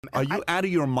Are you out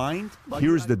of your mind?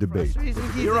 Here's the debate.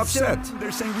 You're upset.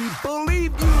 They're saying we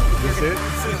believe you. Is it?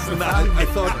 I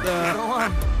thought. Go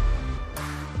on.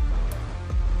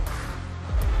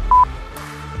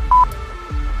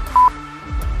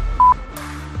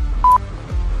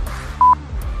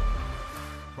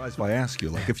 If I ask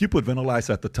you, like, if you put Vanilla Ice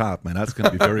at the top, man, that's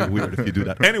going to be very weird if you do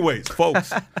that. Anyways,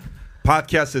 folks,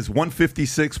 podcast is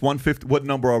 156, 150. What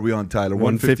number are we on, Tyler?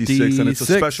 156, and it's a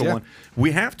special one.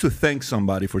 We have to thank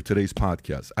somebody for today's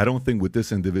podcast. I don't think with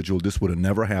this individual, this would have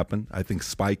never happened. I think,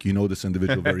 Spike, you know this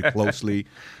individual very closely.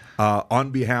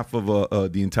 On behalf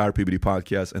of the entire PBD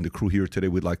podcast and the crew here today,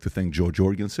 we'd like to thank Joe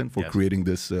Jorgensen for creating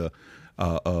this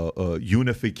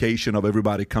unification of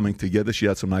everybody coming together. She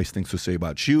had some nice things to say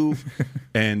about you.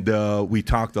 And we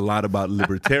talked a lot about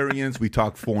libertarians. We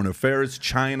talked foreign affairs,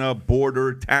 China,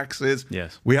 border, taxes.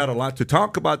 Yes. We had a lot to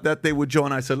talk about that day with Joe.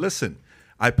 And I said, listen,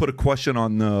 I put a question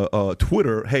on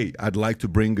Twitter. Hey, I'd like to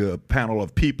bring a panel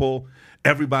of people.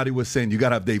 Everybody was saying, you got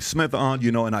to have Dave Smith on,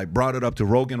 you know, and I brought it up to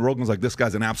Rogan. Rogan's like, this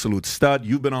guy's an absolute stud.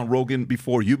 You've been on Rogan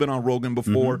before. You've been on Rogan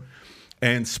before. Mm-hmm.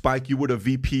 And Spike, you were the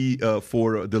VP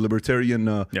for the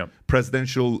Libertarian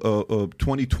presidential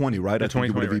 2020, right? I think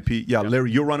you were the VP. Right. Yeah,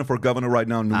 Larry, you're running for governor right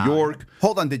now in New York.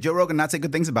 Hold on, did Joe Rogan not say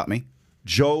good things about me?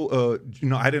 Joe,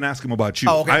 I didn't ask him about you.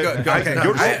 Oh, okay, good.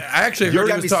 I actually heard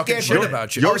he was talking shit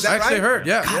about you. I actually heard,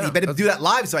 yeah. God, you better do that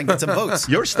live so I can get some votes.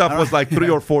 Your stuff was like 3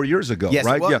 or 4 years ago, yes,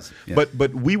 right? It was. Yeah. Yes.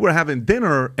 But we were having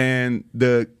dinner and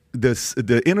the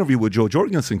interview with Joe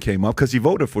Jorgensen came up because he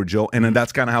voted for Joe, and then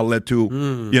that's kind of how it led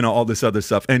to all this other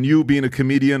stuff. And you being a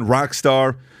comedian, rock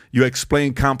star, you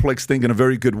explain complex things in a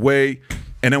very good way.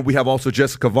 And then we have also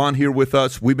Jessica Vaughn here with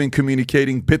us. We've been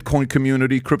communicating Bitcoin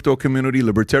community, crypto community,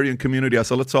 libertarian community. I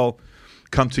said, let's all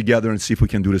come together and see if we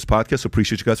can do this podcast.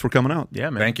 Appreciate you guys for coming out.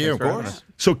 Yeah, man. Thank you. Of course.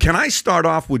 So can I start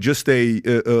off with just a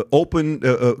open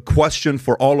question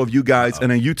for all of you guys,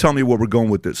 and then you tell me where we're going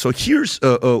with this. So here's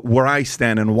where I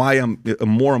stand and why I'm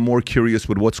more and more curious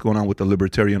with what's going on with the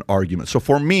libertarian argument. So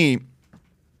for me,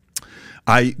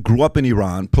 I grew up in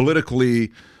Iran,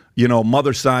 politically,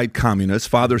 mother side communist,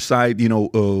 father side,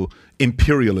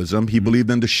 imperialism. He believed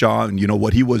in the Shah and,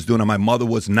 what he was doing. And my mother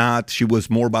was not. She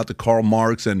was more about the Karl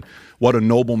Marx and what a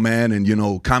noble man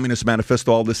and, Communist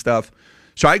Manifesto, all this stuff.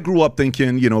 So I grew up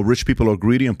thinking, rich people are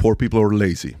greedy and poor people are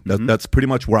lazy. That's pretty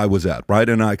much where I was at, right?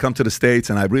 And I come to the States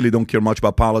and I really don't care much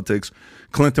about politics.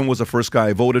 Clinton was the first guy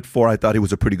I voted for. I thought he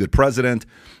was a pretty good president.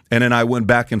 And then I went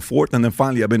back and forth. And then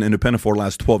finally I've been independent for the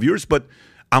last 12 years. But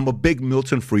I'm a big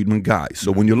Milton Friedman guy. So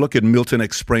when you look at Milton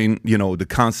explain, the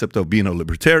concept of being a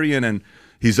libertarian, and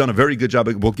he's done a very good job.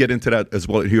 We'll get into that as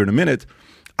well here in a minute.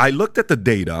 I looked at the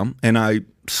data and I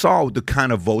saw the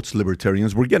kind of votes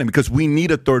libertarians were getting because we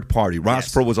need a third party.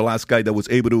 Ross Perot was the last guy that was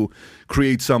able to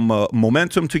create some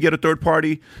momentum to get a third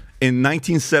party. In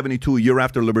 1972, a year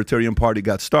after the Libertarian Party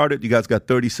got started, you guys got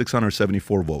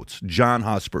 3,674 votes. John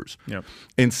Hospers. Yep.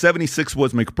 In 76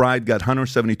 was McBride, got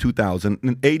 172,000.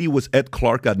 In 80 was Ed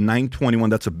Clark, got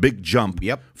 921. That's a big jump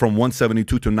from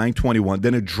 172 to 921.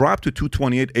 Then it dropped to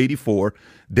 228, 84,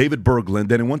 David Bergland.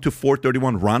 Then it went to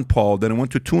 431, Ron Paul. Then it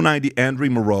went to 290, Andre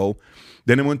Moreau.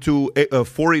 Then it went to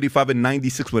 485 and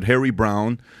 96 with Harry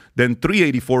Brown. Then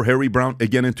 384, Harry Brown,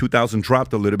 again in 2000,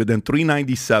 dropped a little bit. Then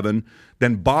 397.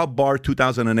 Then Bob Barr,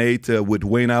 2008, with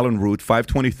Wayne Allen Root,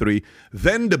 523.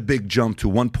 Then the big jump to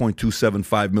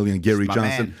 1.275 million, Gary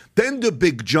Johnson. Man. Then the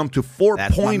big jump to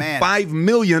 4.5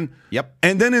 million. Yep.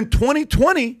 And then in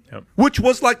 2020, which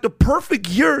was like the perfect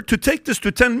year to take this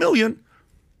to 10 million,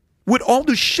 with all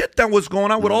the shit that was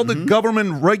going on, with all the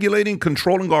government regulating,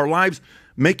 controlling our lives,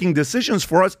 making decisions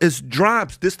for us,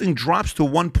 this thing drops to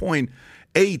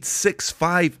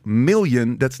 1.865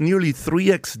 million. That's nearly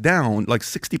 3x down, like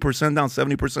 60% down,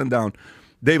 70% down.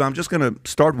 Dave, I'm just going to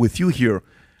start with you here.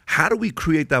 How do we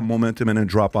create that momentum and then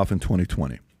drop off in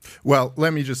 2020? Well,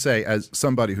 let me just say, as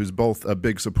somebody who's both a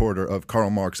big supporter of Karl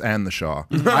Marx and the Shah,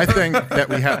 I think that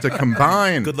we have to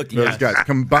combine those guys,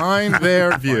 combine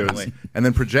their views, and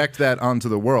then project that onto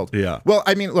the world. Yeah. Well,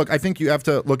 I mean, look, I think you have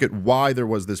to look at why there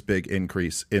was this big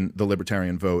increase in the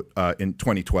libertarian vote in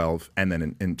 2012 and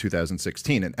then in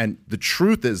 2016. And the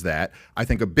truth is that I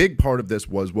think a big part of this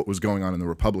was what was going on in the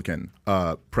Republican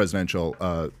presidential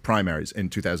primaries in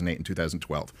 2008 and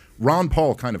 2012. Ron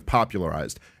Paul kind of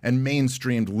popularized and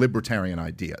mainstreamed libertarian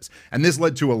ideas. And this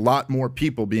led to a lot more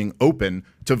people being open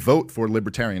to vote for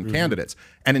libertarian candidates.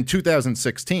 And in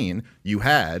 2016, you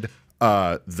had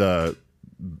by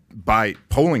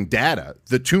polling data,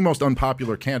 the two most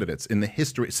unpopular candidates in the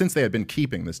history, since they had been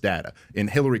keeping this data, in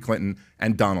Hillary Clinton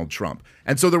and Donald Trump.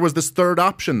 And so there was this third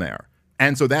option there.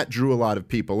 And so that drew a lot of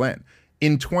people in.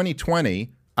 In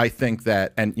 2020, I think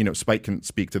that, and Spike can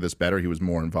speak to this better. He was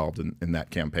more involved in that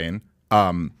campaign.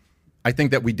 I think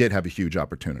that we did have a huge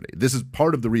opportunity. This is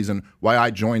part of the reason why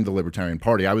I joined the Libertarian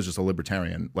Party. I was just a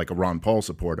libertarian, like a Ron Paul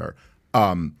supporter.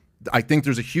 I think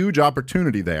there's a huge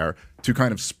opportunity there to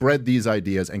kind of spread these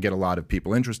ideas and get a lot of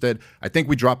people interested. I think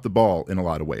we dropped the ball in a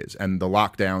lot of ways, and the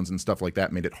lockdowns and stuff like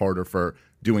that made it harder for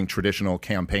doing traditional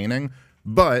campaigning.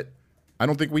 But I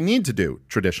don't think we need to do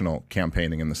traditional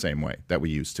campaigning in the same way that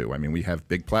we used to. I mean, we have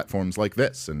big platforms like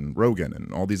this and Rogan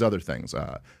and all these other things.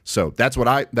 So that's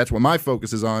what my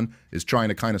focus is on, is trying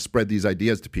to kind of spread these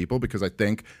ideas to people, because I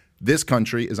think this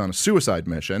country is on a suicide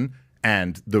mission,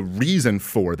 and the reason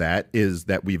for that is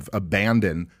that we've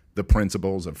abandoned the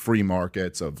principles of free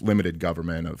markets, of limited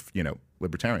government, of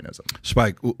libertarianism.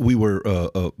 Spike, we were,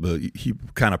 he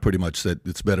kind of pretty much said,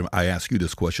 it's better I ask you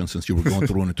this question since you were going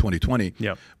through it in 2020.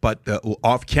 Yep. But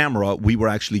off camera, we were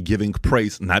actually giving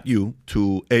praise, not you,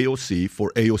 to AOC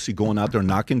for AOC going out there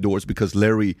knocking doors, because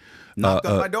Larry knocked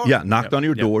on my door. Yeah, knocked on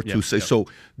your door to say. So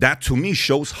that to me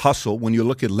shows hustle. When you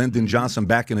look at Lyndon Johnson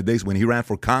back in the days when he ran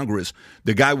for Congress,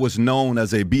 the guy was known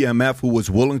as a BMF who was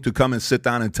willing to come and sit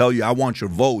down and tell you, I want your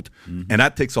vote. Mm-hmm. And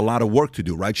that takes a lot of work to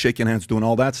do, right? Shaking hands, doing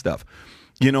all that stuff.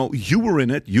 You were in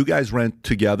it. You guys ran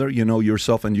together,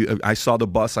 yourself, and I saw the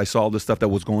bus. I saw all the stuff that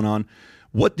was going on.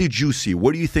 What did you see?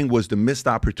 What do you think was the missed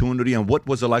opportunity, and what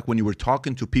was it like when you were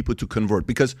talking to people to convert?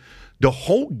 Because the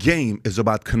whole game is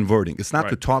about converting. It's not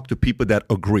to talk to people that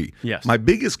agree. Yes. My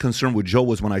biggest concern with Joe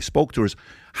was when I spoke to her is,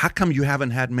 how come you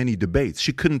haven't had many debates?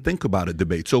 She couldn't think about a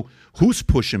debate. So who's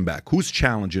pushing back? Who's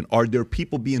challenging? Are there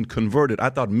people being converted? I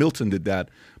thought Milton did that.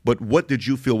 But what did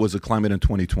you feel was the climate in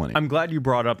 2020? I'm glad you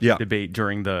brought up the debate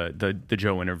during the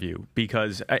Joe interview,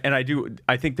 because, and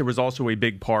I think there was also a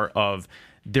big part of,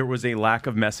 there was a lack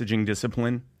of messaging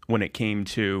discipline when it came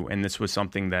to, and this was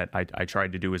something that I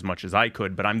tried to do as much as I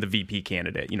could, but I'm the VP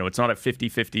candidate. It's not a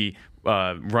 50-50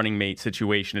 running mate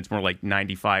situation. It's more like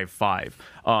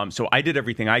 95-5. So I did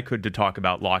everything I could to talk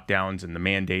about lockdowns and the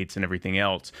mandates and everything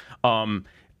else.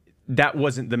 That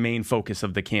wasn't the main focus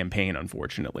of the campaign,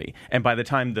 unfortunately. And by the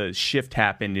time the shift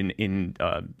happened in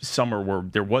summer, where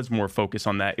there was more focus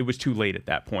on that, it was too late at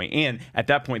that point. And at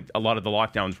that point, a lot of the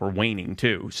lockdowns were waning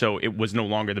too. So it was no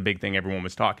longer the big thing everyone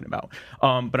was talking about.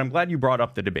 But I'm glad you brought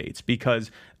up the debates,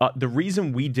 because the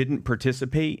reason we didn't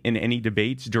participate in any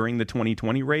debates during the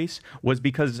 2020 race was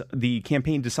because the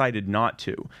campaign decided not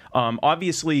to.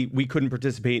 Obviously, we couldn't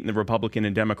participate in the Republican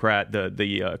and Democrat,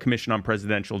 the Commission on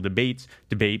Presidential Debates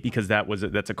debate, because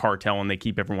that's a cartel and they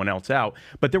keep everyone else out.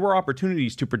 But there were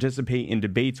opportunities to participate in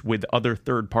debates with other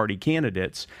third-party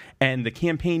candidates, and the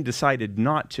campaign decided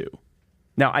not to.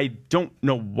 Now, I don't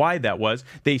know why that was.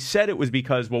 They said it was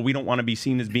because, we don't want to be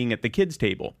seen as being at the kids'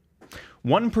 table.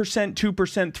 1%, 2%,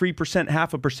 3%,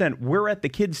 0.5%, we're at the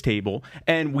kids' table,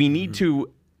 and we need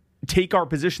to take our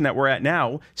position that we're at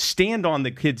now, stand on the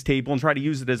kids' table, and try to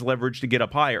use it as leverage to get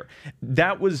up higher.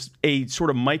 That was a sort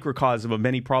of microcosm of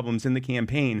many problems in the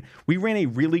campaign. We ran a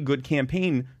really good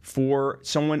campaign for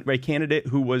a candidate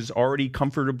who was already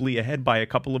comfortably ahead by a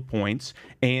couple of points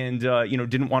and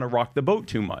didn't want to rock the boat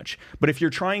too much. But if you're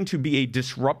trying to be a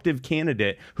disruptive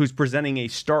candidate who's presenting a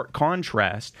stark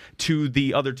contrast to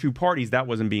the other two parties, that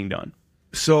wasn't being done.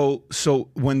 So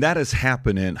when that is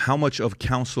happening, how much of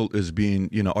counsel is being,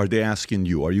 are they asking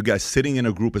you? Are you guys sitting in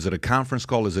a group? Is it a conference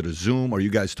call? Is it a Zoom? Are you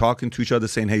guys talking to each other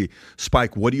saying, hey,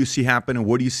 Spike, what do you see happening?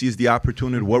 What do you see as the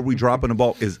opportunity? Where are we dropping the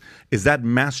ball? Is that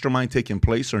mastermind taking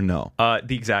place or no? The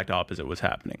exact opposite was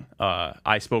happening.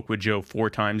 I spoke with Joe 4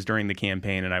 times during the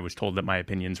campaign, and I was told that my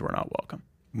opinions were not welcome.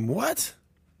 What?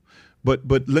 But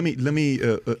let me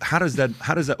how does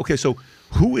that okay, so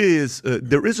who is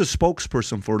there is a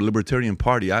spokesperson for Libertarian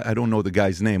Party. I don't know the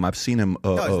guy's name. I've seen him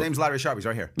no, his name's Larry Sharp. He's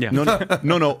right here. Yeah. No,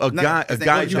 a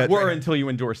guy you were until you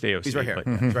endorsed AOC. He's right here.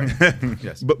 But, He's right.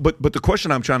 Yes. But the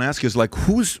question I'm trying to ask is, like,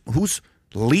 who's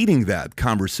leading that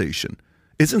conversation?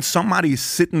 Isn't somebody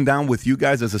sitting down with you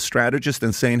guys as a strategist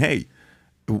and saying, hey,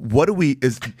 were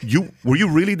you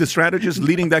really the strategist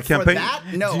leading that campaign? That?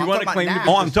 No, Do you I'm want to talking claim about to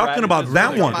be now. I'm talking about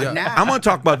that one. I'm going to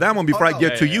talk about that one before I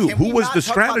get to you. Can Who we was not the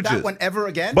talk about strategist? that one ever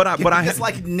again? But I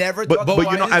just never. But talk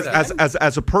you know, about it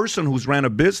as a person who's ran a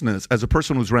business,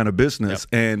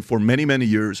 and for many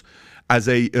years, as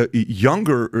a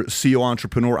younger CEO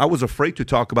entrepreneur, I was afraid to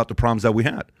talk about the problems that we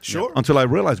had. Sure. Until I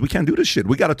realized we can't do this shit.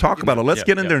 We got to talk about it. Let's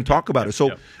get in there and talk about it.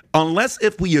 So unless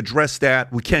if we address that,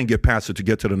 we can't get past it to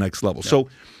get to the next level. So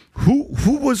who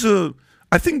was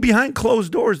I think behind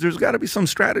closed doors, there's got to be some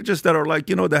strategists that are like,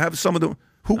 they have some of the.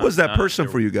 Who was that person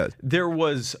for you guys? There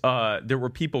were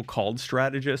people called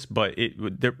strategists, but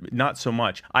not so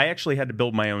much. I actually had to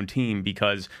build my own team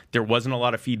because there wasn't a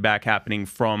lot of feedback happening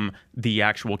from the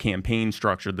actual campaign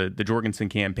structure, the Jorgensen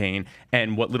campaign,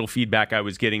 and what little feedback I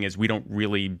was getting is we don't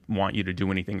really want you to do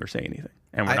anything or say anything,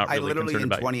 and we're not really literally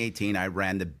concerned in about 2018, I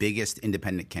ran the biggest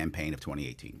independent campaign of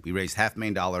 2018. We raised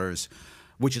 $500,000.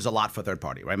 Which is a lot for a third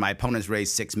party, right? My opponents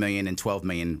raised $6 million and $12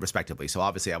 million respectively. So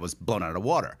obviously I was blown out of the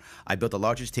water. I built the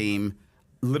largest team,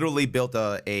 literally built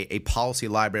a policy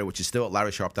library, which is still at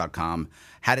LarrySharpe.com.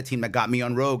 Had a team that got me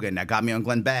on Rogan, that got me on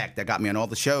Glenn Beck, that got me on all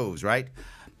the shows, right?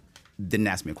 Didn't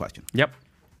ask me a question. Yep.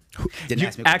 Didn't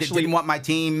ask me a question. Didn't want my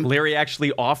team. Larry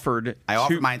actually offered. I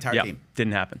offered my entire team.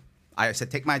 Didn't happen. I said,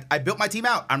 I built my team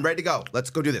out. I'm ready to go. Let's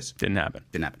go do this. Didn't happen.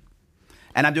 Didn't happen.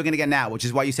 And I'm doing it again now, which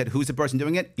is why you said, who's the person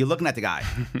doing it? You're looking at the guy.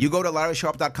 You go to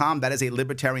LarrySharpe.com. That is a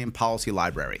libertarian policy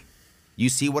library. You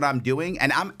see what I'm doing?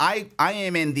 And I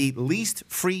am in the least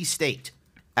free state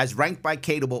as ranked by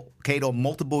Cato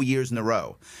multiple years in a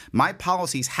row. My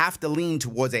policies have to lean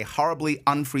towards a horribly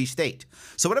unfree state.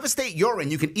 So whatever state you're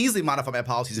in, you can easily modify my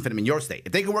policies and fit them in your state.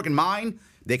 If they can work in mine,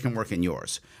 they can work in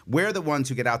yours. We're the ones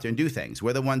who get out there and do things.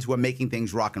 We're the ones who are making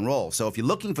things rock and roll. So if you're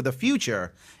looking for the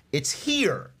future, it's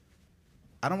here.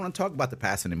 I don't want to talk about the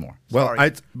past anymore. Sorry.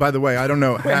 Well, by the way, I don't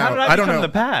know how. Wait, how did I don't become know the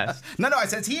past? No, I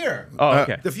said it's here. Oh,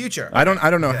 okay. The future. I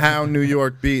don't know how New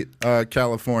York beat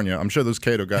California. I'm sure those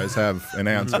Cato guys have an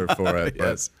answer for it.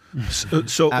 Yes.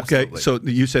 So okay, so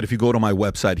you said if you go to my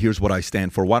website, here's what I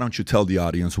stand for. Why don't you tell the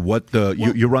audience what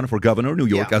you're running for governor of New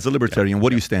York as a libertarian?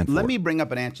 What do you stand for? Let me bring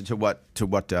up an answer to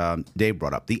what Dave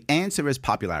brought up. The answer is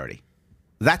popularity.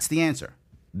 That's the answer.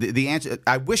 The answer,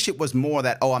 I wish it was more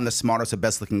that, I'm the smartest or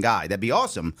best looking guy. That'd be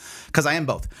awesome, because I am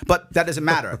both. But that doesn't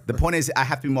matter. The point is, I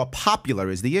have to be more popular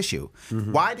is the issue.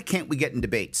 Mm-hmm. Why can't we get in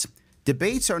debates?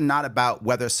 Debates are not about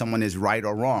whether someone is right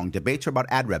or wrong. Debates are about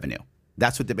ad revenue.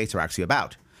 That's what debates are actually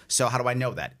about. So how do I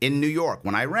know that? In New York,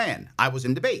 when I ran, I was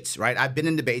in debates, right? I've been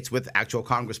in debates with actual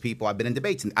Congress people. I've been in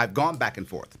debates, and I've gone back and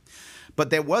forth.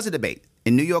 But there was a debate.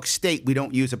 In New York State, we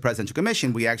don't use a presidential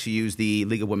commission. We actually use the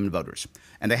League of Women Voters.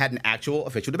 And they had an actual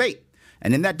official debate.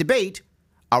 And in that debate,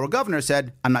 our governor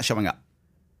said, I'm not showing up.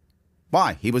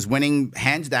 Why? He was winning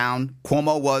hands down.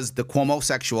 Cuomo was the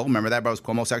Cuomo-sexual. Remember that, bros?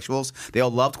 Cuomo-sexuals. They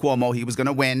all loved Cuomo. He was going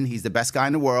to win. He's the best guy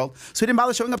in the world. So he didn't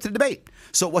bother showing up to the debate.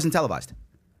 So it wasn't televised.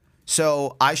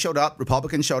 So I showed up.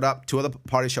 Republicans showed up. Two other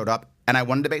parties showed up. And I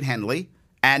won the debate handily.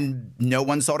 And no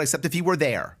one saw it except if you were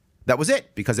there. That was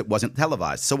it, because it wasn't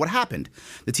televised. So what happened?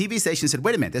 The TV station said,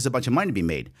 wait a minute, there's a bunch of money to be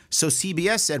made. So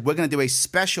CBS said, we're going to do a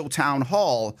special town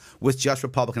hall with just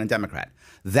Republican and Democrat.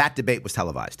 That debate was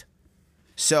televised.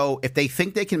 So if they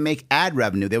think they can make ad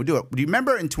revenue, they would do it. Do you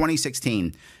remember in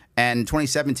 2016 and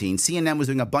 2017, CNN was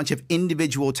doing a bunch of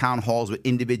individual town halls with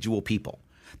individual people?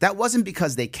 That wasn't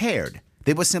because they cared.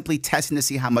 They were simply testing to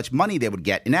see how much money they would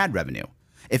get in ad revenue.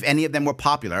 If any of them were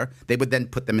popular, they would then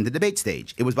put them in the debate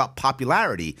stage. It was about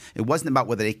popularity. It wasn't about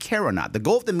whether they care or not. The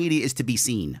goal of the media is to be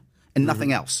seen and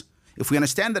nothing else. If we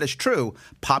understand that it's true,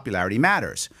 popularity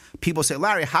matters. People say,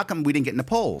 Larry, how come we didn't get in the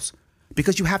polls?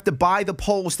 Because you have to buy the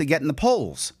polls to get in the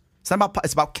polls. It's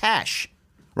about cash,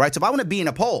 right? So if I want to be in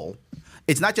a poll,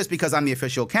 it's not just because I'm the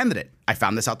official candidate. I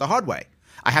found this out the hard way.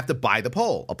 I have to buy the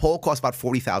poll. A poll costs about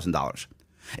 $40,000.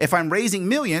 If I'm raising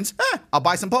millions, I'll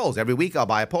buy some polls. Every week I'll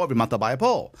buy a poll. Every month I'll buy a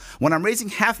poll. When I'm raising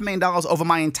 $500,000 over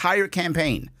my entire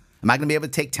campaign, am I going to be able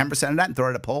to take 10% of that and throw it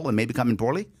at a poll and maybe come in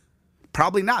poorly?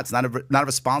 Probably not. It's not a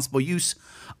responsible use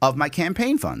of my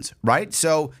campaign funds, right?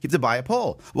 So you have to buy a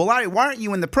poll. Well, Larry, why aren't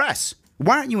you in the press?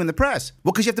 Why aren't you in the press?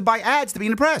 Well, because you have to buy ads to be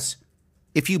in the press.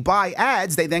 If you buy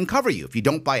ads, they then cover you. If you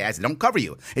don't buy ads, they don't cover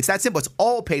you. It's that simple. It's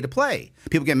all pay to play.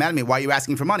 People get mad at me. Why are you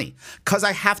asking for money? Because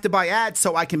I have to buy ads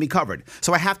so I can be covered.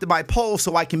 So I have to buy polls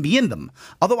so I can be in them.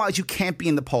 Otherwise, you can't be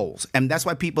in the polls. And that's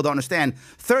why people don't understand.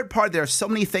 Third party, there are so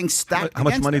many things stacked How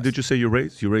much money us. did you say you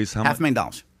raised? You raised how much?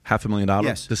 $500,000. $500,000?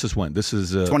 Yes. This is when? This is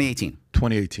 2018.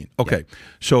 2018. Okay. Yeah.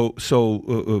 So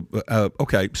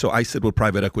I sit with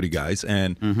private equity guys,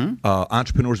 and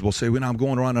entrepreneurs will say, "Well, I'm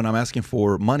going around and I'm asking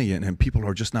for money, and people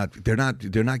are just not. They're not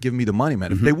giving me the money,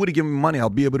 man. If they would have given me money,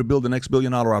 I'll be able to build the next $1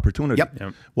 billion opportunity."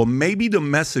 Yep. Well, maybe the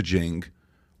messaging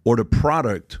or the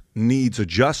product needs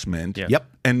adjustment. Yep.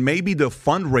 And maybe the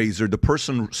fundraiser, the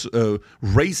person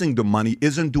raising the money,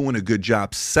 isn't doing a good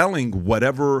job selling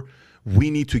whatever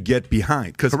we need to get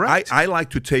behind. Because I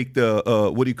like to take the,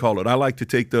 I like to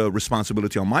take the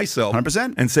responsibility on myself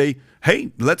 100%. and say,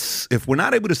 hey, if we're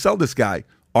not able to sell this guy,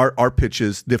 our pitch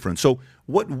is different. So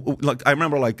I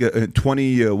remember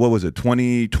 2020, was it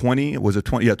 2020? Was it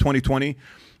 20? Yeah, 2020.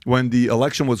 when the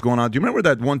election was going on. Do you remember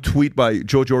that one tweet by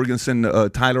Joe Jorgensen,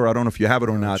 Tyler? I don't know if you have it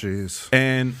or not. Jeez.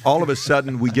 And all of a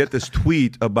sudden, we get this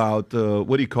tweet about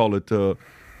what do you call it?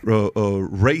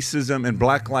 Racism and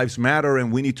Black Lives Matter,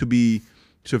 and we need to be.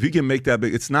 So if you can make that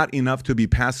big, it's not enough to be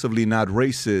passively not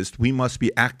racist. We must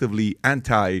be actively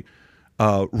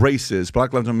anti-racist.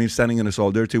 Black Lives Matter means standing in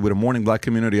solidarity with a mourning black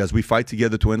community as we fight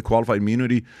together to end qualified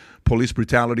immunity, police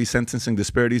brutality, sentencing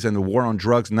disparities, and the war on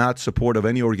drugs, not support of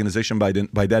any organization by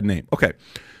that name. Okay.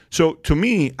 So to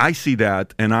me, I see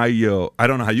that, and I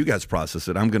don't know how you guys process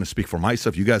it. I'm going to speak for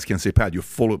myself. You guys can't say, Pat, you're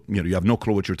full of, you have no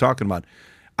clue what you're talking about.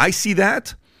 I see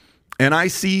that. And I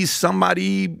see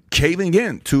somebody caving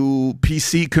in to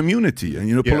PC community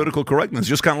and, political correctness.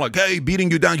 Just kind of like, hey,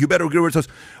 beating you down, you better agree with us.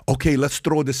 Okay, let's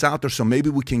throw this out there so maybe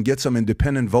we can get some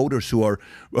independent voters who are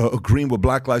agreeing with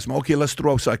Black Lives Matter. Okay, let's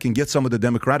throw so I can get some of the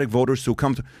Democratic voters to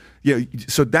come to. Yeah,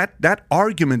 so that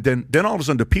argument, then all of a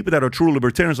sudden the people that are true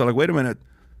libertarians are like, wait a minute.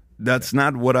 That's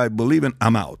not what I believe in.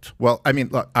 I'm out. Well, I mean,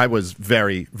 look, I was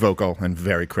very vocal and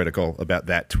very critical about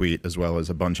that tweet as well as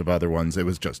a bunch of other ones. It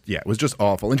was just, it was just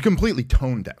awful and completely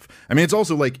tone deaf. I mean, it's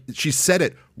also like she said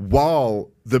it while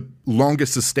the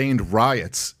longest sustained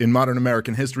riots in modern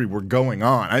American history were going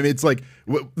on. I mean, it's like,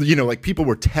 like people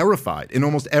were terrified in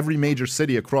almost every major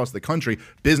city across the country,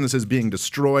 businesses being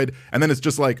destroyed. And then it's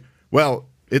just like, well,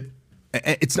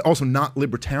 it's also not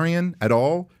libertarian at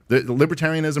all. The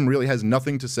libertarianism really has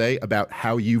nothing to say about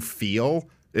how you feel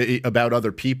about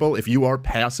other people. If you are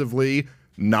passively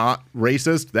not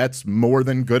racist, that's more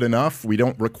than good enough. We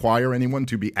don't require anyone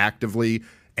to be actively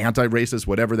anti-racist,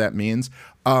 whatever that means.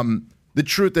 The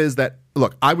truth is that,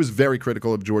 look, I was very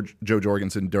critical of Joe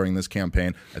Jorgensen during this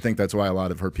campaign. I think that's why a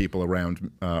lot of her people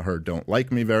around her don't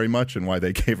like me very much and why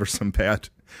they gave her some bad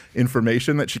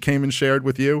information that she came and shared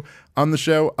with you on the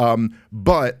show.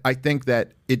 But I think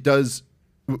that it does...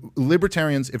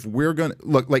 Libertarians, if we're going to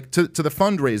look like to the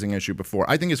fundraising issue before,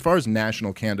 I think as far as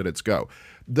national candidates go,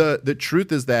 the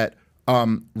truth is that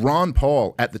Ron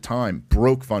Paul at the time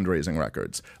broke fundraising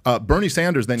records. Bernie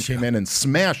Sanders then came in and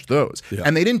smashed those,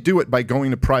 and they didn't do it by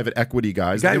going to private equity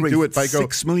guys. They didn't do it by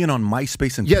 $6 million on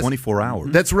MySpace in 24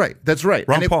 hours. That's right.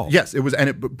 Ron Paul. Yes, it was, and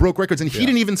it broke records, and he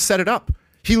didn't even set it up.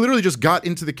 He literally just got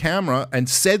into the camera and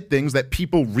said things that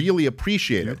people really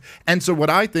appreciated. And so what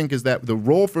I think is that the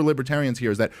role for libertarians here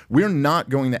is that we're not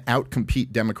going to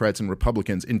outcompete Democrats and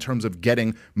Republicans in terms of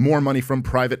getting more money from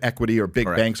private equity or big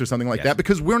banks or something like that,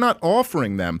 because we're not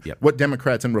offering them what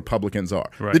Democrats and Republicans are.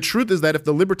 Right. The truth is that if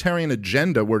the libertarian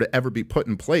agenda were to ever be put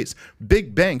in place,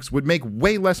 big banks would make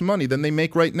way less money than they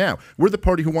make right now. We're the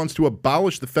party who wants to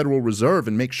abolish the Federal Reserve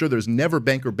and make sure there's never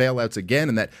banker bailouts again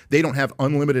and that they don't have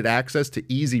unlimited access to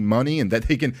easy money and that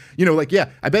they can,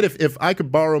 I bet if I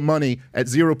could borrow money at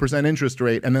 0% interest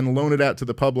rate and then loan it out to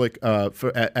the public at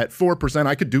 4%,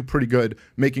 I could do pretty good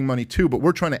making money too. But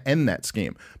we're trying to end that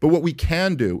scheme. But what we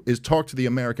can do is talk to the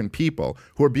American people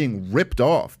who are being ripped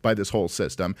off by this whole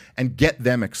system and get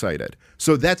them excited.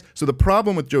 So the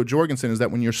problem with Joe Jorgensen is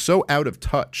that when you're so out of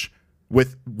touch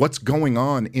with what's going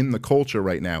on in the culture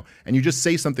right now, and you just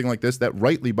say something like this that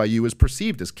rightly by you is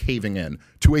perceived as caving in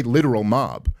to a literal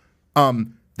mob,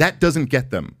 that doesn't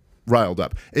get them riled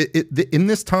up. In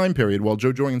this time period, while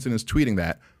Joe Jorgensen is tweeting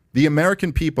that, the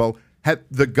American people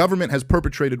the government has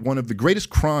perpetrated one of the greatest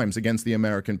crimes against the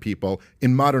American people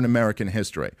in modern American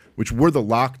history, which were the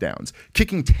lockdowns,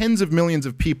 kicking tens of millions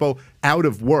of people out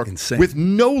of work with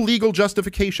no legal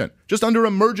justification, just under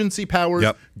emergency powers.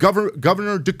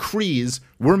 Governor decrees,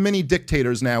 we're mini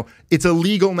dictators now, it's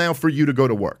illegal now for you to go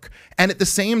to work. And at the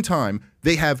same time,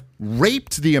 they have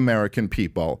raped the American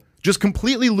people, just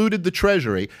completely looted the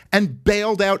treasury and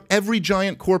bailed out every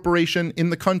giant corporation in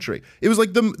the country. It was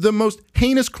like the most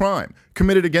heinous crime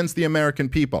committed against the American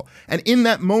people. And in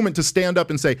that moment to stand up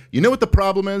and say, you know what the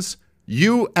problem is?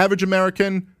 You, average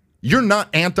American, you're not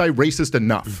anti-racist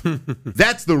enough.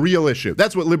 That's the real issue.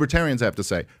 That's what libertarians have to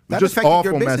say. That just affected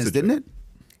awful your business, message, didn't it?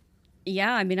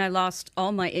 Yeah, I mean, I lost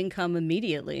all my income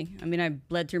immediately. I mean, I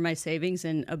bled through my savings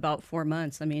in about 4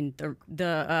 months. I mean, the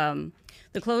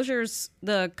closures,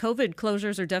 the COVID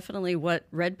closures are definitely what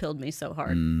red-pilled me so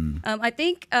hard. I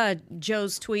think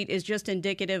Joe's tweet is just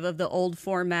indicative of the old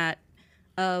format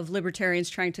of libertarians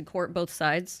trying to court both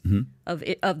sides of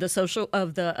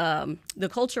the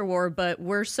culture war. But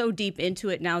we're so deep into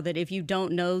it now that if you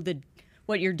don't know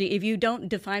if you don't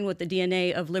define what the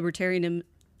DNA of libertarianism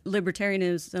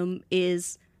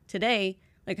is today,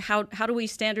 like how do we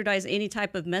standardize any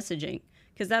type of messaging?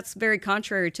 Because that's very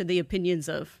contrary to the opinions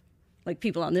of like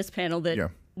people on this panel that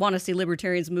want to see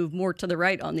libertarians move more to the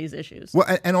right on these issues. Well,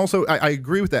 and also I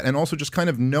agree with that, and also just kind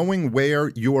of knowing where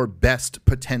your best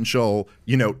potential,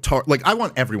 like I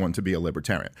want everyone to be a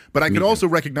libertarian, but I could also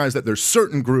recognize that there's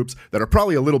certain groups that are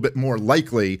probably a little bit more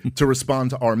likely to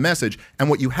respond to our message. And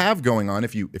what you have going on,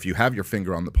 if you have your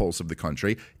finger on the pulse of the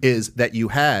country, is that you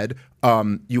have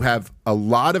a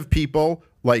lot of people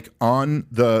like on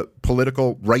the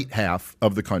political right half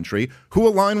of the country who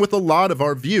align with a lot of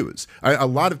our views. A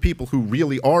lot of people who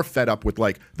really are fed up with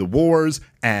like the wars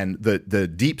and the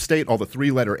deep state, all the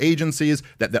three-letter agencies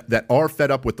that are fed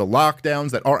up with the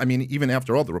lockdowns even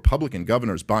after all, the Republican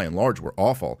governors by and large were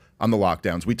awful on the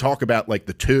lockdowns. We talk about like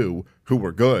the two who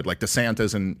were good, like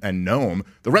DeSantis and Noem.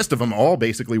 The rest of them all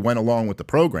basically went along with the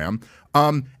program.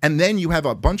 And then you have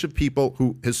a bunch of people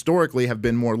who historically have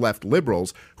been more left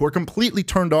liberals who are completely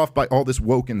turned off by all this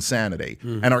woke insanity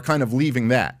and are kind of leaving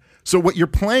that. So what you're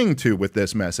playing to with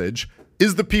this message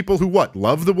is the people who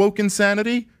love the woke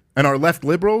insanity and are left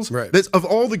liberals. Right. Of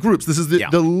all the groups, this is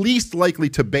the least likely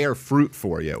to bear fruit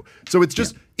for you. So it's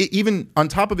just even on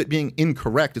top of it being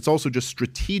incorrect, it's also just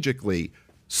strategically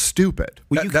stupid.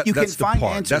 Well, you can find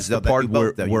That's answers. the part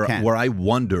where I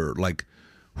wonder, like,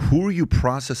 who are you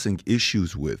processing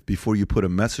issues with before you put a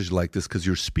message like this? Because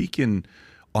you're speaking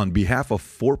on behalf of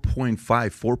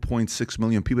 4.6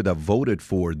 million people that voted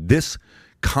for this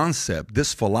concept,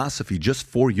 this philosophy just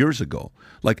 4 years ago.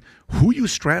 Like, who are you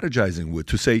strategizing with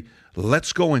to say,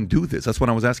 let's go and do this? That's what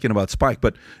I was asking about Spike.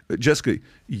 But Jessica,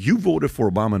 you voted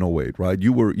for Obama in 08, right?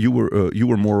 You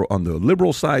were more on the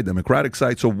liberal side, Democratic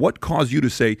side. So what caused you to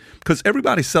say, because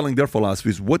everybody's selling their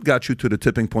philosophies, what got you to the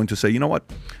tipping point to say, you know what,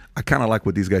 I kind of like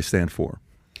what these guys stand for?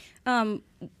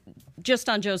 Just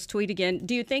on Joe's tweet again,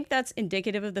 do you think that's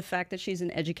indicative of the fact that she's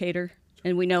an educator,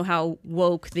 and we know how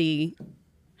woke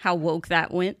that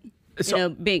went? So,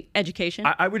 being education.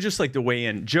 I would just like to weigh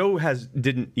in. Joe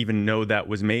didn't even know that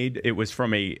was made. It was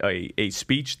from a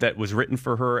speech that was written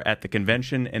for her at the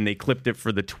convention, and they clipped it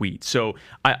for the tweet. So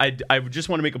I would just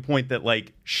want to make a point that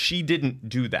like she didn't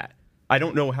do that. I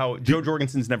don't know how Joe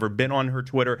Jorgensen's never been on her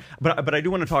Twitter, but I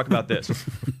do want to talk about this.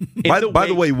 By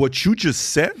the way, what you just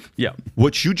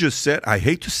said, I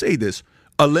hate to say this,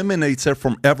 eliminates her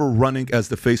from ever running as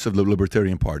the face of the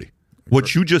Libertarian Party.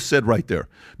 What you just said right there,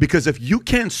 because if you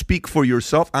can't speak for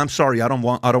yourself, I'm sorry, I don't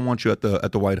want you at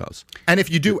the White House. And if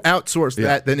you do outsource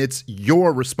that, then it's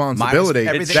your responsibility.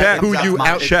 I'm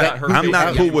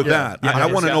not cool with that. I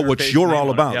want to know what you're all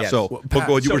about. Yeah. So,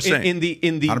 what you were saying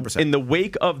in the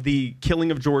wake of the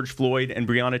killing of George Floyd and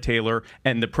Breonna Taylor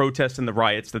and the protests and the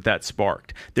riots that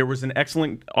sparked, there was an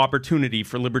excellent opportunity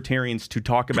for libertarians to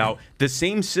talk about the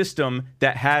same system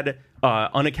that had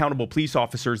unaccountable police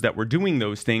officers that were doing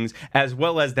those things, as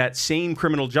well as that same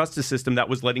criminal justice system that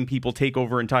was letting people take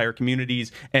over entire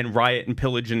communities and riot and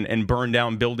pillage and burn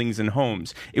down buildings and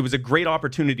homes. It was a great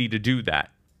opportunity to do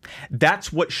that.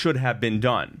 That's what should have been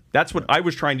done. That's what I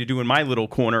was trying to do in my little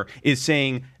corner, is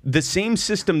saying the same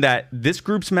system that this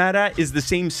group's mad at is the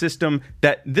same system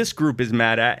that this group is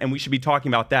mad at, and we should be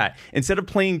talking about that. Instead of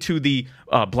playing to the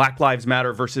Black Lives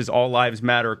Matter versus All Lives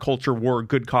Matter culture war,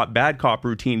 good cop, bad cop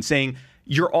routine, saying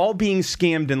you're all being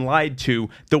scammed and lied to.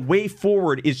 The way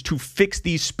forward is to fix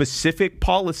these specific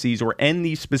policies or end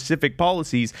these specific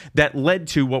policies that led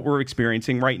to what we're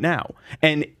experiencing right now.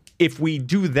 And if we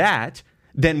do that,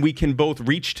 then we can both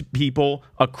reach people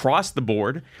across the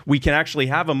board. We can actually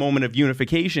have a moment of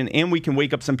unification, and we can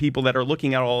wake up some people that are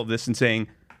looking at all of this and saying,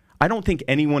 I don't think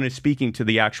anyone is speaking to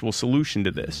the actual solution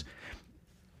to this.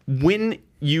 When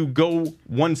you go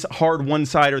one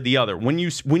side or the other, when you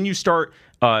start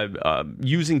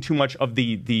using too much of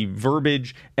the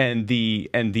verbiage and the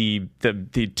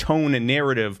tone and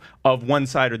narrative of one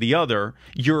side or the other,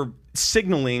 you're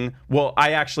signaling, well,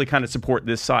 I actually kind of support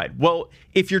this side. Well,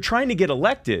 if you're trying to get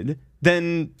elected,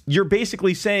 then you're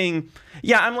basically saying,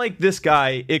 yeah, I'm like this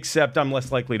guy, except I'm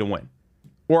less likely to win.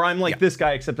 Or I'm like this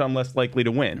guy, except I'm less likely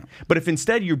to win. But if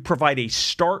instead you provide a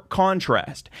stark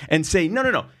contrast and say,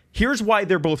 no, here's why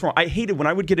they're both wrong. I hated when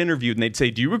I would get interviewed and they'd say,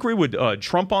 do you agree with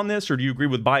Trump on this or do you agree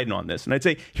with Biden on this? And I'd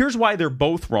say, here's why they're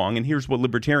both wrong and here's what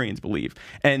libertarians believe.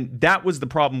 And that was the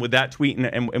problem with that tweet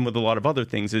and with a lot of other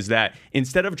things, is that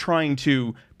instead of trying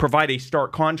to provide a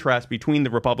stark contrast between the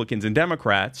Republicans and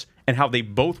Democrats and how they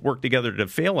both work together to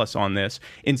fail us on this,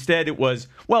 instead it was,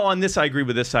 well, on this I agree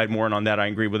with this side more and on that I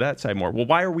agree with that side more. Well,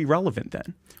 why are we relevant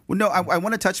then? Well, no, I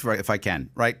want to touch, if I can,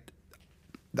 right?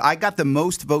 I got the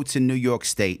most votes in New York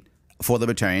State for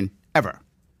Libertarian ever.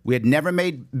 We had never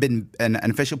been an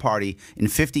official party in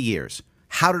 50 years.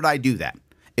 How did I do that?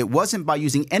 It wasn't by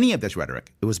using any of this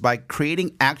rhetoric. It was by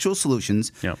creating actual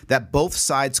solutions that both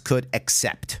sides could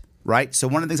accept. right? So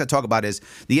one of the things I talk about is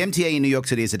the MTA in New York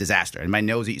City is a disaster. And my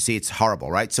nose, you see, it's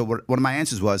horrible, right? So one of my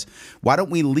answers was, why don't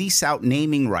we lease out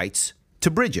naming rights to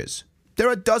bridges? There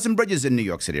are a dozen bridges in New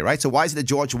York City, right? So why isn't the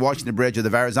George Washington Bridge or the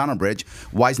Verrazano Bridge?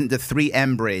 Why isn't the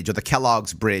 3M Bridge or the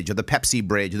Kellogg's Bridge or the Pepsi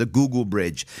Bridge or the Google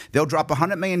Bridge? They'll drop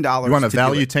 $100 million. You want a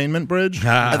valuetainment bridge? A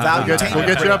valuetainment. We'll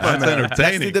get you up on That's that.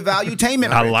 entertaining. Let's do the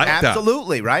valuetainment. I like that.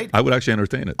 Absolutely, right? I would actually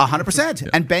entertain it. 100%.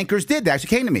 And bankers did. They actually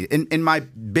came to me. In my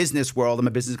business world, I'm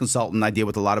a business consultant. I deal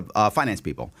with a lot of finance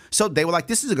people. So they were like,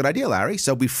 this is a good idea, Larry.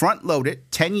 So we front load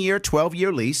it, 10-year,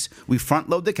 12-year lease. We front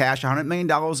load the cash, $100 million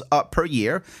per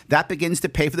year. That begins to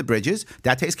pay for the bridges.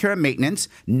 That takes care of maintenance.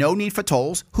 No need for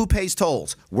tolls. Who pays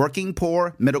tolls? Working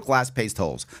poor, middle class pays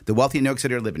tolls. The wealthy in New York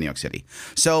City or live in New York City.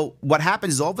 So what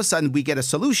happens is all of a sudden we get a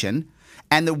solution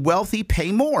and the wealthy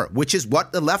pay more, which is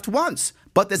what the left wants.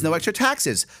 But there's no extra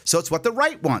taxes. So it's what the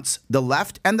right wants. The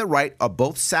left and the right are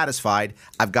both satisfied.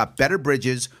 I've got better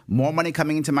bridges, more money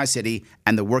coming into my city,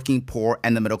 and the working poor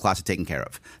and the middle class are taken care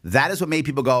of. That is what made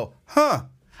people go, huh.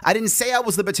 I didn't say I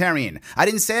was libertarian. I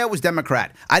didn't say I was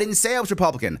Democrat. I didn't say I was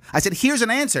Republican. I said, here's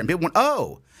an answer. And people went,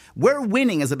 oh, we're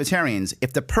winning as libertarians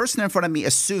if the person in front of me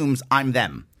assumes I'm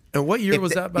them. And what year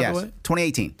was that, by the way?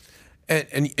 2018.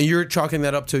 And you're chalking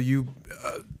that up to you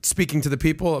speaking to the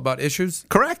people about issues?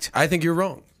 Correct. I think you're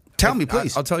wrong. Tell me,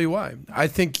 please. I'll tell you why. I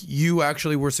think you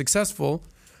actually were successful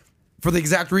for the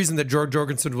exact reason that George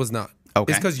Jorgensen was not.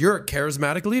 Okay. It's because you're a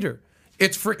charismatic leader.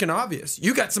 It's freaking obvious.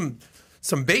 You got some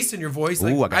bass in your voice.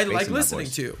 Like, Ooh, I like listening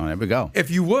to you. Oh, there we go.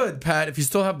 If you would, Pat, if you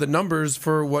still have the numbers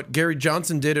for what Gary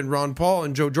Johnson did and Ron Paul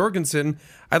and Joe Jorgensen,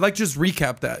 I'd like to just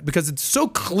recap that because it's so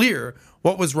clear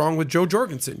what was wrong with Joe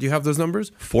Jorgensen. Do you have those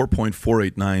numbers?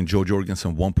 4.489, Joe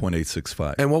Jorgensen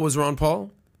 1.865. And what was Ron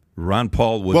Paul? Ron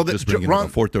Paul was just bringing Ron-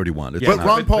 it 431. It's But not-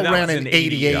 Ron Paul that ran was in in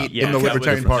 88 yeah, in the that was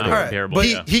Libertarian not Party. comparable, But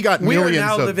yeah. He got We are millions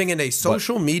now of... living in a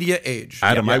social media age.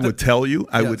 Adam, I Yeah. would tell you,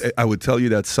 Yes. I would tell you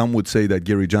that some would say that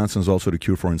Gary Johnson's also the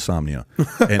cure for insomnia,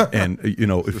 and you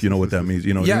know if you know what that means,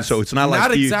 you know. Yes. So it's not like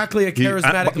Not exactly a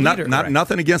charismatic leader. Correct.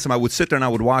 Nothing against him. I would sit there and I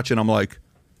would watch, and I'm like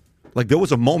there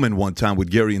was a moment one time with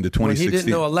Gary in the when 2016. he didn't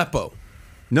know Aleppo.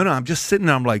 No, I'm just sitting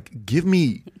there. I'm like, give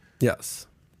me. Yes.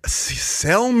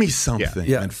 Sell me something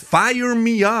Yeah. and fire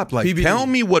me up. Like, PBD. tell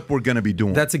me what we're going to be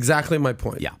doing. That's exactly my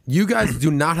point. Yeah. You guys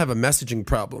do not have a messaging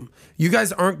problem. You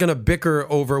guys aren't going to bicker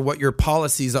over what your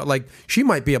policies are. Like, she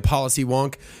might be a policy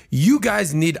wonk. You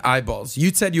guys need eyeballs.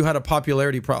 You said you had a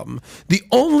popularity problem. The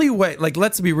only way, like,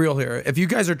 let's be real here. If you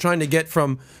guys are trying to get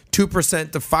from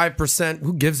 2% to 5%,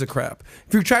 who gives a crap?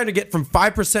 If you're trying to get from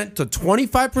 5% to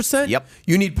 25%, Yep.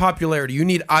 you need popularity. You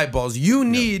need eyeballs. You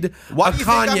need Why a do you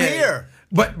think I'm Kanye. here?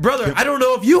 But brother, I don't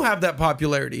know if you have that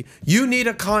popularity. You need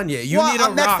a Kanye. You well, need a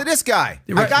I'm next Rock. to this guy.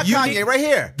 I Right, got you Kanye need- right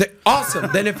here. Awesome.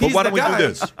 Then if he's why the don't we do guy,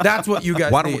 this? that's what you guys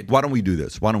why need. don't we do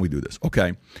this? Why don't we do this?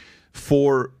 Okay,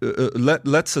 for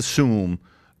let's assume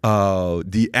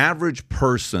the average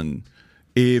person,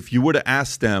 if you were to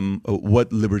ask them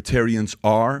what libertarians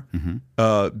are,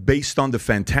 based on the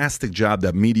fantastic job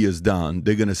that media has done,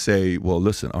 they're going to say, "Well,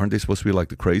 listen, aren't they supposed to be like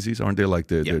the crazies? Aren't they like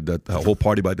the whole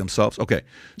party by themselves?" Okay,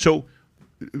 so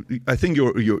I think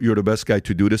you're the best guy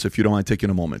to do this. If you don't mind taking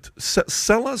a moment,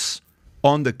 sell us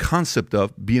on the concept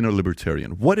of being a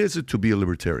libertarian. What is it to be a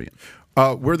libertarian?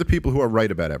 We're the people who are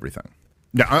right about everything.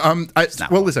 No,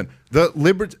 listen, the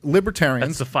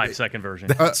libertarians. That's the 5-second version.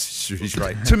 He's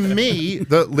right. To me,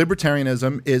 the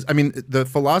libertarianism is, the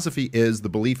philosophy is the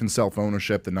belief in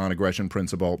self-ownership, the non-aggression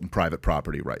principle, and private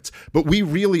property rights. But we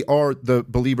really are the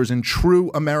believers in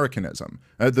true Americanism.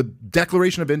 The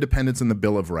Declaration of Independence and the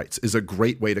Bill of Rights is a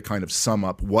great way to kind of sum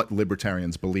up what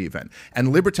libertarians believe in.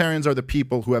 And libertarians are the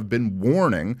people who have been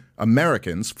warning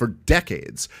Americans for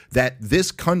decades that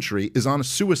this country is on a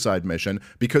suicide mission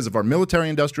because of our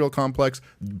military-industrial complex,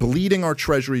 bleeding our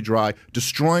treasury dry,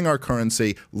 destroying our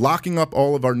currency, locking up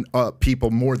all of our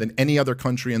people more than any other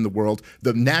country in the world,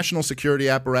 the national security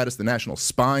apparatus, the national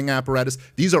spying apparatus.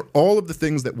 These are all of the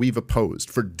things that we've opposed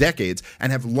for decades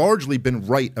and have largely been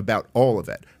right about all of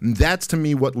it. And that's, to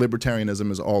me, what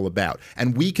libertarianism is all about.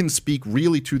 And we can speak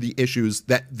really to the issues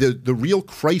that the real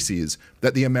crises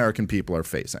that the American people are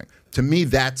facing. To me,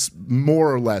 that's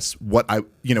more or less what I,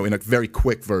 in a very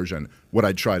quick version, what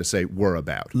I'd try to say we're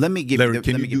about. Let me give Larry, you.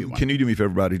 Let me give you one. can you do me a favor,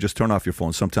 everybody? Just turn off your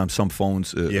phone. Sometimes some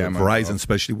phones, Verizon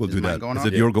especially, will do mine that. going Is off?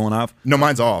 it your going off? No,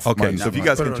 mine's off. Okay, Mine's so if you off.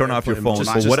 guys Put can it turn on off your airplane phones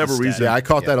mode. for whatever Just reason. Yeah, I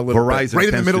caught that a little Verizon bit. Right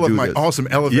in the tends middle to of do my this. awesome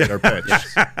elevator pitch.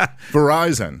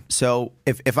 Verizon. So,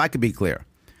 if I could be clear,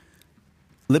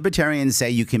 libertarians say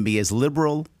you can be as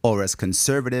liberal or as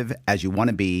conservative as you want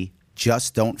to be,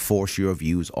 just don't force your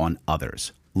views on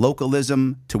others.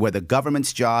 localism to where the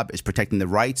government's job is protecting the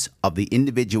rights of the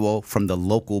individual from the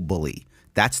local bully.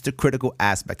 That's the critical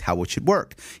aspect, how it should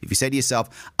work. If you say to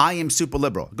yourself, I am super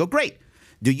liberal, go, great.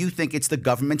 Do you think it's the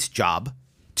government's job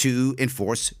to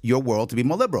enforce your world to be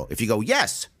more liberal? If you go,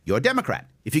 yes, you're a Democrat.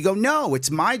 If you go, no,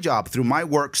 it's my job through my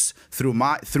works, through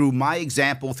my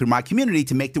example, through my community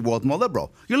to make the world more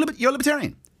liberal, you're a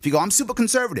libertarian. If you go, I'm super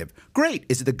conservative, great.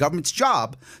 Is it the government's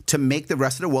job to make the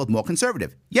rest of the world more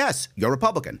conservative? Yes, you're a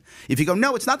Republican. If you go,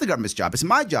 no, it's not the government's job. It's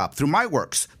my job through my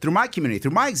works, through my community,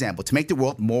 through my example to make the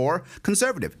world more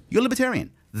conservative. You're a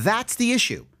libertarian. That's the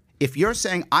issue. If you're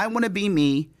saying, I want to be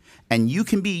me and you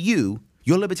can be you,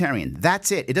 you're libertarian.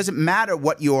 That's it. It doesn't matter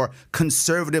what your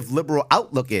conservative liberal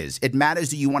outlook is. It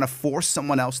matters that you want to force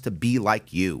someone else to be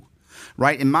like you.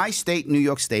 Right? In my state, New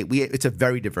York State, it's a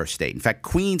very diverse state. In fact,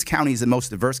 Queens County is the most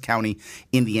diverse county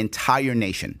in the entire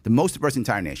nation, the most diverse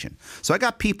entire nation. So I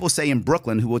got people, say, in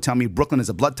Brooklyn who will tell me Brooklyn is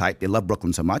a blood type. They love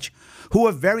Brooklyn so much, who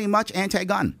are very much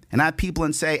anti-gun. And I have people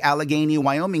in, say, Allegheny,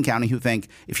 Wyoming County who think,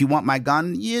 if you want my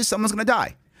gun, yeah, someone's going to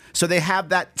die. So they have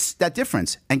that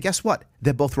difference. And guess what?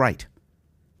 They're both right.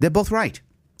 They're both right.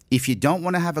 If you don't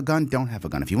want to have a gun, don't have a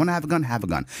gun. If you want to have a gun, have a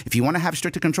gun. If you want to have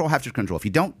stricter control, have stricter control. If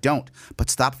you don't. But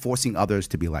stop forcing others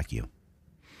to be like you.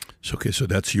 So, okay, so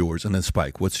that's yours. And then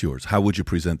Spike, what's yours? How would you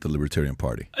present the Libertarian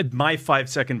Party? My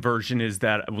 5-second version is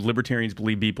that libertarians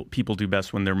believe people do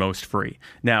best when they're most free.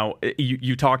 Now,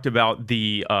 you talked about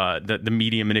the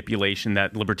media manipulation,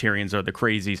 that libertarians are the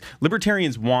crazies.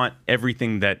 Libertarians want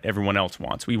everything that everyone else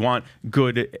wants. We want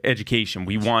good education.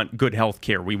 We want good health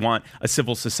care. We want a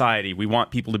civil society. We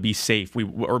want people to be safe,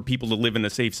 or people to live in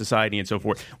a safe society and so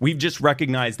forth. We've just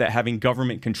recognized that having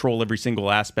government control every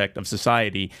single aspect of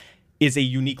society is a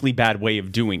uniquely bad way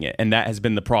of doing it, and that has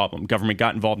been the problem. Government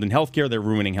got involved in healthcare, they're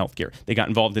ruining healthcare. They got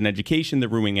involved in education, they're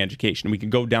ruining education. We could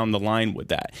go down the line with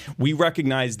that. We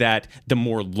recognize that the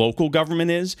more local government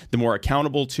is, the more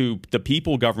accountable to the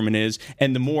people government is,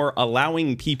 and the more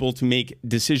allowing people to make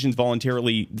decisions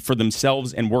voluntarily for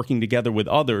themselves and working together with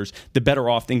others, the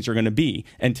better off things are going to be.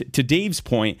 And to Dave's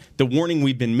point, the warning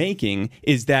we've been making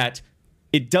is that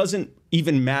it doesn't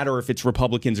even matter if it's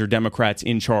Republicans or Democrats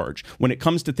in charge. When it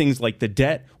comes to things like the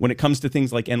debt, when it comes to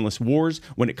things like endless wars,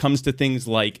 when it comes to things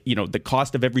like, the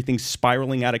cost of everything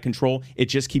spiraling out of control, it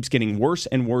just keeps getting worse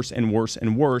and worse and worse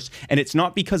and worse. And it's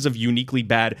not because of uniquely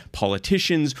bad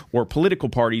politicians or political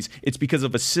parties. It's because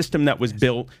of a system that was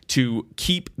built to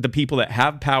keep the people that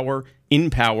have power in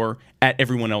power at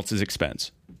everyone else's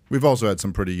expense. We've also had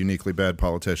some pretty uniquely bad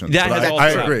politicians.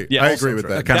 I agree. Yeah, I agree with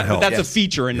that. That's a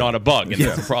feature and not a bug, and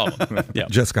that's a problem. Yeah.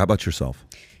 Jessica, how about yourself?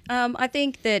 I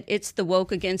think that it's the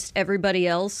woke against everybody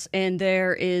else, and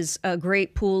there is a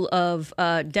great pool of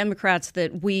Democrats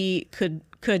that we could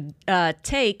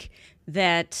take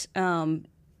that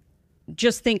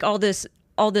just think all this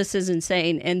is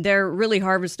insane, and they're really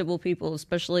harvestable people,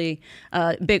 especially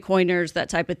Bitcoiners, that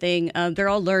type of thing. They're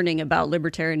all learning about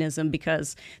libertarianism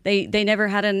because they never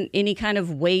had any kind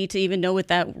of way to even know what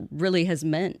that really has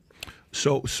meant.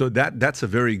 So that's a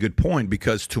very good point,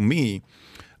 because to me,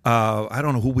 I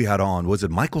don't know who we had on. Was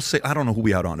it Michael? I don't know who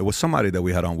we had on. It was somebody that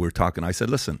we had on. We were talking. I said,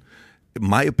 listen,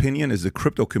 my opinion is the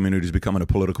crypto community is becoming a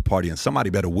political party, and somebody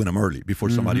better win them early before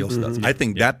somebody else does. I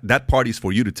think that party's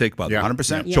for you to take, by the way.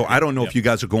 100%. So I don't know if you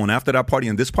guys are going after that party,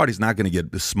 and this party's not going to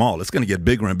get small. It's going to get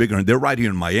bigger and bigger, and they're right here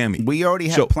in Miami. We already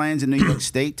have plans in New York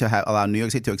State to allow New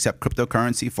York State to accept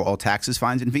cryptocurrency for all taxes,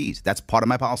 fines, and fees. That's part of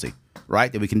my policy,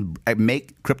 right? That we can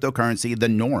make cryptocurrency the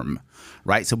norm,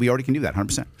 right? So we already can do that,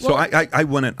 100%. So I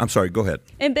went in. I'm sorry, go ahead.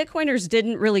 And Bitcoiners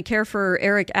didn't really care for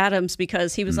Eric Adams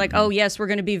because he was like, oh, yes, we're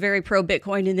going to be very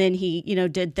pro-Bitcoin. And then he,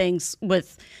 did things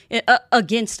with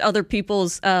against other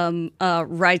people's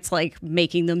rights, like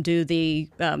making them do the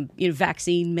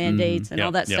vaccine mandates and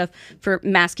all that stuff for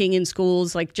masking in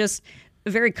schools, like just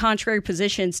very contrary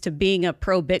positions to being a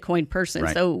pro-Bitcoin person.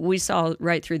 Right. So we saw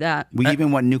right through that. We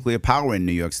even want nuclear power in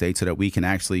New York State so that we can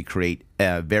actually create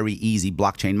very easy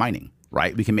blockchain mining.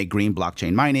 Right, we can make green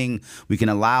blockchain mining. We can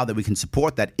allow that. We can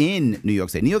support that in New York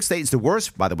State. New York State is the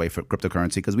worst, by the way, for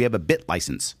cryptocurrency because we have a bit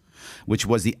license, which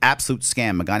was the absolute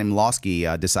scam. A guy named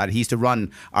Losky decided he used to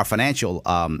run our financial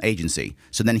agency.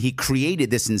 So then he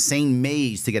created this insane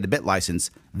maze to get a bit license,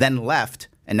 then left,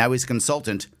 and now he's a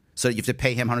consultant. So you have to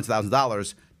pay him hundreds of thousands of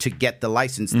dollars to get the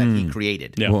license that he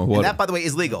created. Yeah. Well, and that, by the way,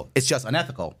 is legal. It's just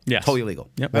unethical. Yes. Totally illegal.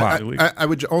 Yep. I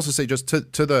would also say, just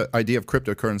to the idea of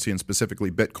cryptocurrency and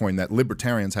specifically Bitcoin, that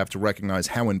libertarians have to recognize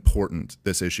how important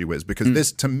this issue is, because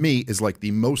this, to me, is like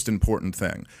the most important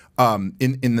thing.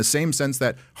 In the same sense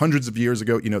that hundreds of years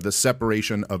ago, the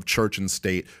separation of church and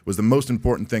state was the most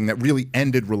important thing that really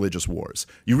ended religious wars.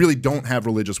 You really don't have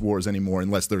religious wars anymore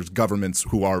unless there's governments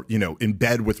who are, in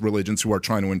bed with religions, who are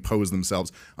trying to impose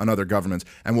themselves on other governments.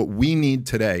 And what we need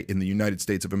today in the United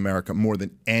States of America more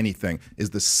than anything is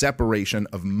the separation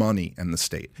of money and the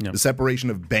state, the separation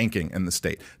of banking and the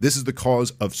state. This is the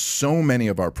cause of so many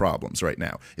of our problems right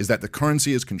now, is that the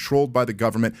currency is controlled by the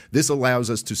government. This allows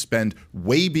us to spend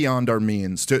way beyond our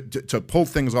means to pull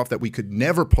things off that we could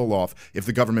never pull off if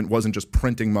the government wasn't just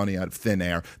printing money out of thin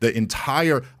air. The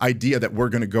entire idea that we're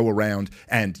going to go around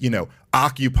and,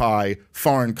 occupy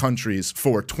foreign countries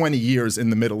for 20 years in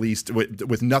the Middle East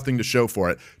with nothing to show for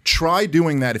it. Try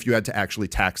doing that if you had to actually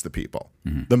tax the people,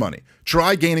 the money.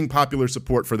 Try gaining popular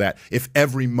support for that if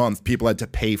every month people had to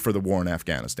pay for the war in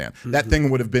Afghanistan. That thing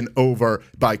would have been over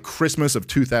by Christmas of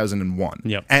 2001.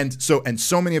 Yep. And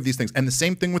so many of these things. And the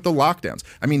same thing with the lockdowns.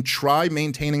 I mean, try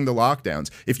maintaining the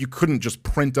lockdowns if you couldn't just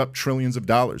print up trillions of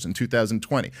dollars in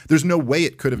 2020. There's no way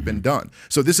it could have been done.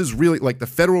 So this is really like the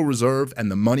Federal Reserve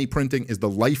and the money printing is the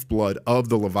lifeblood of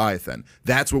the Leviathan.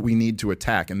 That's what we need to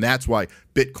attack. And that's why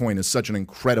Bitcoin is such an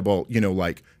incredible,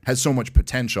 has so much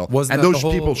potential. And those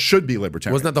people should be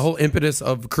libertarians. Wasn't that the whole impetus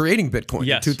of creating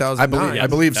Bitcoin in 2009? I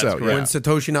believe so. Yeah. When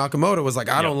Satoshi Nakamoto was like,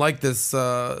 I don't like this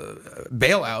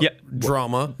bailout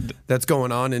drama that's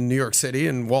going on in New York City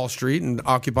and Wall Street and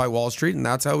Occupy Wall Street. And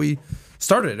that's how he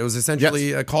started it. It was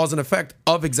essentially a cause and effect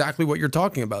of exactly what you're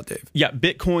talking about, Dave. Yeah,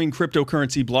 Bitcoin,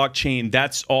 cryptocurrency, blockchain,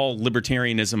 that's all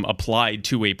libertarianism applied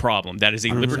to a problem. That is a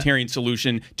libertarian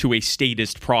solution to a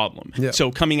statist problem. Yeah. So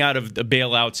coming out of the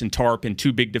bailouts and TARP and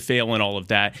too big to fail and all of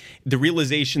that, the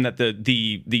realization that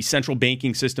the central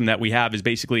banking system that we have is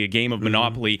basically a game of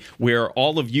Monopoly where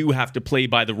all of you have to play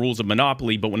by the rules of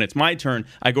Monopoly, but when it's my turn,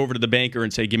 I go over to the banker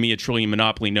and say, give me 1 trillion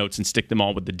Monopoly notes and stick them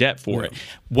all with the debt for it.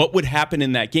 What would happen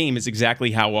in that game is exactly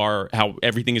how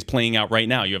everything is playing out right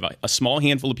now. You have a small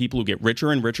handful of people who get richer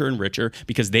and richer and richer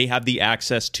because they have the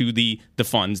access to the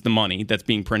funds, the money that's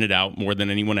being printed out more than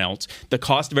anyone else. The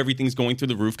cost of everything is going through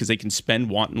the roof because they can spend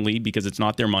wantonly because it's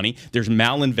not their money. There's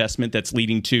malinvestment that's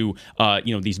leading to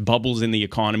these bubbles in the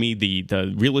economy,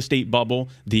 the real estate bubble,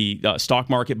 the stock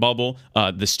market bubble,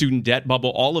 the student debt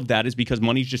bubble. All of that is because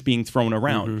money's just being thrown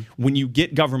around. When you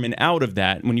get government out of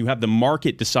that, when you have the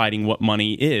market deciding what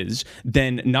money is,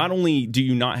 then not only do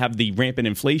you not have the rampant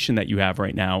inflation that you have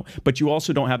right now, but you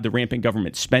also don't have the rampant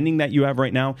government spending that you have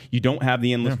right now. You don't have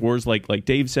the endless wars like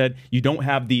Dave said. You don't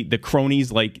have the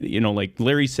cronies like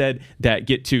Larry said that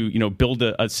get to build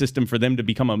a system for them to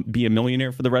be a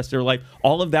millionaire for the rest of their life.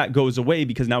 All of that goes away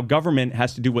because now government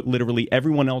has to do what literally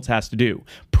everyone else has to do.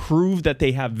 Prove that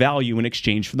they have value in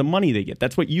exchange for the money they get.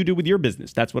 That's what you do with your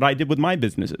business. That's what I did with my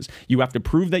businesses. You have to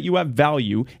prove that you have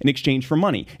value in exchange for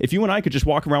money. If you and I could just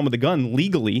walk around with a gun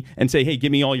legally and say, hey,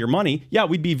 give me all your money,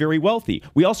 we'd be very wealthy.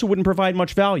 We also wouldn't provide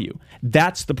much value.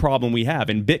 That's the problem we have.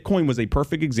 And Bitcoin was a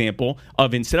perfect example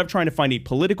of, instead of trying to find a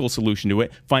political solution to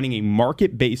it, finding a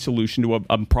market-based solution to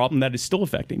a problem that is still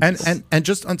affecting people. And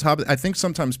just on top of it, I think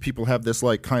sometimes people have this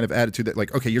kind of attitude that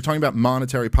okay, you're talking about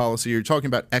monetary policy, you're talking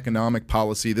about economic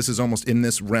policy. This is almost in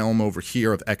this realm over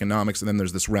here of economics, and then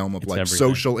there's this realm of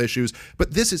social issues.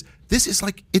 But this is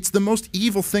it's the most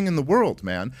evil thing in the world,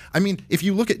 man. I mean, if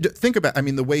you think about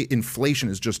the way inflation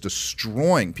is just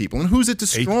destroying people, and who's it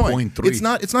destroying? 8.3. It's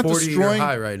not 40-year destroying.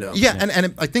 high right now. Yeah,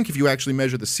 and I think if you actually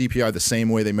measure the CPI the same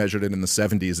way they measured it in the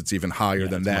 70s, it's even higher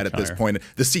than that at this point.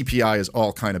 The CPI is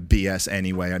all kind of BS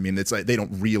anyway. I mean, it's like they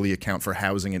don't really account for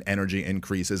housing and energy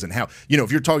increases and how,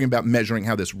 if you're talking about measuring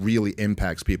how this really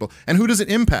impacts people, and who does it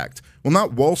impact? Well,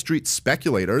 not Wall Street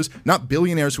speculators, not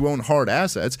billionaires who own hard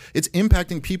assets. It's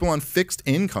impacting people on fixed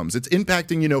incomes. It's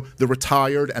impacting, the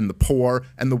retired and the poor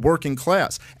and the working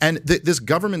class. And this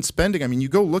government spending, you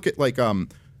go look at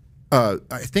I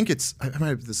think it's, I might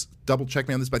have this double check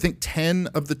me on this, but I think 10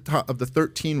 of the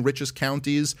 13 richest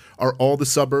counties are all the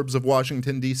suburbs of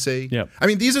Washington, D.C. Yep.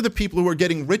 These are the people who are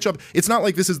getting rich up. It's not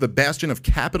like this is the bastion of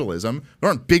capitalism. There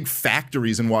aren't big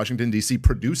factories in Washington, D.C.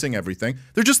 producing everything.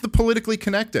 They're just the politically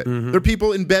connected. They're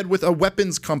people in bed with a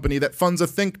weapons company that funds a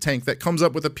think tank that comes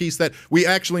up with a piece that we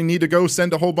actually need to go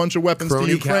send a whole bunch of weapons to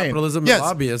Ukraine. Capitalism and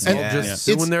lobbyists all just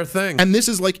doing their thing. And this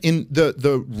is in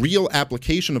the real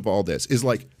application of all this is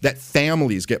that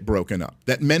families get broken up,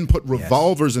 that men put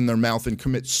revolvers in their mouth and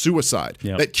commit suicide,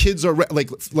 that kids are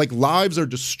like lives are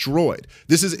destroyed.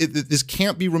 This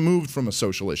can't be removed from a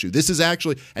social issue. This is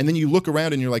actually, and then you look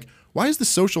around and you're like, why is the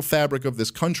social fabric of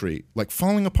this country like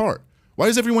falling apart? Why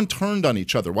is everyone turned on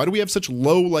each other? Why do we have such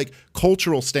low like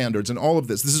cultural standards and all of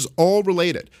this? This is all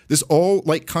related. This all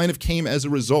like kind of came as a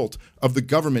result of the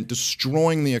government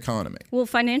destroying the economy. Well,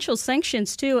 financial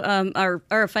sanctions too,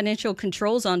 are financial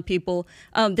controls on people.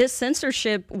 This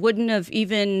censorship wouldn't have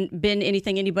even been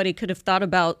anything anybody could have thought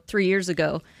about 3 years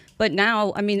ago. But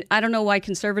now, I mean, I don't know why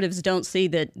conservatives don't see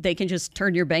that they can just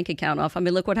turn your bank account off. I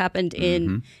mean, look what happened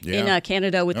in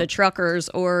Canada with the truckers,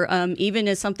 or even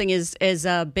as something as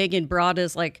big and broad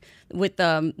as like with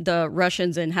the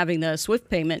Russians and having the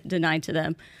SWIFT payment denied to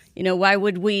them. You know, why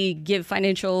would we give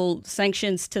financial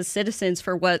sanctions to citizens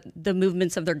for what the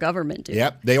movements of their government do?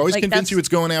 Yep. They always convince you it's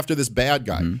going after this bad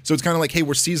guy. So it's kind of like, hey,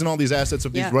 we're seizing all these assets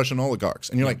of these Russian oligarchs.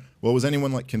 And you're like, well, was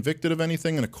anyone like convicted of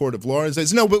anything in a court of law? It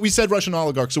says, no, but we said Russian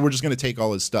oligarchs, so we're just going to take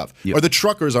all his stuff. Or the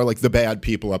truckers are like the bad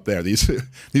people up there. These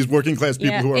working class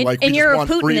people who are like, we and just you're want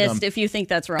a Putinist freedom. if you think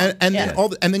that's wrong. And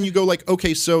then you go like,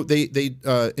 okay, so they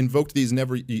invoked these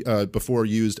never before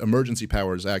used Emergency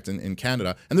Powers Act in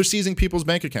Canada, and they're seizing people's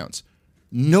bank accounts.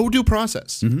 No due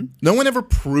process. No one ever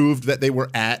proved that they were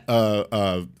at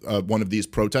one of these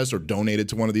protests or donated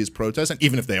to one of these protests. And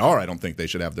even if they are, I don't think they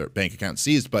should have their bank account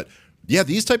seized. But yeah,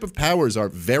 these type of powers are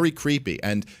very creepy.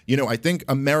 And, you know, I think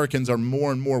Americans are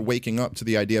more and more waking up to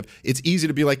the idea of it's easy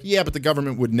to be like, yeah, but the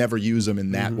government would never use them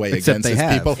in that way against its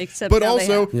people. But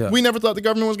also, we never thought the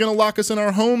government was going to lock us in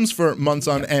our homes for months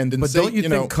on end. And but don't you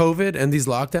think COVID and these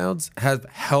lockdowns have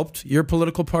helped your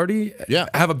political party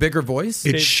have a bigger voice?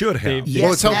 It should have.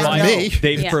 Well, it's helped me.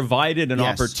 They've provided an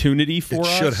opportunity for us.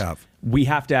 It should have. We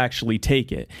have to actually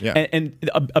take it. And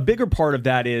a bigger part of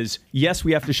that is, yes,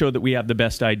 we have to show that we have the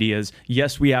best ideas.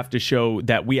 Yes, we have to show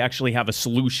that we actually have a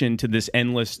solution to this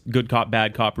endless good cop,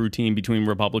 bad cop routine between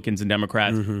Republicans and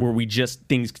Democrats, where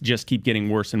things just keep getting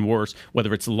worse and worse,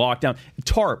 whether it's the lockdown.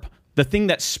 TARP, the thing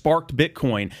that sparked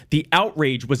Bitcoin, the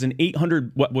outrage was an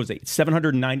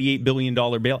 $798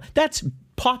 billion bail. That's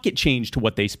pocket change to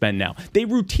what they spend now. They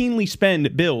routinely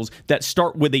spend bills that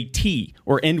start with a T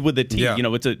or end with a T. You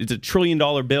know, it's a $1 trillion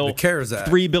bill. The CARES Act.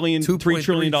 $3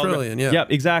 trillion. Yeah,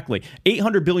 exactly.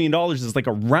 $800 billion is like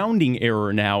a rounding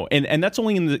error now, and that's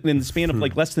only in the span of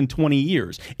like less than 20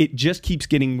 years. It just keeps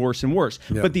getting worse and worse.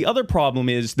 But the other problem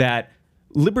is that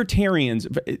libertarians,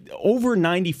 over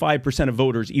 95% of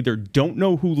voters either don't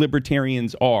know who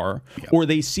libertarians are, or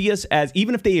they see us as,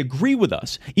 even if they agree with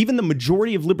us, even the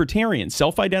majority of libertarians,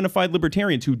 self-identified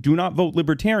libertarians who do not vote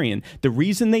libertarian, the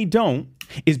reason they don't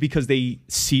is because they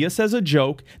see us as a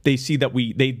joke. They see that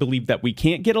they believe that we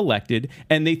can't get elected,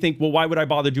 and they think, well, why would I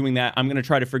bother doing that? I'm going to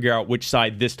try to figure out which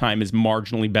side this time is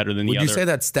marginally better than the other. Would you say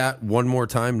that stat one more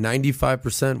time?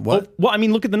 95%? What? Well, I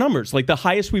mean, look at the numbers. Like the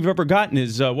highest we've ever gotten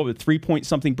is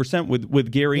 3-point-something%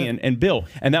 with Gary and Bill,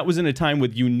 and that was in a time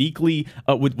with uniquely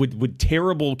with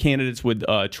terrible candidates with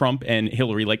Trump and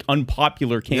Hillary, like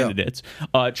unpopular candidates.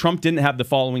 Trump didn't have the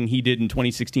following he did in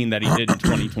 2016 that he did in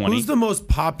 2020. Who's the most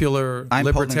popular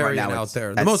libertarian out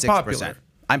there? The most 6%. popular.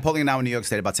 I'm polling it now in New York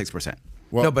State about 6%.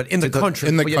 Well, no, but in the country,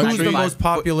 in the who's country, the most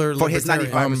popular for his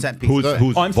libertarian? 95% piece? Who's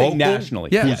I'm vocal? saying nationally.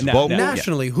 Yeah, Who's vocal?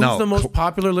 nationally, who's Now, the most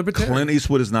popular libertarian? Clint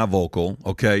Eastwood is not vocal.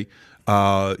 Okay.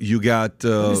 You got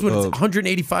Eastwood is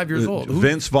 185 years old.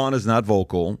 Vince Vaughn is not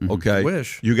vocal. Okay,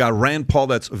 Wish. You got Rand Paul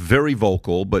that's very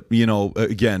vocal, but you know,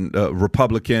 again,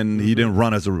 Republican. He didn't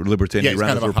run as a libertarian. Yeah, he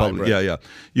ran as a Republican. Yeah.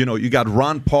 You know, you got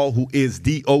Ron Paul, who is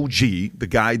the OG, the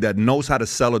guy that knows how to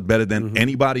sell it better than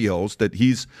anybody else.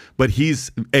 He's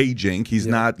aging. He's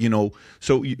not. You know,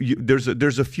 so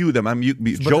there's a few of them.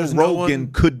 Joe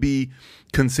Rogan could be.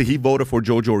 He voted for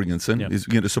Joe Jorgensen.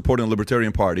 He's supporting the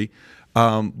Libertarian Party.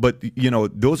 But you know,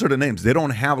 those are the names. They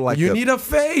don't have like you need a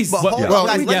face. But hold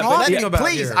on, guys.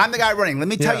 Please, here? I'm the guy running. Let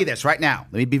me tell you this right now.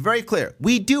 Let me be very clear.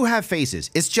 We do have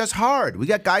faces. It's just hard. We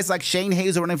got guys like Shane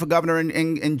Hazel running for governor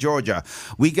in Georgia.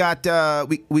 We got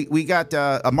we got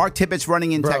Mark Tibbetts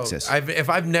running in Texas. If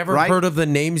I've never heard of the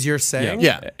names you're saying,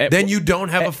 then you don't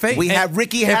have a face. We have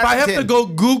Ricky Harrington. If I have to go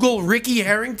Google Ricky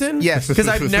Harrington, yes, because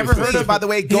I've never heard of. By the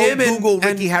way, go Google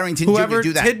Ricky Harrington. Whoever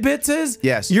do that. Tidbits is,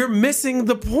 yes, you're missing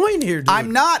the point here, dude.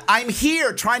 I'm not. I'm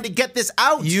here trying to get this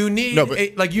out. You need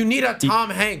you need a Tom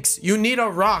Hanks. You need a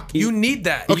Rock. You need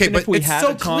that. Okay, but it's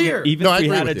so clear. Even if we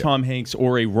had a Tom Hanks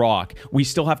or a Rock, we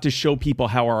still have to show people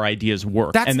how our ideas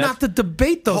work. That's not the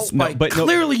debate, though, Spike.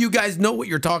 Clearly, you guys know what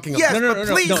you're talking about. Yes, but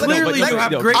please, clearly you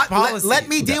have great policy. Let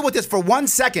me deal with this for 1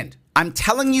 second. I'm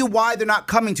telling you why they're not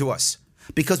coming to us.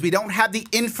 because we don't have the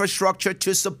infrastructure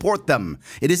to support them.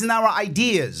 It isn't our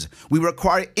ideas. We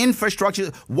require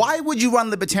infrastructure. Why would you run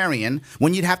Libertarian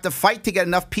when you'd have to fight to get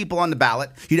enough people on the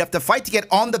ballot? You'd have to fight to get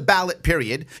on the ballot,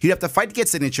 period. You'd have to fight to get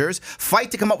signatures,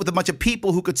 fight to come up with a bunch of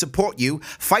people who could support you,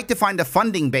 fight to find a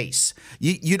funding base.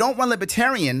 You don't run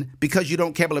Libertarian because you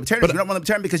don't care about Libertarians. You don't run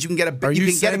Libertarian because you can get a... Are you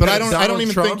can saying get a that I don't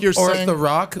even Trump think you're or saying... if The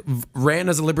Rock ran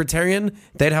as a Libertarian,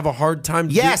 they'd have a hard time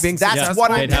Yes, being that's successful?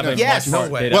 what I'm... They'd have a Yes. much No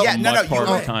way. they'd have Yeah, a no, much you're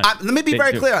harder right. time. Let me be They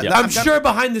very do. clear. Yeah. I'm sure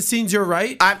behind the scenes you're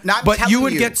right, I'm not but you telling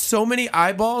would you. get so many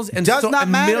eyeballs and, Does not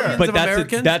and matter. millions But of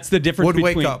Americans that's the difference would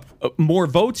between wake up. More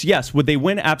votes. Yes, would they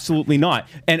win? Absolutely not.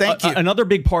 And Thank you. another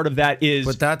big part of that is,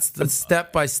 But that's the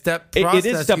step-by-step it process.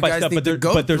 is step you by guys step. need to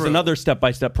go But there's through. another step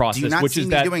by step process, not which see is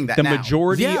me that doing that the now?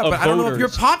 majority Yeah, of but I don't know if you're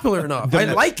voters. popular enough. I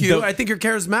like you. the- I think you're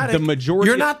charismatic. the majority-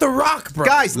 You're not The Rock, bro.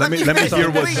 Guys, Let me finish. hear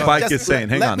what Please, Spike just is saying.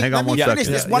 Hang on let one me second. finish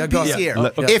this Yeah, one yeah, go piece ahead.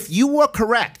 here. Yeah. If you were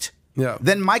correct, Yeah.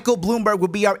 then Michael Bloomberg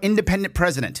would be our independent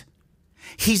president.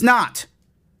 He's not.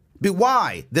 But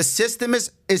why? The system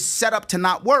is set up to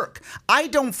not work. I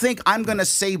don't think I'm going to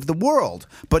save the world,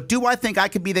 but do I think I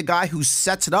could be the guy who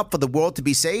sets it up for the world to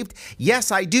be saved?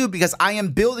 Yes, I do, because I am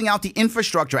building out the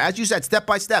infrastructure, as you said, step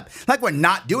by step. Like we're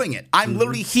not doing it. I'm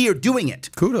literally here doing it.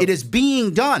 Kudos. It is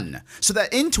being done so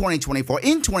that in 2024,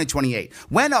 in 2028,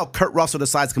 when Kurt Russell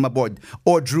decides to come aboard,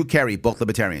 or Drew Carey, both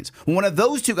libertarians, when one of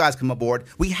those two guys come aboard,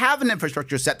 we have an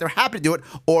infrastructure set. They're happy to do it,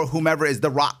 or whomever is The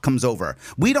Rock comes over.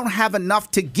 We don't have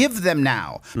enough to give them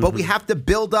now, but we have to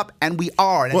build up, and we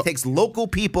are. And it takes local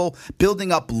people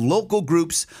building up local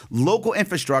groups, local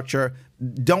infrastructure,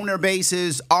 donor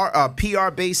bases,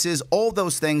 PR bases, all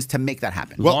those things to make that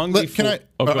happen. Well, Long can I?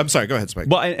 before- I'm sorry. Go ahead, Spike.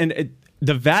 Well, and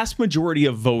the vast majority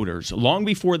of voters, long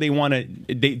before they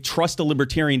trust a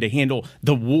libertarian to handle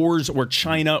the wars or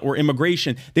China or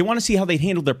immigration, they want to see how they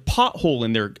handle their pothole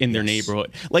in their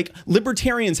neighborhood. Like,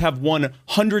 libertarians have won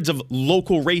hundreds of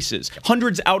local races,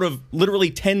 hundreds out of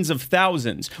literally tens of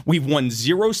thousands. We've won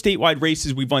 0 statewide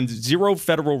races. We've won 0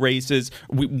 federal races.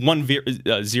 We won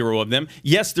 0 of them.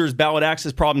 Yes, there's ballot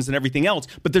access problems and everything else,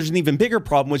 but there's an even bigger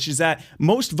problem, which is that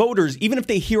most voters, even if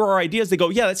they hear our ideas, they go,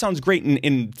 yeah, that sounds great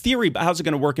in theory, but how's it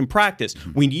going to work in practice?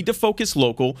 We need to focus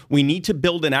local. We need to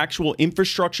build an actual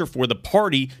infrastructure for the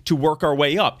party to work our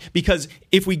way up. Because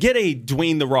if we get a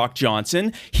Dwayne "The Rock"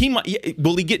 Johnson,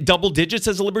 will he get double digits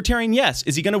as a libertarian? Yes.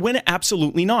 Is he going to win it?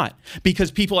 Absolutely not.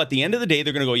 Because people at the end of the day,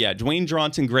 they're going to go, yeah, Dwayne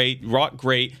Johnson, great, Rock,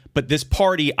 great, but this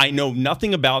party, I know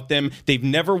nothing about them. They've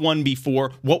never won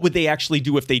before. What would they actually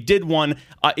do if they did win?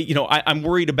 I'm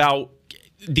worried about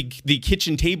the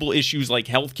kitchen table issues like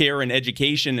healthcare and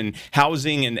education and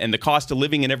housing and the cost of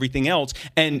living and everything else.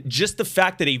 And just the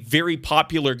fact that a very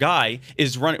popular guy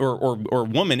is running or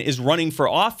woman is running for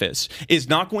office is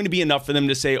not going to be enough for them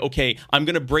to say, okay, I'm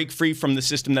going to break free from the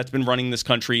system that's been running this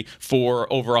country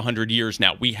for over 100 years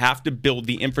now. We have to build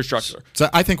the infrastructure. So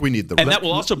I think we need the. And that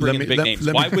will also bring in the big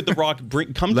names. Why would The Rock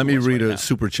come Let to me us read right a now?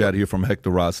 super chat here from Hector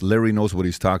Ross. Larry knows what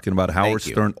he's talking about. Howard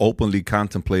you. Stern openly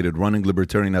contemplated running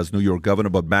Libertarian as New York governor,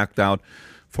 but backed out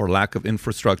for lack of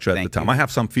infrastructure at Thank the time. you. I have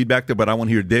some feedback there, but I want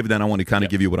to hear David, and I want to kind of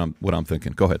give you what I'm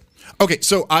thinking. Go ahead. Okay,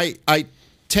 so I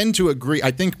tend to agree.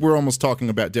 I think we're almost talking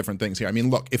about different things here. I mean,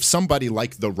 look, if somebody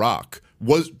like The Rock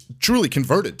was truly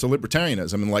converted to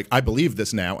libertarianism and like, I believe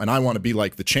this now and I want to be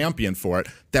like the champion for it,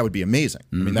 that would be amazing.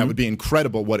 I mean, that would be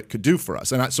incredible what it could do for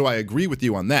us. And so I agree with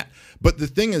you on that. But the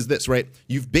thing is this, right?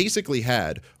 You've basically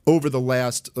had over the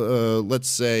last, let's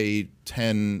say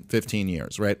 10, 15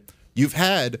 years, right? You've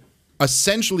had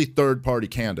essentially third-party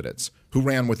candidates who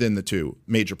ran within the two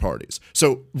major parties.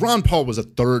 So Ron Paul was a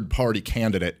third-party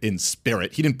candidate in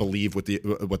spirit. He didn't believe what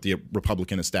the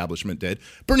Republican establishment did.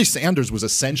 Bernie Sanders was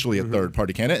essentially a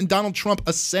third-party candidate, and Donald Trump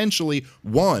essentially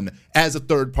won as a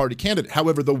third-party candidate.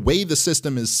 However, the way the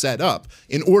system is set up,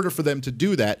 in order for them to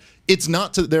do that, it's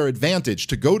not to their advantage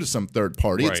to go to some third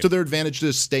party. It's Right. to their advantage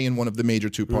to stay in one of the major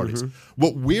two parties.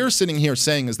 What we're sitting here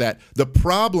saying is that the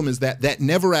problem is that that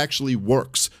never actually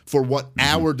works for what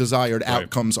our desired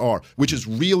outcomes are, which is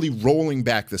really rolling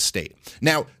back the state.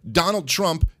 Now, Donald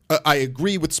Trump, I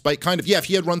agree with Spike, kind of, yeah, if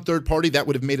he had run third party, that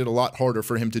would have made it a lot harder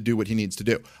for him to do what he needs to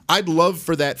do. I'd love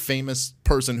for that famous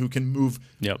person who can move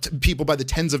people by the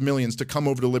tens of millions to come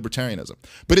over to libertarianism.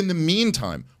 But in the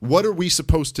meantime, what are we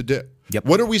supposed to do?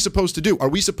 What are we supposed to do? Are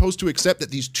we supposed to accept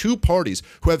that these two parties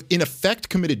who have in effect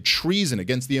committed treason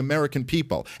against the American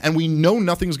people, and we know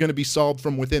nothing's going to be solved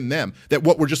from within them, that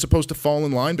what we're just supposed to fall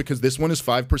in line because this one is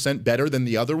 5% better than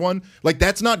the other one? Like,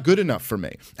 that's not good enough for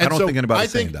me. And I don't think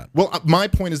anybody's saying that. Well, my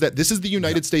point is that this is the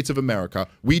United States of America.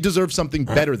 We deserve something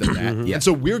better than that. And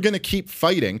so we're going to keep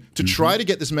fighting to try to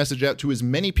get this message out to as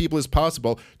many people as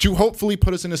possible to hopefully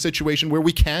put us in a situation where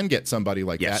we can get somebody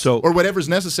like that or whatever's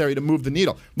necessary to move the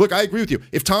needle. Look, I agree with you.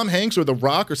 If Tom Hanks or The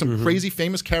Rock or some crazy,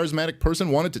 famous, charismatic person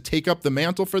wanted to take up the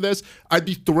mantle for this, I'd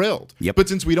be thrilled. But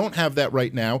since we don't have that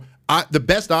right now, the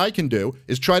best I can do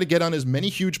is try to get on as many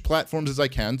huge platforms as I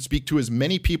can, speak to as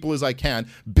many people as I can,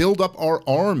 build up our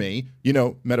army,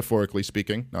 metaphorically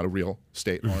speaking, not a real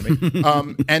state army,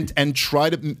 and try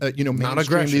to,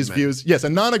 mainstream these views. Yes, a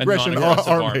non-aggression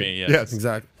army. Yes,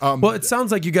 exactly. Well, it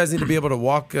sounds like you guys need to be able to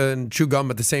walk and chew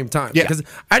gum at the same time. Yeah. Because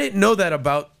I didn't know that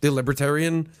about the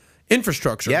libertarian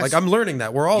infrastructure. Yes. Like, I'm learning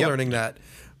that. We're all learning that.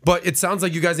 But it sounds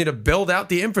like you guys need to build out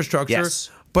the infrastructure. Yes.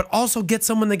 But also get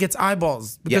someone that gets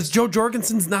eyeballs, because Joe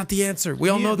Jorgensen's not the answer. We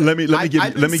all know that. Let me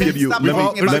give you. But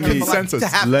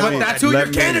that's who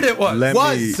your candidate was.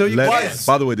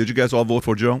 By the way, did you guys all vote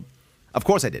for Joe? Of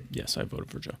course I did. Yes, I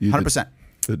voted for Joe. 100%.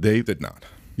 Dave did not.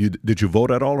 Did you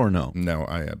vote at all or no? No,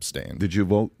 I abstained. Did you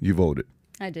vote? You voted.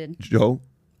 I did. Joe?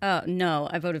 No,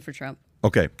 I voted for Trump.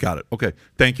 Okay, got it. Okay,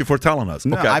 thank you for telling us.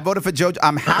 No, okay, I voted for Joe.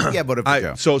 I'm happy I voted for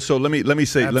Joe. So let me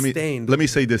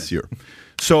say this here.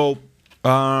 So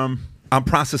I'm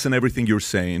processing everything you're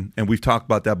saying, and we've talked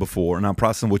about that before, and I'm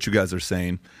processing what you guys are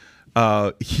saying.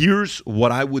 Here's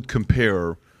what I would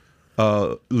compare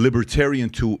libertarian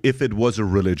to if it was a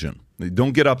religion.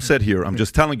 Don't get upset here. I'm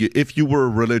just telling you, if you were a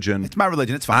religion, it's my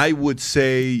religion. It's fine. I would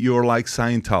say you're like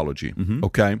Scientology.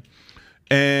 Okay.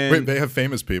 And wait, they have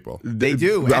famous people. They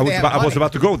do. I was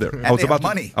about to go there. I was about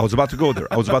to go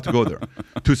there.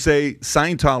 To say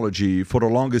Scientology for the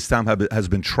longest time has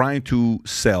been trying to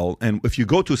sell. And if you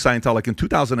go to Scientology, like in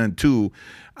 2002,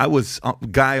 I was a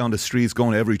guy on the streets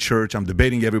going to every church. I'm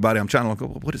debating everybody. I'm trying to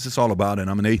look, what is this all about? And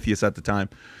I'm an atheist at the time.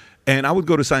 And I would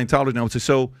go to Scientology and I would say,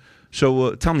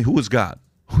 so tell me, who is God?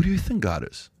 Who do you think God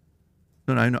is?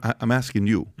 No, I'm asking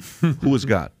you. Who is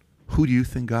God? Who do you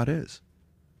think God is?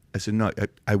 I said, no,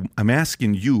 I'm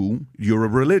asking you, you're a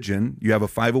religion, you have a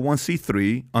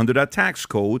 501c3 under that tax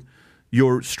code,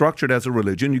 you're structured as a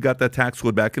religion, you got that tax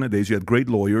code back in the days, you had great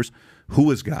lawyers. Who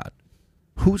is God?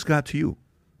 Who's God to you?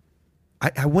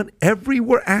 I went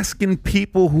everywhere asking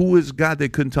people who is God. They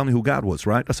couldn't tell me who God was,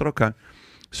 right? I said, okay.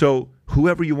 So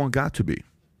whoever you want God to be,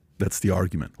 that's the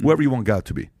argument. Whoever you want God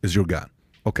to be is your God.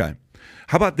 Okay.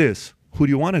 How about this? Who do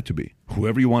you want it to be?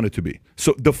 Whoever you want it to be.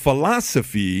 So the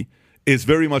philosophy is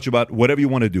very much about whatever you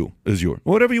want to do is yours.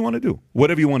 Whatever you want to do.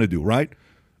 Whatever you want to do, right?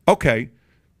 Okay.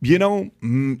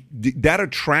 That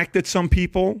attracted some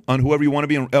people on whoever you want to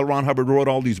be. And L. Ron Hubbard wrote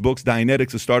all these books.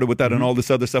 Dianetics has started with that and all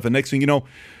this other stuff. And next thing you know,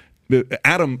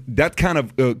 Adam, that kind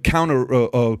of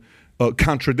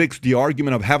contradicts the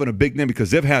argument of having a big name,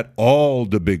 because they've had all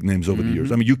the big names over the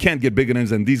years. I mean, you can't get bigger names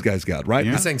than these guys got, right?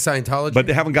 You're saying Scientology? But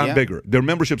they haven't gotten bigger. Their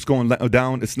membership's going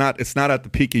down. It's not at the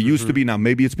peak it used to be. Now,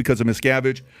 maybe it's because of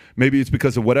Miscavige. Maybe it's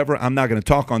because of whatever. I'm not going to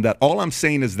talk on that. All I'm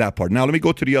saying is that part. Now, let me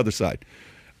go to the other side.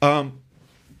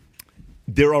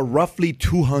 There are roughly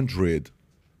 200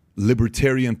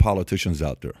 libertarian politicians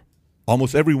out there.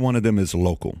 Almost every one of them is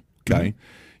local, okay?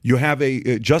 You have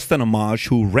a Justin Amash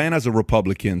who ran as a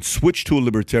Republican, switched to a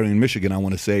Libertarian in Michigan, I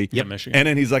want to say. Yep, Michigan. And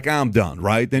then he's like, I'm done,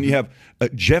 right? Then you have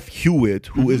Jeff Hewitt,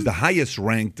 who is the highest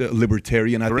ranked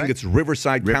Libertarian. I think it's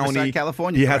Riverside County,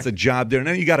 California. He has a job there. And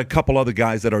then you got a couple other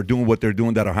guys that are doing what they're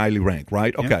doing that are highly ranked,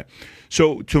 right? Okay. Yeah.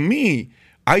 So to me,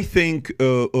 I think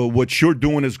what you're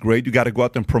doing is great. You got to go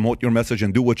out and promote your message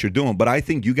and do what you're doing. But I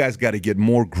think you guys got to get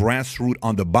more grassroots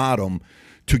on the bottom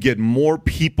to get more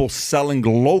people selling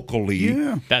locally.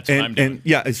 Yeah. That's what I'm doing.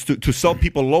 And it's to sell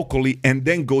people locally and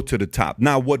then go to the top.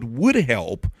 Now, what would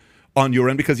help on your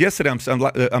end, because yesterday I'm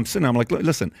sitting, I'm like,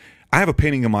 listen, I have a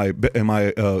painting in my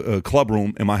club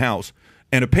room in my house,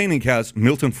 and the painting has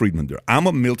Milton Friedman there. I'm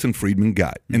a Milton Friedman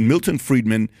guy. And Milton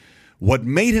Friedman, what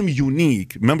made him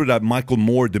unique, remember that Michael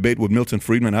Moore debate with Milton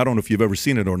Friedman? I don't know if you've ever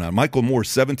seen it or not. Michael Moore,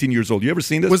 17 years old. You ever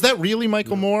seen this? Was that really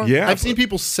Michael Moore? Yeah. I've seen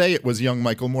people say it was young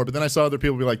Michael Moore, but then I saw other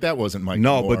people be like, that wasn't Michael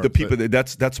Moore. No, but the people,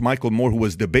 that's Michael Moore, who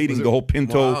was debating the whole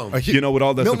Pinto, Wow. with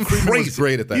all that Milton stuff. Friedman was Crazy.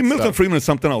 great at that Milton stuff. Friedman is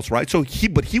something else, right? So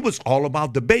he was all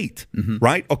about debate,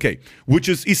 right? Okay, which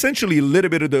is essentially a little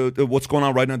bit of the what's going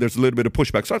on right now. There's a little bit of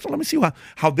pushback. So I thought, let me see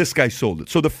how this guy sold it.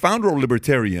 So the founder of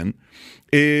Libertarian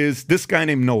is this guy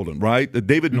named Nolan, right? right?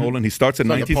 David Nolan, he starts in It's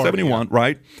like a party, 1971,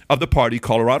 right? Of the party,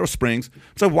 Colorado Springs.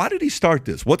 So why did he start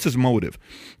this? What's his motive?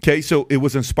 Okay, so it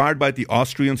was inspired by the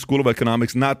Austrian School of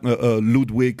Economics, not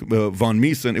Ludwig von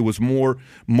Mises. It was more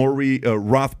Murray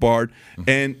Rothbard.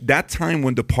 And that time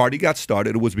when the party got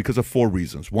started, it was because of 4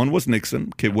 reasons. One was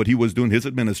Nixon, okay, what he was doing, his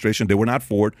administration, they were not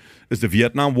for it. It's the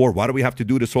Vietnam War. Why do we have to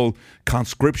do this whole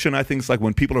conscription? I think it's like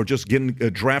when people are just getting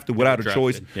drafted without a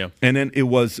choice. Yeah. And then it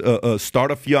was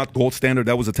start a fiat gold standard.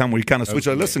 That was a time where he kind of switched.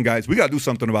 Like, listen, guys, we got to do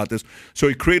something about this. So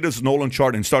he created this Nolan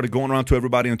chart and started going around to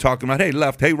everybody and talking about, hey,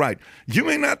 left, hey, right. You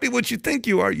may not be what you think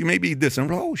you are. You may be this.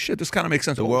 And oh, shit, this kind of makes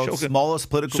sense. The Oh, world's shit, okay. smallest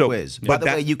political quiz. By the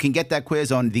way, you can get that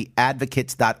quiz on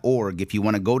theadvocates.org if you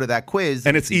want to go to that quiz.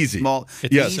 And it's easy. It's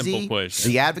a simple quiz.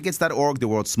 Theadvocates.org, the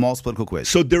world's smallest political quiz.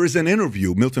 So there is an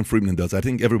interview Milton Friedman does. I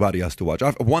think everybody has to watch.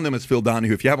 One of them is Phil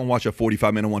Donahue. If you haven't watched a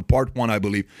 45-minute one, part 1, I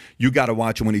believe, you got to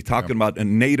watch it when he's talking about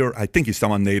Nader. I think he's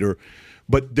talking about Nader.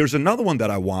 But there's another one that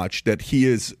I watched that he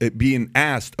is being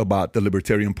asked about the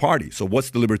Libertarian Party. So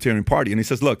what's the Libertarian Party? And he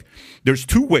says, look, there's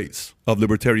 2 ways of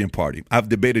Libertarian Party. I've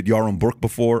debated Yaron Burke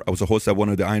before. I was a host at one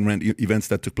of the Ayn Rand events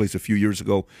that took place a few years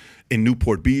ago in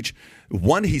Newport Beach.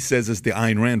 One, he says, is the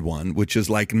Ayn Rand one, which is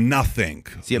like nothing.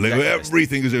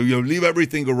 Everything is, leave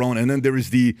everything alone. And then there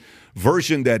is the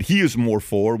version that he is more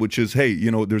for, which is, hey,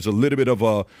 there's a little bit of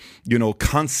a,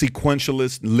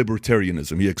 consequentialist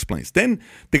libertarianism, he explains. Then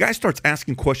the guy starts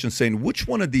asking questions saying, which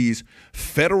one of these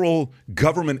federal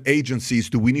government agencies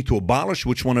do we need to abolish?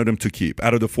 Which one of them to keep?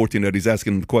 Out of the 14 that he's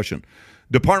asking the question.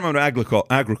 Department of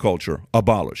Agriculture,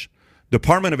 abolish.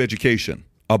 Department of Education,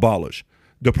 abolish.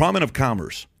 Department of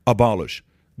Commerce, abolish.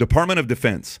 Department of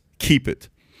Defense, keep it.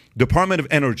 Department of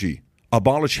Energy,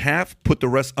 abolish half, put the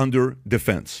rest under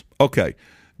defense. Okay.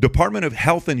 Department of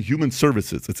Health and Human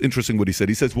Services. It's interesting what he said.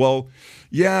 He says, well,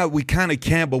 yeah, we kind of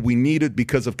can, but we need it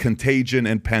because of contagion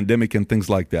and pandemic and things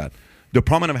like that.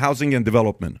 Department of Housing and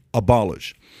Development,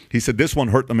 abolish. He said this one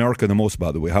hurt America the most,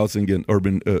 by the way, housing and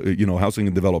urban, housing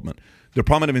and development.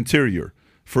 Department of Interior.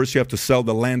 First, you have to sell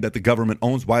the land that the government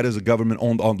owns. Why does the government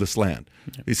own all this land?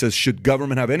 He says, should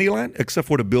government have any land except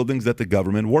for the buildings that the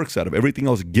government works out of? Everything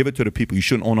else, give it to the people. You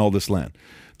shouldn't own all this land.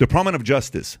 Department of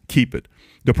Justice, keep it.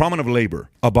 Department of Labor,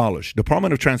 abolish.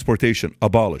 Department of Transportation,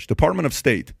 abolish. Department of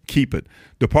State, keep it.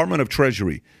 Department of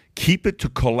Treasury, keep it to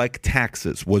collect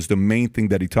taxes was the main thing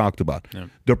that he talked about. Yeah.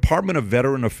 Department of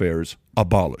Veteran Affairs,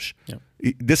 abolish. Yeah.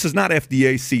 This is not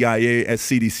FDA, CIA,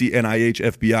 CDC, NIH,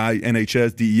 FBI,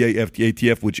 NHS, DEA,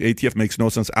 ATF, which ATF makes no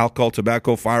sense. Alcohol,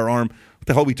 tobacco, firearm. What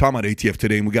the hell are we talking about ATF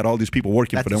today? And we got all these people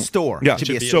working for them. That's a store. Yeah. It should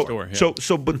be a store.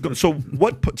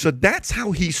 So that's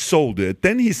how he sold it.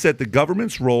 Then he said the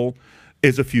government's role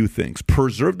is a few things.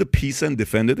 Preserve the peace and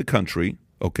defend the country,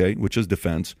 okay, which is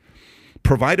defense.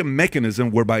 Provide a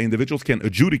mechanism whereby individuals can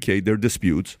adjudicate their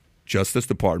disputes, Justice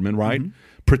Department, right? Mm-hmm.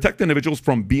 Protect individuals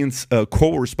from being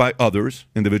coerced by others,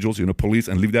 individuals, police,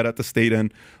 and leave that at the state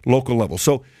and local level.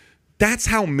 So that's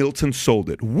how Milton sold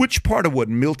it. Which part of what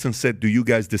Milton said do you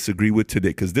guys disagree with today?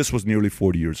 Because this was nearly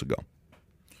 40 years ago.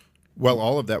 Well,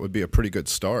 all of that would be a pretty good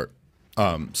start.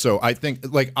 So I think,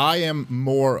 I am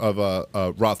more of a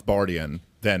Rothbardian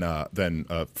than a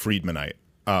Friedmanite.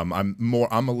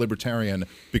 I'm a libertarian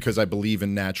because I believe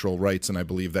in natural rights and I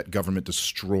believe that government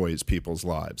destroys people's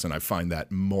lives, and I find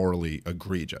that morally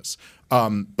egregious.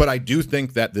 But I do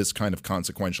think that this kind of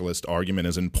consequentialist argument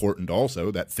is important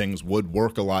also, that things would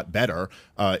work a lot better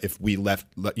if we let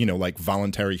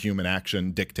voluntary human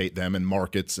action dictate them in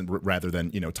markets rather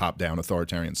than, top-down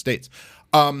authoritarian states.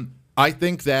 I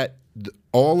think that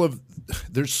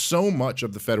there's so much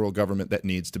of the federal government that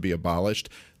needs to be abolished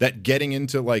that getting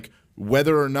into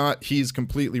whether or not he's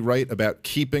completely right about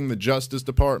keeping the Justice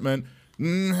Department,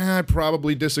 I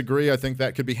probably disagree. I think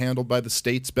that could be handled by the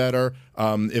states better.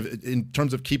 In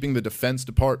terms of keeping the Defense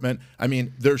Department,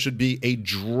 there should be a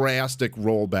drastic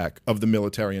rollback of the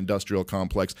military-industrial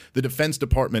complex. The Defense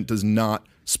Department does not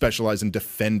specialize in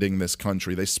defending this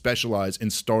country. They specialize in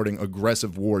starting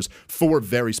aggressive wars for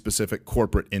very specific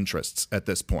corporate interests at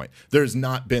this point. There's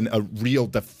not been a real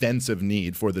defensive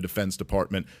need for the Defense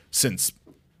Department since...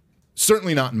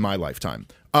 Certainly not in my lifetime.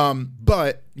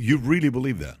 But you really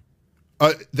believe that?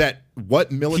 That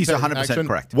what military He's 100% action,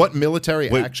 correct. What military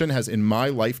action has in my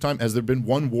lifetime, has there been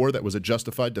one war that was a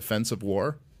justified defensive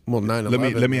war? Well,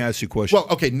 9/11. Let me ask you a question. Well,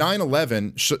 okay,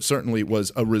 9/11 certainly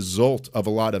was a result of a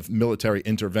lot of military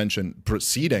intervention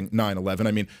preceding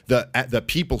 9/11. The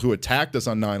people who attacked us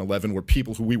on 9/11 were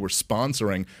people who we were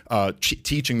sponsoring,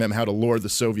 teaching them how to lure the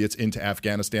Soviets into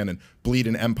Afghanistan and bleed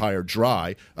an empire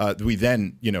dry. We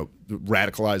then,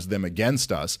 radicalize them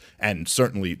against us. And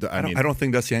certainly, I don't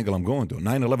think that's the angle I'm going to.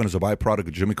 9/11 is a byproduct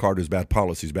of Jimmy Carter's bad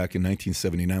policies back in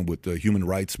 1979 with the human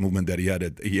rights movement that he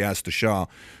had. He asked the Shah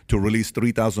to release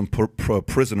 3,000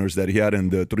 prisoners that he had,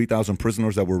 and the 3,000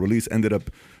 prisoners that were released ended up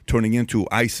turning into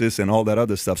ISIS and all that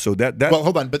other stuff. So that well,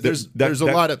 hold on, but there's a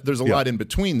lot in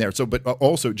between there. So, but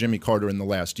also Jimmy Carter in the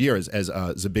last year, as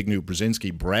Zbigniew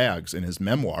Brzezinski brags in his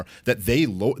memoir, that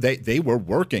they were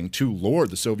working to lure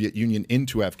the Soviet Union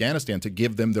into Afghanistan to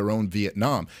give them their own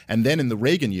Vietnam. And then in the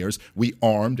Reagan years, we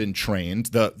armed and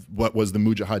trained what was the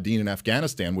Mujahideen in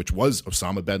Afghanistan, which was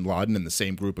Osama bin Laden and the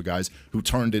same group of guys who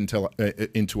turned into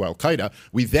Al-Qaeda.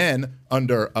 We then,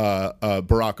 under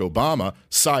Barack Obama,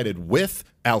 sided with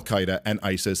Al-Qaeda and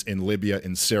ISIS in Libya,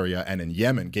 in Syria, and in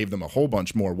Yemen, gave them a whole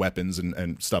bunch more weapons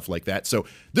and stuff like that. So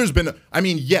there's been,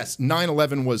 yes,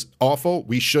 9/11 was awful.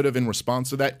 We should have, in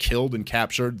response to that, killed and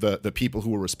captured the people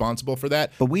who were responsible for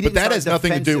that. But we didn't that start has a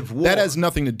nothing to do. defensive war. That has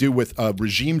nothing to do with a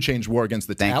regime change war against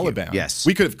the Taliban. Yes.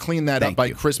 We could have cleaned that up by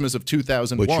you. Christmas of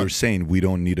 2001. But you're saying we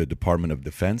don't need a Department of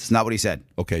Defense? It's not what he said.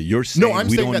 Okay, you're saying I'm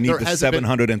we saying don't that need there the hasn't been-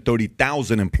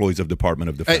 730,000 employees of Department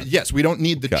of Defense. Yes, we don't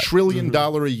need the $1 trillion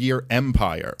a year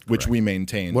empire, which we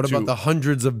maintain. What about the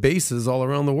hundreds of bases all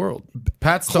around the world?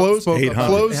 Pat Close- spoke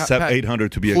 800, about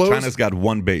 800 to be. Close- China's got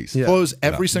one base. Yeah. Close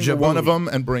every single one of Djibouti. them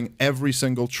and bring every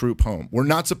single troop home. We're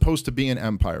not supposed to be an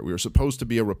empire. We are supposed to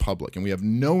be a republic, and we have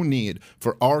no need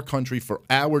for our country, for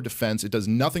our defense. It does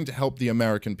nothing to help the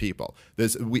American people.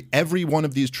 Every one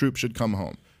of these troops should come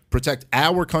home. Protect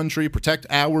our country, protect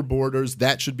our borders.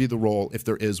 That should be the role, if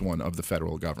there is one, of the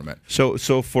federal government. So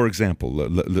for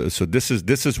example, so this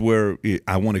is where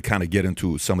I want to kind of get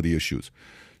into some of the issues.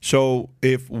 So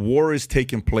if war is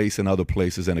taking place in other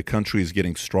places and a country is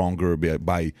getting stronger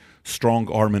by strong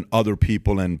arming other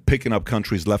people and picking up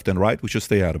countries left and right, we should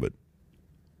stay out of it.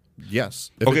 Yes.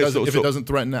 If Okay, it doesn't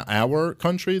threaten our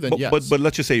country, then yes. But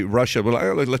let's just say Russia.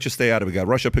 Well, let's just stay out of it, guys.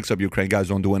 Russia picks up Ukraine, guys,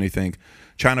 don't do anything.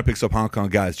 China picks up Hong Kong,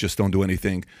 guys, just don't do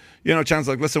anything. China's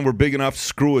like, listen, we're big enough.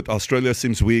 Screw it. Australia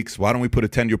seems weak. So why don't we put a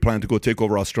 10-year plan to go take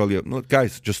over Australia? Look,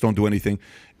 guys, just don't do anything.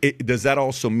 Does that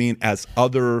also mean as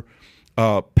other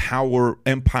power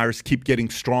empires keep getting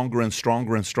stronger and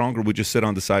stronger and stronger, we just sit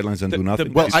on the sidelines and do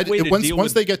nothing?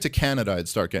 Once they get to Canada, I'd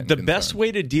start getting the concerned. best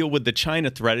way to deal with the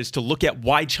China threat is to look at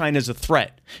why China's a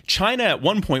threat. China at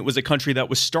one point was a country that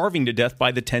was starving to death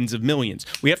by the tens of millions.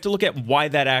 We have to look at why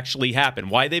that actually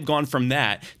happened, why they've gone from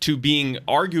that to being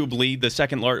arguably the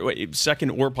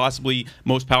second or possibly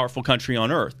most powerful country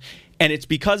on earth. And it's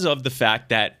because of the fact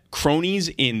that cronies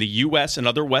in the U.S. and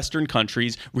other Western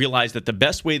countries realized that the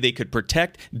best way they could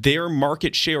protect their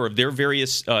market share of their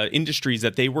various industries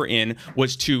that they were in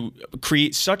was to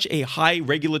create such a high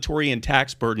regulatory and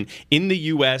tax burden in the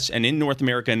U.S. and in North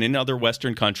America and in other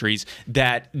Western countries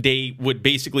that they would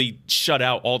basically shut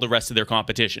out all the rest of their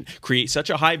competition, create such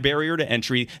a high barrier to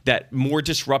entry that more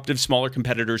disruptive, smaller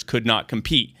competitors could not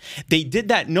compete. They did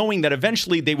that knowing that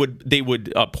eventually they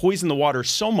would poison the water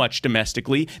so much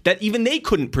domestically that even they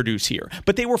couldn't produce here.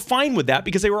 But they were fine with that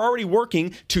because they were already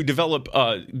working to develop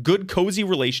good, cozy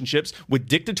relationships with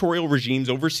dictatorial regimes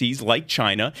overseas like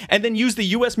China, and then use the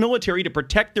U.S. military to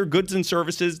protect their goods and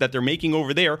services that they're making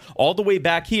over there all the way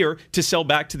back here to sell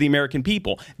back to the American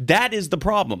people. That is the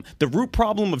problem. The root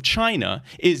problem of China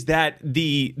is that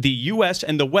the U.S.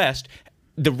 and the West,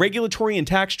 the regulatory and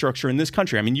tax structure in this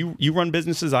country, I mean, you run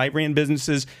businesses, I ran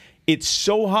businesses, it's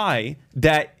so high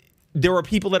that there are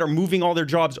people that are moving all their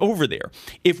jobs over there.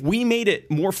 If we made it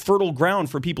more fertile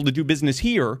ground for people to do business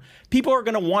here, people are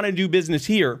going to want to do business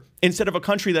here instead of a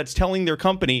country that's telling their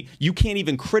company, you can't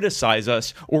even criticize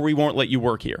us or we won't let you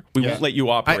work here. We won't let you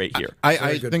operate here.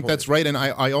 I think that's right. And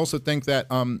I also think that,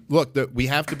 that we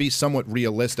have to be somewhat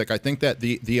realistic. I think that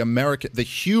the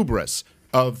hubris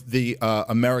of the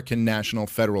American national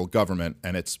federal government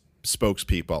and its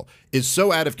spokespeople is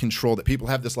so out of control that people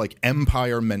have this like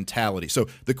empire mentality. So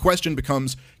the question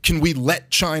becomes, can we let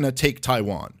China take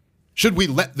Taiwan? Should we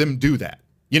let them do that?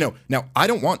 Now I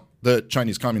don't want the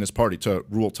Chinese Communist Party to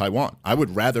rule Taiwan. I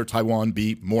would rather Taiwan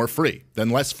be more free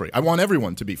than less free. I want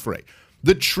everyone to be free.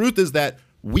 The truth is that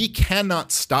we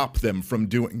cannot stop them from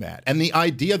doing that. And the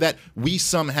idea that we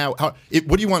somehow, what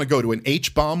do you want to go to, an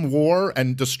H-bomb war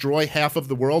and destroy half of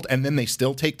the world and then they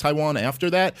still take Taiwan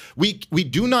after that? We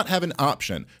do not have an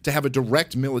option to have a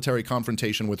direct military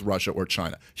confrontation with Russia or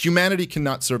China. Humanity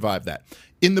cannot survive that.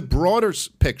 In the broader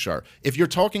picture, if you're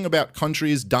talking about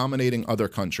countries dominating other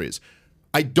countries,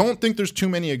 I don't think there's too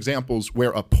many examples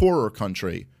where a poorer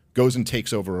country goes and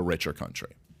takes over a richer country.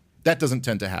 That doesn't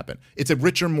tend to happen. It's a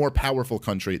richer, more powerful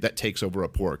country that takes over a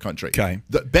poorer country. Okay.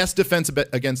 The best defense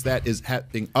against that is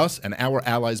having us and our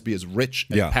allies be as rich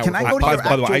and powerful. Can I go to your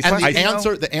by the way, actual And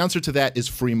question? the answer to that is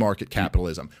free market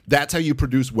capitalism. That's how you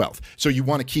produce wealth. So you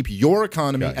want to keep your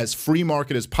economy as free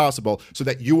market as possible so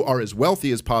that you are as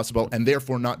wealthy as possible and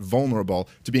therefore not vulnerable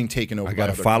to being taken over I by got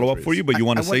a other follow up countries. for you, but you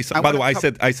want to say want- something. By the way,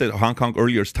 wanna I said Hong Kong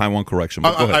earlier. It's Taiwan correction.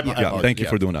 But go ahead. Thank you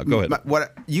for doing that. Go ahead.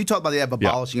 What you talk about the idea of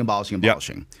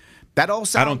abolishing. That all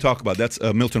sounds. I don't talk about that's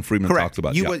Milton Friedman Correct. talks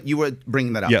about. You were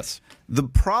bringing that up. Yes. The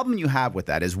problem you have with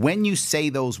that is when you say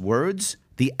those words,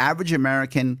 the average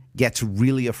American gets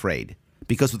really afraid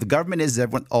because what the government is,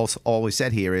 everyone always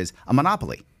said here, is a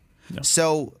monopoly.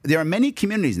 So there are many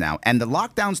communities now, and the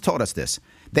lockdowns taught us this.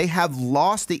 They have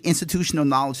lost the institutional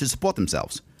knowledge to support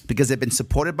themselves because they've been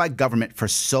supported by government for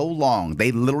so long.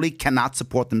 They literally cannot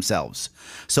support themselves.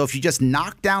 So if you just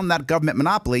knock down that government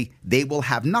monopoly, they will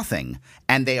have nothing.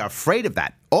 And they are afraid of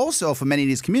that. Also, for many of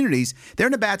these communities, they're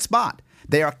in a bad spot.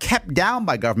 They are kept down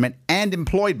by government and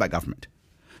employed by government.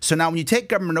 So now when you take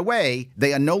government away,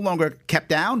 they are no longer kept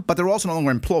down, but they're also no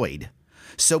longer employed.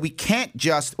 So we can't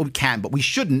just, or we can, but we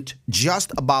shouldn't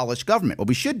just abolish government. What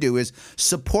we should do is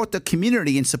support the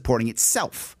community in supporting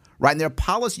itself. Right? And there are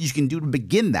policies you can do to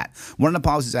begin that. One of the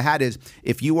policies I had is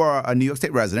if you are a New York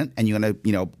State resident and you're going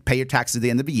to, pay your taxes at the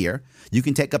end of the year, you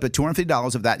can take up to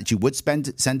 $250 of that you would send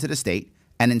to the state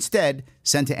and instead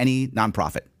send to any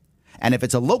nonprofit. And if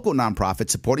it's a local nonprofit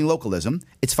supporting localism,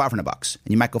 it's $500.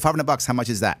 And you might go, $500, how much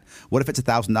is that? What if it's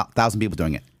 1,000 people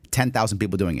doing it? 10,000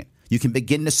 people doing it? You can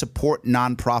begin to support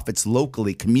nonprofits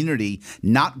locally, community,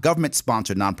 not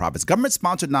government-sponsored nonprofits.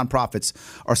 Government-sponsored nonprofits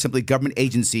are simply government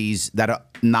agencies that are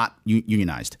not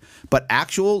unionized, but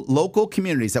actual local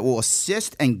communities that will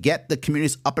assist and get the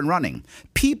communities up and running.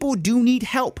 People do need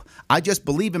help. I just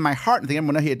believe in my heart, and I think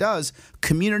everyone here does,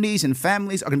 communities and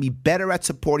families are going to be better at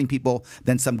supporting people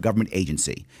than some government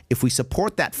agency. If we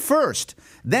support that first,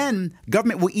 then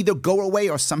government will either go away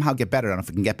or somehow get better. I don't know if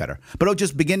it can get better, but it'll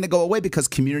just begin to go away because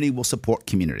community will support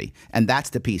community. And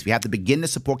that's the piece. We have to begin to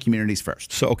support communities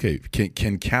first. So, okay,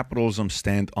 can capitalism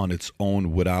stand on its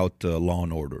own without law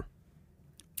and order?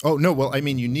 Oh, no. Well, I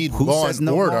mean, you need Who law says and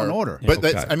no order. law and order? But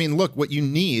Okay. that's, I mean, look, what you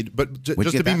need, but just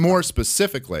get to be that more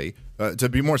specifically,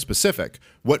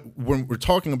 when we're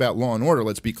talking about law and order,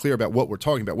 let's be clear about what we're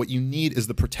talking about. What you need is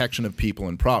the protection of people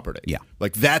and property. Yeah.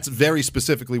 Like that's very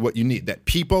specifically what you need, that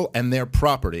people and their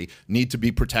property need to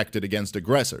be protected against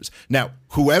aggressors. Now,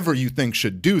 whoever you think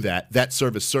should do that, that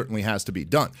service certainly has to be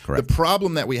done. Correct. The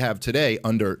problem that we have today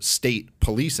under state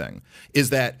policing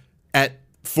is that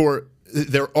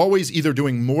they're always either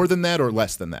doing more than that or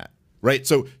less than that. Right,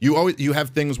 so you have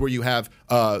things where you have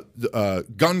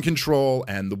gun control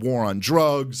and the war on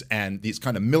drugs and these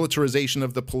kind of militarization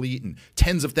of the police and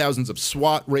tens of thousands of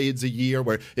SWAT raids a year,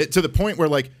 to the point where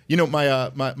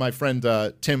my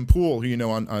friend Tim Pool, who you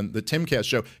know on the Timcast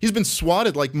show, he's been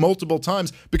swatted like multiple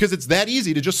times because it's that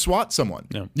easy to just swat someone.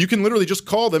 Yeah. You can literally just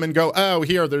call them and go, oh,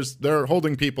 here they're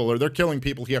holding people or they're killing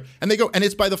people here, and they go, and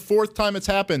it's by the fourth time it's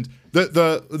happened.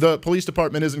 The police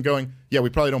department isn't going, yeah, we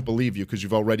probably don't believe you because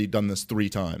you've already done this 3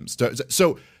 times.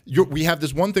 So we have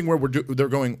this one thing where they're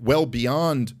going well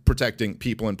beyond protecting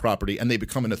people and property, and they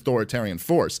become an authoritarian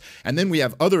force. And then we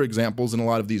have other examples in a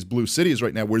lot of these blue cities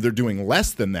right now where they're doing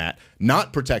less than that,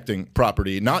 not protecting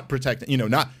property, not protecting, you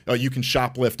can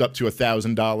shoplift up to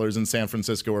 $1,000 in San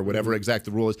Francisco or whatever exact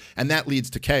the rule is, and that leads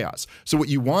to chaos. So what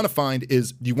you want to find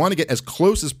is you want to get as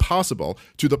close as possible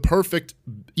to the perfect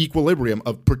equilibrium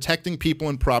of protecting people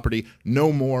and property,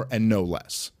 no more and no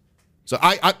less. So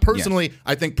I personally,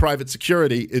 I think private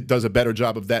security, it does a better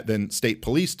job of that than state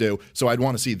police do. So I'd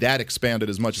want to see that expanded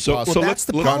as much as possible. Well, that's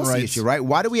the policy issue, right?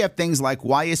 Why do we have things like,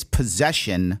 why is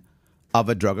possession of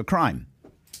a drug a crime?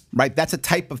 Right? That's a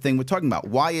type of thing we're talking about.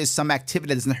 Why is some activity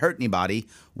that doesn't hurt anybody,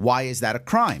 why is that a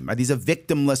crime? Right? These are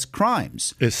victimless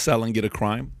crimes. Is selling it a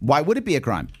crime? Why would it be a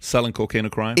crime? Selling cocaine a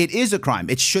crime? It is a crime.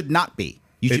 It should not be.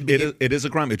 It is a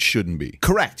crime. It shouldn't be.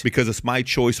 Correct. Because it's my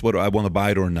choice whether I want to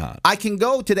buy it or not. I can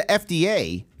go to the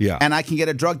FDA and I can get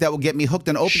a drug that will get me hooked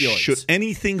on opioids. Should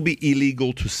anything be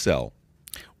illegal to sell?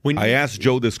 I asked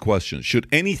Joe this question. Should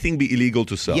anything be illegal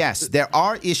to sell? Yes, there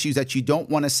are issues that you don't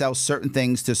want to sell certain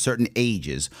things to certain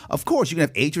ages. Of course, you can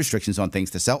have age restrictions on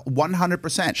things to sell,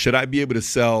 100%. Should I be able to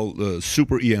sell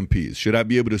super EMPs? Should I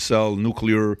be able to sell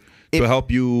nuclear to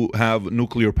help you have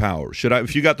nuclear power? Should I?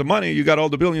 If you got the money, you got all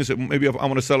the billions, maybe I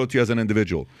want to sell it to you as an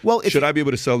individual. Well, should I be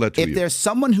able to sell that to you? If there's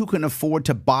someone who can afford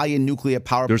to buy a nuclear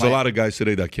power plant. There's a lot of guys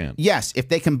today that can. Yes, if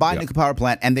they can buy a nuclear power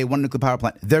plant and they want a nuclear power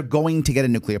plant, they're going to get a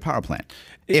nuclear power plant.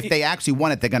 if they actually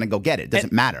want it, they're going to go get it. It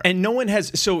doesn't matter. And no one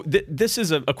has. So this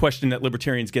is a question that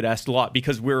libertarians get asked a lot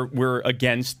because we're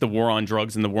against the war on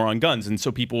drugs and the war on guns, and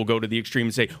so people will go to the extreme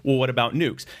and say, well, what about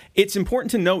nukes? It's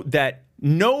important to note that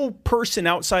no person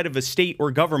outside of a state or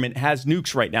government has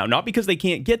nukes right now, not because they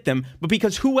can't get them, but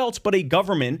because who else but a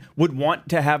government would want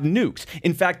to have nukes?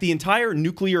 In fact, the entire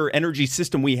nuclear energy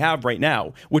system we have right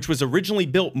now, which was originally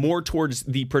built more towards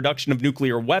the production of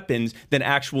nuclear weapons than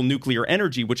actual nuclear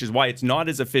energy, which is why it's not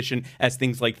as efficient as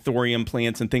things like thorium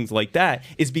plants and things like that,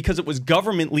 is because it was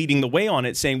government leading the way on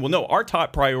it, saying, well, no, our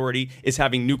top priority is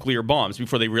having nuclear bombs,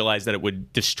 before they realized that it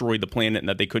would destroy the planet and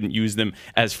that they couldn't use them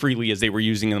as freely as they were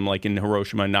using them, like in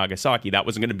Hiroshima and Nagasaki. That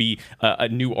wasn't going to be a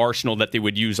new arsenal that they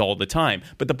would use all the time.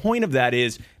 But the point of that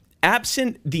is,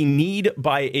 absent the need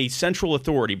by a central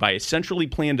authority, by a centrally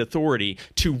planned authority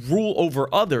to rule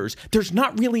over others, there's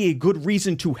not really a good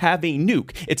reason to have a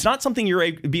nuke. It's not something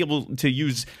you're be able to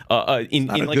use in not in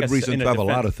a like good reason to have a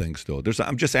lot of things, though.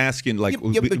 I'm just asking, like,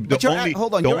 but you're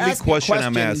hold on, the you're only asking a question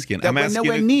I'm asking. that we're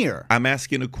nowhere near. I'm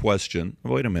asking a question.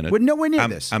 Wait a minute. We're nowhere near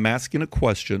this. I'm asking a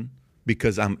question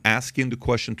because I'm asking the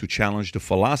question to challenge the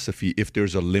philosophy if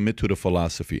there's a limit to the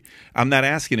philosophy. I'm not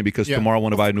asking it because tomorrow I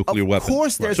want to buy a nuclear weapon. Of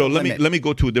course there's so a limit. let me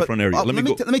go to a different area. Let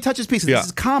me touch this piece. Yeah. This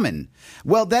is common.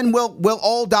 Well, then we'll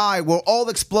all die. We'll all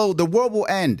explode. The world will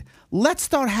end. Let's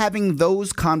start having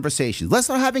those conversations. Let's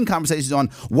start having conversations on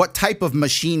what type of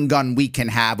machine gun we can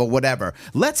have or whatever.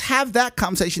 Let's have that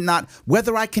conversation, not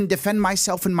whether I can defend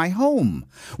myself in my home.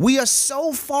 We are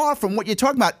so far from what you're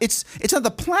talking about. It's on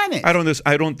the planet.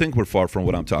 I don't think we're far from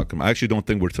what I'm talking about. I actually don't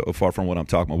think we're far from what I'm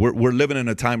talking about. We're living in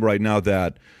a time right now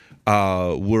that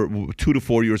we're 2 to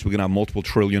 4 years, we're going to have multiple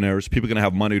trillionaires. People are going to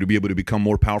have money to be able to become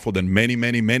more powerful than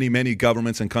many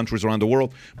governments and countries around the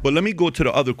world. But let me go to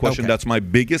the other question. That's my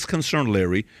biggest concern,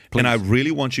 Larry, and I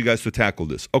really want you guys to tackle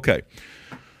this. Okay.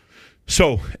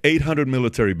 So 800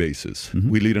 military bases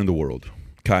we lead in the world.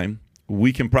 Okay.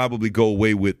 We can probably go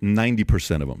away with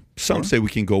 90% of them. Some say we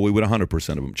can go away with 100%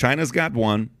 of them. China's got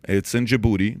one. It's in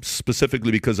Djibouti,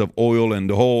 specifically because of oil and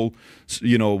the whole,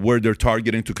 where they're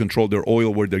targeting to control their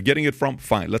oil, where they're getting it from.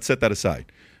 Fine, let's set that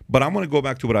aside. But I want to go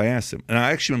back to what I asked him. And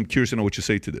I actually am curious to know what you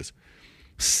say to this.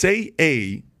 Say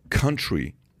a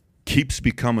country keeps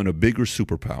becoming a bigger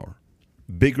superpower,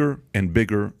 bigger and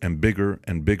bigger and bigger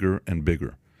and bigger and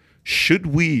bigger. Should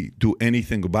we do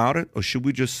anything about it, or should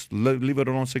we just leave it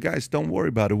alone and say, guys, don't worry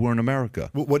about it. We're in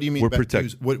America. What do you mean? We're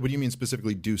protected. What do you mean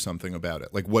specifically? Do something about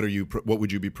it? Like, what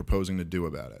would you be proposing to do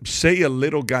about it? Say a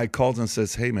little guy calls and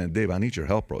says, "Hey, man, Dave, I need your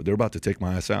help, bro. They're about to take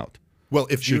my ass out." Well,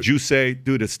 should you say,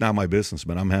 "Dude, it's not my business,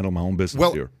 man. I'm handling my own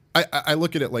business here." I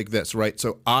look at it like this, right?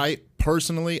 So I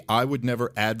would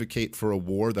never advocate for a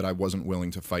war that I wasn't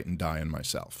willing to fight and die in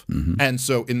myself. Mm-hmm. And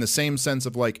so in the same sense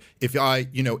of like, if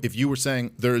you were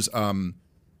saying there's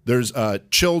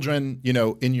children,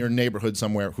 in your neighborhood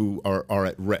somewhere who are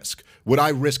at risk, would I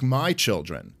risk my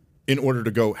children in order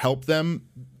to go help them?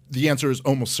 The answer is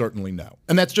almost certainly no.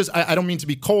 And that's just, I don't mean to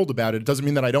be cold about it. It doesn't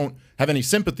mean that I don't have any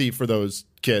sympathy for those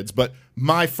kids, but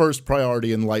my first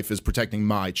priority in life is protecting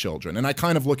my children. And I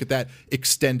kind of look at that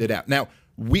extended out. Now,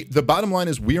 the bottom line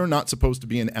is we are not supposed to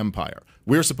be an empire.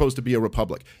 We're supposed to be a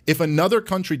republic. If another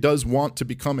country does want to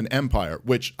become an empire,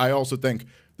 which I also think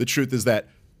the truth is that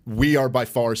we are by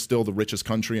far still the richest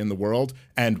country in the world,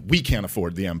 and we can't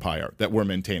afford the empire that we're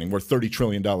maintaining. We're $30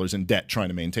 trillion in debt trying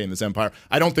to maintain this empire.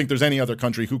 I don't think there's any other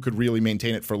country who could really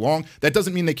maintain it for long. That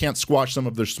doesn't mean they can't squash some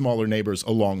of their smaller neighbors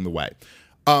along the way.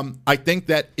 I think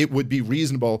that it would be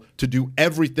reasonable to do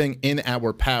everything in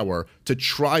our power to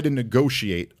try to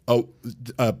negotiate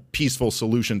a peaceful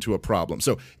solution to a problem.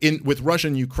 So with Russia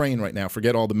and Ukraine right now,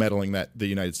 forget all the meddling that the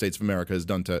United States of America has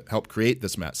done to help create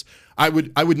this mess. I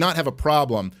would not have a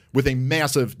problem with a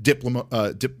massive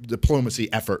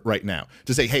diplomacy effort right now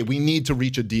to say, hey, we need to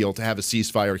reach a deal to have a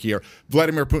ceasefire here.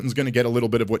 Vladimir Putin's going to get a little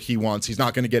bit of what he wants. He's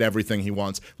not going to get everything he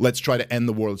wants. Let's try to end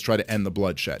the war. Let's try to end the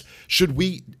bloodshed. Should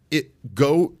we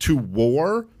go to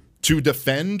war to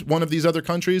defend one of these other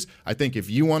countries? I think if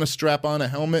you want to strap on a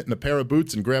helmet and a pair of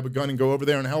boots and grab a gun and go over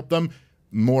there and help them,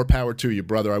 more power to you,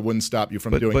 brother. I wouldn't stop you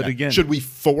from doing that. Again, should we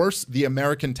force the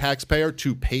American taxpayer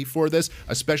to pay for this,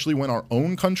 especially when our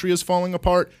own country is falling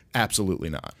apart? Absolutely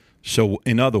not. So,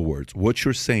 in other words, what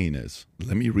you're saying is,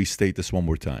 let me restate this one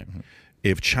more time. Mm-hmm.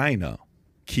 If China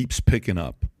keeps picking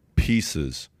up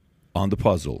pieces on the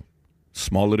puzzle,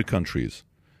 small little countries,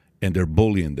 and they're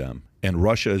bullying them, and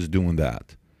Russia is doing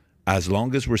that, as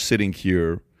long as we're sitting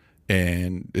here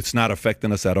and it's not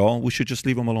affecting us at all, we should just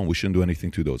leave them alone. We shouldn't do anything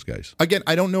to those guys. Again,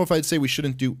 I don't know if I'd say we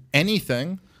shouldn't do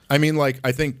anything. I mean, like,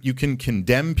 I think you can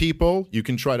condemn people. You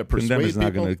can try to persuade Condemn is not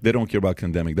people. going to. They don't care about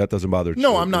condemning. That doesn't bother.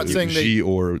 No, I'm not saying Xi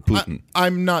or Putin.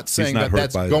 I'm not saying not that hurt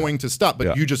that's by going that. to stop, but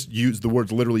Yeah. you just use the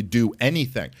words literally do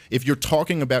anything. If you're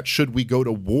talking about should we go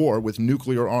to war with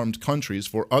nuclear armed countries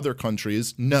for other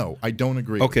countries, no, I don't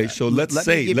agree. Okay, with that. so let's Let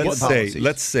me say, give you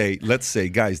the let's say,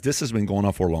 guys, this has been going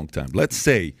on for a long time. Let's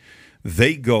say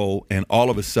they go and all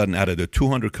of a sudden, out of the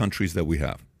 200 countries that we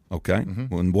have, okay,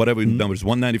 when whatever numbers,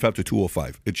 195 to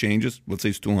 205, it changes. Let's say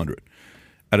it's 200.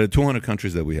 Out of the 200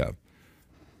 countries that we have,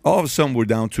 all of a sudden we're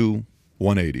down to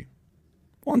 180,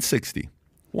 160,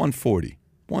 140,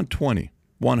 120,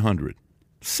 100,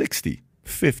 60,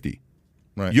 50.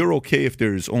 Right. You're okay if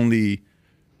there's only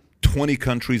 20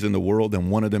 countries in the world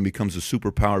and one of them becomes a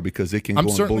superpower because it can I'm go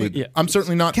and certainly, bully. I'm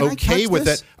certainly not Can I okay touch with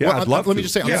this? it. Yeah, I'd love let me to.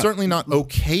 just say, Yeah. I'm certainly not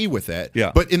okay with it.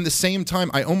 Yeah. But in the same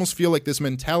time, I almost feel like this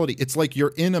mentality, it's like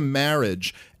you're in a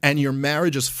marriage and your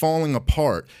marriage is falling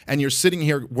apart and you're sitting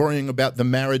here worrying about the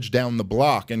marriage down the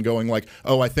block and going like,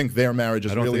 oh, I think their marriage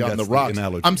is I don't really think on the that's the rocks.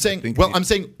 analogy. I'm I saying, think I'm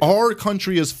saying our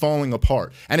country is falling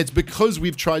apart. And it's because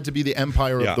we've tried to be the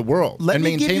empire Yeah. of the world. Let and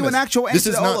me give maintain you an this. actual This answer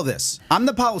is to not- all of this. I'm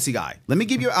the policy guy. Let me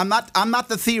give you. I'm not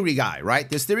the theory guy, right?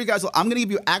 There's theory guys. I'm going to give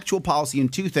you actual policy in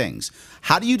two things.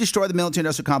 How do you destroy the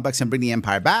military-industrial complex and bring the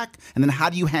empire back? And then how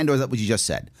do you handle that what you just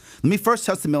said? Let me first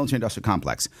touch the military-industrial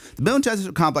complex. The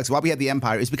military-industrial complex, why we have the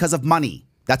empire, is because of money.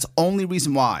 That's the only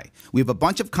reason why. We have a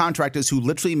bunch of contractors who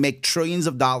literally make trillions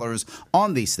of dollars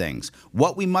on these things.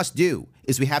 What we must do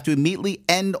is we have to immediately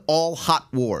end all hot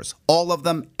wars. All of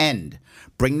them end.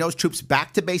 Bring those troops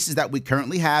back to bases that we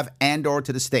currently have and or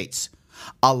to the states.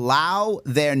 Allow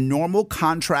their normal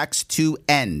contracts to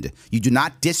end. You do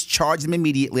not discharge them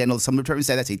immediately. I know some military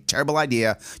say that's a terrible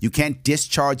idea. You can't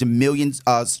discharge millions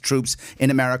of troops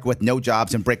in America with no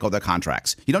jobs and break all their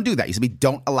contracts. You don't do that. You simply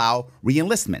don't allow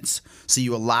re-enlistments. So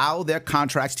you allow their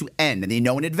contracts to end, and they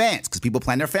know in advance because people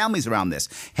plan their families around this.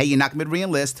 Hey, you're not going to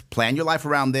re-enlist. Plan your life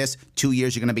around this. 2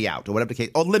 years, you're going to be out, or whatever the case.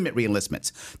 Or limit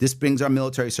re-enlistments. This brings our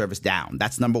military service down.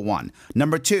 That's number one.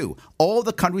 Number two, all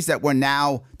the countries that we're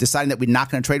now deciding that we're not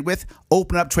going to trade with,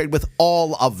 open up trade with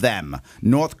all of them.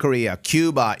 North Korea,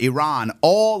 Cuba, Iran,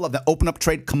 all of them. Open up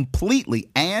trade completely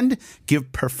and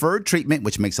give preferred treatment,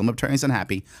 which makes some libertarians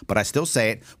unhappy, but I still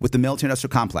say it, with the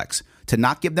military-industrial complex. To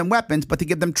not give them weapons, but to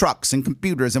give them trucks and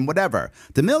computers and whatever.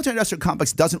 The military-industrial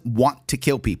complex doesn't want to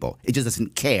kill people. It just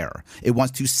doesn't care. It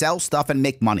wants to sell stuff and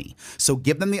make money. So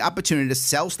give them the opportunity to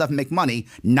sell stuff and make money,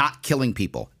 not killing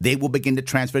people. They will begin to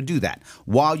transfer to do that.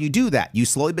 While you do that, you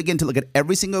slowly begin to look at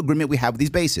every single agreement we have with these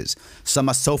bases. Some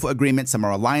are SOFA agreements, some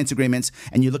are alliance agreements,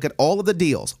 and you look at all of the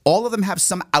deals. All of them have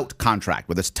some out contract,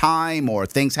 whether it's time or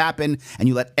things happen, and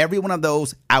you let every one of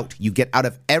those out. You get out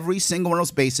of every single one of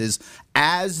those bases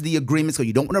as the agreements go.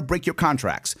 You don't want to break your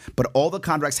contracts, but all the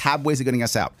contracts have ways of getting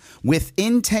us out.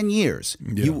 Within 10 years,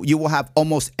 you will have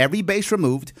almost every base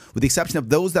removed, with the exception of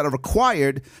those that are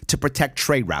required to protect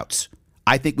trade routes.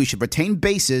 I think we should retain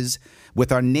bases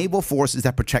with our naval forces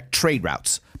that protect trade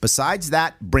routes. Besides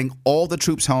that, bring all the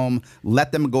troops home,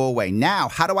 let them go away. Now,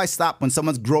 how do I stop when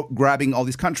someone's grabbing all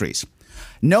these countries?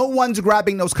 No one's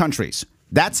grabbing those countries.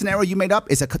 That scenario you made up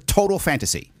is a total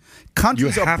fantasy. You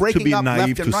Countries are have to breaking be up naive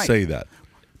left to and right. say that.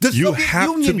 The You Soviet have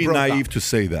to Union be broke naive up. to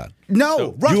say that.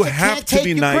 No, Russia You have can't to take be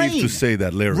Ukraine. naive to say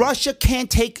that, Larry. Russia can't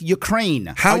take Ukraine.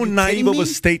 Are How you naive kidding of me? a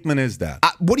statement is that?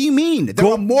 What do you mean? There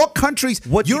Go- are more countries.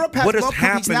 What- Europe has what has more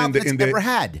countries happened now in than the- it's in the- ever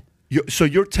had. So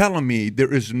you're telling me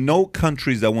there is no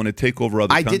countries that want to take over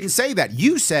other I countries? didn't say that.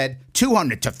 You said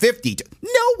 200 to 50. No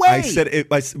way. I said it.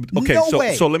 Okay, No so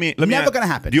way. so let me Never ask, gonna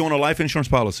happen. Do you own a life insurance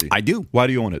policy? I do. Why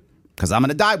do you own it? Because I'm going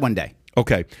to die one day.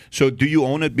 Okay, so do you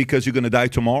own it because you're going to die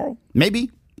tomorrow?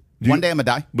 Maybe. One day I'm going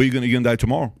to die. But you're going to die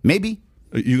tomorrow. Maybe.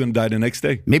 You're going to die the next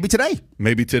day. Maybe today.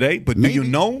 Maybe today. But Maybe. do you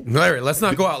know? Larry, let's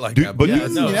not go out like that. but Yeah,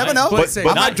 you- no, You never know. but-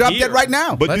 I might drop here. dead right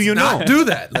now. But do let's you know? not do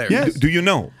that, Larry. Yes. Do you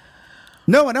know?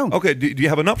 No, I don't. Okay. Do you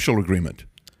have a nuptial agreement?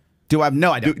 Do I have?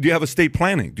 No, I Do don't. you have estate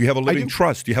planning? Do you have a living do.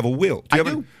 trust? Do you have a will? I you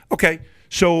have do. Okay.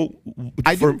 So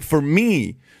I do. for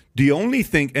me, the only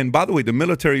thing, and by the way, the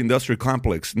military-industrial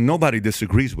complex, nobody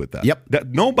disagrees with that. Yep.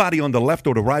 That nobody on the left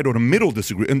or the right or the middle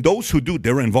disagree. And those who do,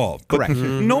 they're involved. But Correct.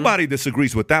 nobody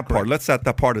disagrees with that part. Let's set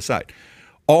that part aside.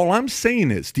 All I'm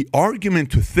saying is the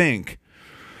argument to think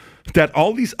that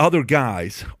all these other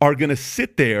guys are going to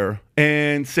sit there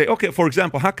and say, okay, for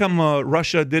example, how come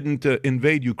Russia didn't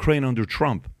invade Ukraine under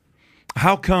Trump?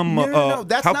 How come? No,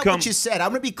 that's how not come, what you said. I'm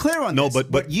going to be clear on No, this.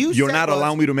 but What you you're said not was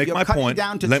allowing me to make you're my cutting point.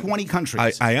 down to 20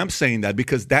 countries. I am saying that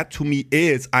because that to me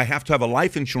is I have to have a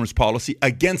life insurance policy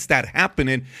against that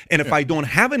happening, and if I don't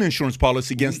have an insurance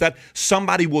policy against that,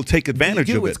 somebody will take advantage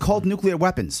of it. It's called nuclear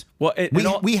weapons. Well,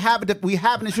 we have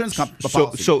an insurance policy.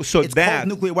 So it's called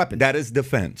nuclear weapons. That is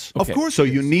defense. Of course. So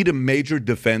it you is. need a major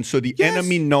defense so the Yes.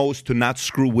 enemy knows to not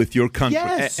screw with your country.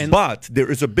 Yes. But there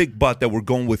is a big but that we're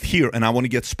going with here, and I want to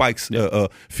get Spike's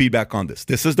feedback on this.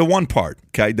 This is the one part,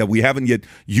 okay, that we haven't yet,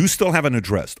 you still haven't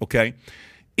addressed, okay?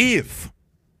 If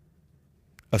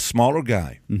a smaller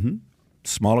guy,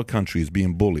 smaller country is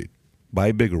being bullied by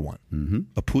a bigger one,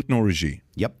 a Putin or a Xi,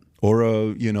 Yep. or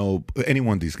any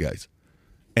one of these guys,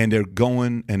 and they're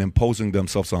going and imposing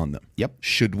themselves on them. Yep.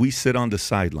 Should we sit on the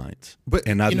sidelines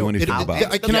and not do anything about it?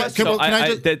 I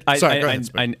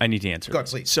need to answer. Go ahead,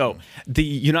 please. So the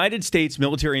United States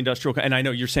military-industrial, and I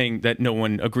know you're saying that no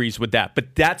one agrees with that,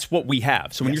 but that's what we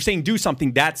have. So when you're saying do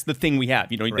something, that's the thing we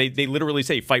have. You know, they literally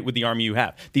say fight with the army you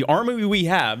have. The army we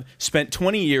have spent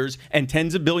 20 years and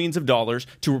tens of billions of dollars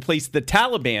to replace the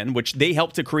Taliban, which they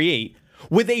helped to create,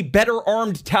 with a better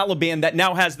armed Taliban that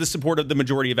now has the support of the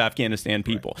majority of Afghanistan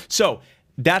people. So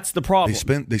that's the problem.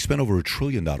 They spent over $1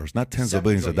 trillion, not tens of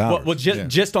billions of dollars. Well,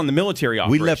 just on the military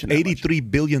We operation. left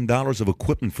 $83 billion of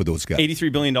equipment for those guys.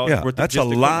 $83 billion Yeah, worth that's of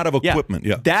just a lot of equipment,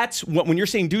 yeah. That's what, when you're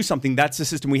saying do something, that's the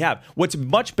system we have. What's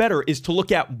much better is to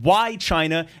look at why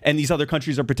China and these other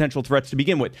countries are potential threats to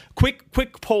begin with.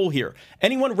 Quick poll here.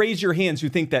 Anyone raise your hands who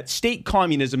think that state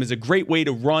communism is a great way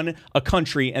to run a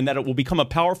country and that it will become a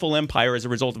powerful empire as a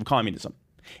result of communism?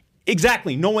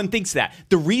 Exactly. No one thinks that.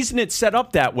 The reason it's set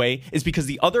up that way is because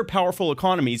the other powerful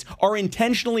economies are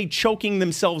intentionally choking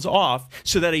themselves off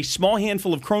so that a small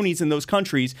handful of cronies in those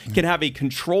countries can have a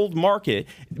controlled market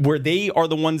where they are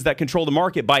the ones that control the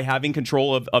market by having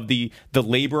control of the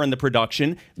labor and the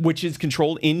production, which is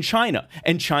controlled in China.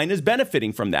 And China's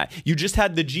benefiting from that. You just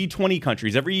had the G20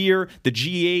 countries. Every year, the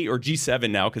G8 or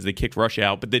G7 now, because they kicked Russia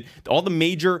out, but all the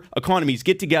major economies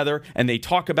get together and they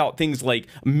talk about things like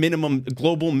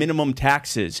global minimum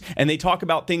taxes, and they talk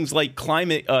about things like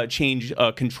climate change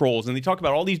controls, and they talk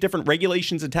about all these different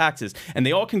regulations and taxes, and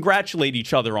they all congratulate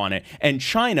each other on it. And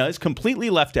China is completely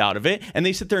left out of it, and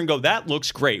they sit there and go, that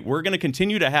looks great. We're going to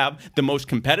continue to have the most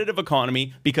competitive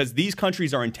economy because these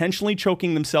countries are intentionally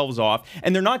choking themselves off,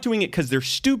 and they're not doing it because they're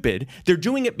stupid. They're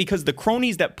doing it because the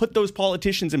cronies that put those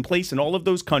politicians in place in all of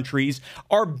those countries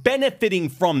are benefiting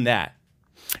from that.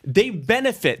 They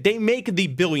benefit. They make the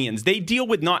billions. They deal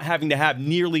with not having to have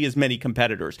nearly as many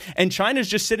competitors. And China's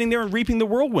just sitting there and reaping the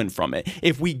whirlwind from it.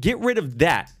 If we get rid of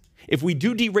that, if we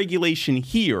do deregulation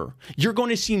here, you're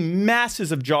going to see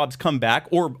masses of jobs come back,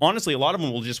 or honestly, a lot of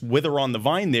them will just wither on the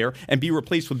vine there and be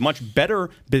replaced with much better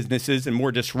businesses and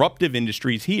more disruptive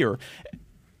industries here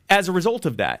as a result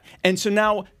of that. And so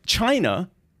now China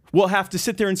will have to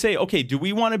sit there and say, okay, do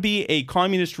we want to be a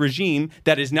communist regime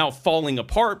that is now falling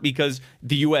apart because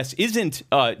the U.S. isn't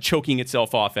choking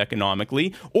itself off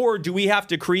economically? Or do we have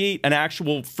to create an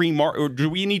actual free market, or do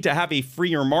we need to have a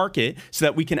freer market so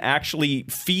that we can actually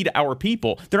feed our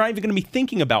people? They're not even going to be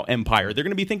thinking about empire. They're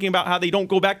going to be thinking about how they don't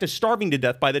go back to starving to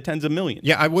death by the tens of millions.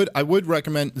 Yeah, I would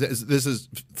recommend, this is,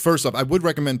 first off, I would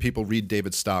recommend people read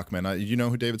David Stockman. You know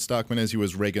who David Stockman is? He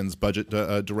was Reagan's budget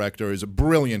director. He's a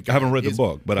brilliant guy. I haven't read the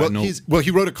book, but I know.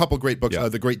 He wrote a couple great books. Yeah.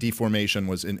 The Great Deformation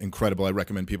was incredible. I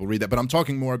recommend people read that. But I'm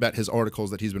talking more about his articles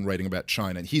that he's been writing about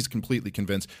China. And he's completely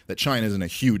convinced that China is in a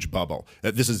huge bubble.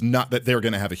 That this is not, that they're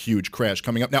going to have a huge crash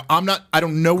coming up. Now, I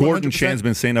don't know. Gordon 100%. Chan's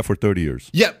been saying that for 30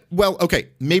 years. Yeah, well, okay,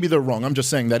 maybe they're wrong. I'm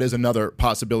just saying that is another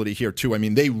possibility here, too. I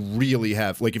mean, they really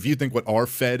have, like, if you think what our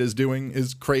Fed is doing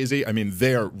is crazy, I mean,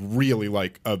 they're really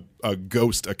like a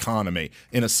ghost economy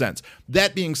in a sense.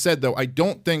 That being said, though, I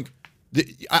don't think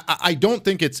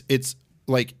it's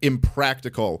like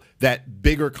impractical that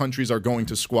bigger countries are going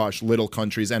to squash little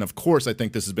countries. And of course, I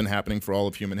think this has been happening for all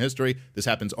of human history. This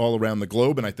happens all around the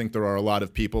globe. And I think there are a lot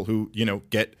of people who,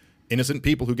 get innocent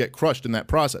people who get crushed in that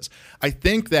process. I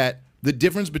think that the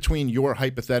difference between your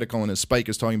hypothetical and as Spike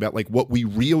is talking about, like what we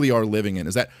really are living in,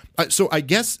 is that, so I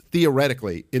guess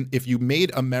theoretically, if you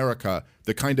made America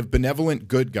the kind of benevolent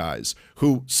good guys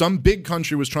who some big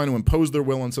country was trying to impose their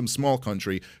will on some small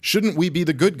country, shouldn't we be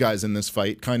the good guys in this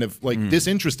fight, kind of like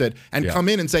disinterested, and come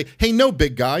in and say, hey, no,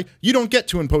 big guy, you don't get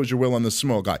to impose your will on the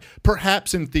small guy?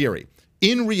 Perhaps in theory.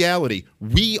 In reality,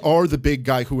 we are the big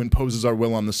guy who imposes our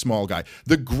will on the small guy.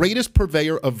 The greatest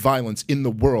purveyor of violence in the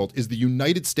world is the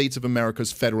United States of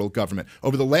America's federal government.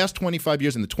 Over the last 25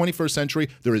 years in the 21st century,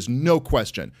 there is no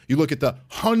question. You look at the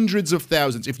hundreds of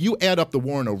thousands. If you add up the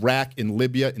war in Iraq, in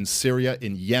Libya, in Syria,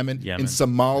 in Yemen. In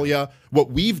Somalia, What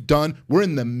we've done, we're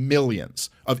in the millions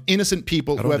of innocent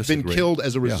people who have been killed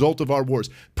as a result of our wars.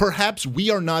 Perhaps we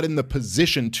are not in the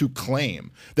position to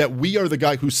claim that we are the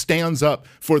guy who stands up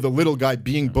for the little guy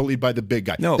being bullied by the big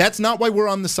guy. No. That's not why we're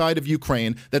on the side of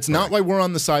Ukraine. That's not why we're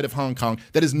on the side of Hong Kong.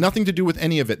 That has nothing to do with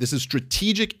any of it. This is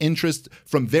strategic interest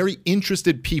from very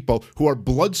interested people who are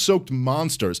blood-soaked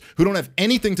monsters who don't have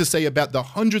anything to say about the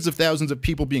hundreds of thousands of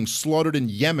people being slaughtered in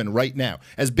Yemen right now.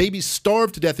 As babies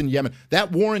starve to death in Yemen,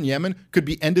 that war in Yemen could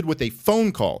be ended with a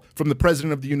phone call from the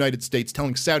President of the United States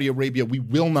telling Saudi Arabia, we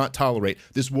will not tolerate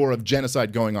this war of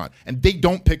genocide going on. And they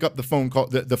don't pick up the phone call,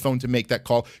 the phone to make that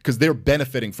call because they're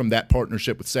benefiting from that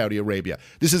partnership with Saudi Arabia.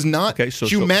 This is not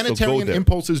humanitarian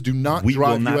impulses do not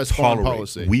drive U.S. foreign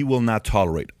policy. We will not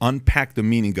tolerate. Unpack the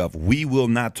meaning of we will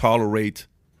not tolerate.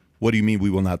 What do you mean we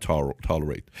will not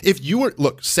tolerate? If you were,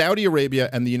 look, Saudi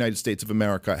Arabia and the United States of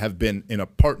America have been in a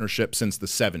partnership since the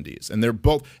 70s. And they're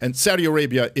both, and Saudi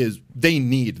Arabia they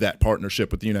need that partnership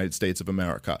with the United States of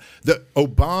America. The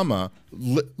Obama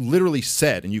literally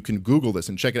said, and you can Google this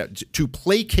and check it out, to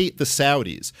placate the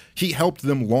Saudis, he helped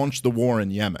them launch the war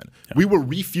in Yemen. Yeah. We were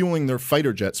refueling their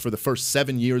fighter jets for the first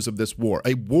 7 years of this war,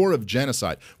 a war of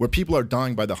genocide where people are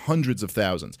dying by the hundreds of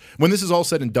thousands. When this is all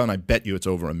said and done, I bet you it's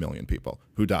over 1 million people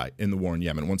who die in the war in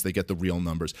Yemen once they get the real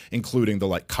numbers, including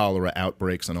the cholera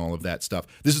outbreaks and all of that stuff.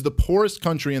 This is the poorest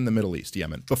country in the Middle East,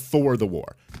 Yemen, before the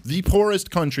war. The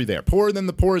poorest country there, poorer than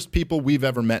the poorest people we've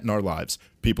ever met in our lives,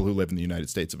 people who live in the United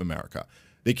States of America.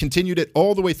 They continued it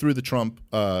all the way through the Trump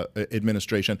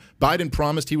administration. Biden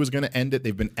promised he was going to end it.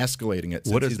 They've been escalating it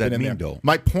since What does he's that been in mean, there. though?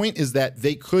 My point is that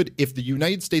they could, if the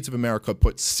United States of America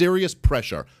put serious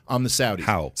pressure on the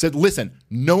Saudis, said, listen,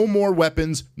 no more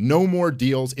weapons, no more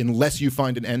deals unless you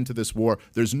find an end to this war,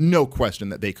 there's no question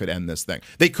that they could end this thing.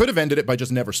 They could have ended it by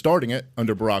just never starting it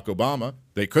under Barack Obama.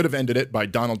 They could have ended it by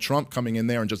Donald Trump coming in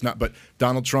there and just not, but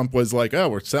Donald Trump was like, oh,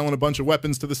 we're selling a bunch of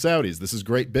weapons to the Saudis. This is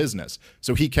great business.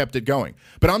 So he kept it going.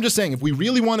 But I'm just saying, if we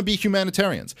really want to be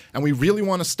humanitarians and we really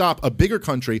want to stop a bigger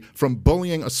country from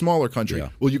bullying a smaller country,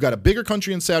 well, you got a bigger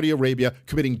country in Saudi Arabia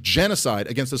committing genocide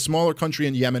against a smaller country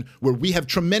in Yemen where we have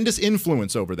tremendous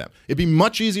influence over them. It'd be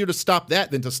much easier to stop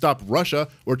that than to stop Russia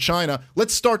or China.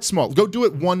 Let's start small. Go do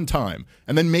it one time.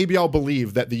 And then maybe I'll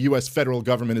believe that the U.S. federal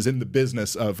government is in the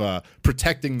business of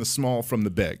protecting the small from the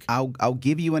big. I'll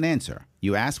give you an answer.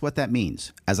 You asked what that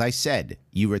means. As I said,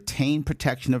 you retain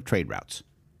protection of trade routes.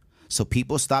 So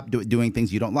people stop doing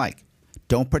things you don't like.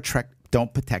 Don't protect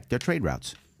their trade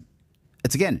routes.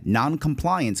 It's, again,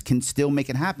 non-compliance can still make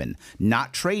it happen.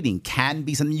 Not trading can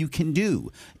be something you can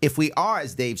do. If we are,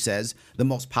 as Dave says, the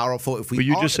most powerful, if we But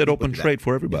you are just said open trade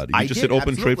for everybody. You just said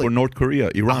open trade for absolutely. North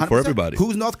Korea, Iran, 100%. for everybody.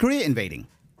 Who's North Korea invading?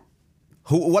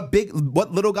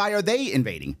 What little guy are they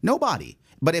invading? Nobody.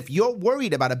 But if you're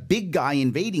worried about a big guy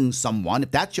invading someone, if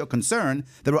that's your concern,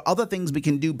 there are other things we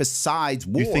can do besides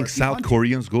war. You think South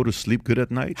Koreans go to sleep good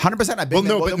at night? 100%. I've been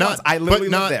there more than once. I literally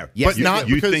live there. Yes, but not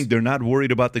You because, think they're not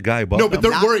worried about the guy above no, them? but they're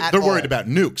Not worried. at They're worried all. about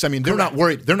nukes. I mean, they're not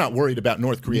worried. They're not worried about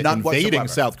North Korea None invading whatsoever.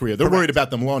 South Korea. They're Correct. worried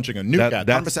about them launching a nuke at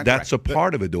them. That's a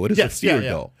part of it, though. It is a fear,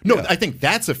 though. No, Yeah. I think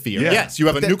that's a fear. Yeah. Yes, you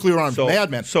have a nuclear-armed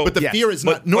madman. But the Yes. fear is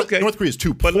But- not. okay. North Korea is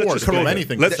too But poor let's to just do go there.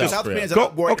 anything. Let's to just- South Korea. Koreans are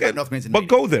not worried about North Koreans But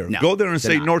go there. No, Go there and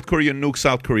they're say not. North Korea nuke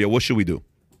South Korea. What should we do?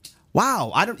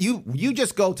 Wow, you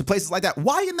just go to places like that.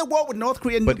 Why in the world would North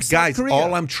Korea nuke But South guys, Korea?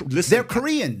 all I'm listen. They're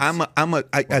Koreans.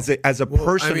 As a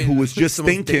person I mean, who was it's just the most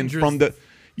thinking dangerous- from the.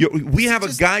 We have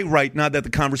a guy right now that the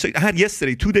conversation I had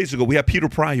yesterday, 2 days ago. We have Peter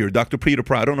Pry here, Dr. Peter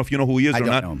Pry. I don't know if you know who he is I or don't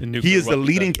not. know him. The nuclear He is the weapons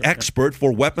leading expert, yeah. expert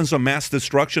for weapons of mass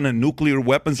destruction and nuclear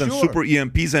weapons and super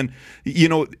EMPs. And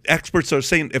experts are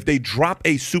saying if they drop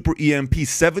a super EMP,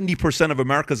 70% of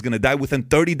America is going to die within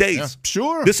 30 days. Yeah,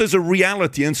 sure. This is a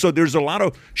reality, and so there's a lot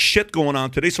of shit going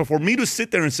on today. So for me to sit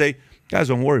there and say, guys,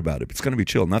 don't worry about it. It's going to be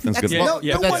chill. Nothing's going to. No,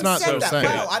 Yeah, no that's one not said so that. saying.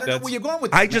 Wow, I don't know where you're going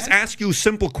with that. I just man. ask you a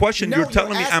simple question. No, you're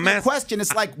telling me I'm asking a asking. question.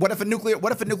 It's like, what if a nuclear?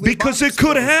 Because bomb it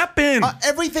could explodes? happen.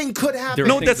 Everything could happen. There are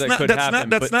No, things that's that not. could That's happen, not.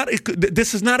 That's but- not.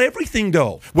 This is not everything,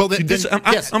 though. Well, then- yes,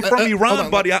 I'm from hold Iran, on.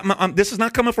 buddy. This is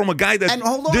not coming from a guy that. And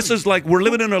hold on. This is like we're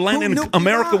living in a land Who in nuked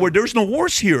America Iran? where there's no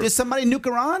wars here. Did somebody nuke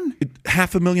Iran?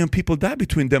 500,000 people died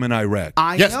between them and Iraq.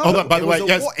 I Yes, know. hold on. By It the was way, a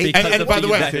yes, war. and by the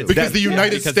way, because the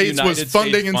United States was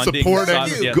funding and supporting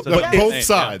both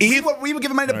sides. We were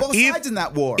giving money to both sides in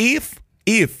that war.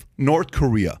 If North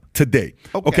Korea today,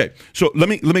 okay, so let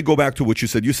me go back to what you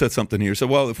said. You said something here. You said,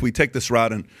 well, if we take this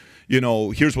route and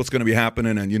here's what's going to be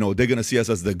happening, and they're going to see us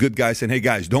as the good guys saying, hey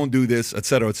guys, don't do this, et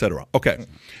cetera, et cetera. Okay,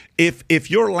 if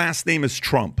your last name is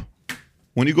Trump,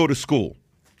 when you go to school,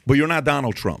 but you're not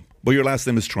Donald Trump, but your last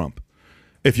name is Trump.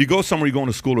 If you go somewhere, you're going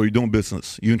to school or you're doing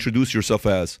business, you introduce yourself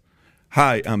as,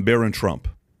 hi, I'm Barron Trump.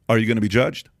 are you going to be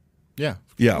judged? Yeah.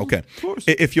 Yeah, okay. Of course.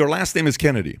 If your last name is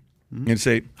Kennedy, and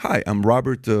say, "Hi, I'm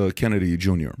Robert Kennedy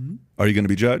Jr." Are you going to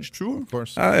be judged? Sure, of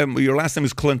course. Your last name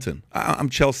is Clinton. I'm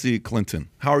Chelsea Clinton.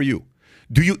 How are you?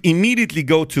 Do you immediately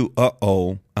go to,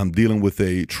 I'm dealing with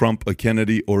a Trump, a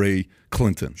Kennedy, or a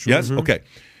Clinton? Sure. Yes? Okay.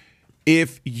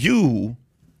 If you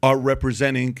are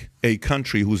representing a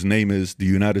country whose name is the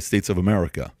United States of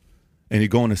America, and you're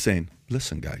going and saying,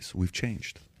 "Listen, guys, we've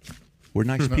changed. We're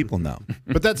nice people now."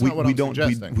 But that's not what I'm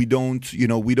suggesting. We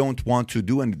don't want to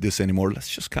do this anymore. Let's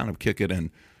just kind of kick it and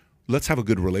let's have a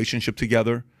good relationship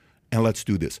together and let's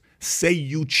do this. Say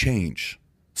you change.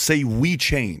 Say we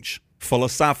change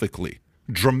philosophically,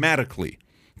 dramatically,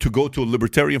 to go to a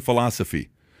libertarian philosophy.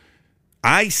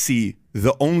 I see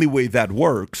the only way that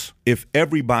works if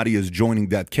everybody is joining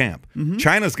that camp.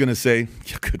 China's going to say,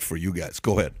 "Yeah, good for you guys.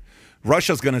 Go ahead."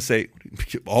 Russia's going to say,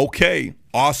 "Okay,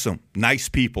 awesome, nice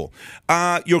people."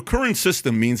 Your current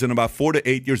system means in about 4 to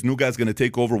 8 years, new guy's going to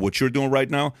take over what you're doing right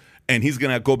now, and he's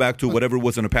going to go back to whatever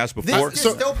was in the past before. This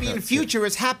dystopian future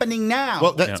is happening now.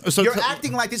 Well, You're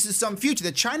acting like this is some future.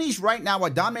 The Chinese right now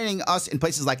are dominating us in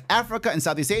places like Africa and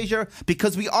Southeast Asia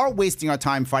because we are wasting our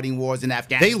time fighting wars in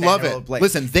Afghanistan. They love and all it. the places.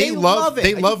 Listen, they love it. Are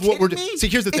you what we're kidding doing. me? See,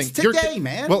 here's the thing. It's today,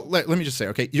 man. Well, let me just say,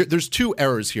 okay, there's two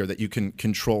errors here that you can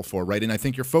control for, right? And I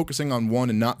think you're focusing on one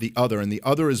and not the other, and the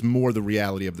other is more the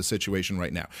reality of the situation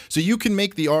right now. So you can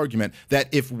make the argument that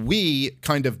if we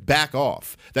kind of back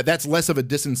off, that's less of a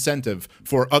disincentive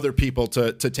for other people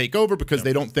to take over because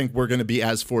they don't think we're going to be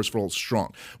as forceful,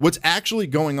 strong. What's actually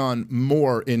going on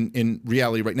more in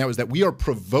reality right now is that we are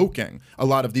provoking a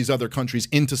lot of these other countries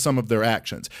into some of their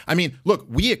actions. I mean, look,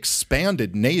 we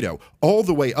expanded NATO all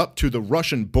the way up to the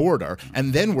Russian border,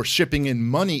 and then we're shipping in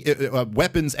money,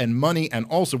 weapons and money, and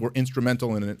also we're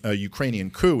instrumental in a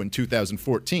Ukrainian coup in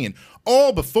 2014,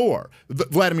 all before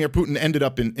Vladimir Putin ended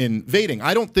up invading.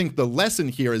 I don't think the lesson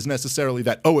here is necessarily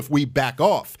that, if we back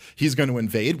off, he's going to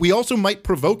invade. We also might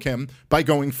provoke him by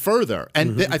going further.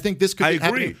 And I think this could be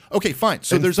happening. Okay, fine.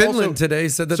 So and there's Finland also today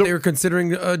said that they were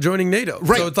considering joining NATO.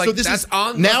 Right. So it's like this that's is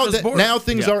on now Russia's border. now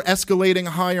things are escalating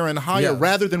higher and higher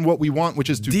rather than what we want, which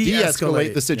is to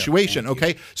de-escalate the situation.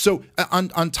 Okay. So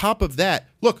on top of that,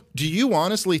 look, do you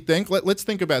honestly think? Let's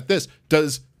think about this.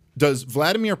 Does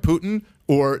Vladimir Putin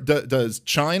or does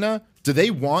China? Do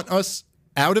they want us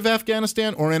out of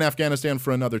Afghanistan or in Afghanistan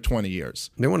for another 20 years?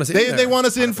 They want us in They there. want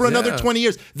us in for another Yeah. 20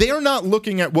 years. They are not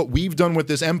looking at what we've done with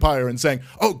this empire and saying,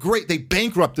 "Oh, great, they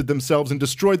bankrupted themselves and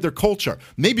destroyed their culture.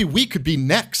 Maybe we could be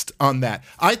next on that."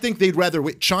 I think they'd rather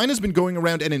wait. China's been going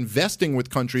around and investing with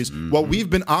countries while we've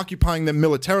been occupying them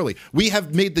militarily. We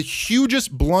have made the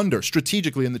hugest blunder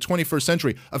strategically in the 21st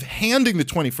century of handing the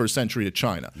 21st century to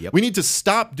China. We need to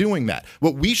stop doing that.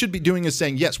 What we should be doing is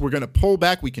saying, yes, we're going to pull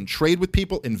back. We can trade with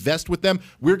people, invest with them.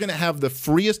 We're going to have the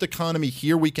freest economy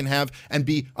here we can have and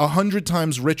be 100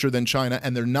 times richer than China,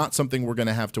 and they're not something we're going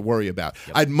to have to worry about.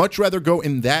 I'd much rather go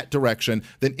in that direction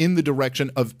than in the direction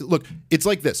of, look, it's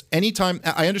like this. Anytime,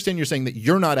 I understand you're saying that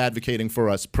you're not advocating for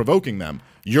us provoking them.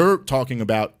 You're talking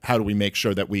about how do we make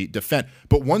sure that we defend.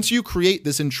 But once you create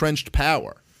this entrenched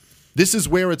power, this is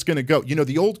where it's going to go. You know,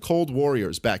 the old Cold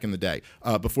Warriors back in the day,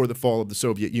 before the fall of the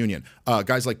Soviet Union,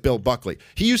 guys like Bill Buckley,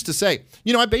 he used to say,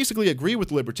 I basically agree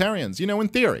with libertarians, in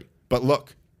theory. But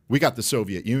look, we got the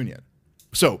Soviet Union.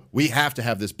 So we have to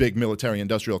have this big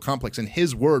military-industrial complex. In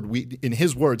his words,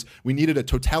 we needed a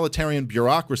totalitarian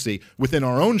bureaucracy within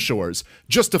our own shores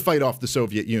just to fight off the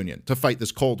Soviet Union, to fight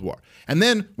this Cold War. And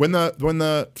then when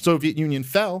the Soviet Union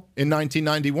fell in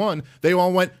 1991, they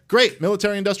all went, great,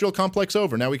 military-industrial complex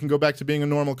over. Now we can go back to being a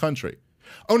normal country.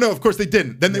 Oh, no, of course they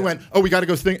didn't. Then they went, we got to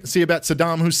go see about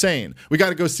Saddam Hussein. We got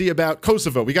to go see about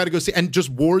Kosovo. We got to go see. And just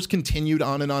wars continued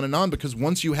on and on and on because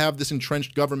once you have this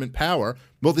entrenched government power,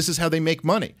 well, this is how they make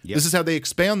money. This is how they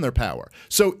expand their power.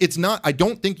 So it's not, I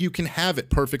don't think you can have it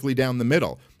perfectly down the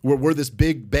middle where we're this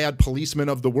big, bad policeman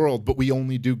of the world, but we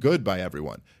only do good by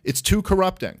everyone. It's too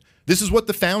corrupting. This is what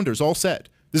the founders all said.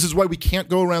 This is why we can't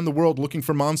go around the world looking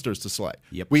for monsters to slay.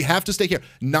 We have to stay here.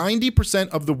 90%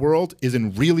 of the world is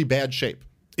in really bad shape.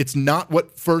 It's not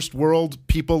what first world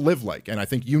people live like, and I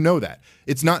think you know that.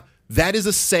 It's not. That is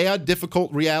a sad,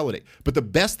 difficult reality. But the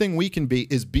best thing we can be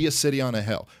is be a city on a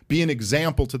hill. Be an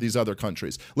example to these other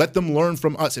countries. Let them learn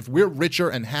from us. If we're richer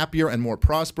and happier and more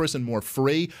prosperous and more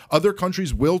free, other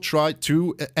countries will try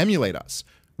to emulate us.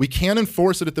 We can't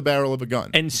enforce it at the barrel of a gun.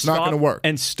 And it's not going to work.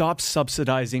 And stop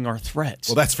subsidizing our threats.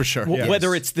 Well, that's for sure.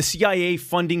 Whether it's the CIA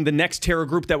funding the next terror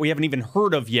group that we haven't even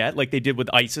heard of yet, like they did with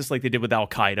ISIS, like they did with Al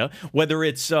Qaeda. Whether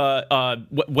it's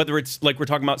like we're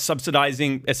talking about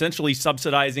essentially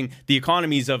subsidizing the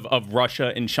economies of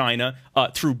Russia and China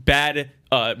through bad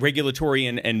regulatory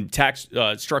and tax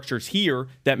structures here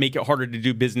that make it harder to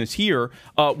do business here.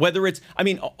 Whether it's,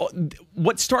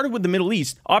 what started with the Middle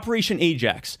East, Operation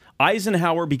Ajax.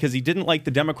 Eisenhower, because he didn't like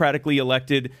the democratically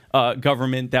elected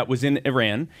government that was in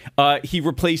Iran, he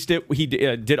replaced it. He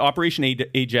did Operation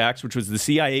Ajax, which was the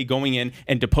CIA going in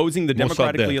and deposing the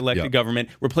democratically elected government,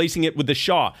 replacing it with the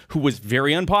Shah, who was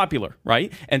very unpopular,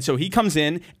 right? And so he comes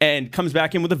in and comes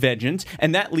back in with a vengeance,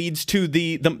 and that leads to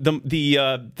the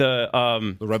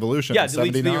revolution. Yeah, it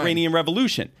leads to the Iranian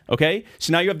Revolution. Okay,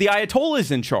 so now you have the Ayatollahs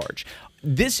in charge.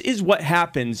 This is what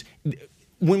happens.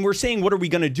 When we're saying what are we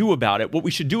going to do about it, what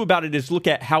we should do about it is look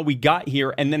at how we got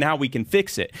here and then how we can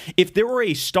fix it. If there were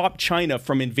a stop China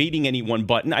from invading anyone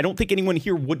button, I don't think anyone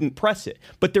here wouldn't press it.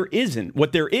 But there isn't.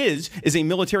 What there is a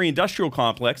military-industrial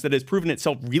complex that has proven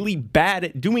itself really bad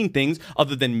at doing things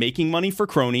other than making money for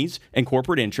cronies and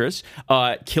corporate interests,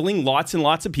 killing lots and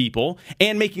lots of people,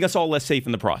 and making us all less safe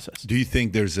in the process. Do you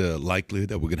think there's a likelihood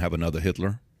that we're going to have another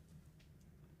Hitler?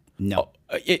 No.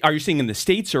 Are you saying in the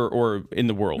States or in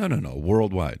the world? No.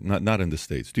 Worldwide, not in the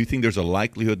States. Do you think there's a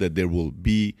likelihood that there will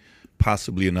be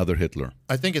possibly another Hitler?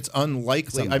 I think it's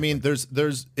unlikely. I mean,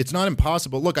 it's not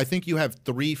impossible. Look, I think you have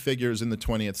three figures in the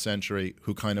 20th century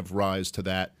who kind of rise to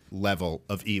that level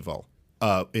of evil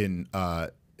in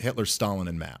Hitler, Stalin,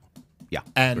 and Mao. Yeah.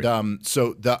 And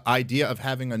so the idea of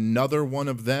having another one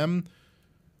of them,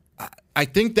 I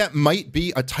think that might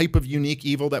be a type of unique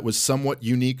evil that was somewhat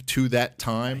unique to that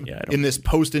time in this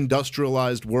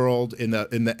post-industrialized world, in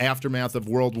the aftermath of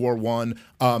World War I.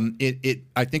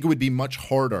 I think it would be much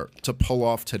harder to pull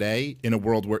off today in a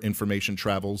world where information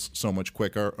travels so much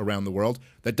quicker around the world.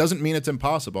 That doesn't mean it's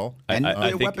impossible. And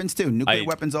nuclear weapons too. Nuclear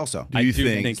weapons also. I do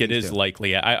think it is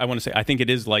likely. I want to say I think it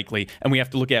is likely, and we have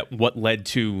to look at what led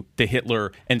to the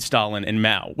Hitler and Stalin and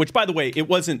Mao. Which, by the way, it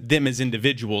wasn't them as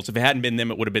individuals. If it hadn't been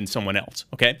them, it would have been someone else.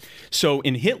 Okay, so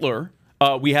in Hitler,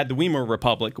 we had the Weimar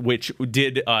Republic, which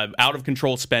did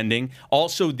out-of-control spending.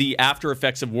 Also, the after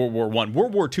effects of World War I.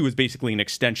 World War II is basically an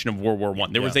extension of World War I.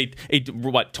 There was a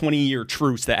 20-year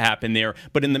truce that happened there.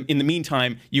 But in the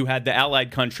meantime, you had the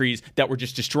Allied countries that were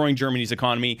just destroying Germany's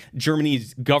economy.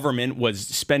 Germany's government was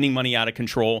spending money out of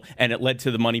control, and it led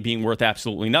to the money being worth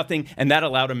absolutely nothing. And that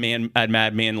allowed a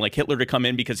madman like Hitler to come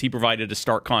in because he provided a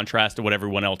stark contrast to what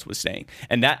everyone else was saying.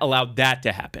 And that allowed that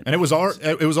to happen. And it was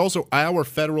also our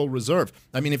Federal Reserve.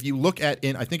 I mean, if you look at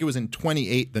I think it was in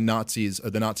 28, the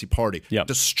the Nazi Party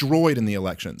destroyed in the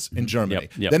elections in Germany.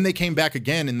 Then they came back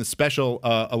again in the special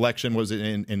election. Was it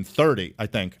in 30? I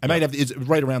think I might have it's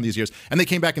right around these years. And they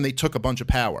came back and they took a bunch of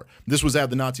power. This was how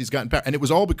the Nazis got in power, and it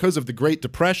was all because of the Great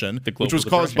Depression, which was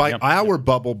caused by our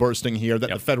bubble bursting here that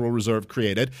the Federal Reserve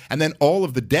created, and then all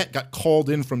of the debt got called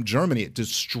in from Germany. It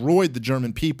destroyed the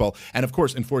German people, and of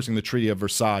course, enforcing the Treaty of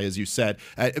Versailles, as you said.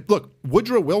 Look,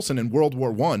 Woodrow Wilson in World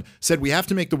War I said we have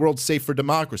to make the world safe for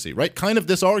democracy, right? Kind of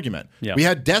this argument. Yeah. We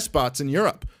had despots in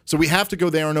Europe, so we have to go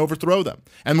there and overthrow them.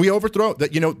 And we overthrow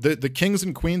that. The kings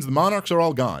and queens, the monarchs are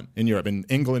all gone in Europe, in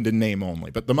England in name only,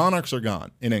 but the monarchs are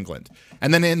gone in England.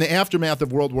 And then in the aftermath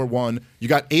of World War I, you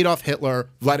got Adolf Hitler,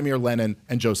 Vladimir Lenin,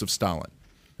 and Joseph Stalin.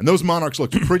 And those monarchs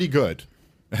looked pretty good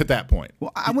at that point.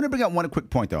 Well, I want to bring up one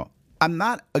quick point, though. I'm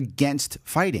not against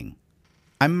fighting.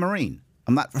 I'm a Marine.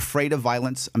 I'm not afraid of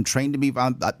violence. I'm trained to be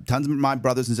violent. Tons of my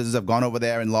brothers and sisters have gone over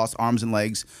there and lost arms and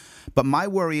legs. But my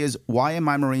worry is, why are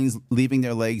my Marines leaving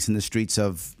their legs in the streets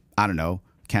of, I don't know,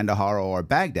 Kandahar or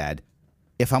Baghdad?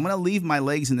 If I'm going to leave my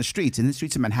legs in the streets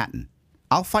of Manhattan,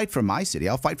 I'll fight for my city.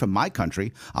 I'll fight for my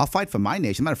country. I'll fight for my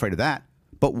nation. I'm not afraid of that.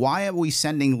 But why are we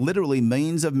sending literally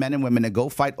millions of men and women to go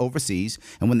fight overseas,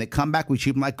 and when they come back, we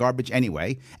treat them like garbage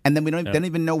anyway, and then they don't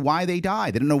even know why they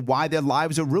died. They don't know why their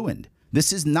lives are ruined.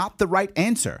 This is not the right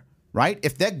answer, right?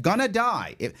 If they're gonna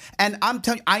die, and I'm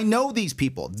telling you, I know these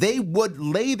people. They would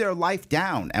lay their life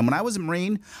down. And when I was a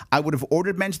Marine, I would have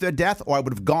ordered men to their death, or I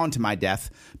would have gone to my death,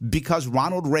 because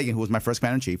Ronald Reagan, who was my first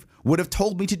commander-in-chief, would have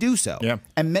told me to do so. Yeah.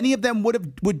 And many of them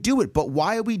would do it. But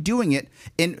why are we doing it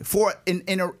in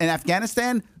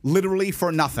Afghanistan? Literally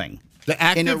for nothing.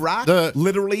 In Iraq,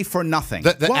 literally for nothing.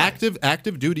 The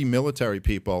active duty military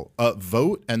people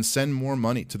vote and send more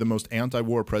money to the most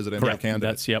anti-war presidential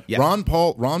candidate. Ron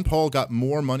Paul got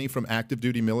more money from active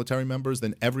duty military members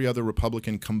than every other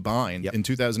Republican combined in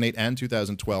 2008 and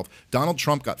 2012. Donald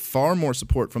Trump got far more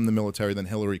support from the military than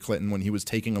Hillary Clinton when he was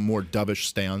taking a more dovish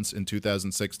stance in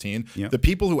 2016. The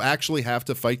people who actually have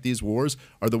to fight these wars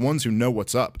are the ones who know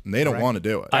what's up, and they don't want to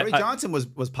do it. Gary Johnson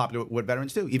was popular with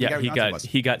veterans too. Even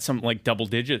he got some like double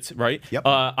digits, right? Yep.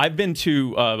 I've been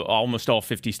to almost all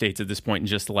 50 states at this point in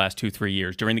just the last 2-3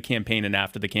 years, during the campaign and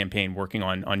after the campaign, working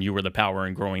on You Are the Power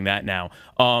and growing that now.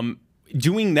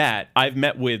 doing that, I've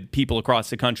met with people across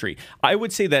the country. I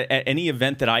would say that at any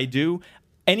event that I do,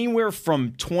 anywhere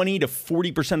from 20 to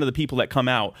 40% of the people that come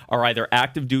out are either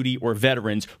active duty or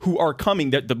veterans who are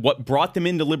coming. What brought them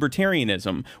into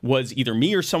libertarianism was either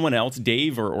me or someone else,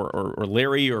 Dave or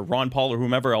Larry or Ron Paul or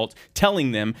whomever else,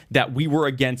 telling them that we were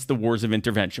against the wars of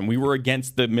intervention. We were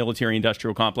against the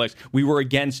military-industrial complex. We were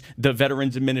against the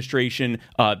Veterans Administration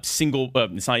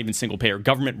it's not even single payer,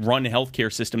 government-run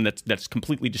healthcare system that's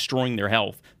completely destroying their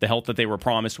health, the health that they were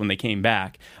promised when they came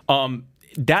back.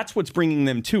 That's what's bringing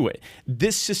them to it.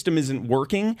 This system isn't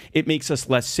working. It makes us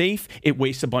less safe. It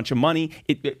wastes a bunch of money.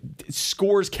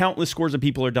 Countless scores of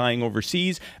people are dying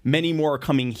overseas. Many more are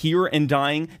coming here and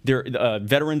dying.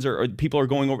 Veterans or people are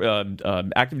going over.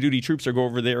 Active duty troops are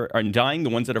going over there and dying. The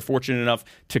ones that are fortunate enough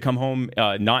to come home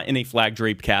not in a flag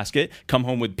draped casket, come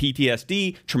home with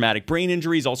PTSD, traumatic brain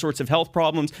injuries, all sorts of health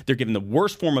problems. They're given the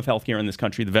worst form of health care in this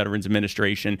country, the Veterans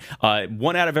Administration.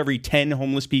 1 out of every 10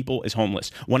 homeless people is homeless.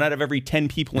 1 out of every 10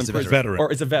 people in prison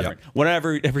is a veteran. Yep. 1 out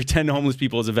of every 10 homeless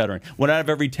people is a veteran. 1 out of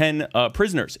every 10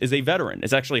 prisoners is a veteran.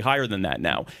 It's actually higher than that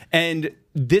now. And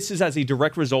this is as a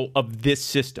direct result of this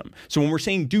system. So when we're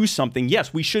saying do something,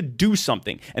 yes, we should do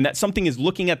something. And that something is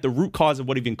looking at the root cause of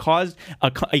what even caused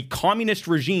a communist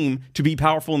regime to be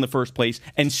powerful in the first place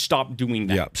and stop doing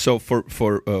that. Yeah. So for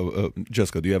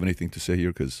Jessica, do you have anything to say here?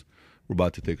 Because we're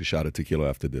about to take a shot of tequila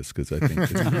after this, because I think.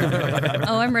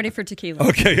 Oh, I'm ready for tequila.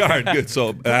 Okay, all right, good.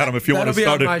 So, Adam, if you want to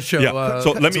start on my show. Yeah.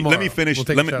 So let me finish.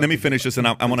 We'll let me finish this, and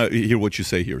I want to hear what you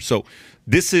say here. So,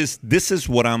 this is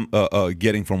what I'm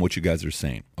getting from what you guys are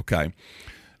saying. Okay,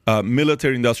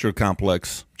 military-industrial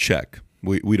complex, check.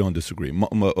 We don't disagree.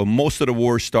 Most of the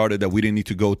wars started that we didn't need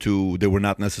to go to. They were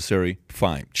not necessary.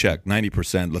 Fine, check.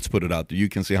 90%. Let's put it out there. You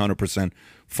can say 100%.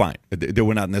 Fine. They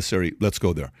were not necessary. Let's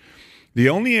go there. The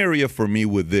only area for me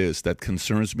with this that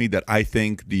concerns me, that I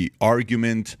think the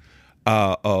argument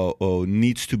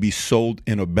needs to be sold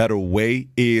in a better way,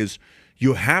 is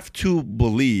you have to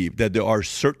believe that there are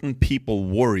certain people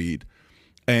worried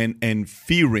and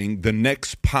fearing the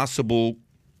next possible,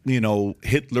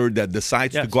 Hitler that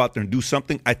decides to go out there and do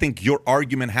something. I think your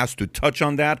argument has to touch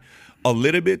on that a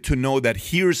little bit to know that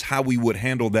here's how we would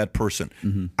handle that person.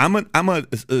 Mm-hmm. I'm a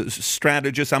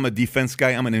strategist. I'm a defense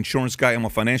guy. I'm an insurance guy. I'm a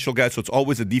financial guy. So it's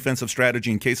always a defensive strategy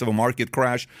in case of a market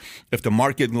crash. If the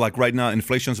market, like right now,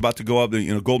 inflation is about to go up.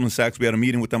 Goldman Sachs, we had a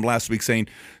meeting with them last week saying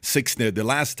the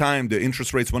last time the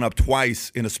interest rates went up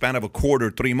twice in a span of a quarter,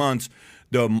 3 months,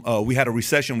 we had a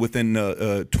recession within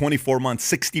 24 months,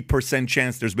 60%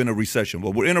 chance there's been a recession.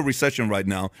 Well, we're in a recession right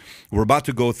now. We're about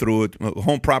to go through it.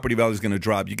 Home property value is going to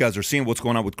drop. You guys are seeing what's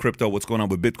going on with crypto, what's going on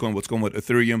with Bitcoin, what's going on with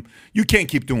Ethereum. You can't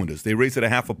keep doing this. They raised it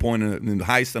 0.5 point in the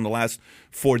highest in the last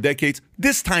 4 decades.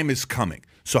 This time is coming.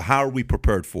 So how are we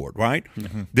prepared for it, right?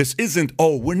 Mm-hmm. This isn't,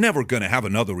 we're never going to have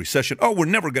another recession. We're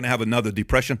never going to have another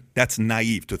depression. That's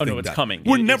naive to think that. No, it's coming.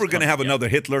 We're never going to have another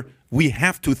Hitler. We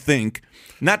have to think,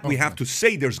 we have to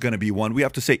say there's going to be one. We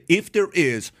have to say, if there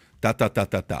is, ...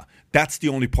 That's the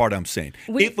only part I'm saying.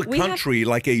 If a country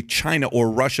like a China or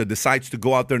Russia decides to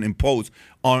go out there and impose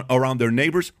around their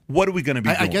neighbors, what are we going to be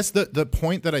doing? I guess the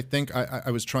point that I think I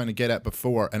was trying to get at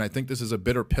before, and I think this is a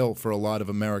bitter pill for a lot of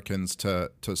Americans to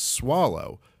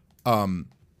swallow,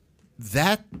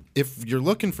 that if you're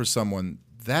looking for someone,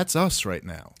 that's us right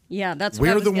now. Yeah, that's what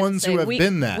I we're was the ones who have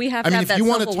been that. We have I mean, have if that you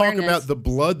want to talk self-awareness. about the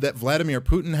blood that Vladimir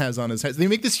Putin has on his hands, they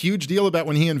make this huge deal about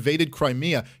when he invaded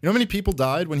Crimea. You know how many people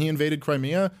died when he invaded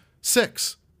Crimea?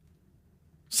 6.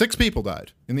 6 people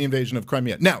died in the invasion of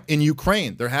Crimea. Now, in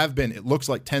Ukraine, there have been, it looks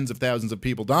like, tens of thousands of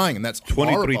people dying, and that's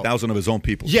 23,000 of his own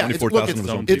people. Yeah, 24,000 of his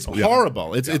own people. It's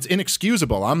horrible. It's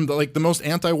inexcusable. I'm the most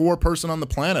anti-war person on the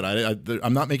planet.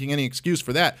 I'm not making any excuse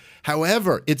for that.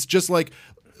 However, it's just like,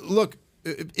 look,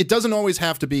 it doesn't always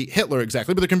have to be Hitler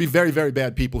exactly, but there can be very, very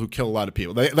bad people who kill a lot of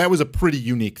people. That was a pretty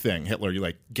unique thing. Hitler,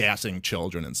 like gassing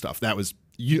children and stuff. That was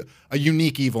a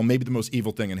unique evil, maybe the most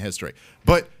evil thing in history.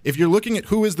 But if you're looking at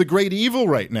who is the great evil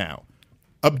right now,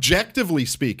 objectively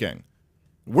speaking,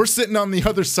 we're sitting on the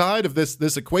other side of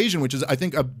this equation, which is, I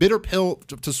think, a bitter pill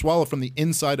to swallow from the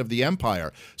inside of the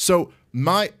empire. So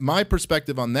my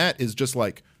perspective on that is just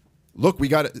like, look, we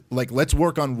got to, let's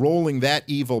work on rolling that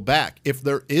evil back. If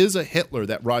there is a Hitler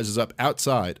that rises up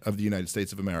outside of the United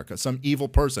States of America, some evil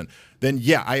person, then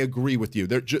yeah, I agree with you.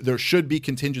 There should be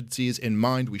contingencies in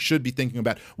mind. We should be thinking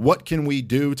about what can we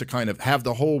do to kind of have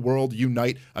the whole world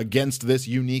unite against this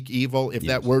unique evil if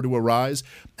that were to arise.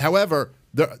 However,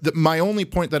 my only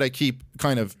point that I keep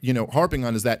kind of, harping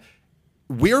on is that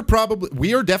we are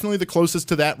definitely the closest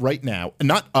to that right now.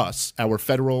 Not us, our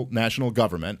federal national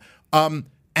government.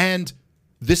 And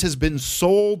this has been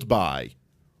sold by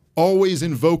always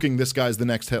invoking this guy's the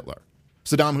next Hitler.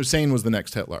 Saddam Hussein was the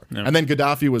next Hitler. And then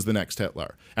Gaddafi was the next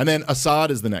Hitler. And then Assad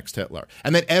is the next Hitler.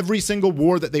 And then every single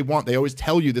war that they want, they always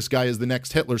tell you this guy is the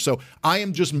next Hitler. So I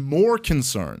am just more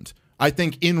concerned. I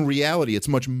think in reality, it's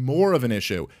much more of an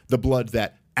issue, the blood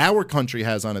that our country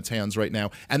has on its hands right now,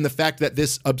 and the fact that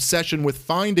this obsession with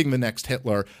finding the next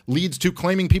Hitler leads to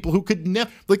claiming people who could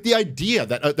never, like the idea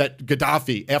that that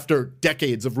Gaddafi, after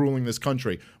decades of ruling this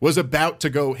country, was about to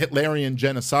go Hitlerian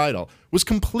genocidal was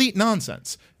complete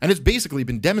nonsense. And it's basically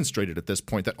been demonstrated at this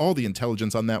point that all the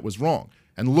intelligence on that was wrong.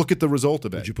 And look at the result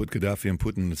of it. Would you put Gaddafi and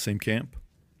Putin in the same camp?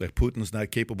 Like Putin's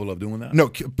not capable of doing that? No,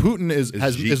 Putin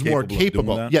is more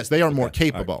capable. Yes, they are more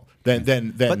capable than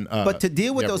But to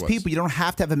deal with those was. people, you don't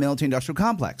have to have a military-industrial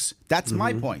complex. That's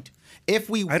my point.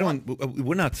 If we,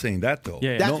 we're not saying that though.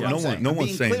 Yeah, That's what I'm saying. No I'm one's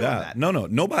being saying clear on that. No,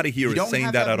 nobody here is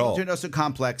saying that at all. You don't have to have a military-industrial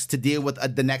complex to deal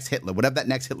with the next Hitler, whatever that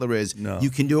next Hitler is. No. You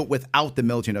can do it without the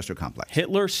military-industrial complex.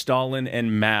 Hitler, Stalin,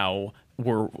 and Mao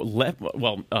were left.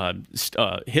 Well,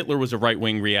 Hitler was a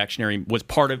right-wing reactionary.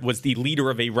 Was the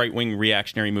leader of a right-wing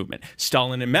reactionary movement.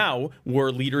 Stalin and Mao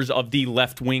were leaders of the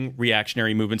left-wing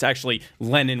reactionary movements. Actually,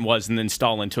 Lenin was, and then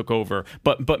Stalin took over.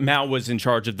 But Mao was in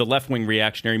charge of the left-wing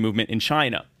reactionary movement in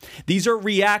China. These are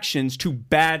reactions to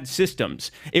bad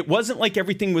systems. It wasn't like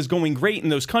everything was going great in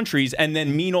those countries, and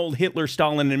then mean old Hitler,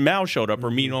 Stalin, and Mao showed up, or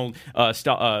mean old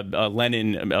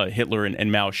Lenin, Hitler,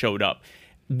 and Mao showed up.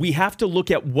 We have to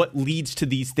look at what leads to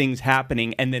these things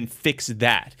happening and then fix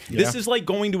that. Yeah. This is like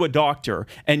going to a doctor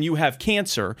and you have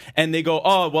cancer and they go,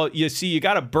 oh, well, you see, you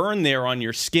got a burn there on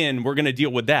your skin. We're going to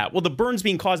deal with that. Well, the burn's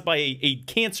being caused by a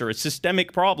cancer, a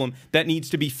systemic problem that needs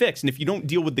to be fixed. And if you don't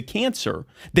deal with the cancer,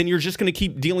 then you're just going to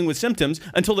keep dealing with symptoms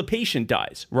until the patient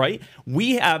dies, right?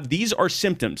 These are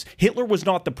symptoms. Hitler was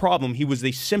not the problem. He was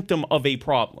the symptom of a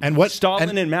problem. And what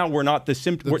Stalin and Mao were not the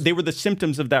symptom. They were the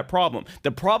symptoms of that problem.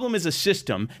 The problem is a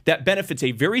system that benefits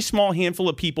a very small handful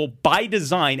of people by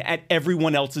design at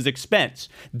everyone else's expense.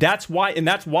 That's why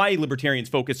libertarians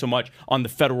focus so much on the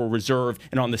Federal Reserve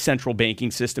and on the central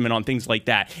banking system and on things like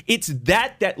that. It's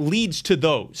that leads to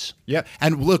those. Yeah,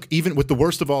 and look, even with the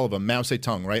worst of all of them, Mao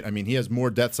Zedong, right? I mean, he has more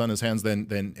deaths on his hands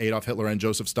than Adolf Hitler and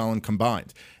Joseph Stalin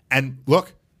combined. And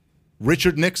look,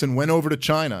 Richard Nixon went over to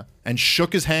China and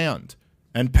shook his hand.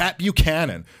 And Pat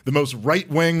Buchanan, the most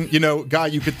right-wing, guy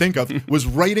you could think of, was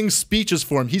writing speeches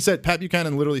for him. Pat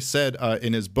Buchanan literally said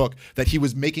in his book that he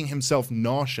was making himself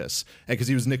nauseous because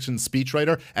he was Nixon's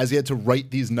speechwriter, as he had to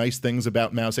write these nice things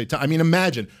about Mao Zedong. I mean,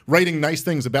 imagine writing nice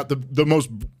things about the most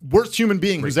worst human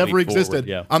being who's ever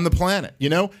existed on the planet,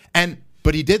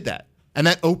 But he did that. And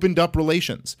that opened up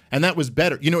relations. And that was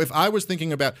better. If I was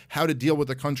thinking about how to deal with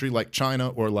a country like China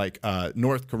or like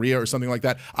North Korea or something like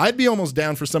that, I'd be almost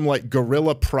down for some like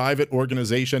guerrilla private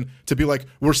organization to be like,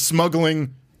 we're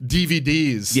smuggling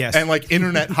DVDs and like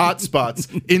internet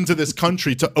hotspots into this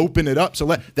country to open it up. So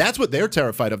that's what they're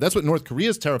terrified of. That's what North Korea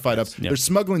is terrified of. They're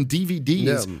smuggling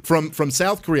DVDs from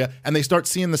South Korea, and they start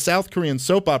seeing the South Korean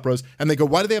soap operas, and they go,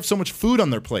 why do they have so much food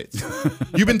on their plates?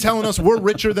 You've been telling us we're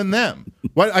richer than them.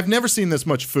 Why? I've never seen this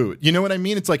much food. You know what I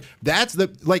mean? It's like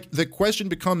the question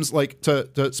becomes like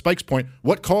to Spike's point,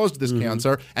 what caused this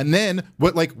cancer, and then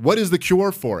what is the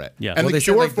cure for it? Yeah. And the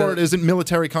cure for it isn't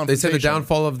military confrontation. They said the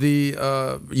downfall of the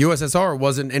USSR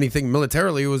wasn't anything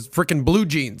militarily; it was freaking blue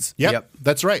jeans. Yep,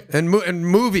 that's right. And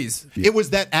movies. It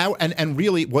was that and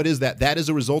really, what is that? That is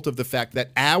a result of the fact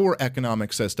that our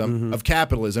economic system of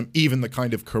capitalism, even the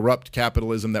kind of corrupt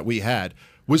capitalism that we had,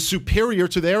 was superior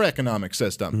to their economic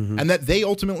system, and that they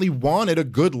ultimately wanted a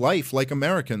good life like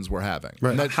Americans were having.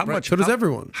 Right. So does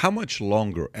everyone. How much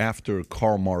longer after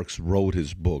Karl Marx wrote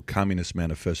his book, Communist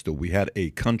Manifesto, we had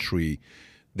a country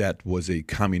that was a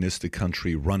communistic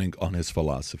country running on his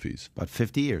philosophies? About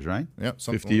 50 years, right? Yeah,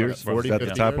 50 years? 40, Is that the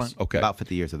 50 years? timeline? Okay. About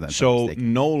 50 years of that. So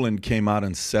Nolan came out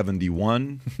in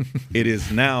 71. It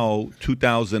is now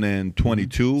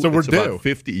 2022. So we're it's due. About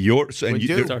 50 years. And We're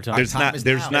due. Our time.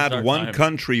 there's not Our one time.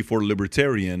 country for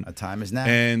libertarian. Our time is now.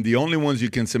 And the only ones you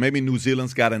can say, maybe New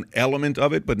Zealand's got an element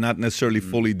of it, but not necessarily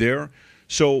fully there.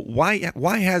 So why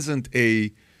hasn't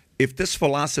if this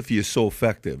philosophy is so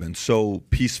effective and so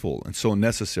peaceful and so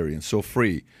necessary and so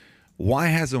free, why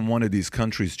hasn't one of these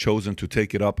countries chosen to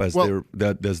take it up as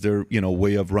their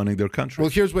way of running their country? Well,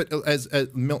 here's what, as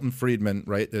Milton Friedman,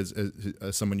 right, as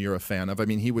someone you're a fan of, I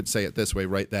mean, he would say it this way,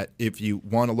 right, that if you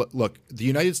want to look, the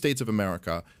United States of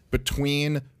America,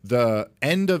 between the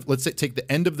end of, let's say, take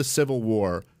the end of the Civil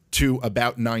War to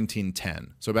about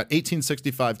 1910. So about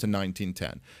 1865 to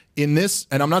 1910. In this,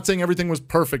 and I'm not saying everything was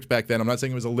perfect back then. I'm not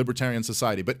saying it was a libertarian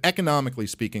society. But economically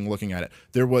speaking, looking at it,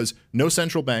 there was no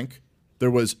central bank. There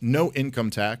was no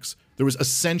income tax. There was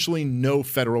essentially no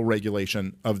federal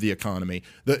regulation of the economy.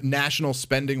 The national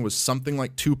spending was something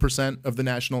like 2% of the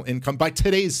national income. By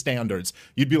today's standards,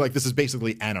 you'd be like, this is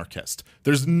basically anarchist.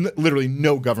 There's literally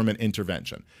no government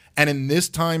intervention. And in this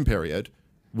time period,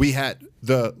 we had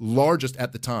the largest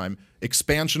at the time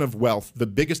expansion of wealth, the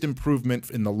biggest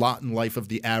improvement in the lot and life of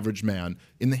the average man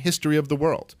in the history of the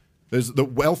world. There's the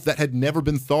wealth that had never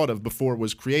been thought of before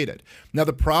was created. Now,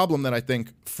 the problem that I think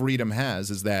freedom has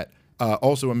is that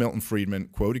also a Milton Friedman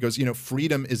quote. He goes,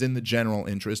 freedom is in the general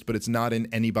interest, but it's not in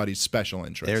anybody's special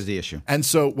interest. There's the issue. And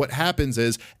so what happens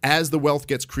is, as the wealth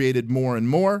gets created more and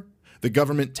more, the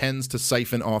government tends to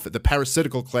siphon off it. The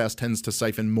parasitical class tends to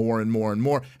siphon more and more and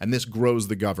more, and this grows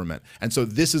the government. And so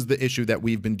this is the issue that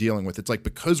we've been dealing with. It's like,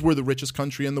 because we're the richest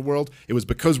country in the world, it was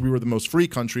because we were the most free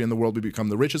country in the world, we become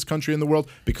the richest country in the world.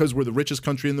 Because we're the richest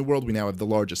country in the world, we now have the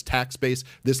largest tax base.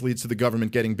 This leads to the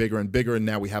government getting bigger and bigger, and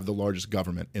now we have the largest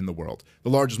government in the world.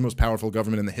 The largest, most powerful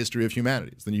government in the history of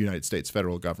humanity is the United States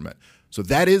federal government. So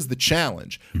that is the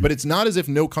challenge. But it's not as if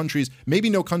maybe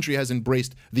no country has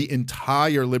embraced the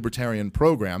entire libertarian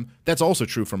program. That's also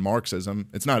true for Marxism.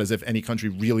 It's not as if any country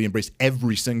really embraced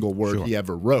every single word he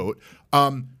ever wrote.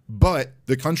 But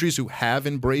the countries who have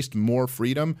embraced more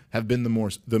freedom have been the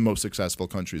most successful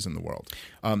countries in the world.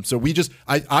 So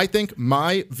I think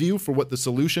my view for what the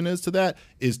solution is to that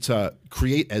is to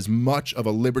create as much of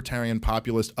a libertarian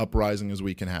populist uprising as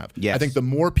we can have. Yes. I think the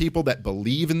more people that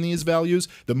believe in these values,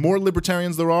 the more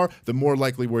libertarians there are, the more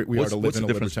likely we are to live in a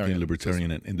libertarian.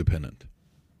 Libertarian and independent?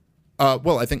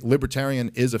 Well, I think libertarian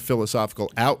is a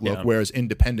philosophical outlook, whereas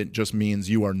independent just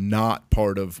means you are not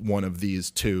part of one of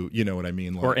these two, you know what I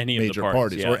mean? Like or any major of the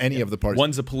parties. or any of the parties.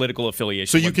 One's a political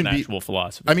affiliation, so you one's can an be actual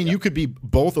philosophy. I mean, you could be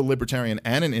both a libertarian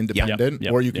and an independent,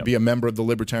 or you could be a member of the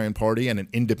Libertarian Party and an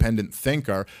independent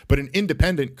thinker, but an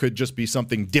independent could just be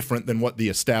something different than what the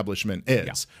establishment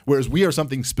is, whereas we are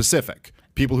something specific.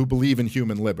 People who believe in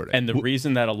human liberty. And the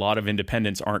reason that a lot of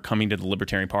independents aren't coming to the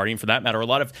Libertarian Party, and for that matter, a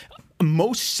lot of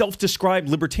most self-described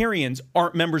libertarians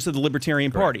aren't members of the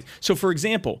Libertarian Party. So, for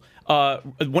example,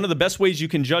 one of the best ways you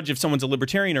can judge if someone's a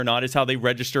libertarian or not is how they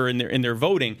register in their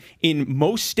voting. In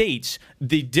most states,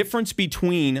 the difference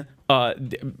between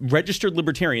registered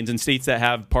libertarians in states that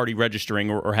have party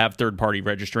registering or have third party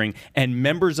registering and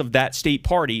members of that state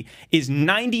party is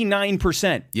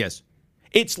 99%. Yes.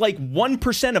 It's like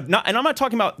 1% of not, and I'm not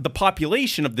talking about the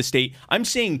population of the state. I'm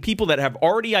saying people that have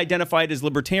already identified as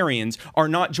libertarians are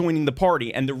not joining the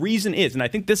party, and the reason is, and I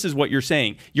think this is what you're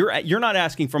saying. You're not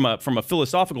asking from a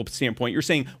philosophical standpoint. You're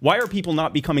saying, why are people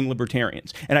not becoming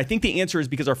libertarians? And I think the answer is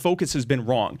because our focus has been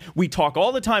wrong. We talk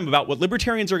all the time about what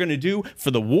libertarians are going to do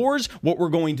for the wars, what we're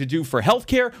going to do for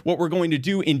healthcare, what we're going to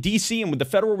do in D.C. and with the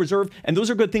Federal Reserve, and those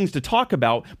are good things to talk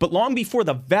about. But long before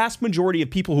the vast majority of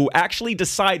people who actually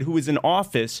decide who is in office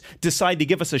decide to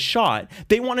give us a shot,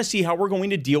 they want to see how we're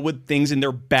going to deal with things in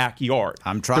their backyard.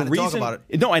 I'm trying to talk about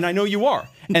it. No, and I know you are.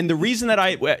 And the reason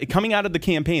that coming out of the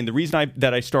campaign, the reason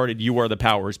that I started You Are the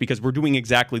Power is because we're doing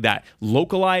exactly that.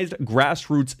 Localized,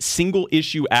 grassroots, single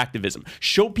issue activism.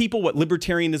 Show people what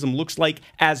libertarianism looks like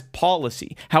as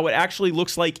policy, how it actually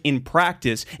looks like in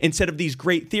practice instead of these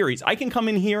great theories. I can come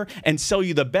in here and sell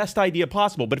you the best idea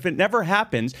possible, but if it never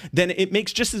happens, then it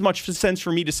makes just as much sense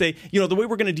for me to say, the way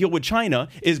we're going to deal with China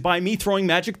is by me throwing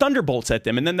magic thunderbolts at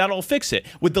them, and then that'll fix it.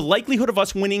 With the likelihood of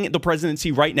us winning the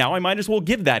presidency right now, I might as well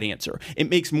give that answer. It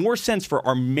makes more sense for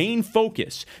our main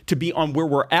focus to be on where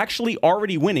we're actually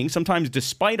already winning, sometimes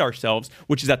despite ourselves,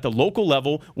 which is at the local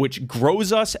level, which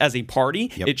grows us as a party.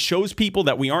 Yep. It shows people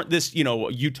that we aren't this,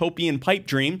 utopian pipe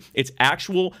dream. It's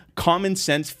actual common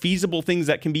sense, feasible things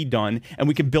that can be done, and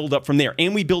we can build up from there.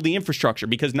 And we build the infrastructure,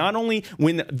 because not only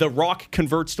when The Rock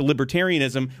converts to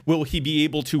libertarianism will he be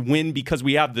able to win because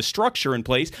we have the structure in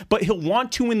place, but he'll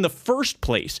want to in the first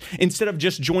place instead of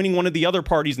just joining one of the other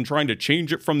parties and trying to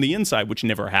change it from the inside, which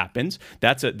never happens.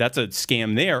 That's a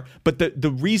scam there. But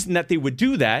the reason that they would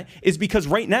do that is because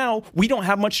right now we don't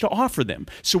have much to offer them.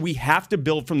 So we have to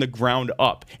build from the ground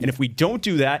up. And if we don't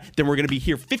do that, then we're going to be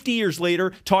here 50 years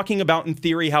later talking about, in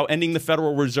theory, how ending the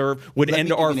Federal Reserve would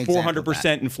end our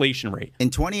 400% inflation rate. In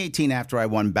 2018, after I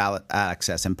won ballot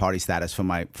access and party status for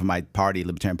my party,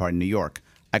 Libertarian Party in New York,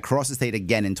 I crossed the state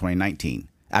again in 2019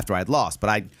 after I had lost.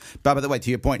 But by the way, to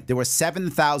your point, there were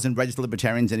 7,000 registered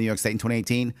libertarians in New York State in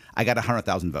 2018. I got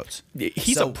 100,000 votes.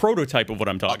 He's a prototype of what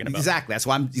I'm talking about. Exactly. That's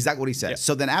exactly what he said. Yeah.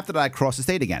 So then after that, I crossed the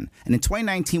state again. And in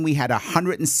 2019, we had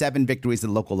 107 victories at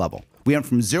the local level. We went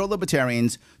from 0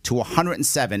 libertarians to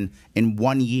 107 in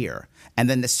 1 year. And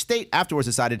then the state afterwards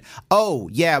decided, we're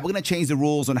going to change the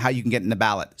rules on how you can get in the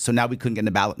ballot. So now we couldn't get in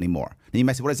the ballot anymore. And you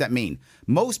might say, what does that mean?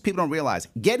 Most people don't realize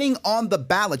getting on the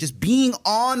ballot, just being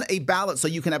on a ballot so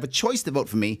you can have a choice to vote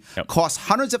for me, costs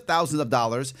hundreds of thousands of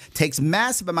dollars, takes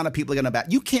massive amount of people to get on the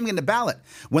ballot. You can't get on the ballot.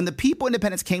 When the people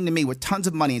independents came to me with tons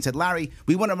of money and said, Larry,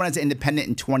 we want to run as an independent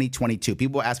in 2022.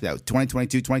 People will ask me that. 2020,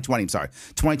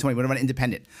 2020, we want to run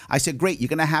independent. I said, great, you're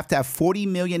going to have $40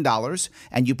 million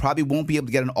and you probably won't be able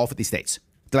to get in all 50 states.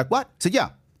 They're like, what? I said, yeah.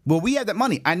 Well, we have that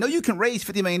money. I know you can raise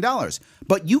 $50 million,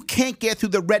 but you can't get through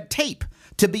the red tape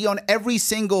to be on every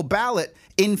single ballot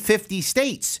in 50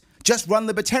 states. Just run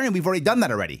Libertarian. We've already done that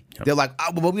already. Yep. They're like,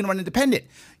 oh, well, we don't run independent.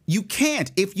 You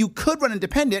can't. If you could run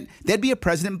independent, there'd be a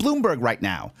President Bloomberg right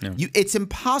now. Yeah. It's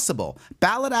impossible.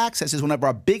 Ballot access is one of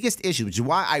our biggest issues, which is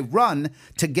why I run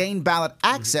to gain ballot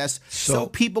access so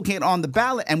people can get on the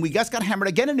ballot. And we just got hammered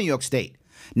again in New York State.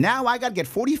 Now I got to get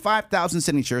 45,000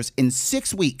 signatures in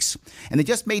 6 weeks. And they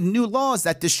just made new laws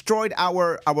that destroyed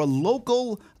our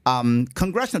local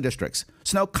congressional districts.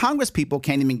 So now Congress people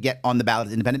can't even get on the ballot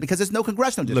as independent because there's no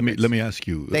congressional districts. Let me ask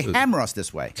you. They hammer us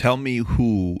this way. Tell me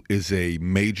who is a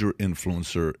major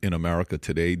influencer in America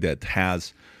today that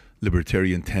has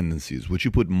libertarian tendencies. Would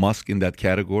you put Musk in that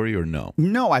category or no?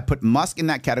 No, I put Musk in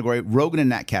that category, Rogan in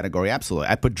that category, absolutely.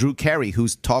 I put Drew Carey, who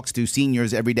talks to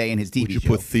seniors every day in his TV show. Would you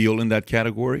put Thiel in that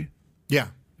category? Yeah.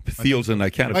 Thiel's in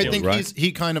that category, I think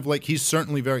right? he's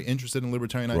certainly very interested in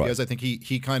libertarian ideas. Right. I think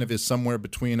he kind of is somewhere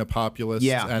between a populist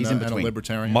and a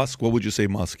libertarian. Musk, what would you say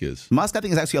Musk is? Musk, I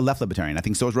think, is actually a left libertarian. I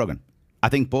think so is Rogan. I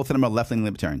think both of them are left-leaning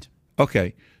libertarians.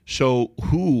 Okay. So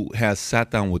who has sat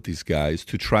down with these guys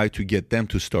to try to get them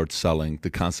to start selling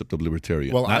the concept of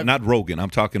libertarian? Well, not Rogan.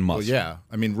 I'm talking Musk. Well, yeah.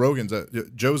 I mean,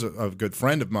 Joe's a good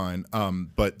friend of mine.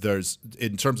 But there's,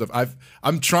 in terms of,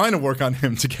 I'm trying to work on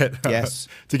him to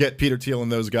get Peter Thiel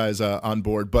and those guys on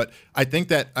board. But I think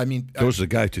that, I mean, there's a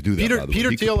guy to do that.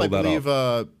 Peter Thiel, I believe,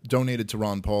 donated to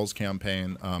Ron Paul's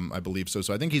campaign. I believe so.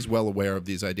 So I think he's well aware of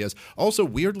these ideas. Also,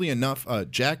 weirdly enough,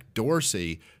 Jack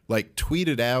Dorsey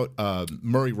tweeted out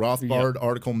Murray Rothbard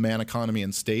article, Man, Economy,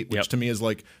 and State, which to me is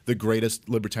like the greatest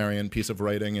libertarian piece of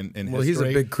writing in history. Well, he's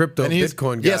a big crypto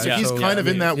Bitcoin guy. Yeah, so he's kind of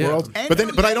in that world.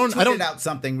 But I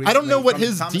don't know what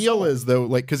his deal is though.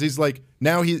 Because he's like,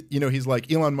 now he's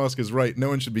like, Elon Musk is right. No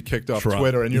one should be kicked off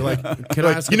Twitter. And you're like, can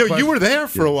I ask you were there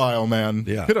for a while, man.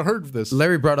 Yeah. Could have heard this.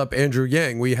 Larry brought up Andrew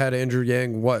Yang. We had Andrew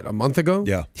Yang, a month ago?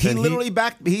 Yeah.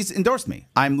 He's endorsed me.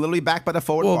 I'm literally backed by the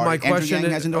Forward Party. My question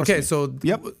is, okay, so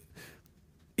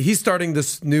he's starting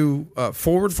this new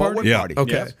Forward Party? Party.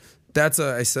 Okay. Yes. That's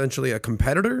essentially a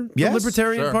competitor to the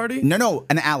Libertarian Party? No,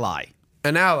 an ally.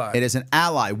 An ally. It is an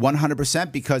ally,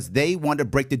 100%, because they want to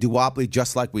break the duopoly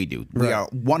just like we do. We are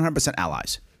 100%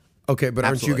 allies. Okay, but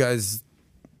aren't you guys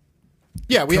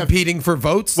we competing for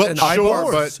votes? Well,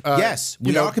 but yes,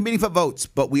 we are competing for votes,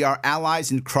 but we are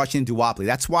allies in crushing duopoly.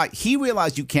 That's why he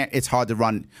realized it's hard to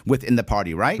run within the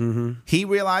party, right? Mm-hmm. He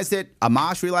realized it.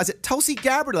 Amash realized it. Tulsi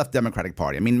Gabbard left the Democratic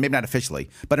Party. I mean, maybe not officially,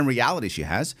 but in reality she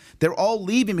has. They're all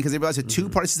leaving because they realize the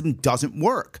two-party system doesn't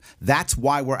work. That's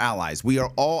why we're allies. We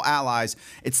are all allies.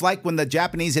 It's like when the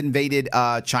Japanese invaded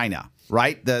China.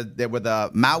 Right? There were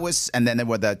the Maoists, and then there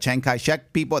were the Chiang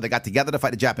Kai-shek people. They got together to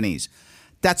fight the Japanese.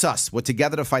 That's us. We're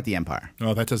together to fight the empire.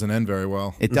 Oh, that doesn't end very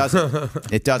well. It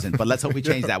doesn't. It doesn't. But let's hope we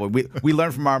change that. We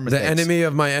learn from our mistakes. The enemy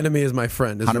of my enemy is my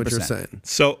friend, is 100%. What you're saying.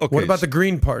 So, okay. What about the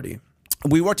Green Party?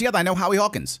 We work together. I know Howie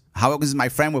Hawkins. Howie Hawkins is my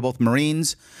friend. We're both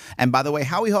Marines. And by the way,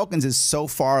 Howie Hawkins is so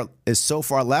far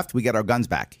left, we get our guns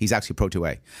back. He's actually pro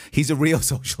 2A. He's a real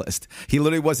socialist. He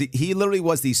literally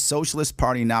was the Socialist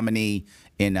Party nominee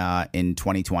in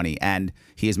 2020, and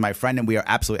he is my friend, and we are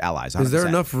absolute allies. 100%. Is there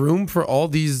enough room for all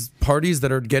these parties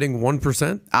that are getting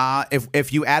 1%?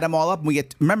 If you add them all up,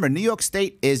 remember, New York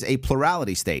State is a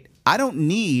plurality state. I don't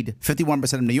need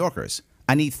 51% of New Yorkers.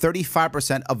 I need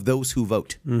 35% of those who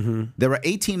vote. Mm-hmm. There are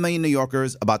 18 million New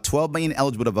Yorkers, about 12 million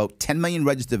eligible to vote, 10 million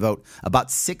registered to vote, about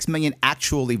 6 million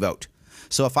actually vote.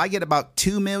 So if I get about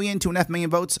 2.5 million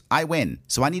votes, I win.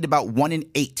 So I need about 1 in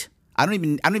 8. I don't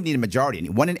even need a majority. I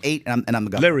need 1 in 8, and I'm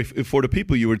the governor. Larry, for the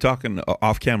people you were talking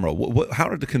off camera, how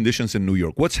are the conditions in New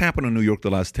York? What's happened in New York the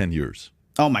last 10 years?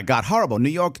 Oh, my God, horrible. New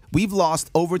York, we've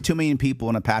lost over 2 million people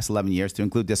in the past 11 years, to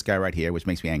include this guy right here, which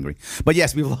makes me angry. But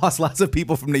yes, we've lost lots of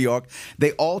people from New York.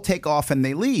 They all take off and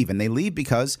they leave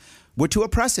because we're too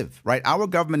oppressive, right? Our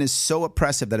government is so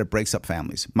oppressive that it breaks up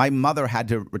families. My mother had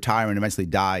to retire and eventually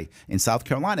die in South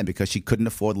Carolina because she couldn't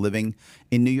afford living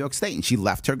in New York State, and she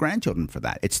left her grandchildren for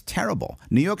that. It's terrible.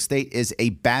 New York State is a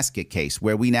basket case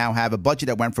where we now have a budget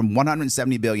that went from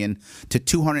 $170 billion to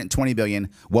 $220 billion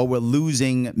while we're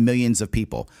losing millions of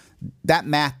people. That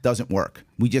math doesn't work.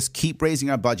 We just keep raising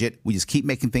our budget. We just keep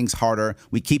making things harder.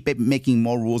 We keep making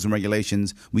more rules and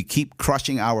regulations. We keep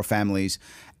crushing our families.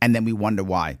 And then we wonder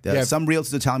why. Some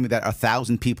realtors are telling me that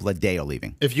 1,000 people a day are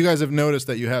leaving. If you guys have noticed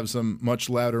that you have some much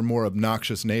louder, more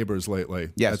obnoxious neighbors lately,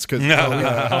 yes, that's because Did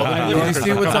you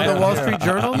see what's on the Wall Street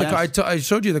Journal? Yes. I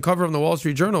showed you the cover of the Wall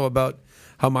Street Journal about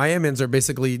how Miamians are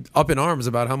basically up in arms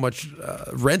about how much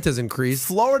rent has increased.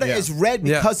 Florida is red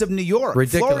because of New York.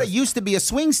 Ridiculous. Florida used to be a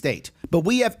swing state, but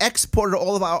we have exported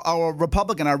all of our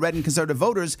Republican, our red and conservative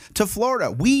voters to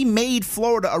Florida. We made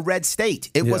Florida a red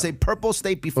state. It was a purple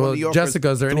state before New York.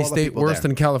 Jessica, is there any state worse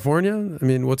than California? I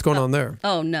mean, what's going on there?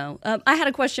 Oh, no. I had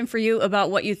a question for you about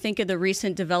what you think of the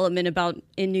recent development about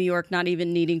in New York not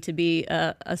even needing to be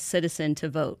a citizen to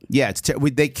vote. Yeah,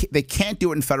 they can't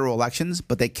do it in federal elections,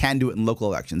 but they can do it in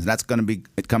local elections. And that's going to be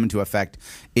coming into effect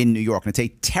in New York. And it's a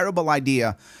terrible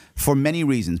idea for many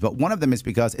reasons, but one of them is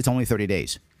because it's only 30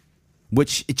 days.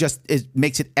 Which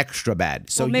makes it extra bad.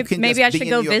 So well, maybe I should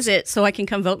go visit so I can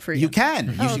come vote for you. You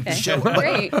can. Oh, okay. Show up.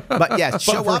 Great. But yeah,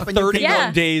 show up and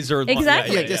 31 days or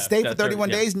exactly. Yeah, just stay for 31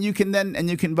 days and you can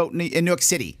vote in New York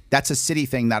City. That's a city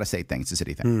thing, not a state thing. It's a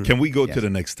city thing. Can we go to the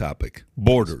next topic?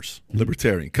 Borders.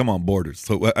 Libertarian. Come on, borders.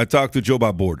 So I talked to Joe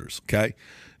about borders, okay?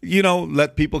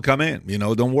 Let people come in.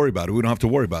 Don't worry about it. We don't have to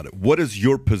worry about it. What is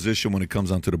your position when it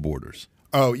comes onto the borders?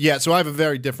 Oh, yeah. So I have a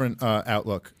very different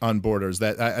outlook on borders.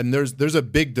 And there's a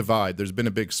big divide. There's been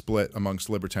a big split amongst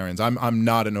libertarians. I'm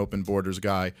not an open borders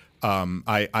guy.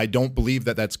 I don't believe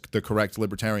that that's the correct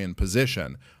libertarian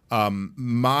position.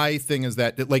 My thing is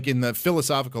that, like in the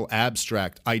philosophical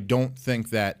abstract, I don't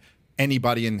think that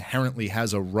anybody inherently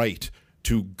has a right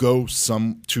to go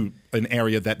to an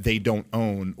area that they don't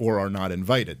own or are not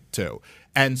invited to.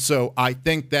 And so I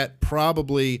think that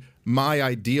probably my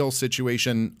ideal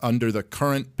situation under the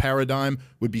current paradigm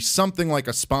would be something like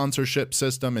a sponsorship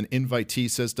system, an invitee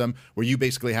system, where you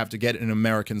basically have to get an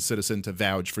American citizen to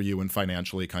vouch for you and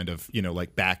financially kind of,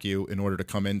 back you in order to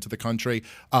come into the country.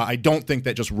 I don't think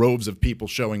that just rows of people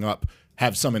showing up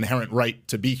have some inherent right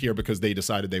to be here because they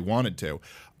decided they wanted to.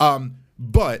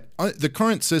 But the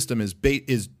current system is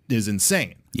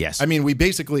insane. Yes. I mean,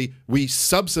 we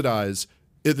subsidize.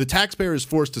 The taxpayer is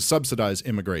forced to subsidize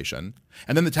immigration,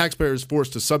 and then the taxpayer is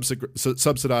forced to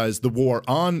subsidize the war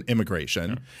on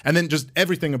immigration, and then just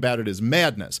everything about it is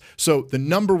madness. So the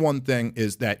number one thing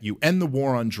is that you end the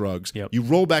war on drugs, you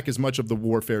roll back as much of the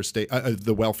welfare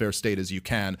state as you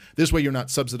can. This way you're not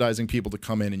subsidizing people to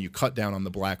come in, and you cut down on the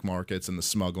black markets and the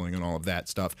smuggling and all of that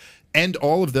stuff. And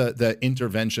all of the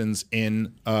interventions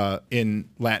in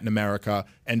Latin America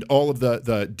and all of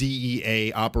the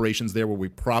DEA operations there where we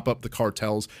prop up the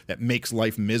cartels that makes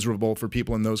life miserable for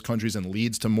people in those countries and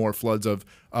leads to more floods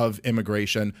of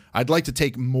immigration. I'd like to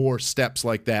take more steps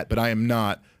like that, but I am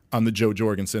not on the Joe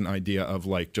Jorgensen idea of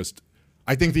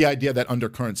I think the idea that under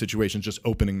current situations just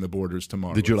opening the borders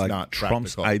tomorrow Did you is like not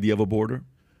Trump's practical. idea of a border?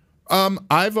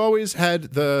 I've always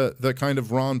had the kind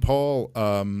of Ron Paul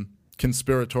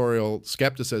conspiratorial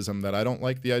skepticism that I don't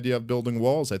like the idea of building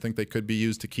walls. I think they could be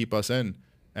used to keep us in,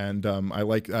 and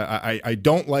I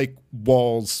don't like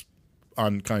walls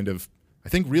on kind of. I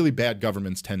think really bad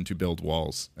governments tend to build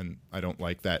walls, and I don't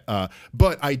like that.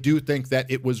 But I do think that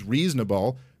it was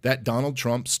reasonable that Donald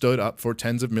Trump stood up for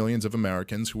tens of millions of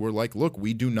Americans who were like, look,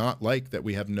 we do not like that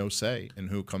we have no say in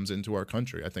who comes into our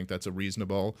country. I think that's a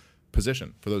reasonable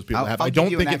position for those people to have. I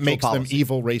don't think it makes them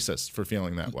evil racists for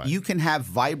feeling that way. You can have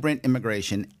vibrant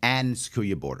immigration and secure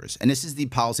your borders. And this is the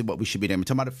policy, what we should be doing. We're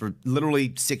talking about it for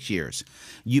literally 6 years.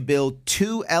 You build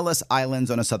 2 Ellis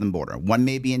Islands on a southern border. One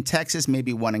may be in Texas,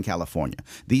 maybe one in California.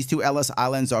 These 2 Ellis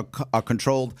Islands are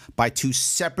controlled by 2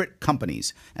 separate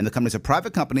companies. And the companies are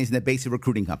private companies, and they're basically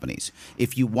recruiting companies.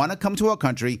 If you want to come to our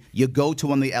country, you go to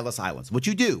one of the Ellis Islands. What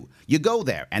you do, you go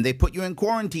there, and they put you in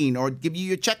quarantine or give you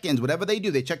your check-ins, whatever they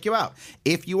do. They check you out.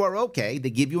 If you are okay,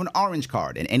 they give you an orange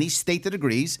card. In any state that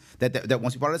agrees that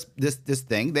once you're part of this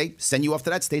thing, they send you off to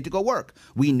that state to go work.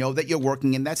 We know that you're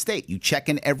working in that state. You check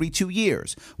in every 2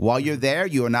 years. While you're there,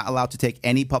 you are not allowed to take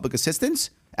any public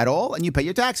assistance at all, and you pay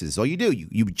your taxes. All you do,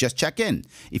 you just check in.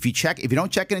 If you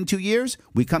don't check in 2 years,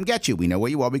 we come get you. We know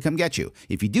where you are, we come get you.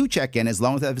 If you do check in, as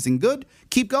long as everything's good,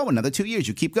 keep going. Another 2 years,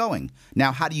 you keep going.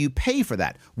 Now, how do you pay for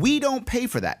that? We don't pay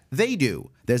for that. They do.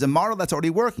 There's a model that's already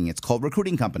working. It's called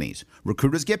recruiting companies.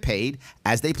 Recruiters get paid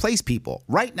as they place people.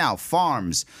 Right now,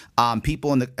 farms,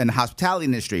 people in the hospitality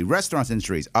industry, restaurants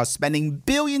industries are spending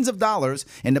billions of dollars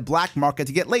in the black market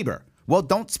to get labor. Well,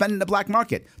 don't spend in the black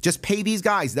market. Just pay these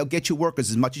guys. They'll get you workers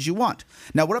as much as you want.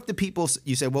 Now, what if the people,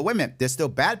 you say, well, wait a minute, they're still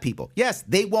bad people. Yes,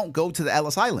 they won't go to the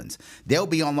Ellis Islands. They'll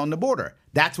be along the border.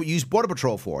 That's what you use Border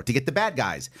Patrol for, to get the bad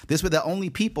guys. This way, the only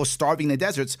people starving in the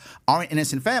deserts aren't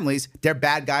innocent families. They're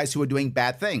bad guys who are doing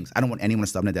bad things. I don't want anyone to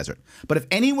starve in the desert. But if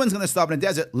anyone's going to starve in the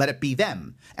desert, let it be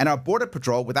them. And our Border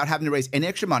Patrol, without having to raise any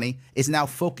extra money, is now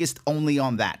focused only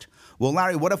on that. Well,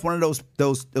 Larry, what if one of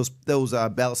those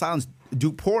Ellis Islands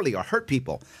do poorly or hurt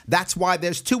people? That's why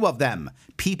there's 2 of them.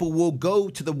 People will go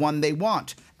to the one they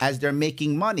want as they're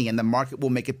making money, and the market will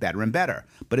make it better and better.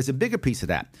 But it's a bigger piece of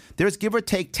that. There's give or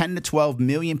take 10 to 12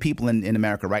 million people in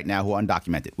America right now who are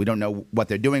undocumented. We don't know what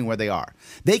they're doing, where they are.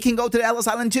 They can go to the Ellis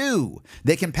Island too.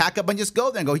 They can pack up and just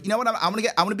go there and go, you know what, I'm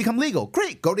gonna become legal.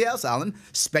 Great, go to Ellis Island,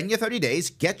 spend your 30 days,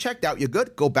 get checked out, you're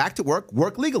good, go back to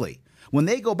work legally. When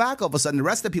they go back, all of a sudden, the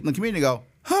rest of the people in the community go,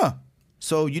 huh,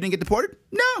 so you didn't get deported?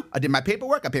 No, I did my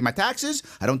paperwork, I paid my taxes,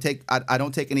 I don't take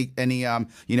any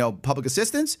public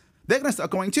assistance. They're going to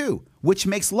start going too, which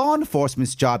makes law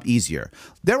enforcement's job easier.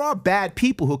 There are bad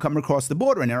people who come across the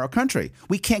border in our country.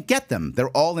 We can't get them. They're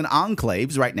all in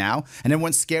enclaves right now, and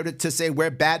everyone's scared to say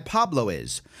where Bad Pablo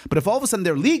is. But if all of a sudden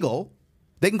they're legal,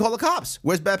 they can call the cops.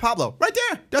 Where's Bad Pablo? Right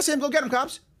there. That's him. Go get him,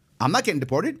 cops. I'm not getting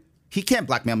deported. He can't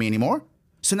blackmail me anymore.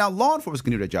 So now law enforcement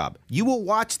can do their job. You will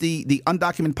watch the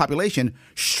undocumented population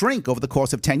shrink over the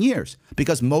course of 10 years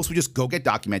because most will just go get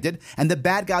documented, and the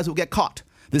bad guys will get caught.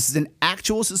 This is an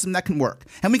actual system that can work.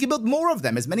 And we can build more of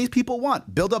them, as many as people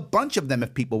want. Build a bunch of them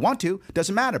if people want to.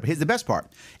 Doesn't matter. But here's the best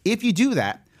part. If you do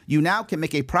that, you now can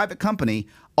make a private company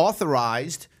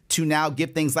authorized to now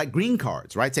give things like green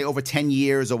cards, right? Say over 10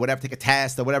 years or whatever, take a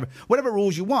test or whatever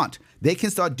rules you want. They can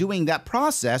start doing that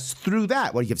process through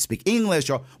that. Well, you have to speak English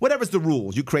or whatever's the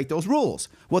rules. You create those rules.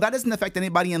 Well, that doesn't affect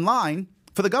anybody in line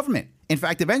for the government. In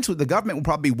fact, eventually the government will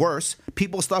probably be worse.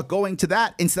 People start going to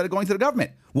that instead of going to the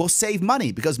government. We'll save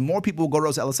money because more people will go to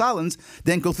those Ellis Islands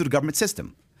than go through the government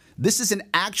system. This is an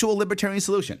actual libertarian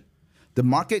solution. The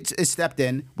market is stepped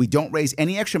in. We don't raise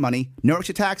any extra money, no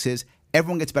extra taxes.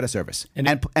 Everyone gets better service,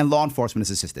 and law enforcement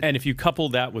is assisted. And if you couple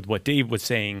that with what Dave was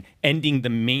saying, ending the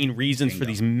main reasons for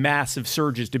these massive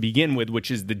surges to begin with, which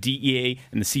is the DEA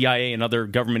and the CIA and other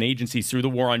government agencies through the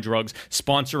war on drugs,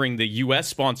 sponsoring the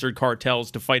U.S.-sponsored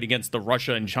cartels to fight against the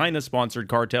Russia and China-sponsored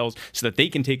cartels so that they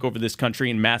can take over this country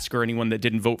and massacre anyone that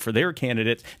didn't vote for their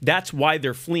candidates. That's why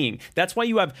they're fleeing. That's why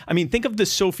you have, think of the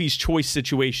Sophie's Choice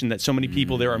situation that so many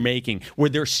people there are making, where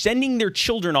they're sending their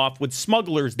children off with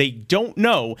smugglers they don't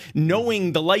know, knowing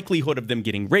the likelihood of them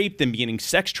getting raped, them getting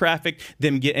sex trafficked,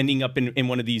 them ending up in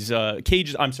one of these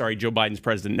cages. I'm sorry, Joe Biden's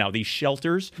president now. These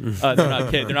shelters, they're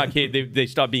not cages. They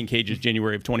stopped being cages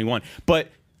January of 21. But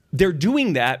they're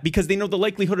doing that because they know the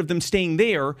likelihood of them staying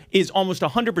there is almost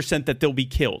 100% that they'll be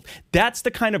killed. That's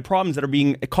the kind of problems that are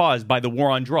being caused by the war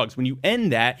on drugs. When you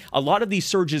end that, a lot of these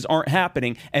surges aren't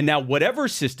happening. And now whatever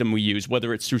system we use,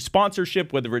 whether it's through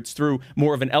sponsorship, whether it's through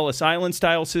more of an Ellis Island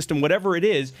style system, whatever it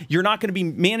is, you're not going to be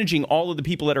managing all of the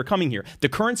people that are coming here. The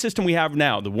current system we have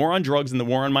now, the war on drugs and the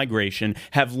war on migration,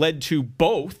 have led to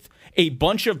both a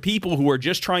bunch of people who are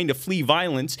just trying to flee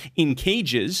violence in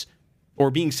cages or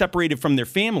being separated from their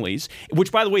families,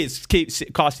 which, by the way, is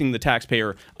costing the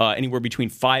taxpayer anywhere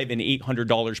between $500 and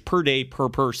 $800 per day per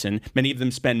person. Many of them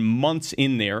spend months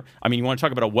in there. You want to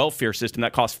talk about a welfare system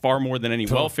that costs far more than any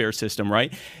welfare system,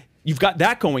 right? You've got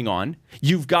that going on.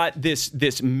 You've got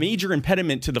this major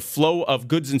impediment to the flow of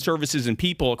goods and services and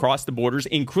people across the borders.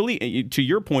 Incredibly, to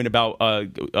your point about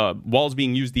walls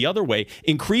being used the other way,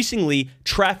 increasingly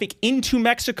traffic into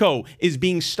Mexico is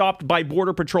being stopped by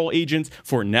Border Patrol agents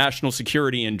for national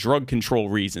security and drug control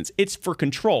reasons. It's for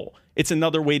control. It's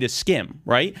another way to skim,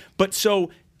 right? But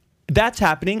so that's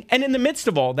happening. And in the midst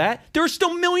of all that, there are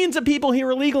still millions of people here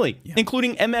illegally,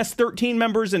 including MS-13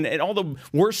 members and all the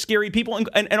worst scary people,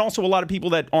 and also a lot of people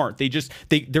that aren't.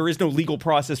 There is no legal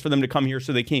process for them to come here,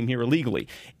 so they came here illegally.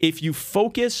 If you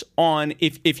focus on,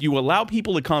 if you allow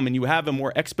people to come and you have a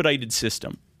more expedited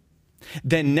system,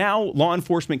 then now law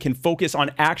enforcement can focus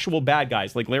on actual bad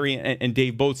guys, like Larry and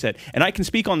Dave both said. And I can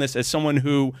speak on this as someone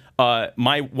who,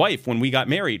 my wife, when we got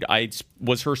married, I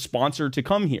was her sponsor to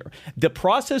come here. The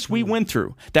process we went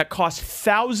through that cost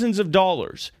thousands of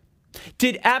dollars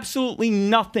did absolutely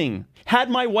nothing. Had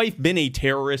my wife been a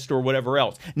terrorist or whatever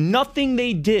else, nothing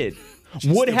they did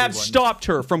would have stopped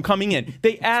her from coming in.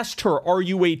 They asked her, "Are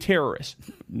you a terrorist?"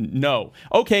 No.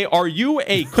 Okay, are you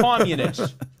a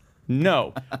communist?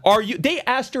 No. They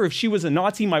asked her if she was a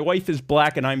Nazi. My wife is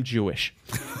black and I'm Jewish.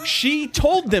 She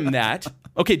told them that,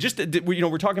 Okay, just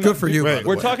we're talking Good about for you, by the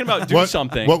We're way. talking about do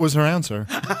something. What was her answer?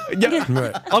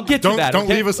 Yeah, I'll get to that. Don't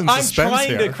okay? leave us in I'm suspense trying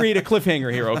here. to create a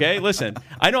cliffhanger here. Okay, listen.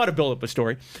 I know how to build up a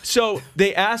story. So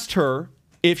they asked her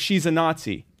if she's a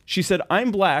Nazi. She said,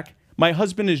 "I'm black. My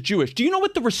husband is Jewish." Do you know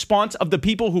what the response of the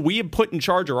people who we have put in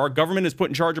charge, or our government has put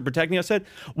in charge of protecting us, said?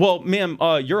 Well, ma'am,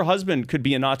 your husband could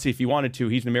be a Nazi if he wanted to.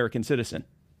 He's an American citizen.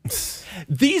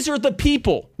 These are the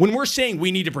people, when we're saying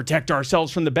we need to protect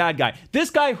ourselves from the bad guy.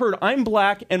 This guy heard I'm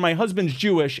black and my husband's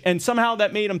Jewish, and somehow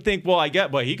that made him think, well,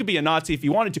 he could be a Nazi if he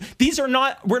wanted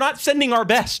to. We're not sending our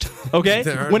best, okay?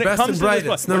 When it comes to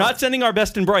this, we're not sending our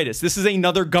best and brightest. This is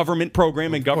another government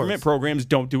program, and government programs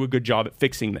don't do a good job at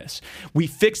fixing this. We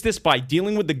fix this by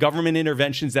dealing with the government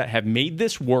interventions that have made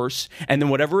this worse, and then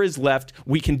whatever is left,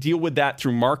 we can deal with that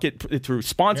through through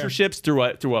sponsorships,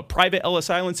 through a private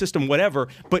Ellis Island system, whatever.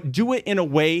 But do it in a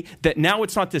way that now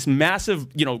it's not this massive,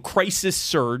 crisis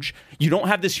surge. You don't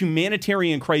have this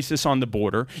humanitarian crisis on the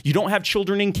border. You don't have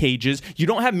children in cages. You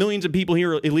don't have millions of people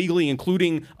here illegally,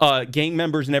 including gang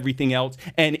members and everything else.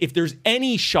 And if there's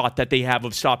any shot that they have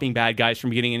of stopping bad guys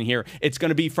from getting in here, it's going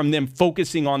to be from them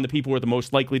focusing on the people who are the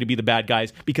most likely to be the bad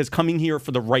guys, because coming here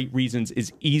for the right reasons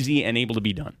is easy and able to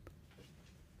be done.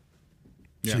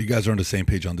 So you guys are on the same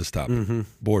page on this topic.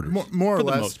 Borders. More or For the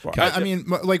less. most part. I mean,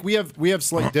 like we have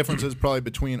slight differences probably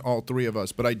between all three of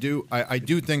us, but I do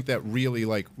think that really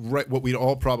what we'd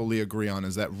all probably agree on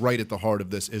is that right at the heart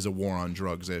of this is a war on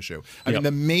drugs issue. I mean,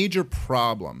 the major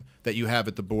problem that you have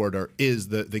at the border is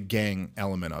the gang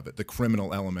element of it, the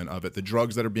criminal element of it, the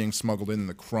drugs that are being smuggled in,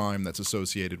 the crime that's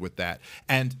associated with that.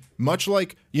 And much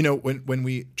like, when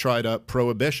we tried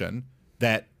prohibition,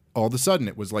 that all of a sudden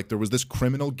it was like there was this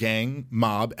criminal gang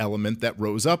mob element that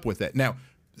rose up with it. Now,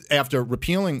 after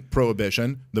repealing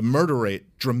prohibition, the murder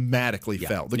rate dramatically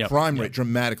fell. The crime rate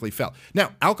dramatically fell.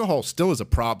 Now, alcohol still is a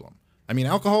problem. I mean,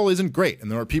 alcohol isn't great,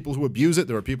 and there are people who abuse it.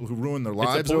 There are people who ruin their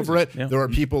lives over it. Yeah. There are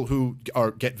people who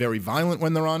get very violent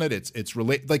when they're on it. It's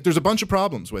there's a bunch of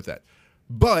problems with it.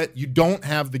 But you don't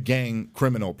have the gang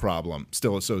criminal problem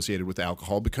still associated with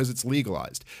alcohol because it's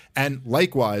legalized. And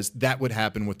likewise, that would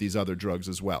happen with these other drugs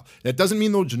as well. That doesn't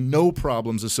mean there's no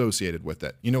problems associated with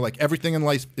it. Like everything in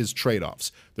life is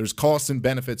trade-offs. There's costs and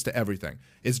benefits to everything.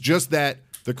 It's just that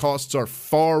the costs are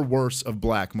far worse of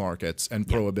black markets and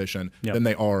prohibition than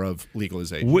they are of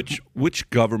legalization. Which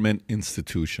government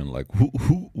institution, like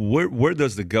where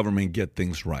does the government get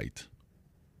things right?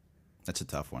 That's a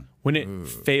tough one. When it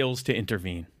fails to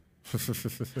intervene.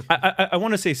 I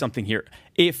want to say something here.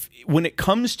 When it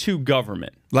comes to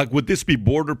government, like, would this be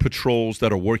border patrols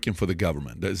that are working for the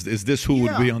government? Is this who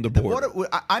would be on the border?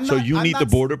 You need the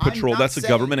border patrol. That's a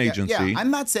government agency. Yeah, I'm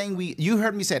not saying you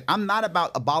heard me say it. I'm not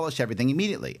about abolish everything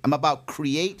immediately. I'm about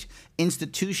create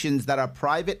institutions that are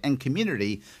private and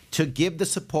community to give the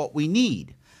support we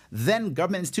need. Then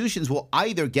government institutions will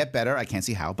either get better, I can't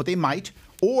see how, but they might,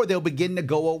 or they'll begin to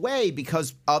go away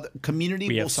because other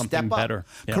community will step up. Better.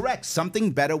 Yep. Correct.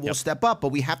 Something better will step up, but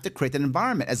we have to create an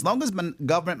environment. As long as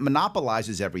government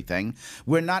monopolizes everything,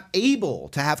 we're not able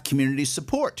to have community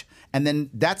support. And then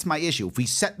that's my issue.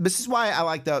 This is why I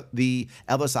like the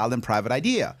Ellis Island private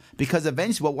idea, because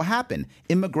eventually what will happen,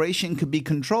 immigration could be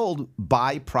controlled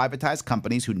by privatized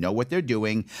companies who know what they're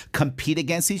doing, compete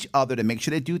against each other to make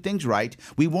sure they do things right.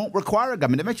 We won't require a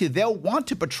government. Eventually they'll want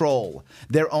to patrol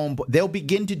their own. They'll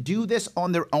begin to do this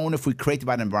on their own if we create the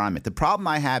right environment. The problem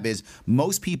I have is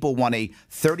most people want a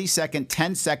 30-second,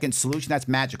 10-second solution that's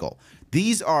magical.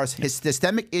 These are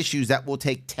systemic issues that will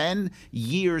take 10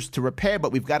 years to repair,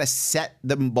 but we've got to set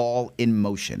the ball in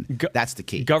motion. That's the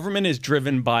key. Government is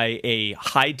driven by a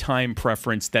high time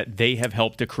preference that they have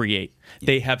helped to create.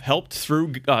 They have helped through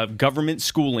government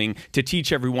schooling to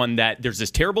teach everyone that there's this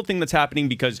terrible thing that's happening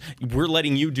because we're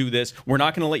letting you do this. We're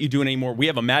not going to let you do it anymore. We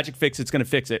have a magic fix that's going to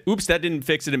fix it. Oops, that didn't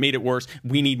fix it. It made it worse.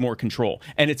 We need more control.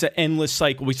 And it's an endless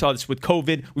cycle. We saw this with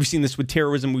COVID. We've seen this with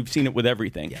terrorism. We've seen it with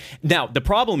everything. Yeah. Now, the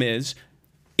problem is,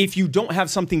 if you don't have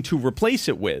something to replace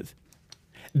it with,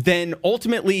 then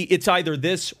ultimately it's either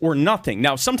this or nothing.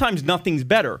 Now, sometimes nothing's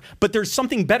better, but there's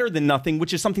something better than nothing,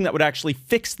 which is something that would actually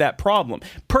fix that problem.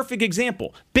 Perfect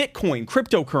example, Bitcoin,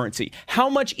 cryptocurrency. How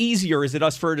much easier is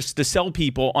it for us to sell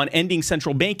people on ending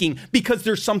central banking because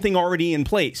there's something already in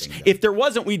place? If there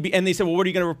wasn't, and they said, well, what are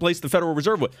you going to replace the Federal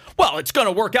Reserve with? Well, it's going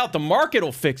to work out. The market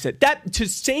will fix it.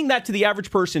 Saying that to the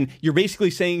average person, you're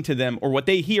basically saying to them, or what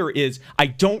they hear is, I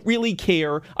don't really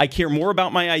care. I care more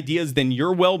about my ideas than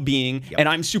your well-being, and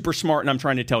I'm super smart, and I'm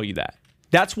trying to tell you that.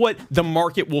 That's what the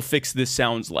market will fix this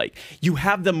sounds like. You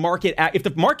have the market. If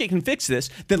the market can fix this,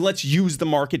 then let's use the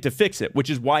market to fix it, which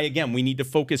is why, again, we need to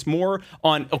focus more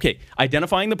on,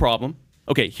 identifying the problem,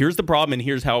 Okay, here's the problem and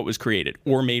here's how it was created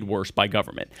or made worse by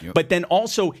government. But then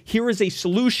also, here is a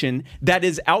solution that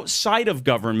is outside of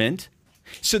government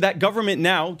so that government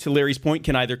now, to Larry's point,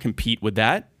 can either compete with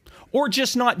that or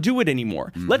just not do it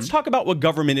anymore. Let's talk about what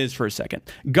government is for a second.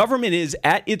 Government is,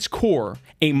 at its core,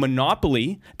 a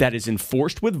monopoly that is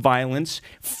enforced with violence,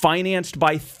 financed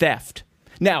by theft.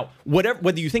 Now,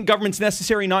 whether you think government's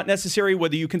necessary, not necessary,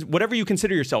 whatever you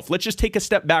consider yourself, let's just take a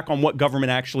step back on what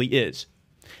government actually is.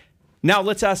 Now,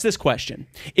 let's ask this question.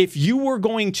 If you were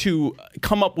going to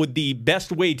come up with the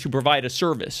best way to provide a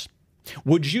service,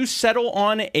 would you settle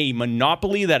on a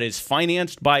monopoly that is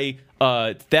financed by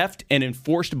theft and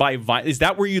enforced by violence? Is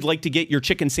that where you'd like to get your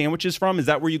chicken sandwiches from? Is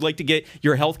that where you'd like to get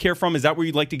your health care from? Is that where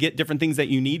you'd like to get different things that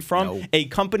you need from? No. A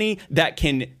company that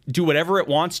can do whatever it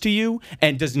wants to you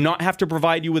and does not have to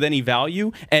provide you with any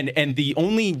value. And the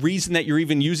only reason that you're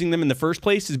even using them in the first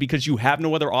place is because you have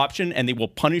no other option and they will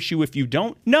punish you if you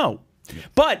don't? No.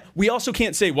 But we also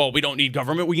can't say, well, we don't need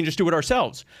government. We can just do it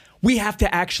ourselves. We have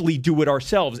to actually do it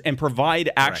ourselves and provide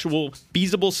actual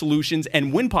feasible solutions.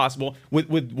 And when possible,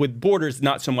 with borders,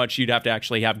 not so much. You'd have to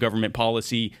actually have government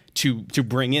policy to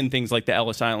bring in things like the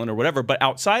Ellis Island or whatever. But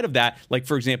outside of that, like,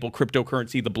 for example,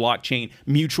 cryptocurrency, the blockchain,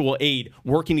 mutual aid,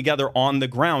 working together on the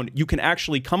ground, you can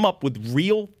actually come up with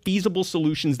real feasible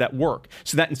solutions that work.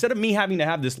 So that instead of me having to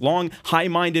have this long,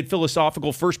 high-minded,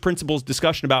 philosophical first principles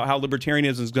discussion about how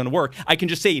libertarianism is going to work, I can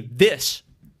just say this.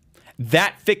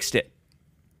 That fixed it.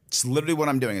 It's literally what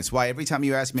I'm doing. It's why every time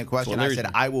you ask me a question, I said,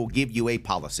 I will give you a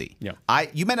policy. Yeah.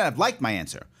 You may not have liked my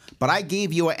answer, but I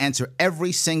gave you an answer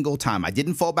every single time. I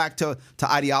didn't fall back to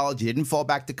ideology, didn't fall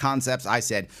back to concepts. I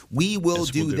said, we will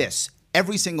do this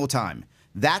every single time.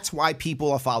 That's why people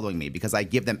are following me, because I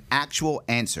give them actual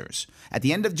answers. At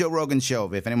the end of Joe Rogan's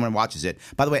show, if anyone watches it,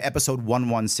 by the way, episode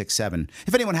 1167,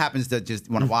 if anyone happens to just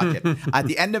want to watch it, at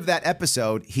the end of that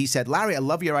episode, he said, Larry, I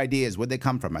love your ideas. Where'd they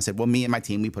come from? I said, well, me and my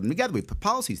team, we put them together. We put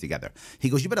policies together. He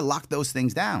goes, you better lock those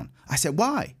things down. I said,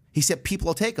 why? He said, people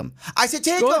will take them. I said,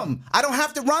 take them. I don't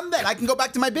have to run that. I can go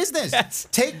back to my business. Yes.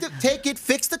 Take it,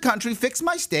 fix the country, fix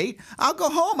my state. I'll go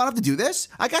home. I don't have to do this.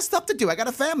 I got stuff to do. I got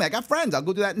a family. I got friends. I'll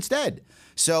go do that instead.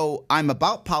 So I'm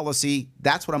about policy.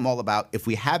 That's what I'm all about. If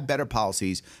we have better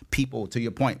policies, people, to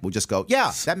your point, will just go,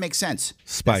 yeah, that makes sense.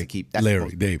 Spike,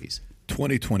 Larry, Dave,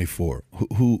 2024,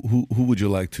 who would you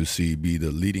like to see be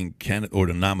the leading candidate or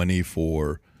the nominee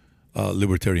for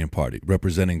Libertarian Party,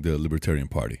 representing the Libertarian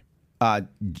Party? No,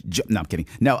 I'm kidding.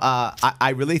 No,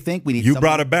 I really think we need. You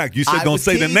brought it back. You said don't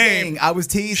say the name. I was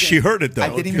teasing. She heard it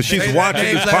though, because she's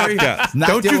watching this podcast.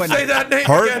 Don't you say that name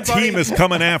Her again, buddy. team is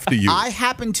coming after you. I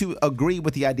happen to agree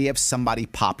with the idea of somebody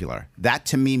popular. That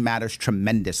to me matters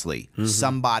tremendously.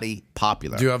 Somebody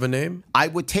popular. Do you have a name? I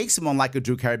would take someone like a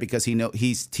Drew Carey because he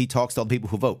talks to all the people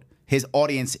who vote. His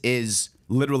audience is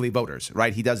literally voters,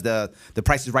 right? He does the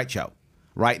Price is Right show,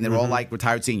 right? And they're all like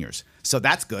retired seniors. So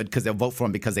that's good because they'll vote for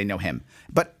him because they know him.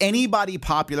 But anybody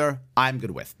popular, I'm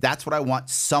good with. That's what I want.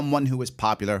 Someone who is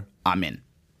popular, I'm in.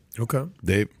 Okay.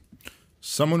 Dave?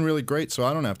 Someone really great, so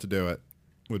I don't have to do it.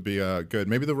 Would be good.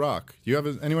 Maybe The Rock. You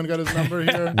have anyone got his number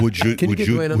here? Would you Can you get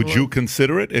Dwayne on the would you line?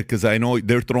 consider it? Because I know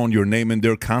they're throwing your name in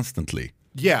there constantly.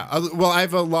 Yeah, well, I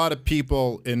have a lot of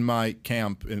people in my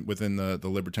camp within the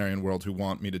libertarian world who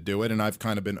want me to do it, and I've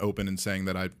kind of been open in saying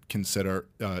that I'd consider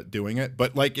doing it.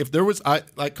 But like, if there was,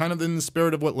 like, kind of in the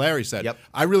spirit of what Larry said, Yep.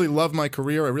 I really love my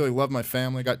career. I really love my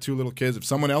family. I got 2 little kids. If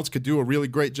someone else could do a really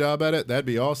great job at it, that'd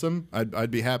be awesome.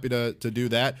 I'd be happy to do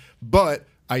that. But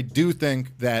I do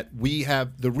think that we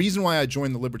have the reason why I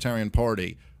joined the Libertarian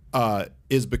Party.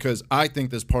 Is because I think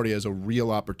this party has a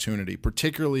real opportunity,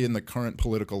 particularly in the current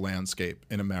political landscape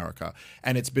in America.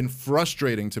 And it's been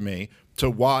frustrating to me to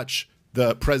watch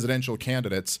the presidential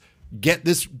candidates get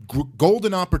this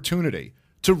golden opportunity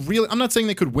to really, I'm not saying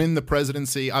they could win the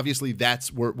presidency. Obviously,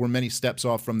 we're many steps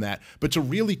off from that. But to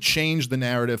really change the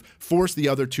narrative, force the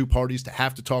other 2 parties to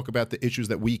have to talk about the issues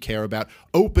that we care about,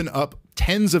 open up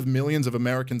tens of millions of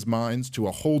Americans' minds to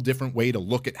a whole different way to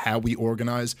look at how we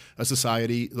organize a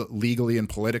society legally and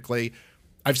politically.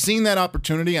 I've seen that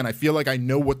opportunity, and I feel like I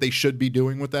know what they should be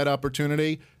doing with that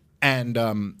opportunity. And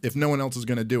if no one else is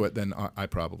going to do it, then I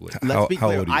probably. Let's be how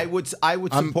clear. old are you? I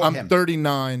would support I'm him.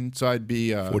 39, so I'd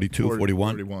be 42,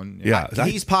 41? 41. Yeah.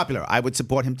 He's popular. I would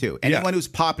support him too. Anyone who's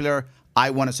popular,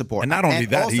 I want to support. And not only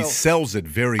that, also, he sells it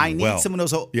very well. I need someone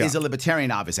who is a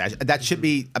libertarian, obviously. That should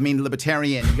be,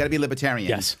 libertarian. You got to be libertarian.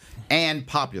 Yes. And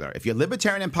popular. If you're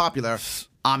libertarian and popular,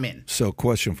 I'm in. So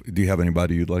question, do you have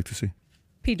anybody you'd like to see?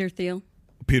 Peter Thiel.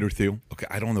 Peter Thiel. Okay,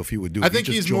 I don't know if he would do it. I think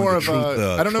He just he's joined more the of Truth,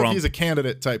 a. I don't know Trump. if he's a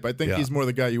candidate type. I think Yeah. he's more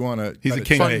the guy you want to. He's a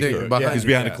funding kingmaker. behind He's it.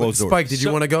 behind a closed door. Spike, did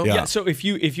you want to go? Yeah. So if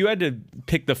you had to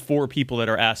pick the 4 people that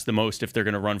are asked the most if they're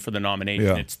going to run for the nomination,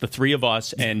 Yeah. it's the 3 of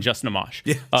us and Justin Amash.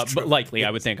 But likely,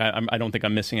 I would think. I don't think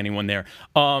I'm missing anyone there.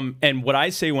 And what I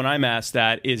say when I'm asked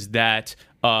that is that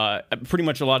pretty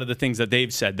much a lot of the things that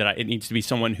they've said, that it needs to be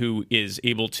someone who is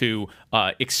able to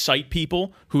excite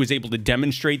people, who is able to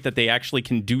demonstrate that they actually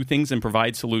can do things and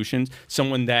provide solutions,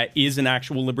 someone that is an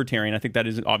actual libertarian. I think that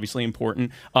is obviously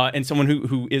important, and someone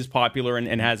who is popular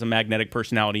and has a magnetic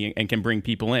personality and can bring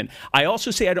people in. I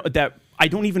also say that I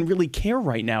don't even really care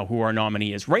right now who our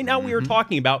nominee is. Right now, we are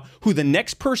talking about who the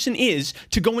next person is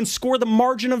to go and score the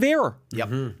margin of error.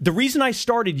 Yep. The reason I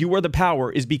started You Are the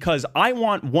Power is because I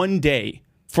want one day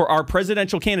for our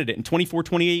presidential candidate in 24,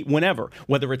 28, whenever,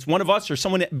 whether it's one of us or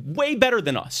someone way better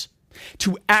than us,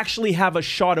 to actually have a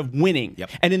shot of winning.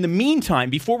 Yep. And in the meantime,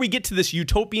 before we get to this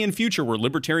utopian future where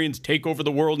libertarians take over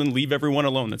the world and leave everyone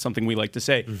alone, that's something we like to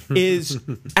say, is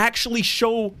actually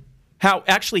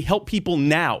actually help people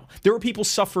now. There are people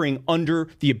suffering under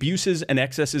the abuses and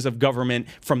excesses of government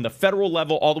from the federal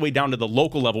level all the way down to the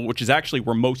local level, which is actually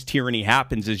where most tyranny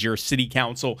happens, is your city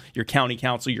council, your county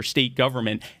council, your state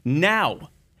government. Now,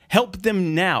 help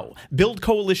them now. Build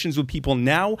coalitions with people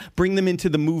now. Bring them into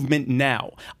the movement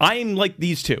now. I am like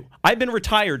these 2. I've been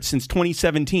retired since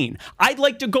 2017. I'd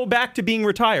like to go back to being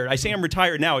retired. I say I'm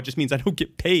retired now. It just means I don't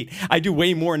get paid. I do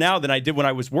way more now than I did when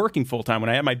I was working full-time,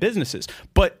 when I had my businesses.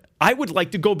 But I would like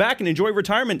to go back and enjoy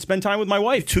retirement and spend time with my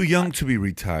wife. Too young to be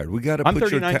retired. We got to. I'm put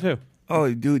 39 too.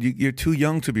 Oh, dude, you're too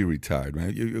young to be retired,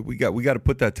 man. We got to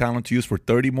put that talent to use for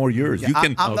 30 more years. Yeah, you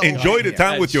can I'm the enjoy old the man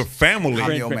time here. with your family. I'm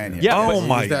the old man here. Yeah, Oh but-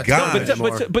 my That's- God!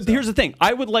 No, But here's the thing.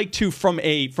 I would like to, from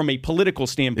a political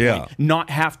standpoint, Yeah. not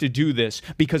have to do this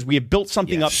because we have built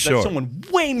something up sure. that someone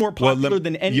way more popular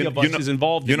than any of us is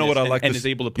involved in what this I like and to is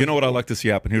able to put You know what I forward. like to see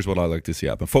happen? Here's what I like to see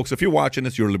happen. Folks, if you're watching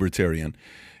this, you're a libertarian.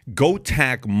 Go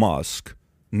tag Musk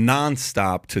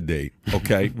nonstop today,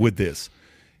 okay, with this.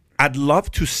 I'd love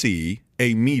to see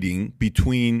a meeting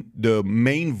between the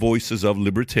main voices of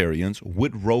libertarians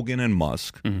with Rogan and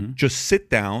Musk. Just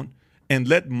sit down and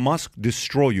let Musk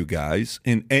destroy you guys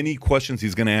in any questions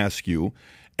he's going to ask you.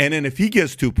 And then if he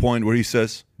gets to a point where he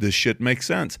says, this shit makes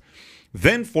sense,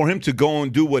 then for him to go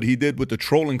and do what he did with the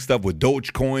trolling stuff with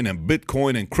Dogecoin and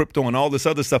Bitcoin and crypto and all this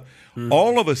other stuff,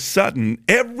 all of a sudden,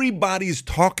 everybody's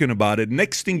talking about it.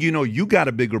 Next thing you know, you got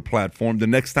a bigger platform the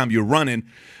next time you're running.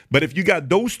 But if you got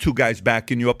those 2 guys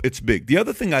backing you up, it's big. The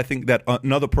other thing I think that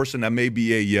another person that may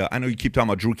be I know you keep talking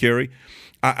about Drew Carey.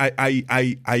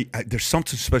 There's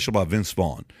something special about Vince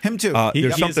Vaughn. Him too.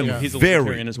 There's something he's a very,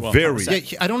 libertarian as well. very.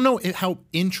 Yeah, I don't know how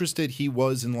interested he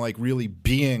was in like really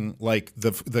being like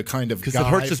the kind of guy. Because it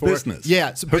hurts his for it. business. Yeah,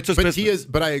 Hurts his but business. he is.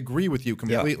 But I agree with you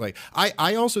completely.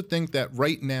 I also think that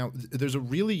right now there's a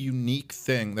really unique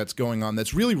thing that's going on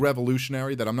that's really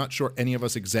revolutionary that I'm not sure any of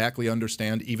us exactly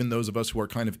understand, even those of us who are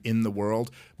kind of in the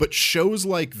world. But shows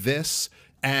like this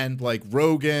and like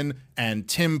Rogan and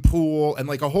Tim Pool and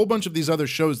like a whole bunch of these other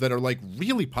shows that are like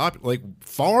really popular. Like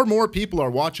far more people are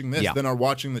watching this Yeah. than are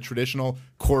watching the traditional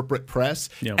corporate press.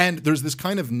 Yeah. And there's this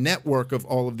kind of network of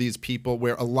all of these people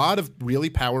where a lot of really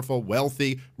powerful,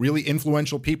 wealthy, really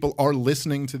influential people are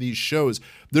listening to these shows.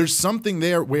 There's something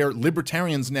there where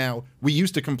libertarians now, we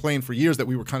used to complain for years that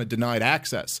we were kind of denied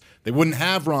access. They wouldn't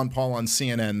have Ron Paul on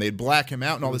CNN. They'd black him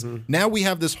out and all this. Now we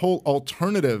have this whole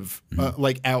alternative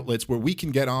like outlets where we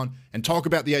can get on and talk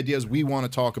about the ideas we want to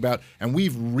talk about, and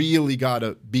we've really got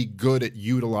to be good at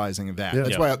utilizing that.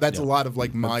 That's why that's a lot of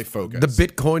like my focus. The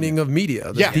Bitcoining of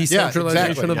media, the Yeah, yeah,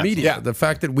 decentralization exactly. of media, Yeah. the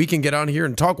fact that we can get on here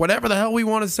and talk whatever the hell we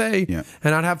want to say and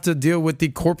not have to deal with the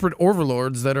corporate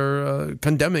overlords that are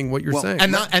condemning what you're saying.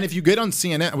 And if you get on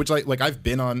CNN, which like I've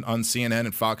been on CNN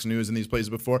and Fox News and these places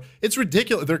before, it's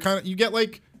ridiculous. They're kind of, you get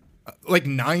like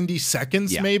 90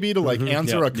 seconds maybe to like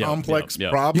answer a complex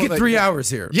problem. you get 3 hours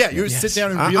here. Yeah, you sit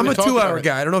down and really I'm a talk 2-hour about it.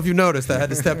 guy. I don't know if you noticed. I had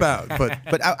to step out, but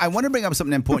But I want to bring up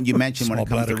something important you mentioned when it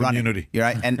Small comes to bladder running. community. You're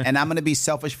right, and I'm going to be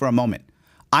selfish for a moment.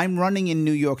 I'm running in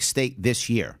New York State this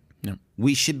year.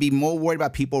 We should be more worried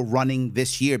about people running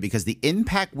this year because the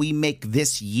impact we make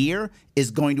this year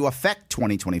is going to affect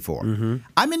 2024.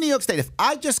 I'm in New York State. If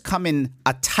I just come in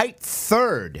a tight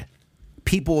third,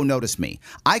 people will notice me.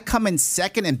 I come in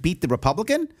second and beat the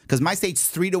Republican because my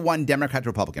state's 3-1 Democrat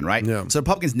Republican, right? Yeah. So the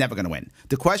Republican's never going to win.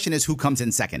 The question is who comes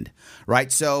in second,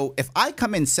 right? So if I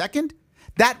come in second,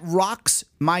 that rocks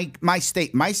my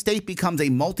state. My state becomes a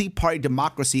multi-party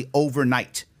democracy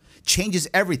overnight. Changes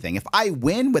everything. If I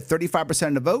win with 35%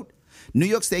 of the vote, New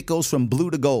York State goes from blue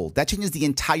to gold. That changes the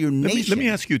entire nation. Let me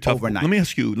ask you, overnight. Let me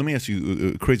ask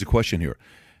you a crazy question here.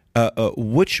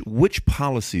 Which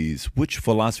policies, which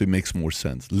philosophy makes more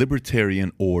sense,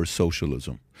 libertarian or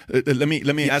socialism? Let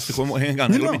me ask the question. Hang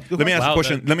on. Let me ask the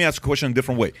question. Let me ask a question a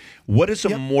different way. What is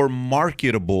a more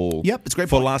marketable it's a great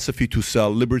philosophy to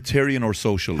sell, libertarian or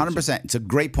socialism? 100%. It's a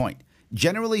great point.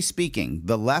 Generally speaking,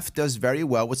 the left does very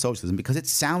well with socialism because it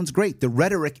sounds great. The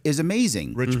rhetoric is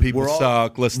amazing. Rich people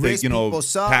suck. Let's take,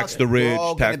 tax the rich. We're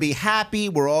all going to be happy.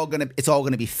 It's all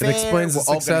going to be fair. It explains the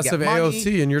success of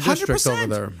AOC in your district 100%. over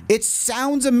there. It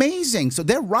sounds amazing. So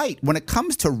they're right. When it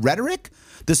comes to rhetoric,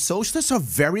 the socialists are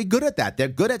very good at that. They're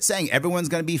good at saying everyone's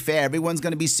going to be fair, everyone's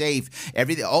going to be safe,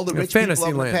 all the rich people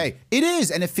are going to pay. It is,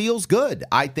 and it feels good.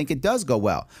 I think it does go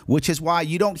well, which is why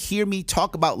you don't hear me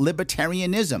talk about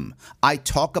libertarianism. I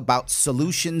talk about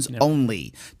solutions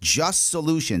only, just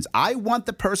solutions. I want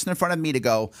the person in front of me to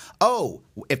go, oh,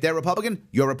 if they're Republican,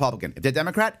 you're Republican. If they're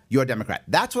Democrat, you're a Democrat.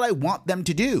 That's what I want them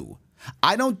to do.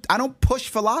 I don't push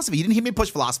philosophy. You didn't hear me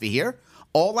push philosophy here.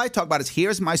 All I talk about is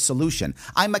here's my solution.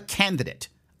 I'm a candidate.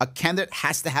 A candidate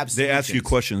has to have solutions. They ask you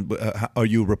questions, but are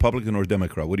you Republican or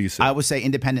Democrat? What do you say? I would say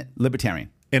independent libertarian.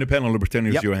 Independent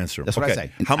libertarian is your answer. That's what I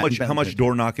say. How much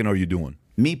door knocking are you doing?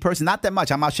 Me personally, not that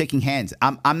much. I'm out shaking hands.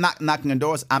 I'm not knocking on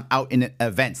doors. I'm out in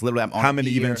events. Literally, I'm on. How many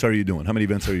events are you doing?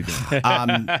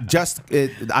 I'm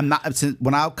not.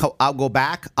 When I'll go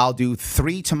back. I'll do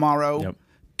 3 tomorrow,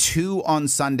 2 on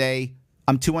Sunday.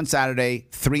 2 on Saturday,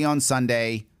 3 on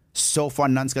Sunday. So far,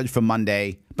 none scheduled for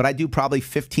Monday. But I do probably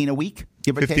 15 a week.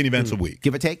 Give or 15 take. events a week.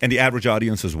 Give or take. And the average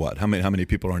audience is what? How many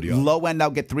people are in the audience? Low end, I'll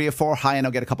get 3 or 4. High end,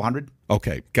 I'll get a couple hundred.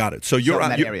 Okay, got it. So you're in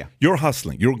that area. You're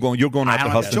hustling. You're going out to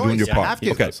hustle, doing your part.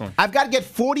 Okay. I've got to get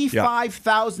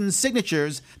 45,000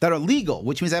 signatures that are legal,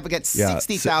 which means I have to get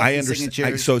 60,000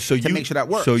 signatures to make sure that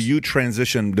works. So you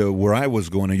transitioned where I was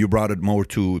going, and you brought it more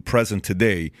to present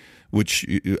today, which,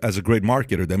 as a great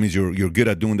marketer, that means you're good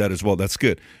at doing that as well. That's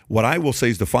good. What I will say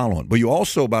is the following. But you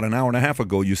also, about an hour and a half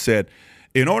ago, you said,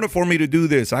 in order for me to do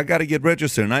this, I got to get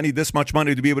registered, and I need this much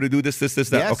money to be able to do this, that.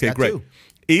 Yes, okay, that great. too.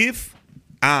 If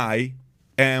I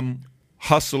am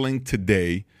hustling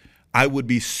today, I would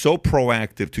be so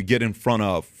proactive to get in front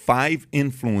of 5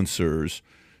 influencers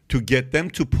to get them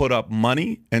to put up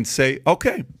money and say,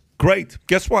 okay, great.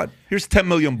 Guess what? Here's $10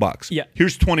 million. Yeah.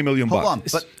 Here's $20 million. Hold on.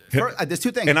 But there's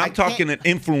 2 things. And I'm talking an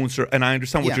influencer, and I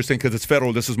understand what you're saying because it's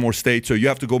federal. This is more state, so you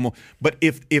have to go more. But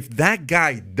if that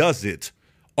guy does it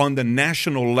on the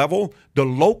national level, the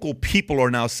local people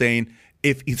are now saying,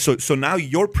 so now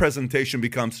your presentation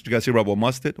becomes, you guys hear about what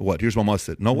mustard? What? Here's what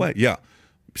mustard. No way. Yeah.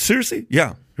 Seriously?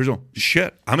 Yeah. Here's one.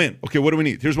 Shit. I'm in. Okay, what do we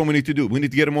need? Here's what we need to do. We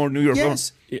need to get him more New York.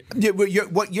 Yes.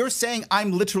 What you're saying,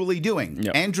 I'm literally doing.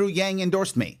 Yep. Andrew Yang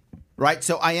endorsed me. Right?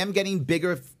 So I am getting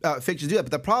bigger figures to do that.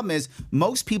 But the problem is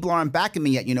most people aren't backing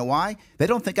me yet. You know why? They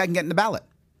don't think I can get in the ballot.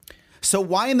 So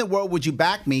why in the world would you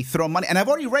back me, throw money? And I've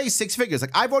already raised 6 figures.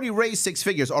 Like, I've already raised 6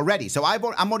 figures already. So I'm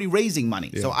already raising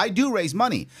money. Yeah. So I do raise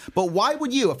money. But why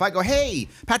would you, if I go, hey,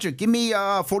 Patrick, give me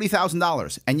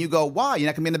 $40,000, and you go, why? You're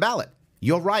not going to be in the ballot.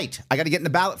 You're right. I got to get in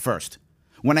the ballot first.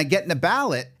 When I get in the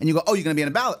ballot, and you go, oh, you're going to be in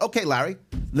the ballot. Okay, Larry,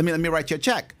 let me write you a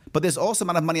check. But there's also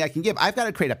amount of money I can give. I've got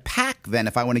to create a PAC then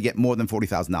if I want to get more than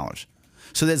 $40,000.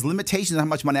 So there's limitations on how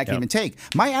much money I can even take.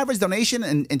 My average donation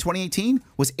in 2018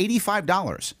 was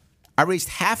 $85. I raised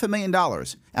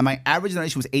 $500,000, and my average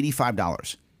donation was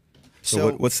 $85.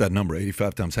 So what's that number?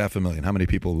 85 times $500,000. How many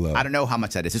people? I don't know how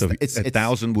much that is. So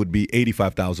 1,000 would be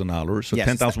 $85,000. So yes,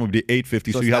 10,000 would be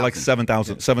 $850. So you had like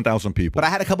 7,000 people. But I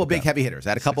had a couple big heavy hitters.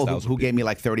 I had a couple who gave me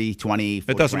like 30, 20,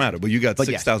 40 It doesn't grand. matter, but you got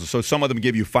 6,000. Yes. So some of them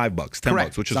gave you $5,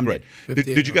 $10, which is some great.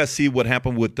 Did you guys see what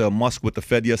happened with Musk with the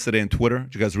Fed yesterday on Twitter?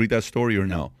 Did you guys read that story or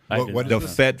no? What the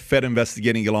Fed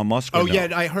investigating Elon Musk. Oh, yeah,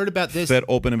 I heard about this. Fed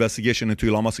open investigation into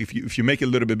Elon Musk. If you make it a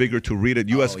little bit bigger to read it,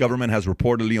 U.S. government has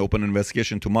reportedly opened an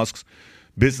investigation to Musk's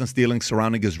business dealings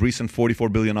surrounding his recent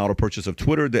 $44 billion purchase of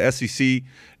Twitter. The SEC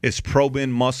is probing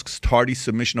Musk's tardy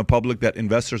submission of public that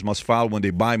investors must file when they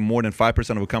buy more than 5%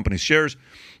 of a company's shares.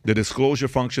 The disclosure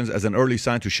functions as an early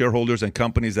sign to shareholders and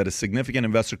companies that a significant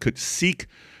investor could seek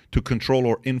to control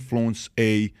or influence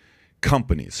a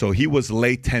company. So he was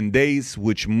late 10 days,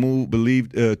 which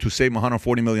believed to save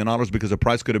 $140 million because the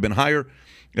price could have been higher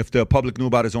if the public knew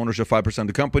about his ownership of 5% of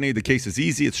the company. The case is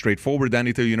easy. It's straightforward.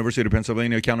 Danny Taylor, University of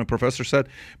Pennsylvania accounting professor, said.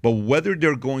 But whether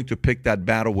they're going to pick that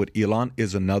battle with Elon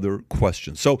is another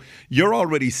question. So you're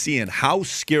already seeing how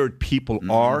scared people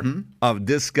are of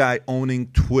this guy owning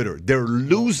Twitter. They're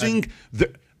losing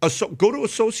go to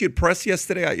Associated Press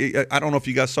yesterday. I don't know if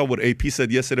you guys saw what AP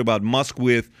said yesterday about Musk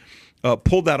with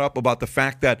pulled that up about the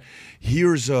fact that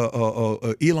here's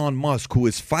Elon Musk, who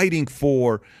is fighting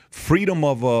for freedom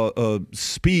of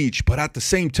speech, but at the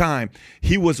same time,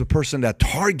 he was a person that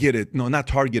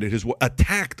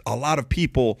attacked a lot of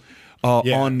people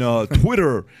on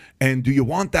Twitter. And do you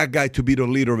want that guy to be the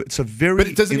leader of it? It's a very But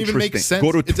it doesn't even make sense.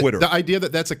 Go to Twitter. The idea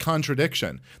that that's a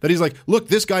contradiction. That he's like, look,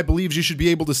 this guy believes you should be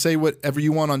able to say whatever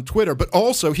you want on Twitter, but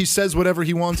also he says whatever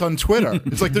he wants on Twitter.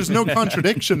 It's like there's no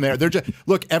contradiction there. They're just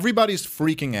look, everybody's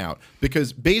freaking out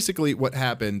because basically what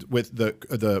happened with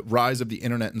the rise of the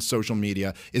internet and social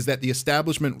media is that the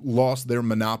establishment lost their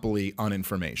monopoly on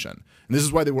information. And this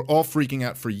is why they were all freaking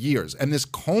out for years. And this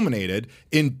culminated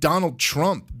in Donald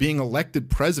Trump being elected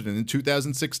president in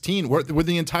 2016. Where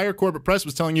the entire corporate press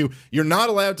was telling you, you're not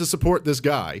allowed to support this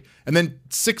guy. And then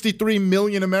 63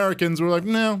 million Americans were like,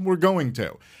 no, we're going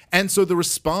to. And so the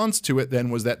response to it then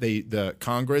was that the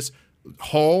Congress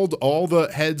hauled all the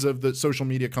heads of the social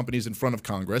media companies in front of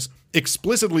Congress,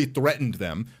 explicitly threatened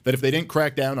them that if they didn't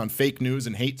crack down on fake news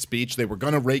and hate speech, they were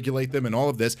going to regulate them and all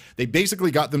of this. They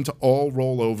basically got them to all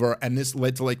roll over, and this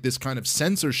led to like this kind of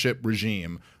censorship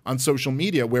regime on social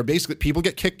media where basically people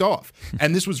get kicked off.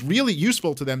 And this was really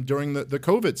useful to them during the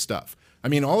COVID stuff. I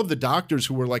mean, all of the doctors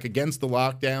who were like against the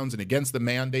lockdowns and against the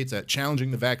mandates, challenging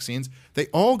the vaccines, they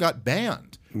all got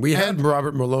banned. We had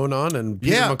Robert Malone on and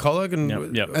Peter McCullough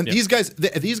and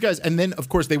these guys, and then of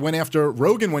course they went after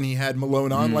Rogan when he had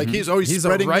Malone on. Like he's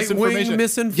spreading a right-wing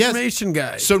misinformation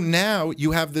guy. So now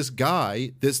you have this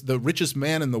guy, the richest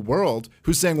man in the world,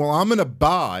 who's saying, "Well, I'm going to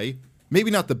buy." Maybe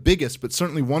not the biggest, but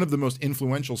certainly one of the most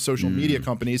influential social media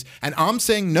companies. And I'm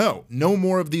saying no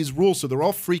more of these rules. So they're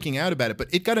all freaking out about it.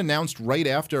 But it got announced right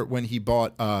after when he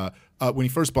bought, when he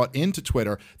first bought into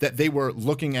Twitter, that they were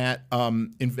looking at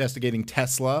investigating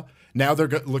Tesla. Now they're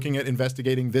looking at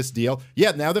investigating this deal.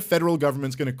 Yeah, now the federal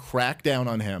government's going to crack down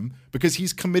on him because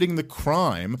he's committing the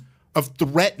crime of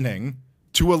threatening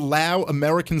to allow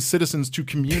American citizens to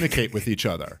communicate with each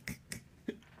other.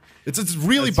 It's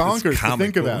really bonkers to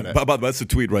think about it. But that's a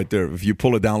tweet right there. If you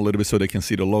pull it down a little bit so they can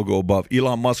see the logo above.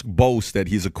 Elon Musk boasts that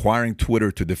he's acquiring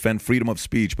Twitter to defend freedom of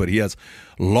speech, but he has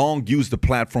long used the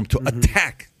platform to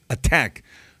attack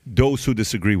those who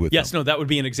disagree with him. Yes, no, that would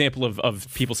be an example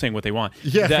of people saying what they want.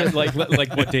 Yeah. That, like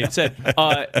what Dave said.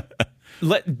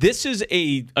 This is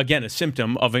again a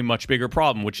symptom of a much bigger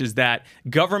problem, which is that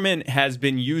government has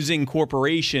been using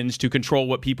corporations to control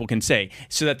what people can say,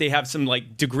 so that they have some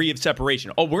like degree of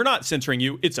separation. Oh, we're not censoring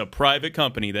you; it's a private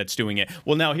company that's doing it.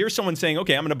 Well, now here's someone saying,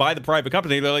 "Okay, I'm going to buy the private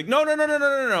company." They're like, "No,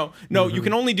 you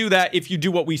can only do that if you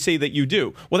do what we say that you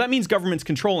do." Well, that means government's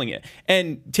controlling it.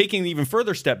 And taking an even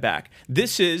further step back,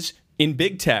 this is in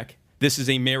big tech. This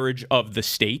is a marriage of the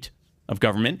state, of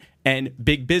government, and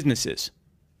big businesses.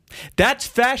 That's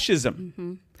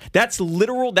fascism. That's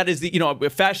literal. That is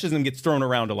fascism gets thrown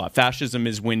around a lot. Fascism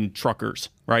is when truckers,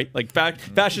 right? Like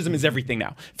fascism is everything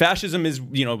now. Fascism is,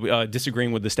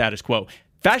 disagreeing with the status quo.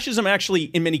 Fascism actually,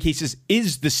 in many cases,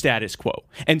 is the status quo.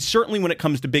 And certainly when it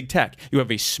comes to big tech, you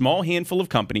have a small handful of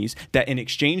companies that in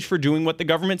exchange for doing what the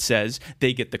government says,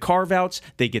 they get the carve-outs,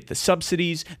 they get the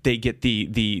subsidies, they get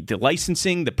the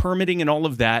licensing, the permitting, and all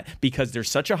of that because there's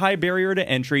such a high barrier to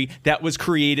entry that was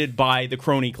created by the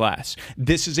crony class.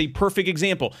 This is a perfect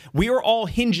example. We are all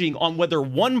hinging on whether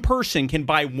one person can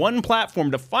buy one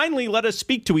platform to finally let us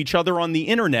speak to each other on the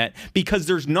internet because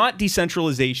there's not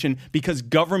decentralization because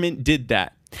government did that.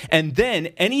 And then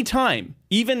anytime,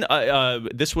 even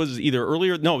this was either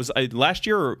earlier, no, it was last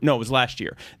year, it was last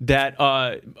year, that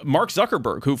Mark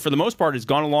Zuckerberg, who for the most part has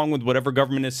gone along with whatever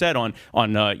government has said on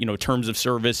terms of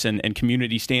service and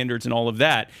community standards and all of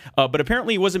that, but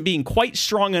apparently he wasn't being quite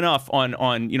strong enough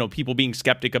on people being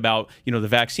skeptic about the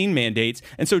vaccine mandates,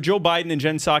 and so Joe Biden and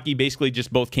Jen Psaki basically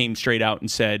just both came straight out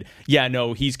and said, yeah,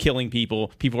 no, he's killing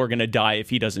people. People are going to die if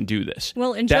he doesn't do this.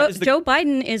 Well, and Joe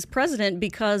Biden is president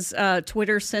because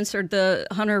Twitter censored the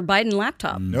Hunter Biden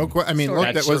laptop. No, I mean,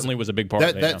 look, that certainly was a big part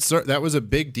of it. That was a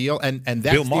big deal, and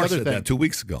that's Bill Maher the other said thing. that 2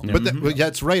 weeks ago. But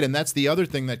that's right, and that's the other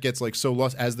thing that gets like so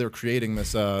lost as they're creating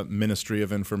this Ministry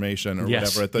of Information or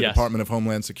whatever at the Department of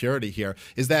Homeland Security here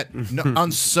is that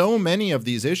on so many of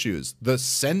these issues, the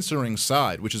censoring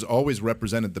side, which has always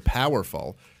represented the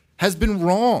powerful, has been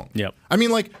wrong. Yep. I mean,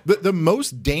 like the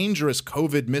most dangerous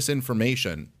COVID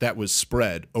misinformation that was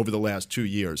spread over the last 2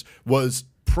 years was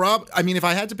if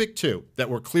I had to pick two that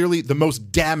were clearly the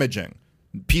most damaging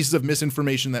pieces of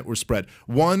misinformation that were spread,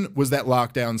 one was that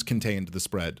lockdowns contained the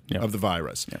spread of the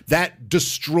virus. Yep. That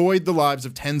destroyed the lives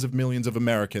of tens of millions of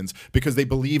Americans because they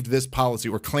believed this policy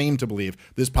or claimed to believe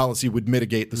this policy would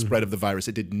mitigate the spread of the virus.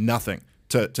 It did nothing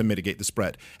to mitigate the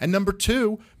spread. And number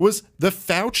two was the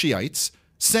Fauciites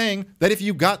saying that if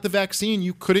you got the vaccine,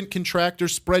 you couldn't contract or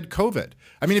spread COVID.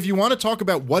 I mean, if you want to talk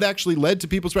about what actually led to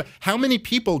people spread, how many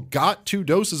people got 2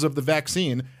 doses of the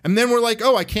vaccine and then were like,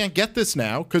 oh, I can't get this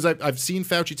now because I've seen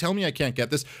Fauci tell me I can't get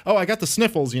this. Oh, I got the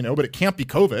sniffles, but it can't be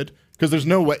COVID because there's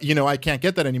no way, I can't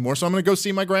get that anymore. So I'm going to go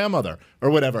see my grandmother or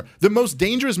whatever. The most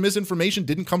dangerous misinformation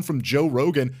didn't come from Joe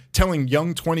Rogan telling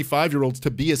young 25-year-olds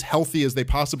to be as healthy as they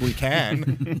possibly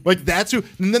can. Like that's who,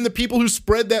 and then the people who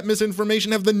spread that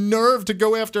misinformation have the nerve to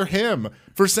go after him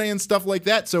for saying stuff like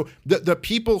that. So the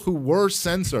people who were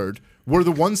censored were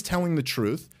the ones telling the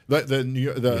truth.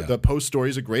 The Post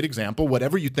story is a great example.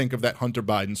 Whatever you think of that Hunter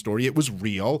Biden story, it was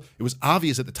real. It was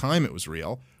obvious at the time it was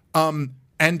real.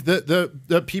 And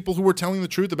the people who were telling the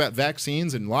truth about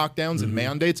vaccines and lockdowns and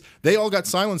mandates, they all got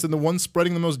silenced, and the ones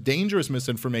spreading the most dangerous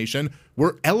misinformation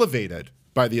were elevated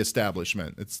by the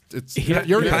establishment.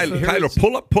 Tyler,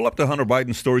 pull up the Hunter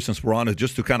Biden story since we're on it,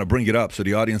 just to kind of bring it up so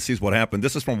the audience sees what happened.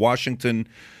 This is from Washington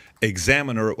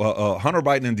Examiner. Hunter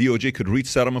Biden and DOJ could reach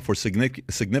settlement for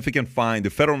significant fine.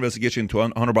 The federal investigation into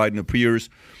Hunter Biden appears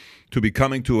to be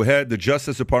coming to a head. The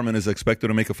Justice Department is expected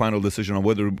to make a final decision on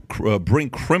whether to bring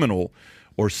criminal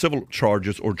or civil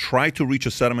charges or try to reach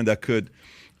a settlement that could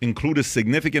include a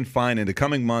significant fine in the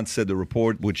coming months, said the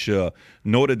report, which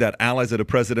noted that allies of the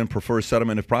president prefer a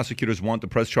settlement if prosecutors want to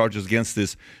press charges against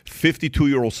this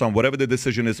 52-year-old son. Whatever the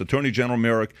decision is, Attorney General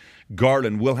Merrick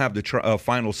Garland will have the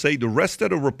final say. The rest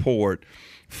of the report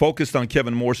focused on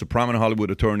Kevin Morse, a prominent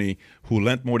Hollywood attorney who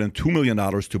lent more than $2 million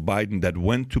to Biden that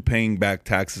went to paying back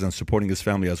taxes and supporting his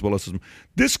family as well as his.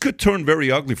 This could turn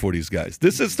very ugly for these guys.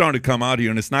 This is starting to come out here,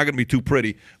 and it's not going to be too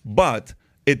pretty, but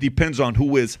it depends on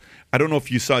who is. I don't know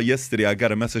if you saw yesterday, I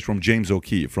got a message from James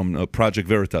O'Keefe from Project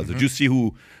Veritas. Did you see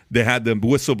who they had, the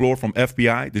whistleblower from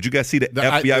FBI? Did you guys see the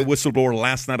FBI whistleblower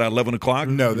last night at 11 o'clock?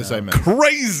 No, this I missed.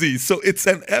 Crazy. So it's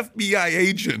an FBI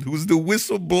agent who's the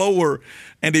whistleblower,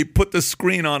 and they put the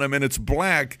screen on him, and it's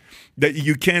black. That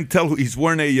you can't tell who he's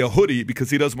wearing a hoodie because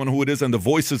he doesn't know who it is, and the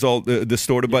voice is all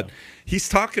distorted. But he's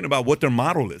talking about what their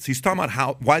model is. He's talking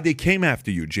about why they came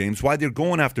after you, James, why they're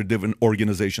going after different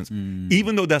organizations,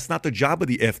 even though that's not the job of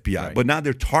the FBI. Right. But now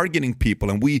they're targeting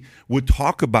people, and we would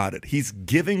talk about it. He's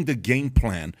giving the game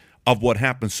plan of what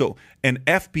happened. So an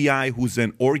FBI who's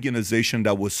an organization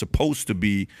that was supposed to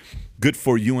be good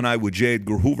for you and I with J.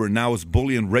 Edgar Hoover now is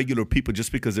bullying regular people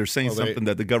just because they're saying something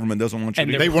that the government doesn't want you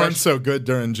to do. They weren't so good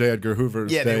during J. Edgar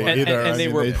Hoover's day either. And they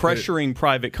were pressuring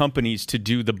private companies to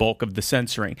do the bulk of the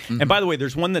censoring. And by the way,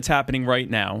 there's one that's happening right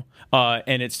now,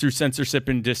 and it's through censorship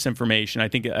and disinformation. I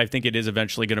think it is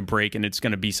eventually going to break, and it's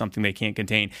going to be something they can't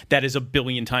contain. That is 1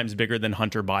 billion times bigger than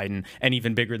Hunter Biden and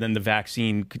even bigger than the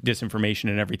vaccine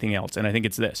disinformation and everything else. And I think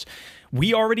it's this.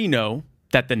 We already know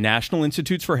that the National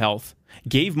Institutes for Health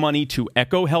gave money to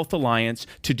Echo Health Alliance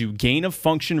to do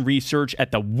gain-of-function research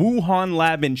at the Wuhan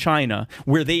lab in China,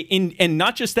 where and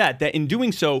not just that in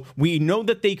doing so, we know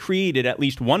that they created at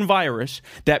least one virus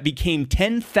that became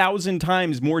 10,000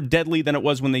 times more deadly than it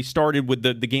was when they started with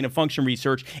the gain-of-function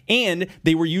research, and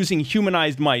they were using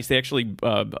humanized mice. They actually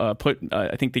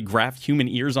I think they grafted human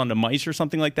ears onto mice or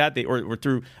something like that, or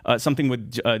through something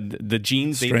with the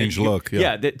genes. Strange look.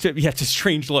 Yeah, it's a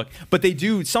strange look. But they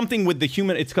do something with the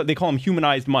human, they call them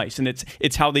humanized mice, and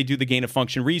it's how they do the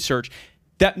gain-of-function research.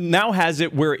 That now has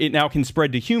it where it now can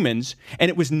spread to humans, and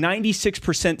it was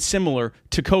 96% similar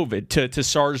to COVID, to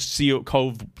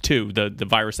SARS-CoV-2, the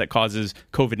virus that causes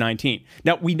COVID-19.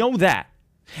 Now, we know that.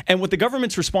 And what the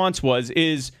government's response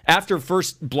is after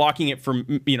first blocking it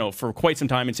for quite some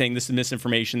time and saying this is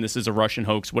misinformation, this is a Russian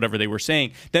hoax, whatever they were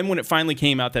saying, then when it finally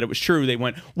came out that it was true, they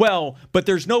went, well, but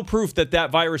there's no proof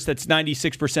that virus that's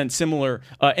 96% similar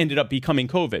ended up becoming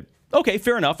COVID. Okay,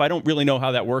 fair enough. I don't really know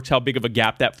how that works, how big of a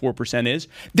gap that 4% is.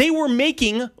 They were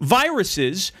making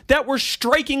viruses that were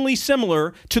strikingly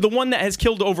similar to the one that has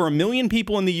killed over 1 million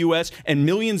people in the U.S. and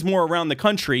millions more around the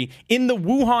country in the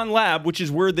Wuhan lab, which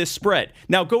is where this spread.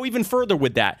 Now, go even further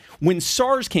with that. When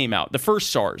SARS came out, the first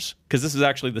SARS, because this is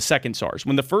actually the second SARS.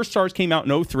 When the first SARS came out in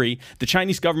 2003, the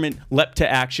Chinese government leapt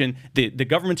to action, the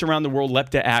governments around the world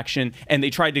leapt to action, and they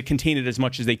tried to contain it as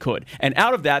much as they could. And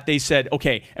out of that, they said,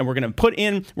 okay, and we're going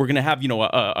to have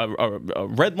a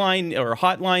red line or a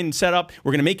hotline set up.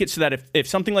 We're going to make it so that if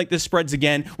something like this spreads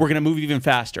again, we're going to move even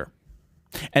faster.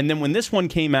 And then when this one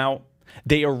came out,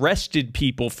 they arrested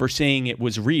people for saying it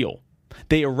was real.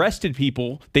 They arrested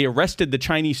people. They arrested the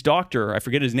Chinese doctor, I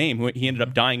forget his name, who he ended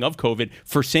up dying of COVID,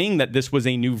 for saying that this was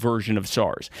a new version of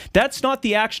SARS. That's not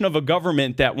the action of a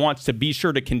government that wants to be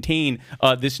sure to contain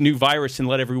this new virus and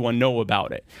let everyone know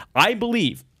about it. I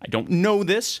believe, I don't know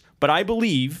this, but I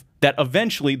believe that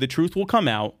eventually the truth will come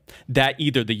out that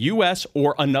either the U.S.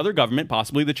 or another government,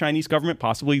 possibly the Chinese government,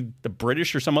 possibly the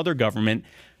British or some other government,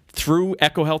 through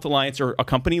EcoHealth Alliance or a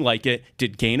company like it,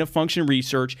 did gain-of-function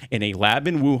research in a lab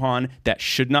in Wuhan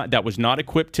that was not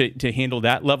equipped to handle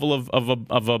that level of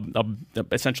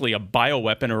essentially a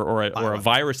bioweapon or a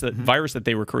virus that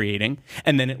they were creating,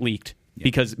 and then it leaked.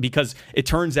 Because it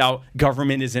turns out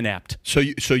government is inept. So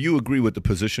you agree with the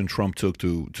position Trump took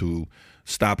to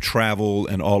stop travel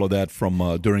and all of that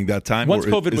from during that time? Once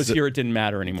COVID was here, it didn't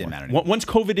matter anymore. Once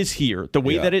COVID is here, the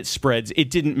way that it spreads,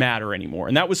 it didn't matter anymore.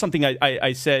 And that was something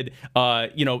I said,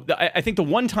 I think the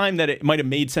one time that it might have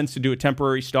made sense to do a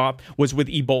temporary stop was with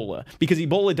Ebola, because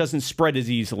Ebola doesn't spread as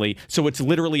easily. So it's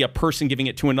literally a person giving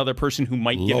it to another person who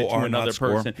might give it to another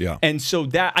person. Yeah. And so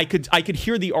that I could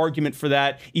hear the argument for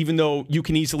that, even though you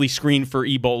can easily screen for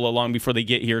Ebola long before they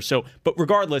get here. So, but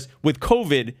regardless, with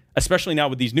COVID, especially now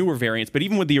with these newer variants, but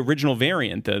even with the original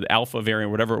variant, the alpha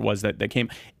variant, whatever it was that came,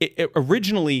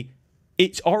 originally,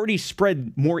 it's already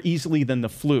spread more easily than the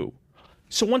flu.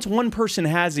 So once one person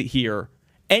has it here,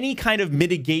 any kind of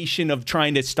mitigation of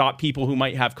trying to stop people who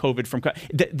might have COVID from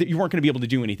you weren't going to be able to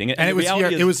do anything. And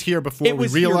it was here before we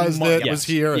realized it. It was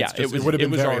here. Yeah, it would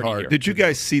have been very hard. Did you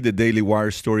guys see the Daily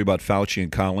Wire story about Fauci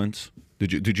and Collins?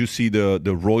 Did you see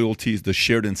the royalties, the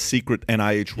shared and secret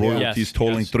NIH royalties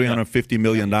totaling $350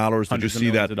 million? Did you see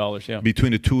that? Dollars, yeah.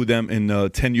 Between the two of them in a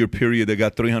 10-year period, they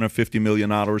got $350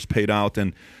 million paid out.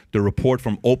 And the report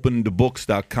from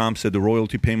OpenTheBooks.com said the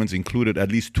royalty payments included at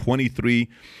least 23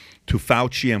 to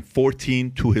Fauci and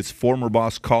 14 to his former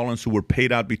boss Collins, who were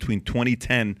paid out between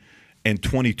 2010 and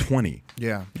 2020.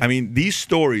 Yeah. I mean, these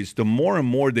stories, the more and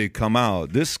more they come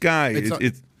out, this guy,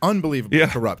 it's unbelievably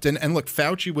corrupt. And look,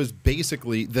 Fauci was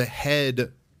basically the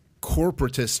head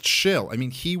corporatist shill. I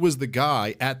mean, he was the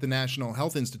guy at the National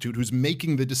Health Institute who's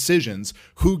making the decisions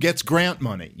who gets grant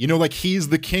money. You know, like he's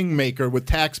the kingmaker with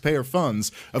taxpayer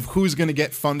funds of who's going to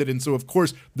get funded. And so, of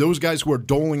course, those guys who are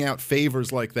doling out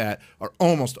favors like that are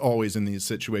almost always in these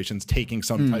situations taking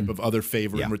some type of other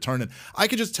favor in return. And I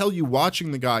could just tell you,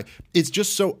 watching the guy, it's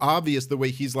just so obvious the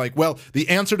way he's like, well, the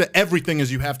answer to everything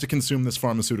is you have to consume this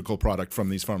pharmaceutical product from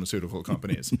these pharmaceutical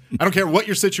companies. I don't care what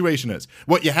your situation is.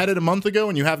 What, you had it a month ago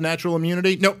and you have natural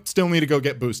immunity? Nope, still need to go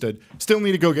get boosted. Still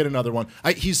need to go get another one.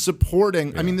 He's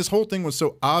supporting, I mean, this whole thing was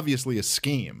so obviously a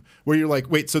scheme where you're like,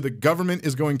 wait, so the government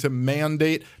is going to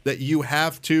mandate that you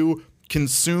have to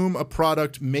consume a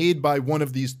product made by one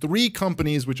of these three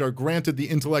companies which are granted the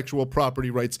intellectual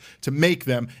property rights to make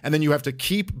them, and then you have to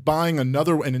keep buying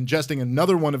another and ingesting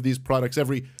another one of these products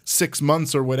every 6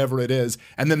 months or whatever it is,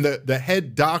 and then the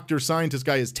head doctor scientist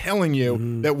guy is telling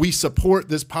you that we support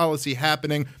this policy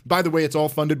happening. By the way, it's all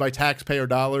funded by taxpayer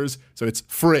dollars, so it's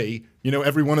free. You know,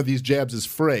 every one of these jabs is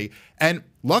free. And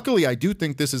luckily, I do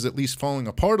think this is at least falling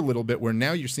apart a little bit, where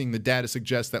now you're seeing the data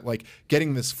suggest that, like,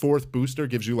 getting this fourth booster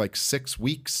gives you, like, 6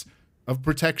 weeks of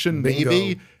protection,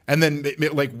 maybe. And then,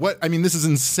 like, what? I mean, this is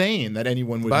insane that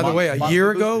anyone would. By the way, a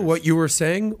year ago, what you were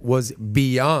saying was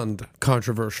beyond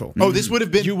controversial. Oh, this would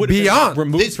have been beyond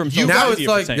removed from you. Now it's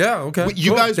like, yeah, okay.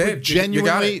 You cool, guys Dave, would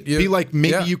genuinely be like,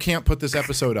 maybe you can't put this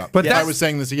episode up. But I was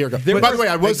saying this a year ago. By the way,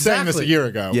 I was saying this a year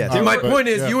ago. Yeah. My point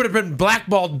is, you would have been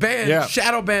blackballed, banned,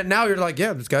 shadow banned. Now you're like,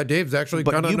 yeah, this guy Dave's actually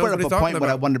kind of knows what he's talking about. But you brought up a point what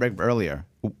I wanted to bring up earlier.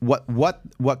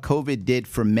 What COVID did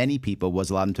for many people was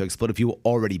allow them to explode if you were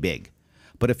already big.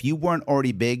 But if you weren't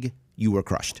already big, you were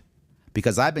crushed.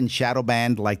 Because I've been shadow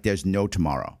banned like there's no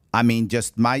tomorrow. I mean,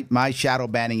 just my shadow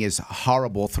banning is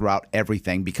horrible throughout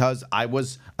everything because I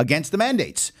was against the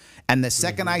mandates. And the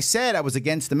second I said I was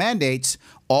against the mandates,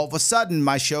 all of a sudden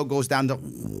my show goes down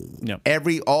to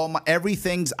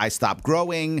everything's. I stopped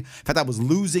growing. In fact, I was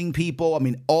losing people. I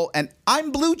mean, and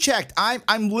I'm blue checked.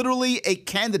 I'm literally a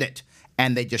candidate.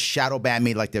 And they just shadow ban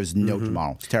me like there's no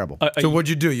tomorrow. It's terrible. So what'd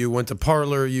you do? You went to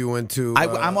Parler. You went to.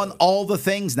 I'm on all the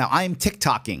things now. I am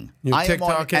TikToking. You're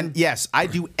TikToking? And yes, I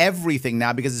do everything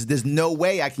now because there's no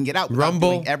way I can get out without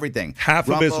Rumble. doing everything. Half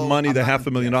of his money, the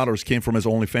 $500,000 came from his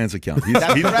OnlyFans account. He's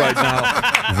right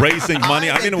now raising money.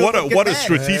 I mean, what a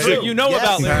strategic. So you know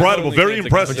about incredible, very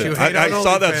impressive. I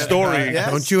saw that story.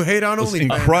 Yes. Don't you hate on It's OnlyFans?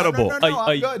 incredible. No,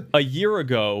 I'm good. A year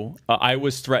ago, I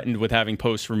was threatened with having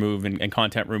posts removed and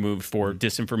content removed for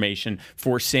disinformation,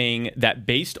 for saying that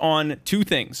based on two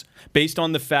things, based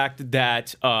on the fact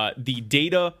that the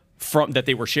data that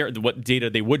they were sharing, what data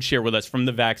they would share with us from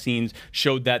the vaccines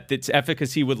showed that its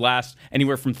efficacy would last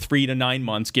anywhere from 3 to 9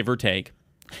 months, give or take.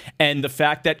 And the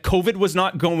fact that COVID was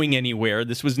not going anywhere.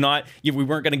 This was not, we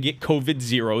weren't going to get COVID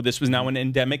zero. This was now an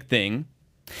endemic thing.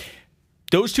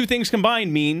 Those two things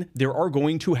combined mean there are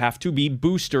going to have to be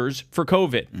boosters for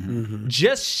COVID.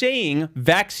 Just saying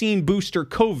vaccine booster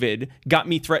COVID got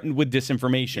me threatened with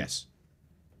disinformation. Yes.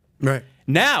 Right.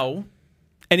 Now,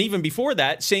 and even before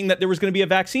that, saying that there was going to be a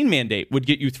vaccine mandate would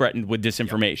get you threatened with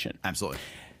disinformation. Absolutely.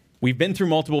 We've been through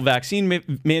multiple vaccine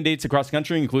mandates across the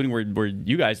country, including where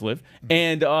you guys live,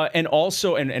 and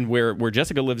also where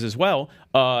Jessica lives as well.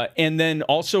 And then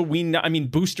also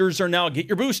boosters are now get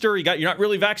your booster. You're not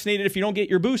really vaccinated if you don't get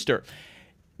your booster.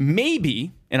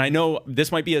 Maybe, and I know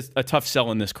this might be a tough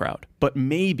sell in this crowd, but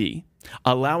maybe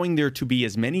allowing there to be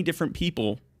as many different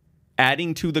people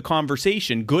adding to the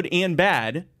conversation, good and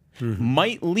bad,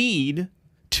 might lead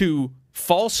to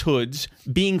falsehoods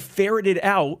being ferreted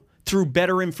out through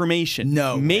better information.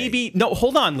 No,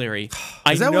 hold on, Larry.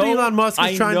 Is that what Elon Musk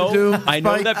is trying to do? I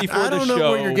know that before the show. I don't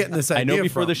know where you're getting this idea I know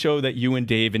before from. the show that you and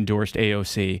Dave endorsed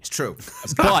AOC. It's true.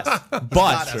 But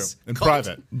In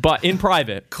private. But in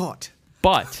private. Caught.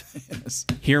 But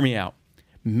hear me out.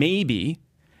 Maybe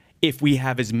if we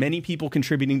have as many people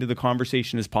contributing to the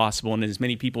conversation as possible and as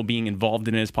many people being involved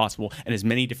in it as possible and as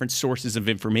many different sources of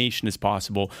information as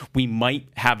possible, we might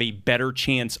have a better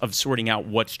chance of sorting out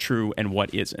what's true and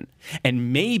what isn't.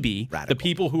 And maybe the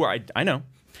people who are, I know,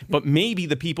 but maybe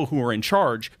the people who are in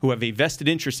charge, who have a vested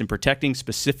interest in protecting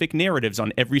specific narratives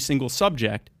on every single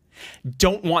subject,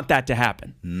 don't want that to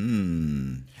happen.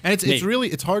 And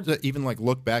it's hard to even like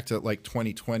look back to like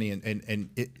 2020 and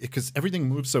because everything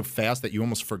moves so fast that you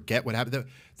almost forget what happened.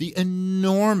 The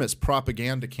enormous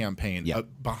propaganda campaign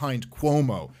behind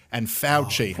Cuomo and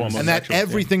Fauci, and that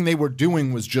everything they were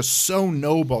doing was just so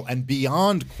noble and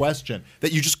beyond question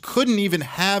that you just couldn't even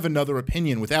have another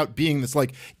opinion without being this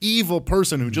like evil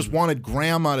person who just wanted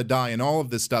grandma to die and all of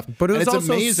this stuff. But it was it's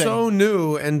also amazing. so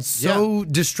new and so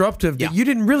disruptive that you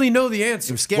didn't really know the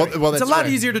answer. It was scary. Well, It's a that's lot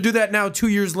right. easier to do that now 2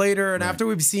 years later and after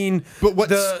we've seen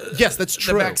yes, that's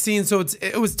true. the vaccine. So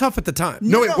it was tough at the time.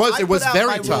 No, it I was put out very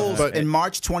my tough. rules But in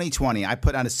March 2020, I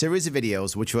put out a series of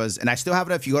videos, which was, and I still have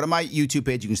it. If you go to my YouTube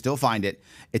page, you can still find it.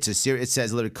 It's a series. It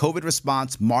says literally COVID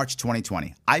response March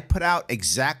 2020. I put out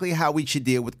exactly how we should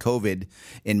deal with COVID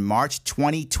in March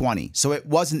 2020. So it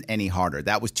wasn't any harder.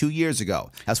 That was 2 years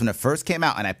ago. That's when it first came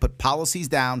out, and I put policies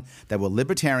down that were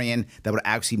libertarian, that would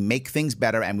actually make things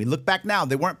better. And we look back now,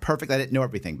 they weren't perfect. I didn't know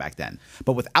everything back then,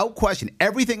 but without question,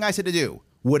 everything I said to do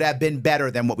would have been better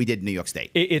than what we did in New York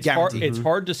State. It's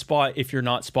hard to spot if you're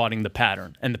not spotting the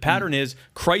pattern. And the pattern is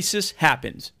crisis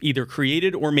happens, either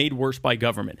created or made worse by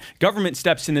government. Government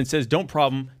steps in and says, no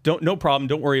problem,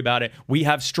 don't worry about it. We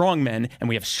have strong men and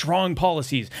we have strong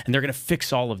policies and they're going to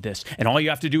fix all of this. And all you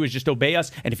have to do is just obey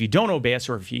us. And if you don't obey us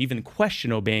or if you even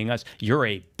question obeying us, you're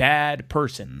a bad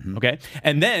person. Okay?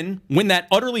 And then when that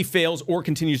utterly fails or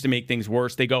continues to make things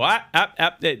worse, they go,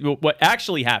 what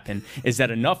actually happened is that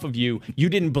enough of you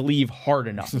didn't believe hard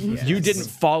enough. You didn't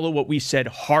follow what we said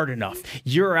hard enough.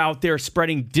 You're out there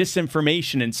spreading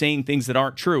disinformation and saying things that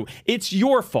aren't true. It's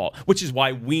your fault, which is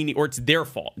why or it's their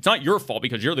fault. It's not your fault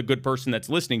because you're the good person that's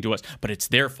listening to us, but it's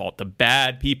their fault. The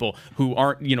bad people who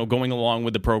aren't, going along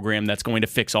with the program that's going to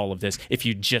fix all of this if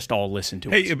you just all listen to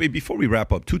us. Hey, before we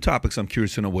wrap up, two topics I'm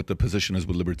curious to know what the position is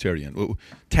with Libertarian.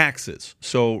 Taxes.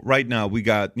 So right now we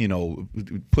got,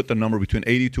 put the number between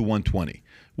 80 to 120.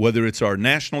 Whether it's our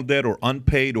national debt or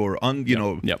unpaid or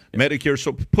Medicare,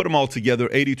 so put them all together,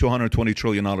 80 to 120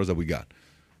 trillion dollars that we got.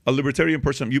 A libertarian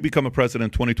person, you become a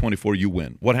president in 2024, you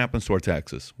win. What happens to our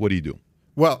taxes? What do you do?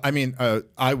 Well, I mean,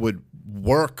 I would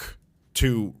work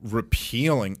to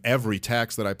repealing every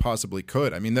tax that I possibly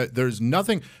could. I mean, there's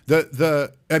nothing. I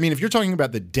mean, if you're talking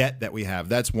about the debt that we have,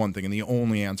 that's one thing, and the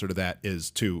only answer to that is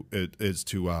to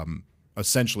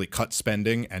essentially cut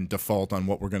spending and default on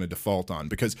what we're going to default on,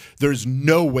 because there's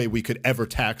no way we could ever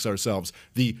tax ourselves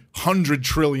the $100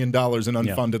 trillion in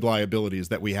unfunded liabilities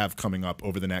that we have coming up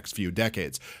over the next few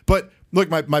decades. But look,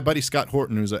 my buddy Scott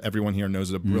Horton, who's everyone here knows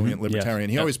is a brilliant libertarian,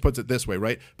 he always puts it this way,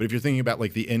 right? But if you're thinking about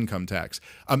like the income tax,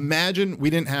 imagine we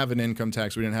didn't have an income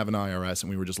tax, we didn't have an IRS, and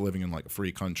we were just living in like a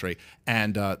free country,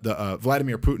 and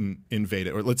Vladimir Putin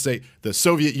invaded, or let's say the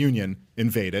Soviet Union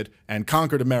invaded and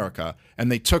conquered America,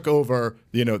 and they took over,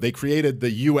 they created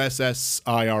the USS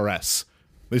IRS.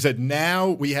 They said, now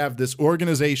we have this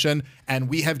organization, and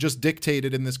we have just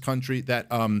dictated in this country that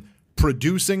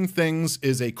producing things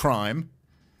is a crime.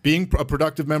 Being a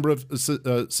productive member of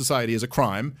society is a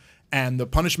crime, and the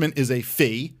punishment is a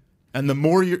fee. And the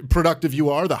more productive you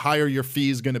are, the higher your fee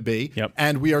is going to be. Yep.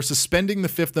 And we are suspending the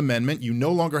Fifth Amendment. You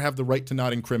no longer have the right to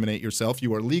not incriminate yourself.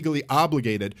 You are legally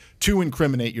obligated to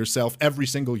incriminate yourself every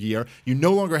single year. You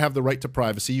no longer have the right to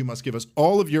privacy. You must give us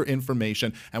all of your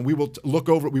information, and we will look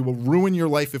over it. We will ruin your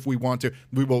life if we want to.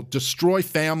 We will destroy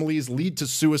families, lead to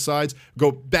suicides,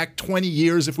 go back 20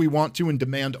 years if we want to, and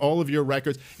demand all of your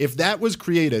records. If that was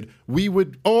created, we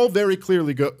would all very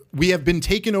clearly go, we have been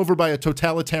taken over by a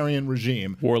totalitarian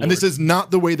regime. Warlord. And this is not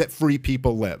the way that free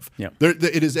people live. Yeah.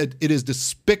 It is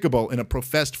despicable in a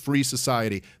professed free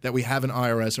society that we have an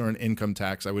IRS or an income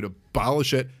tax. I would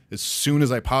abolish it as soon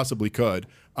as I possibly could,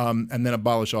 and then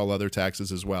abolish all other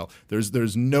taxes as well.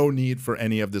 There's no need for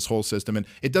any of this whole system, and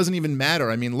it doesn't even matter.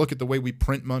 I mean, look at the way we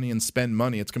print money and spend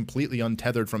money. It's completely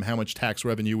untethered from how much tax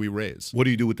revenue we raise. What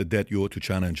do you do with the debt you owe to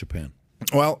China and Japan?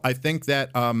 Well, I think that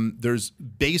there's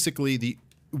basically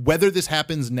whether this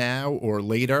happens now or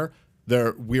later,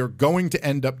 we are going to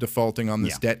end up defaulting on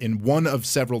this debt in one of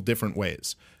several different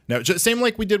ways. Now, same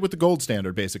like we did with the gold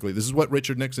standard, basically. This is what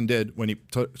Richard Nixon did when he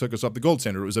took us off the gold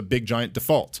standard. It was a big, giant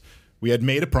default. We had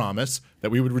made a promise that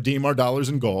we would redeem our dollars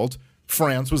in gold.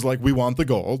 France was like, we want the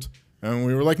gold. And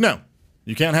we were like, no,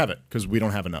 you can't have it because we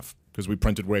don't have enough, because we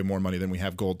printed way more money than we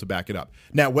have gold to back it up.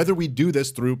 Now, whether we do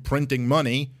this through printing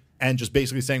money and just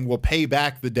basically saying we'll pay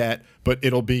back the debt, but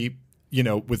it'll be,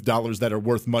 with dollars that are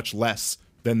worth much less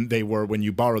than they were when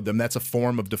you borrowed them, that's a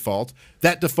form of default.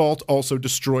 That default also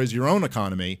destroys your own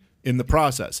economy in the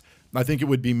process. I think it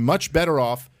would be much better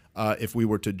off if we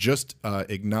were to just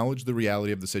acknowledge the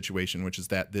reality of the situation, which is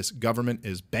that this government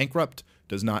is bankrupt,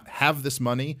 does not have this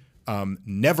money,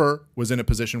 never was in a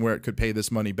position where it could pay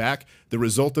this money back. The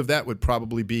result of that would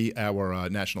probably be our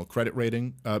national credit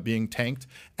rating being tanked,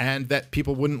 and that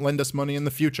people wouldn't lend us money in the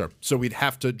future. So we'd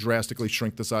have to drastically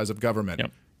shrink the size of government.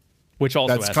 Yep. Which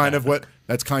also that's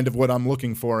kind of what I'm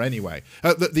looking for anyway.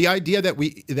 The idea that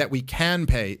we can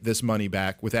pay this money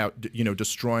back without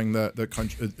destroying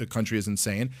the country is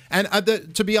insane. And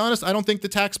to be honest, I don't think the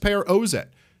taxpayer owes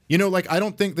it. I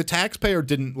don't think the taxpayer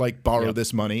didn't borrow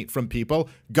this money from people.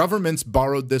 Governments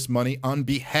borrowed this money on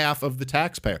behalf of the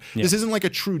taxpayer. Yep. This isn't like a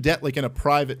true debt, like in a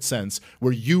private sense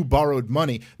where you borrowed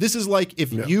money. This is like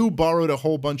if you borrowed a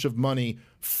whole bunch of money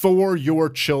for your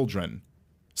children,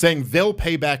 saying they'll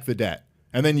pay back the debt,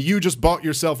 and then you just bought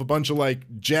yourself a bunch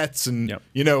of jets and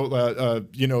a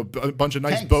bunch of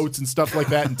nice Tanks. boats and stuff like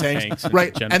that and tanks,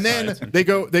 right? And then they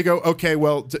go, okay,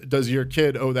 well, does your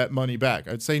kid owe that money back?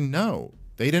 I'd say no.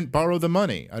 They didn't borrow the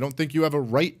money. I don't think you have a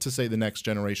right to say the next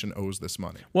generation owes this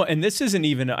money. Well, and this isn't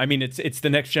even, it's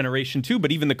the next generation too,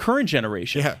 but even the current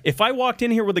generation. Yeah. If I walked in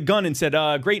here with a gun and said,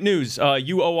 great news,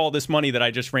 you owe all this money that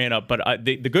I just ran up, but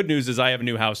the good news is I have a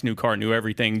new house, new car, new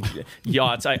everything,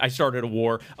 yachts, I started a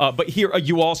war, but here,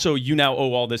 you now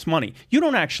owe all this money. You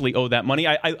don't actually owe that money.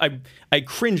 I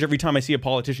cringe every time I see a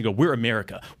politician go, we're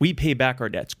America. We pay back our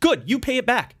debts. Good, you pay it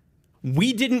back.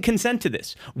 We didn't consent to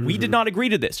this. We did not agree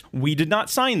to this. We did not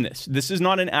sign this. This is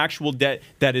not an actual debt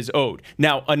that is owed.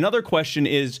 Now, another question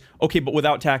is, okay, but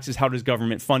without taxes, how does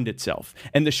government fund itself?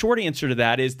 And the short answer to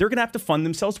that is they're going to have to fund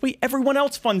themselves the way everyone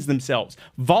else funds themselves,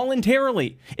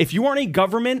 voluntarily. If you aren't a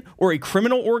government or a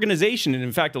criminal organization, and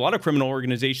in fact, a lot of criminal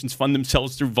organizations fund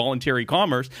themselves through voluntary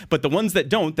commerce, but the ones that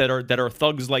don't, that are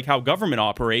thugs like how government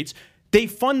operates, they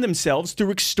fund themselves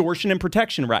through extortion and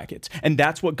protection rackets. And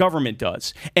that's what government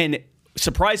does. And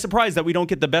surprise, surprise that we don't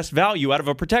get the best value out of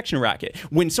a protection racket.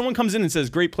 When someone comes in and says,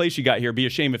 great place you got here, be a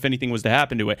shame if anything was to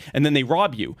happen to it, and then they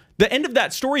rob you. The end of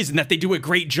that story isn't that they do a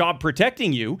great job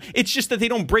protecting you. It's just that they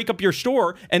don't break up your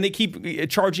store and they keep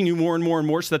charging you more and more and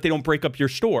more so that they don't break up your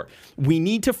store. We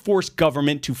need to force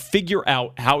government to figure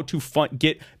out how to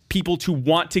get people to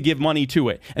want to give money to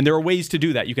it. And there are ways to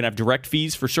do that. You can have direct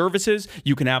fees for services.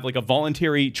 You can have a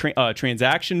voluntary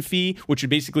transaction fee, which would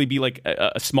basically be like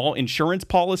a small insurance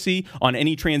policy on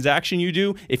any transaction you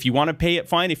do. If you want to pay it,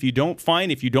 fine. If you don't,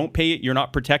 fine. If you don't pay it, you're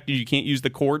not protected. You can't use the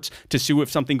courts to sue if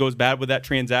something goes bad with that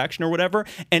transaction or whatever.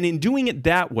 And in doing it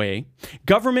that way,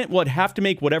 government would have to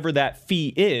make whatever that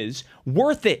fee is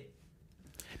worth it.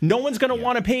 No one's going to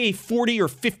want to pay 40 or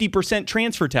 50%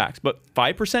 transfer tax, but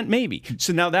 5% maybe.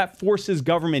 So now that forces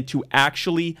government to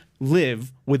actually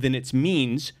live within its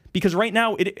means, because right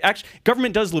now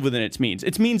government does live within its means.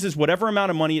 Its means is whatever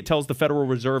amount of money it tells the Federal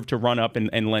Reserve to run up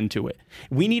and lend to it.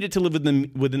 We need it to live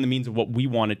within the means of what we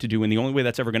want it to do, and the only way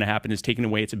that's ever going to happen is taking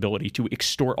away its ability to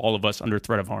extort all of us under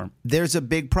threat of harm. There's a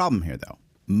big problem here, though.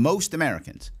 Most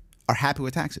Americans are happy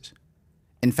with taxes.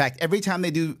 In fact, every time they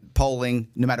do polling,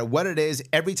 no matter what it is,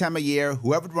 every time a year,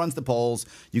 whoever runs the polls,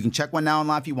 you can check one now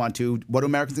online if you want to, what do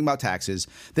Americans think about taxes?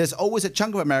 There's always a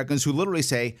chunk of Americans who literally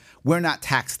say, we're not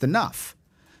taxed enough.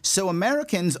 So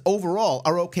Americans overall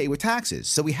are okay with taxes.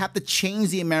 So we have to change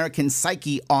the American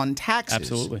psyche on taxes.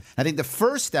 Absolutely. I think the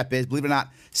first step is, believe it or not,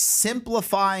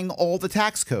 simplifying all the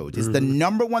tax codes. Is the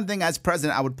number one thing as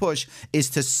president I would push is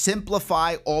to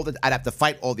simplify all the. I'd have to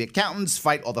fight all the accountants,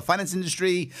 fight all the finance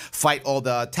industry, fight all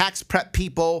the tax prep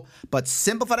people, but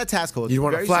simplify the tax codes. You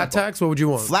want a Very flat simple. tax? What would you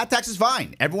want? Flat tax is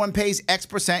fine. Everyone pays X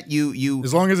percent. You.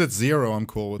 As long as it's 0, I'm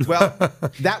cool with it. Well,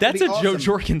 that That's would a be Joe awesome.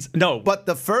 Jorgensen. No, But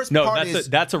the first no, part that's is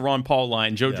that's a Ron Paul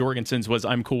line. Joe Jorgensen's was,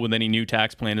 "I'm cool with any new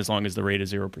tax plan as long as the rate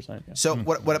is 0%." Yeah. so.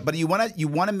 But you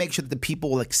want to make sure that the people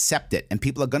will accept it, and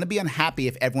people are going to be unhappy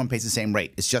if everyone pays the same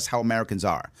rate. It's just how Americans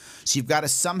are. So you've got to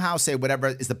somehow say whatever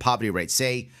is the poverty rate.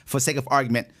 Say, for sake of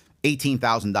argument,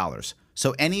 $18,000.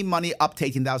 So any money up to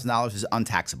 $18,000 is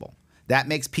untaxable. That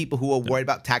makes people who are worried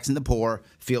about taxing the poor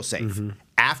feel safe.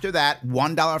 After that,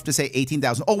 $1 after say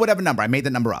 18,000 or whatever number, I made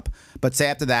that number up. But say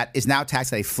after that is now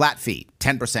taxed at a flat fee,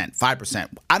 10%, 5%.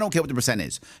 I don't care what the percent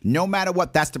is. No matter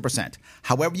what, that's the percent.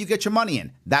 However you get your money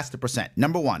in, that's the percent.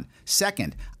 Number one.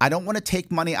 Second, I don't want to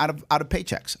take money out of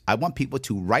paychecks. I want people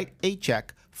to write a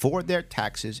check for their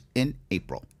taxes in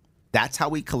April. That's how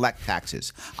we collect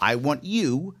taxes. I want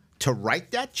you to write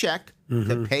that check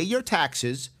to pay your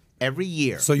taxes every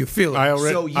year. So you feel it. I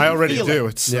already feel do. it.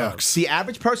 It sucks. The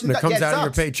average person And it comes it out of your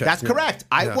sucks. paycheck. That's Yeah. correct.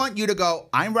 I Yeah. want you to go,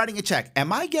 I'm writing a check.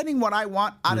 Am I getting what I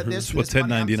want out of this? That's what this money I'm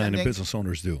 1099 and sending? business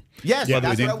owners do. Yes, By the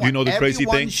that's way, what I want. you know the crazy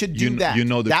Everyone thing? should do that. You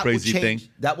know the That will crazy change- thing?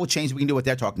 That will change. We can do what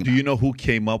they're talking Do about. you know who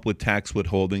came up with tax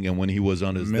withholding? And when he was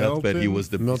on his deathbed, he was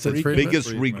the Milton Friedman?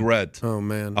 biggest regret Oh,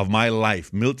 man. of my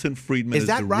life. Milton Friedman Is is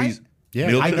that the right? reason. Yeah,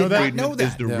 Milton I did not Friedman know that.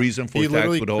 is the Yeah. reason for He tax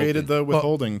literally withholding. created the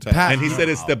withholding tax. Pat- And he said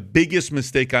it's the biggest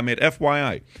mistake I made.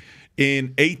 FYI,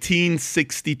 in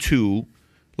 1862,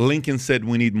 Lincoln said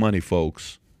we need money,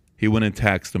 folks. He went and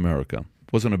taxed America.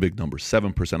 Wasn't a big number,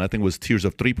 7%. I think it was tiers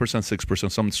of 3%,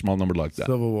 6%, some small number like that.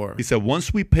 Civil War. He said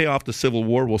once we pay off the Civil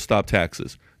War, we'll stop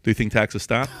taxes. Do you think taxes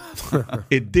stopped?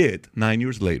 It did 9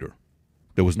 years later.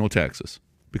 There was no taxes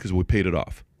because we paid it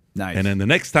off. Nice. And then the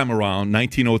next time around,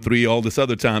 1903, all this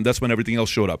other time, that's when everything else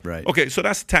showed up. Right. Okay, so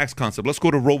that's the tax concept. Let's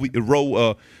go to Roe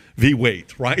v. Wade,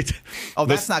 right? Oh,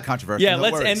 that's not controversial. Yeah, No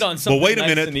let's worries. end on something. But wait a nice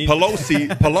minute. and easy.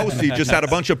 Pelosi just had a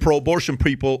bunch of pro-abortion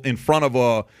people in front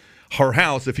of her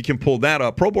house, if you can pull that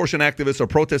up. Pro-abortion activists are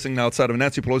protesting outside of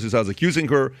Nancy Pelosi's house, accusing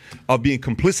her of being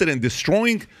complicit in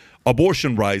destroying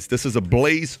abortion rights. This is a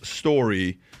Blaze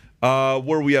story. Where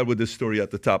are we at with this story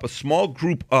at the top? A small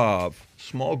group of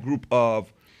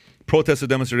protesters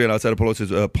demonstrated outside of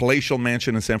Pelosi's palatial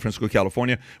mansion in San Francisco,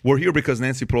 California. We're here because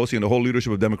Nancy Pelosi and the whole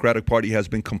leadership of the Democratic Party has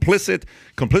been complicit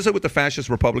with the fascist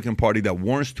Republican Party that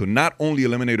warns to not only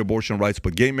eliminate abortion rights,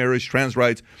 but gay marriage, trans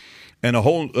rights, and a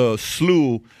whole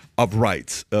slew of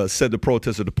rights, said the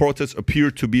protester. The protests appear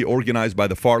to be organized by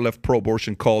the far-left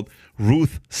pro-abortion called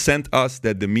Ruth Sent Us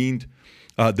that demanded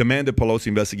Pelosi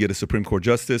investigate a Supreme Court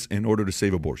justice in order to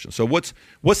save abortion. So what's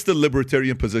the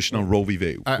libertarian position on Roe v.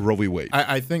 Wade?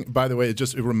 I think, by the way,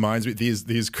 it reminds me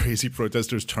these crazy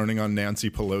protesters turning on Nancy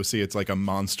Pelosi. It's like a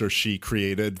monster she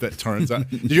created that turns on.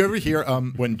 Did you ever hear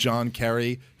when John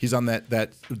Kerry, he's on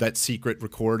that secret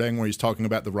recording where he's talking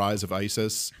about the rise of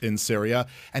ISIS in Syria,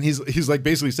 and he's like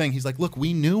basically saying, he's like, look,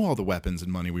 we knew all the weapons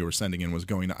and money we were sending in was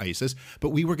going to ISIS, but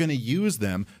we were going to use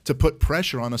them to put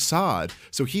pressure on Assad,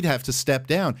 so he'd have to step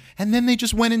down. And then they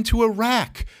just went into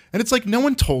Iraq. And it's like, no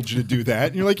one told you to do that.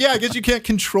 And you're like, yeah, I guess you can't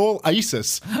control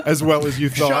ISIS as well as you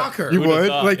thought Shocker. you Who'd have would.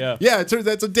 thought, Like, yeah.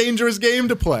 that's a dangerous game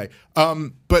to play.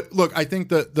 But look, I think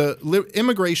the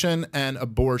immigration and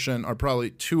abortion are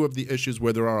probably two of the issues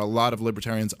where there are a lot of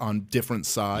libertarians on different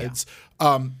sides.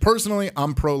 Personally,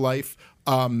 I'm pro-life.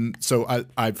 So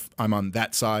I'm on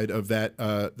that side of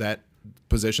that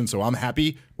position. So I'm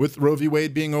happy with Roe v.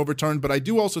 Wade being overturned. But I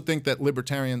do also think that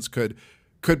libertarians could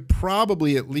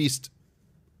probably at least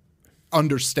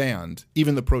understand,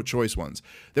 even the pro-choice ones,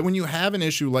 that when you have an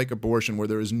issue like abortion where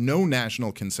there is no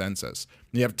national consensus,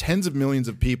 you have tens of millions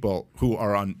of people who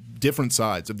are on different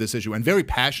sides of this issue and very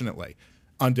passionately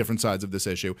on different sides of this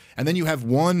issue, and then you have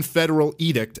one federal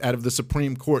edict out of the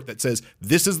Supreme Court that says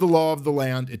this is the law of the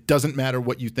land, it doesn't matter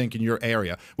what you think in your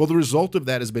area. Well, the result of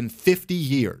that has been 50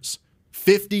 years.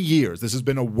 50 years. This has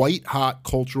been a white-hot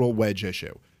cultural wedge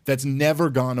issue that's never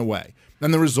gone away.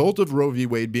 And the result of Roe v.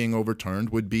 Wade being overturned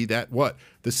would be that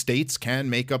the states can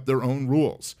make up their own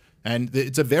rules. And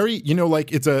it's a very,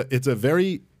 it's a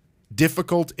very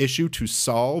difficult issue to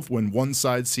solve when one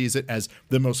side sees it as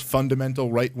the most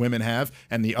fundamental right women have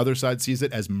and the other side sees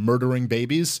it as murdering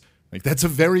babies. Like, that's a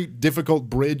very difficult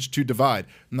bridge to divide.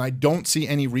 And I don't see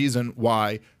any reason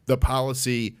why the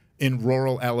policy in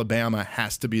rural Alabama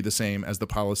has to be the same as the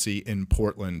policy in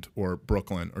Portland or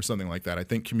Brooklyn or something like that. I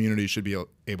think communities should be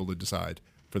able to decide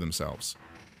for themselves.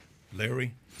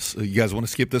 Larry? So you guys want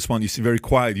to skip this one? You seem very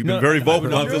quiet. You've been very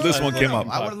vocal until this one came up.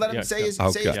 I want to let him say his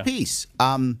piece.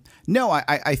 Yeah.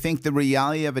 I think the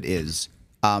reality of it is,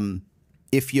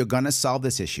 if you're going to solve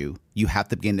this issue, you have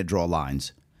to begin to draw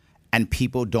lines. And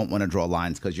people don't want to draw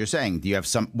lines because you're saying, you have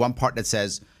one part that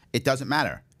says it doesn't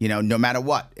matter. No matter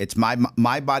what, it's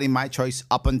my body, my choice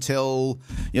up until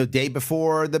day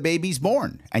before the baby's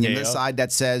born. And you have the side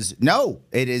that says no,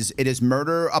 it is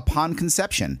murder upon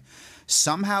conception.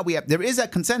 Somehow there is a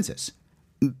consensus.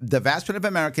 The vast majority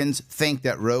of Americans think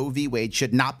that Roe v. Wade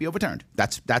should not be overturned.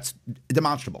 That's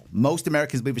demonstrable. Most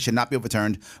Americans believe it should not be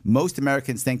overturned. Most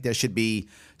Americans think there should be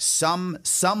some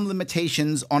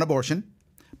limitations on abortion,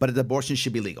 but that abortion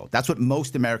should be legal. That's what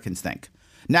most Americans think.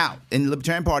 Now, in the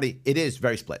Libertarian Party, it is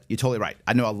very split. You're totally right.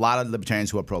 I know a lot of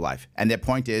libertarians who are pro-life, and their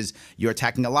point is you're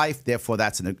attacking a life, therefore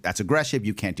that's aggressive.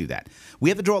 You can't do that. We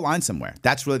have to draw a line somewhere.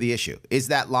 That's really the issue. Is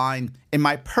that line, in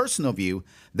my personal view,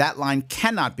 that line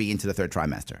cannot be into the third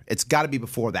trimester. It's got to be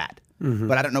before that. Mm-hmm.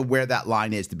 But I don't know where that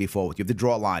line is to be forward. You have to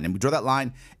draw a line, and we draw that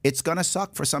line. It's going to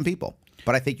suck for some people.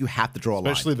 But I think you have to draw a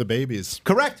line. Especially the babies.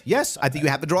 Correct. Yes, I think you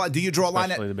have to draw. Do you draw a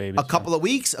line at a couple of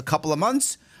weeks, a couple of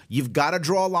months? You've got to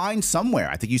draw a line somewhere.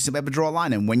 I think you simply have to draw a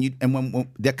line. And when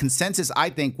the consensus, I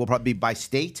think, will probably be by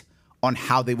state on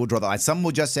how they will draw the line. Some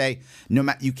will just say, no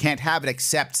matter, you can't have it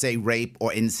except, say, rape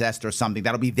or incest or something.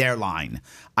 That'll be their line.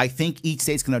 I think each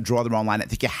state's going to draw their own line. I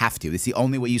think you have to. It's the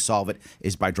only way you solve it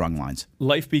is by drawing lines.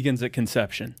 Life begins at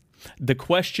conception. The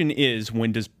question is,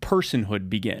 when does personhood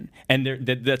begin? And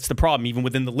that's the problem, even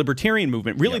within the libertarian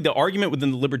movement. Really, the argument within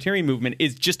the libertarian movement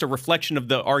is just a reflection of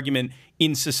the argument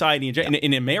in society,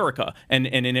 in America, and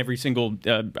in every single,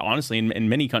 honestly, in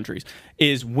many countries,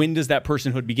 is when does that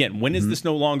personhood begin? When is this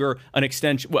no longer an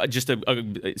extension, just an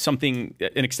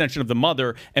extension of the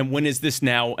mother, and when is this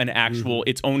now an actual,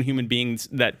 its own human beings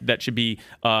that should be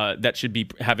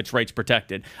have its rights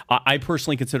protected? I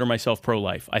personally consider myself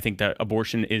pro-life. I think that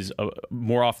abortion is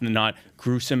more often than not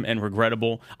gruesome and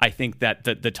regrettable. I think that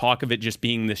the talk of it just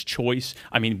being this choice,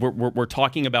 I mean, we're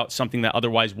talking about something that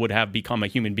otherwise would have become a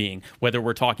human being, whether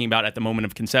we're talking about at the moment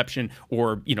of conception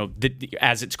or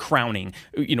as it's crowning,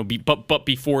 but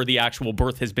before the actual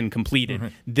birth has been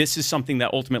completed. This is something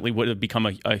that ultimately would have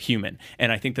become a human,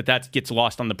 and I think that gets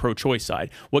lost on the pro-choice side.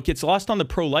 What gets lost on the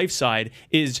pro-life side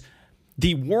is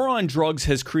the war on drugs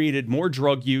has created more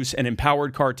drug use and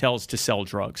empowered cartels to sell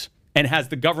drugs, and has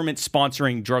the government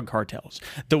sponsoring drug cartels.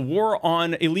 The war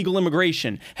on illegal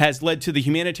immigration has led to the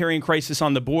humanitarian crisis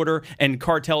on the border and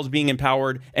cartels being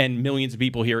empowered and millions of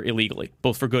people here illegally,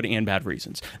 both for good and bad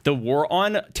reasons. The war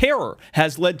on terror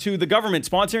has led to the government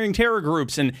sponsoring terror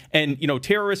groups and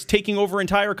terrorists taking over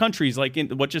entire countries, like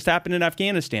what just happened in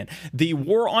Afghanistan. The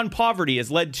war on poverty has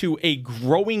led to a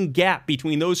growing gap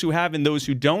between those who have and those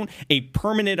who don't, a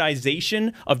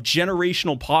permanentization of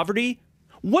generational poverty.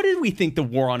 What did we think the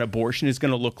war on abortion is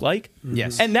going to look like?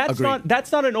 Yes, and that's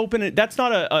not an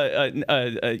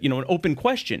open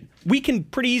question. We can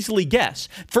pretty easily guess.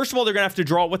 First of all, they're going to have to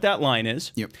draw what that line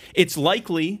is. Yep. It's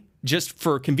likely, just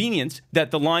for convenience,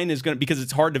 that the line is going to, because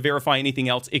it's hard to verify anything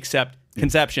else except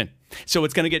conception. So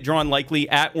it's going to get drawn likely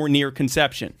at or near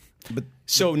conception. But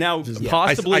so now,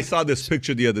 possibly, I saw this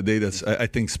picture the other day that's I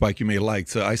think, Spike, you may like.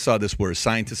 So I saw this where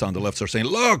scientists on the left are saying,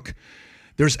 "Look,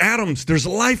 there's atoms. There's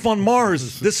life on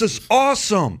Mars. This is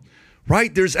awesome."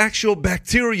 Right? There's actual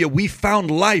bacteria. We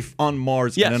found life on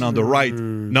Mars. Yes. And then on the right,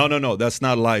 no, that's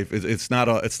not life. It's not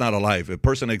a life. A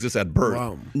person exists at birth.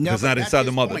 Wow. No, it's not inside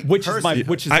the mother. Which is my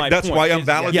That's point. why I'm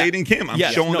validating him. I'm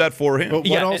showing that for him. But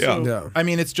what also, I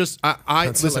mean, it's just I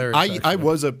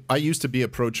used to be a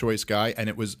pro-choice guy, and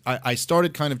it was I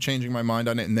started kind of changing my mind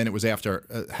on it, and then it was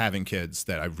after having kids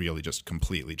that I really just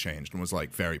completely changed and was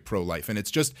like very pro-life. And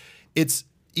it's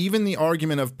even the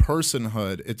argument of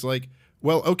personhood. It's like,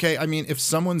 well, okay, I mean, if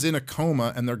someone's in a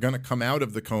coma and they're going to come out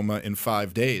of the coma in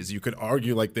 5 days, you could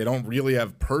argue like they don't really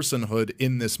have personhood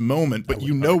in this moment, but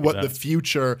you know what the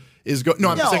future is going. No,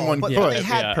 I'm saying one could. They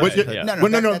had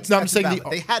personhood. I'm saying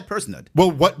they had personhood. Well,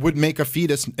 what would make a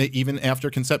fetus, even after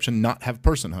conception, not have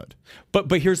personhood? But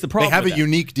here's the problem. They have a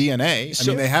unique DNA. I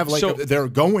mean, they have they're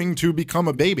going to become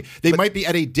a baby. They might be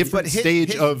at a different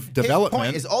stage of development. The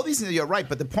point is, all these things, you're right,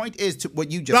 but the point is to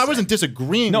what you just said. I wasn't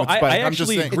disagreeing with Spike. I I'm just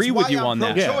actually saying. agree with you on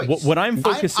that. Yeah. What I'm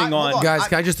focusing on... Guys,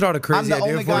 can I just throw out a crazy idea for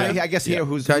you? I'm the only guy, I guess, here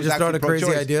who's Can I just throw out a pro-choice,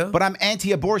 crazy idea? But I'm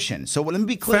anti-abortion. So let me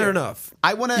be clear. Fair enough.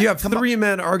 You have three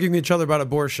men arguing with each other about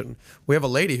abortion. We have a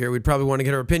lady here. We'd probably want to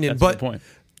get her opinion. That's the point.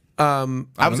 I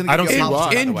don't see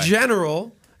why. In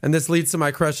general, and this leads to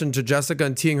my question to Jessica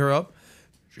and teeing her up.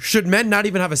 Should men not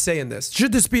even have a say in this?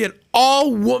 Should this be an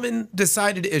all-woman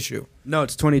decided issue? No,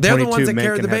 it's They're the 2022. ones that Men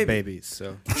carry can the have baby. babies.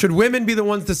 So Should women be the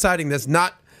ones deciding this,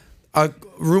 not a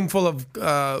room full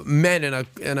of men in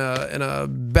a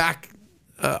back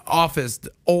office,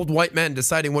 old white men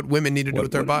deciding what women need to do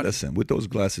with their bodies? Listen, with those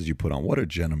glasses you put on, what a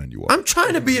gentleman you are. I'm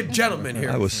trying to be a gentleman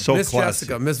here. I was so Miss classy.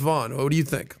 Jessica, Miss Vaughn, what do you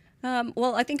think?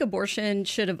 Well, I think abortion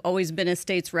should have always been a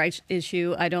states' rights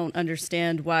issue. I don't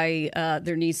understand why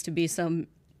there needs to be some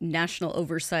national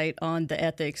oversight on the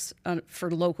ethics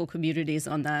for local communities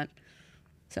on that.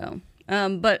 So,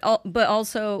 but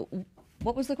also,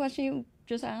 what was the question you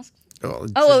just asked?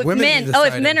 Should women men. be Oh, if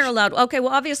deciding? men are allowed. Okay,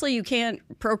 well, obviously you can't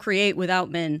procreate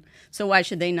without men. So why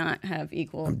should they not have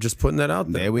equal? I'm just putting that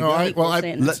out there. There we No, go.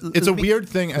 it's a weird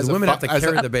thing as women a have to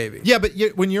carry the baby. Yeah, but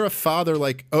when you're a father,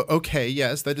 like, okay,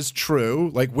 yes, that is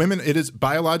true. Like women, it is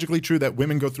biologically true that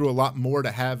women go through a lot more to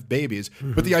have babies.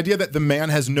 But the idea that the man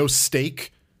has no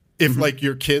stake if like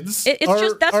your kids, It's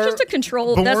just that's a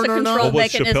control. That's a born or not. control What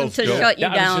was mechanism Chappelle's to joke? shut you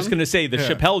I down. was just going to say the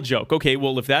Chappelle joke. Okay,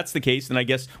 well, if that's the case, then I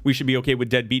guess we should be okay with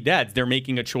deadbeat dads. They're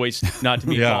making a choice not to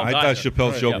be Yeah, involved. I thought either.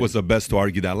 Chappelle's joke was the best to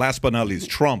argue that. Last but not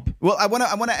least, Trump. Well, I want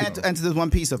to answer this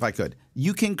one piece if I could.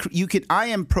 You can. I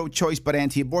am pro-choice but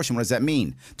anti-abortion. What does that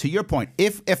mean? To your point,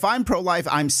 if I'm pro-life,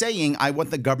 I'm saying I want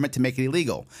the government to make it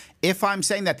illegal. If I'm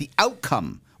saying that the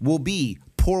outcome will be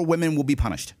poor women will be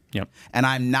punished. Yep. And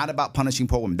I'm not about punishing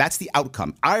poor women. That's the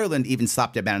outcome. Ireland even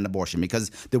stopped their ban on abortion because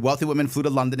the wealthy women flew to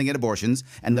London to get abortions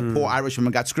and the poor Irish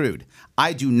women got screwed.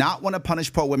 I do not want to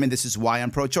punish poor women. This is why I'm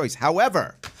pro-choice.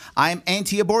 However, I am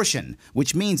anti-abortion,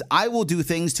 which means I will do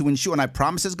things to ensure, and I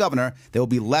promise as governor, there will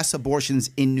be less abortions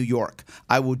in New York.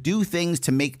 I will do things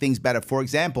to make things better. For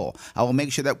example, I will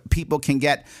make sure that people can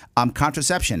get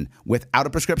contraception without a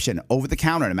prescription, over the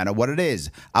counter, no matter what it is.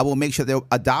 I will make sure that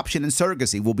adoption and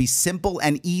surrogacy will be simple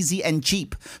and easy and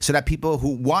cheap, so that people who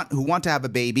want to have a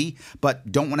baby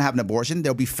but don't want to have an abortion,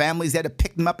 there'll be families there to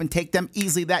pick them up and take them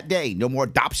easily that day. No more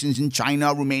adoptions in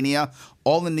China, Romania,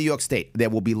 all in New York State. There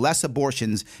will be less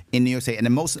abortions in New York State. And the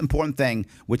most important thing,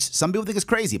 which some people think is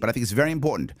crazy, but I think it's very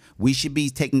important, we should be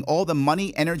taking all the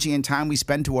money, energy, and time we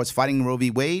spend towards fighting Roe v.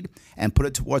 Wade and put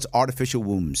it towards artificial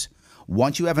wombs.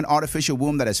 Once you have an artificial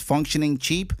womb that is functioning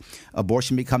cheap,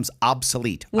 abortion becomes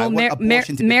obsolete. I Well, want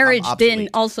abortion to become marriage then obsolete.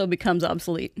 also becomes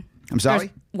obsolete. I'm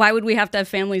sorry? Why would we have to have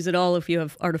families at all if you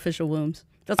have artificial wombs?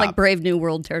 That's like Brave New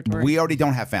World territory. We already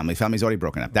don't have family. Family's already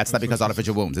broken up. That's not because of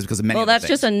artificial wombs. It's because of many well, other that's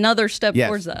just things. another step Yes.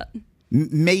 towards that.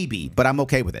 Maybe, but I'm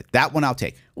okay with it. That one I'll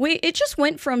take. It just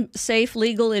went from safe,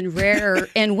 legal, and rare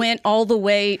and went all the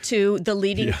way to the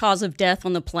leading cause of death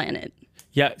on the planet.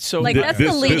 Yeah, so Like that's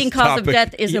the leading cause of topic-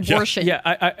 death is abortion. Yeah,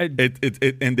 And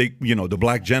they, the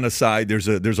black genocide. There's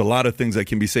a lot of things that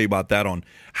can be said about that on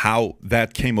how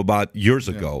that came about years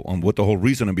ago, on what the whole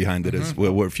reasoning behind it is.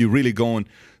 Where if you really go and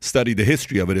study the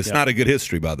history of it, it's not a good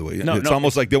history, by the way. No, it's no,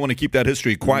 almost like they want to keep that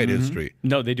history quiet history.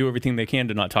 no, they do everything they can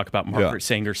to not talk about Margaret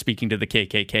Sanger speaking to the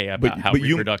KKK about how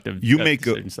reproductive. you make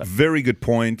a stuff. very good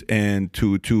point, and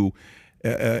to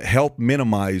help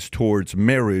minimize towards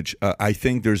marriage, I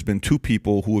think there's been two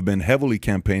people who have been heavily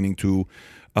campaigning to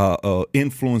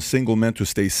influence single men to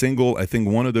stay single. I think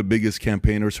one of the biggest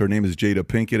campaigners, her name is Jada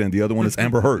Pinkett, and the other one is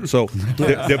Amber Heard. So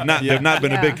they've not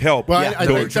been a big help Well, I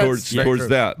think towards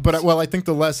that. But I think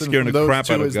the lesson Scaring from the those crap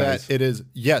out two of is guys. that it is,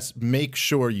 yes, make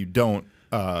sure you don't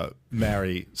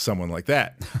marry someone like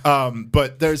that.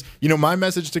 But there's, my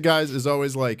message to guys is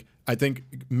always like, I think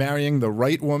marrying the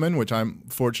right woman, which I'm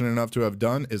fortunate enough to have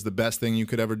done, is the best thing you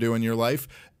could ever do in your life.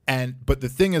 But the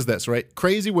thing is this, right?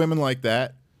 Crazy women like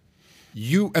that,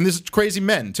 and this is crazy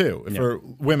men too, for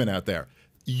women out there,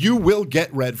 you will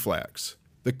get red flags.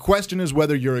 The question is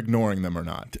whether you're ignoring them or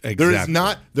not. Exactly.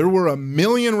 There were a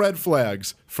million red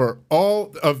flags for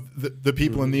all of the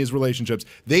people in these relationships.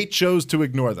 They chose to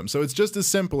ignore them. So it's just as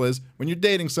simple as when you're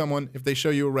dating someone, if they show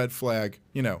you a red flag,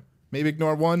 maybe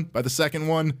ignore one. By the second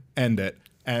one, end it.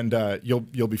 And you'll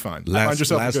be fine. Find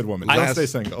yourself a good woman. Don't stay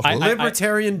single.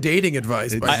 Libertarian dating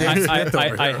advice. By James Smith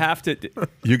over I here. have to.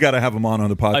 You got to have him on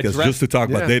the podcast direct- just to talk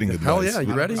about Yeah. dating advice. Hell yeah,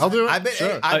 you ready? I'll do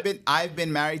it. I've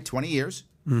been married 20 years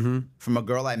from a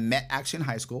girl I met actually in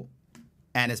high school.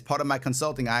 And as part of my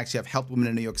consulting, I actually have helped women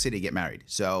in New York City get married.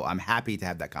 So I'm happy to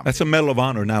have that conversation. That's a medal of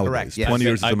honor nowadays. Correct, yes. 20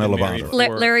 years is a I've medal of been honor.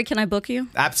 married Larry, can I book you?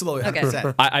 Absolutely,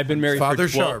 100%. I've been married Father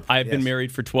for 12, Sharp. I've been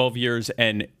married for 12 years,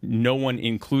 and no one,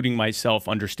 including myself,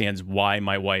 understands why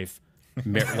my wife,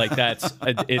 like that's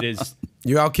it is.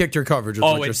 You outkicked your coverage. Is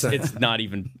what you're saying. It's not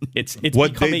even. It's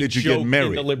What become day a did you joke get in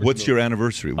married? the Liberty What's your movement.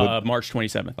 anniversary? March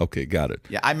 27th. Okay, got it.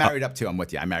 Yeah, I married up too. I'm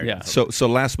with you. I married Yeah. up. So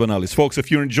last but not least, folks, if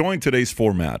you're enjoying today's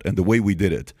format and the way we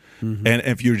did it, and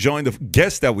if you're enjoying the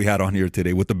guests that we had on here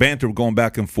today with the banter going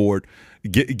back and forth,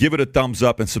 give it a thumbs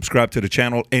up and subscribe to the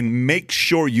channel, and make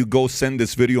sure you go send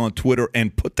this video on Twitter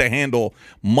and put the handle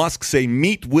Musk say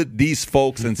meet with these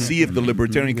folks and see if the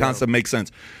libertarian concept makes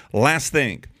sense. Last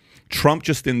thing, Trump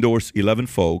just endorsed 11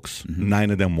 folks, 9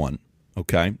 of them won.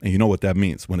 Okay, and you know what that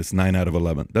means when it's 9 out of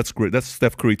 11. That's great. That's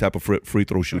Steph Curry type of free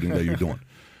throw shooting that you're doing.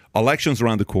 Elections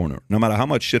around the corner. No matter how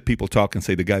much shit people talk and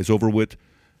say the guy's over with,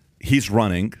 he's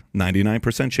running,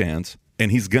 99% chance, and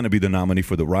he's going to be the nominee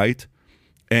for the right.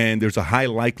 And there's a high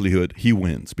likelihood he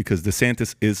wins because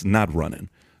DeSantis is not running.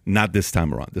 Not this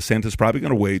time around. DeSantis is probably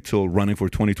going to wait till running for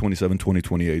 2027,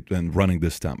 2028 and running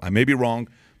this time. I may be wrong.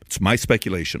 It's my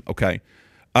speculation, okay?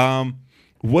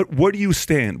 Where do you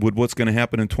stand with what's going to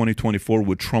happen in 2024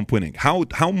 with Trump winning?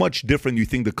 How much different do you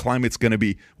think the climate's going to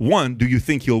be? One, do you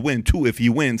think he'll win? Two, if he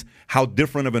wins, how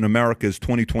different of an America is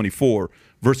 2024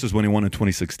 versus when he won in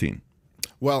 2016?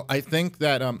 Well, I think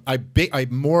that I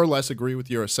more or less agree with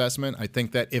your assessment. I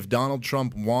think that if Donald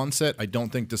Trump wants it, I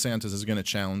don't think DeSantis is going to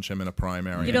challenge him in a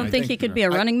primary. You don't think he could be a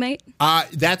running mate?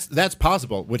 That's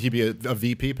possible. Would he be a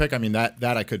VP pick? I mean, that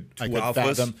I could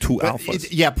fathom. Two But alphas.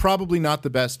 yeah, probably not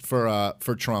the best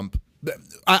for Trump.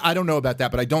 I don't know about that,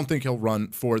 but I don't think he'll run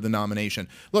for the nomination.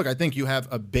 Look, I think you have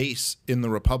a base in the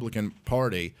Republican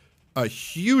Party, a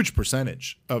huge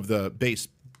percentage of the base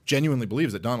genuinely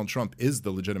believes that Donald Trump is the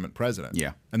legitimate president.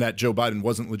 Yeah. And that Joe Biden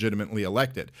wasn't legitimately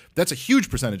elected. That's a huge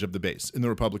percentage of the base in the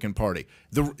Republican Party.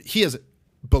 He is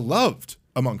beloved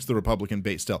amongst the Republican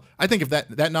base still. I think if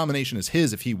that nomination is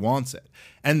his if he wants it.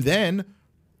 And then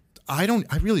I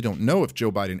really don't know if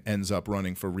Joe Biden ends up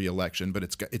running for re-election, but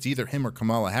it's either him or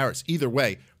Kamala Harris. Either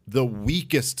way, the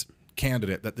weakest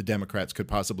candidate that the Democrats could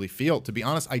possibly field. To be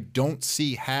honest, I don't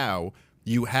see how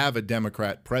you have a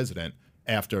Democrat president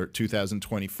after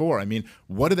 2024. I mean,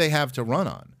 what do they have to run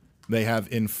on? They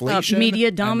have inflation,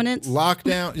 media dominance,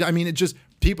 lockdown. I mean,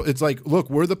 it's like, look,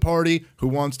 we're the party who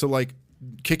wants to like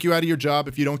kick you out of your job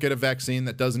if you don't get a vaccine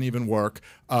that doesn't even work.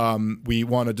 We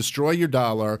want to destroy your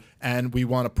dollar, and we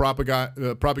want to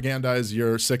propagandize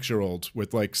your 6-year-old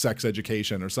with like sex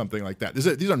education or something like that.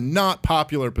 These are not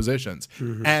popular positions.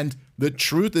 And the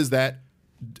truth is that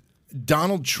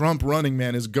Donald Trump running,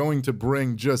 man, is going to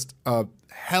bring just a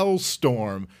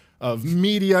hellstorm of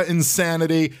media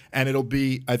insanity, and it'll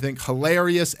be, I think,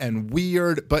 hilarious and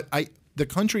weird. But the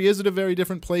country is at a very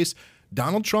different place.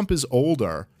 Donald Trump is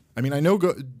older. I mean, I know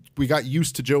we got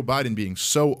used to Joe Biden being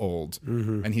so old,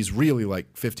 and he's really like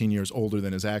 15 years older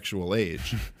than his actual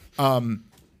age.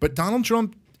 But Donald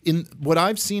Trump, in what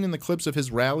I've seen in the clips of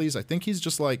his rallies, I think he's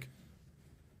just like,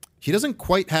 he doesn't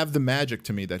quite have the magic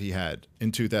to me that he had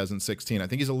in 2016. I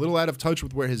think he's a little out of touch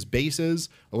with where his base is,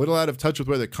 a little out of touch with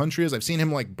where the country is. I've seen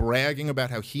him like bragging about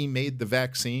how he made the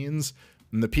vaccines,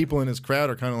 and the people in his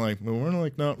crowd are kind of like, well, we're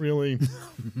like not really,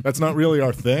 that's not really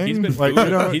our thing. He's been like,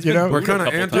 booed. We're kind of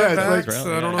anti-vax.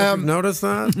 I don't know if you've noticed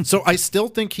that. So I still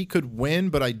think he could win,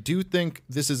 but I do think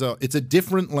it's a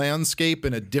different landscape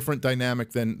and a different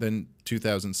dynamic than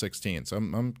 2016. So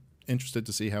I'm interested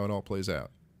to see how it all plays out.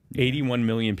 81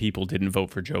 million people didn't vote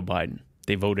for Joe Biden.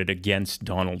 They voted against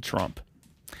Donald Trump.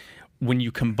 When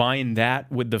you combine that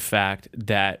with the fact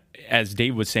that, as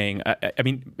Dave was saying, I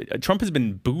mean, Trump has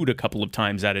been booed a couple of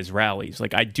times at his rallies.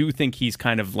 Like, I do think he's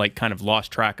kind of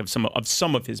lost track of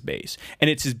some of his base, and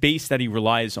it's his base that he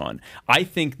relies on. I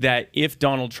think that if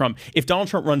Donald Trump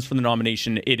runs for the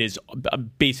nomination, it is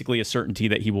basically a certainty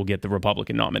that he will get the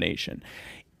Republican nomination.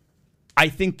 I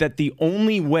think that the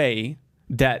only way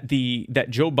that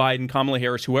Joe Biden, Kamala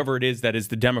Harris, whoever it is that is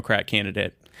the Democrat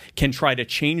candidate, can try to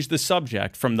change the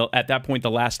subject from at that point the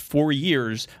last 4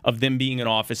 years of them being in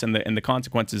office and the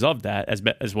consequences of that,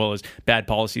 as well as bad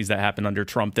policies that happened under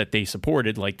Trump that they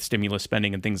supported, like stimulus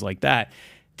spending and things like that.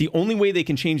 The only way they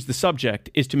can change the subject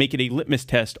is to make it a litmus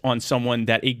test on someone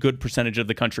that a good percentage of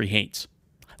the country hates,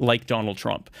 like Donald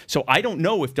Trump. So I don't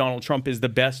know if Donald Trump is the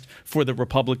best for the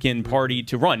Republican Party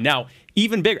to run. Now,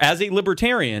 even bigger, as a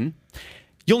libertarian,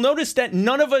 you'll notice that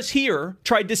none of us here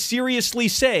tried to seriously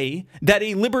say that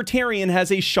a libertarian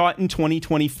has a shot in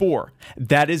 2024.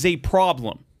 That is a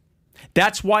problem.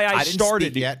 That's why I didn't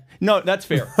started. speak yet. No, that's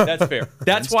fair. That's fair.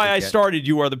 That's why I started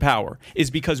You Are the Power,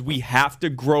 is because we have to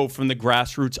grow from the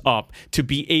grassroots up to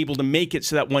be able to make it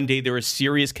so that one day there is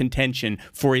serious contention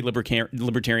for a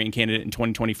libertarian candidate in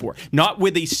 2024. Not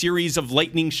with a series of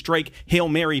lightning strike Hail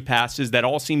Mary passes that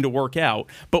all seem to work out,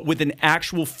 but with an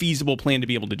actual feasible plan to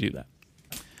be able to do that.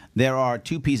 There are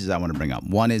two pieces I want to bring up.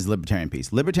 One is Libertarian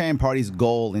piece. Libertarian Party's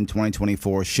goal in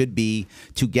 2024 should be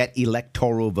to get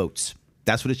electoral votes.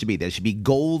 That's what it should be. There should be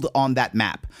gold on that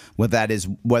map, whether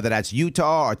that's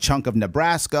Utah or a chunk of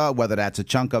Nebraska, whether that's a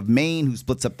chunk of Maine who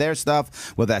splits up their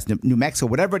stuff, whether that's New Mexico,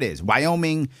 whatever it is,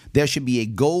 Wyoming. There should be a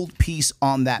gold piece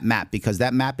on that map because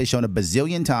that map is shown a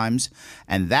bazillion times,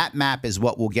 and that map is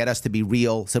what will get us to be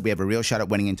real, so we have a real shot at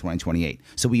winning in 2028.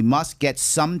 So we must get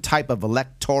some type of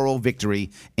electoral victory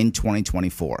in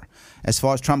 2024. As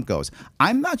far as Trump goes,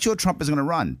 I'm not sure Trump is going to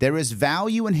run. There is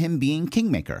value in him being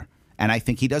kingmaker. And I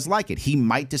think he does like it. He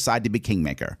might decide to be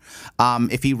kingmaker.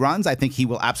 If he runs, I think he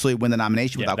will absolutely win the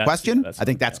nomination without question. I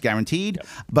think that's guaranteed. Yep.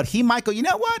 But he might go, you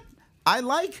know what? I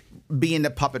like being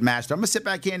the puppet master. I'm going to sit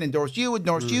back here and endorse you,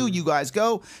 you guys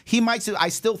go. He might. I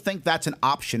still think that's an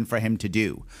option for him to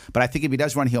do. But I think if he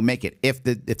does run, he'll make it. If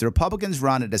the Republicans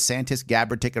run a DeSantis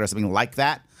Gabbard ticket or something like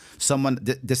that,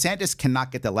 DeSantis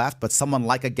cannot get the left, but someone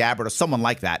like a Gabbard or someone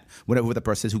like that, whatever the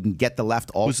person is, who can get the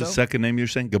left also. Who's the second name you're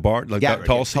saying? Gabbard? Like Gabbard.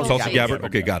 Tulsi Gabbard?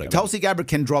 Okay, got it. Tulsi Gabbard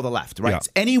can draw the left, right? Yeah. It's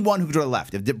anyone who can draw the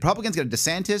left. If the Republicans get a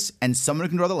DeSantis and someone who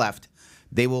can draw the left,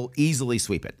 they will easily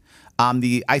sweep it.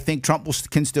 I think Trump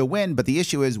can still win, but the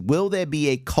issue is, will there be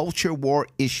a culture war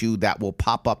issue that will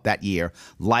pop up that year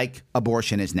like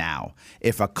abortion is now?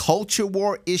 If a culture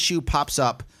war issue pops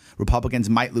up, Republicans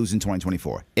might lose in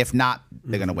 2024. If not,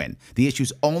 they're going to win. The issue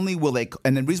is only will they,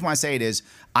 and the reason why I say it is,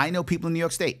 I know people in New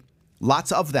York State,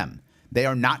 lots of them. They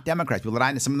are not Democrats.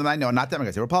 Some of them I know are not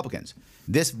Democrats. They're Republicans.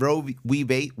 This Roe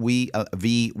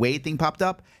v. Wade thing popped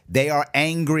up. They are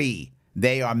angry.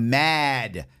 They are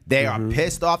mad. They are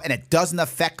pissed off, and it doesn't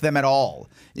affect them at all.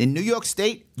 In New York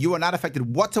State, you are not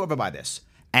affected whatsoever by this,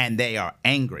 and they are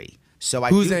angry. So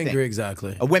Who's angry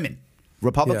exactly? Women.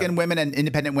 Republican women and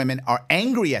independent women are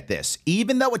angry at this,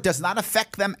 even though it does not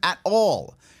affect them at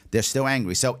all. They're still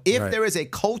angry. So if there is a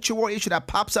culture war issue that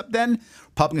pops up, then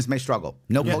Republicans may struggle.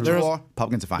 No culture war,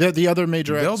 Republicans are fine. The other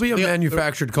major there'll be a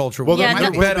manufactured culture war. Well, Yeah, there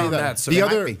no- might bet be on that.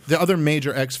 that. The other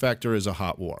major X factor is a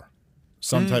hot war.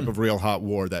 Some type of real hot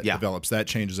war that develops. That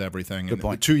changes everything. Good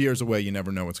point. 2 years away, you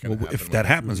never know what's going to happen. If that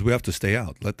happens, we have to stay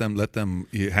out. Let them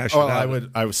hash it out.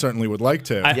 I certainly would like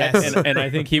to. And I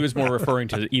think he was more referring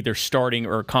to either starting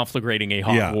or conflagrating a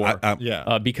hot war.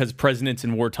 Because presidents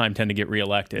in wartime tend to get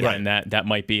reelected, and that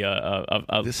might be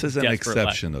a This is an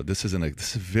exception, though. This is a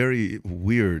very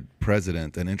weird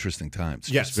president and interesting times.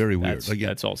 Yes, just very weird.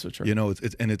 That's also true. You know,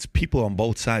 it's people on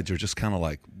both sides are just kind of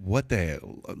like, what the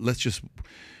hell? Let's just.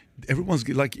 Everyone's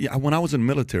like, when I was in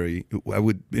military, I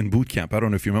would in boot camp. I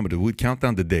don't know if you remember. We'd count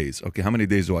down the days. Okay, how many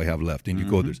days do I have left? And you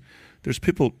go, there's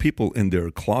people in their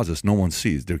closets no one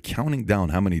sees. They're counting down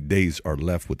how many days are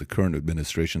left with the current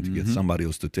administration to get somebody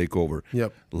else to take over.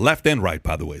 Yep. Left and right,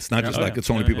 by the way. It's not just like it's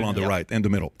only people on the right and the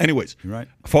middle. Anyways,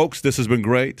 folks, this has been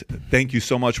great. Thank you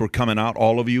so much for coming out,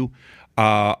 all of you.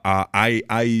 I'm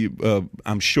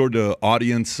sure the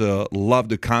audience loved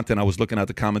the content. I was looking at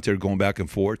the commentary going back and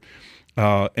forth.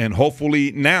 And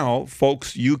hopefully now,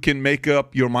 folks, you can make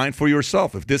up your mind for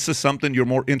yourself. If this is something you're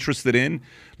more interested in,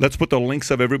 let's put the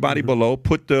links of everybody below.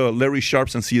 Put Larry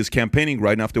Sharps and see his campaigning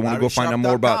right now if they want to go find out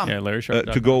more about Larry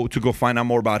Sharp. to go find out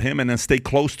more about him, and then stay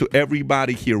close to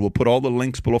everybody here. We'll put all the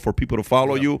links below for people to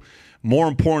follow you. More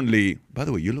importantly, by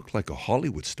the way, you look like a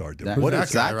Hollywood star there. What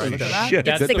exactly? Look at that. Shit.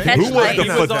 It's the Who was catchlight. the He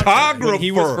was photographer? When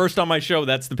he was first on my show.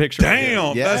 That's the picture.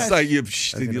 Damn, Yes. that's like you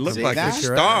look See like a that?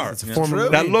 star. It's a former true.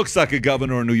 That looks like a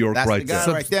governor of New York That's right the guy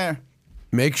there. right there.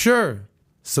 Make sure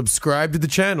subscribe to the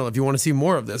channel if you want to see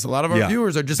more of this. A lot of our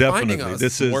viewers are just finding definitely. us.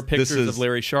 This is More pictures of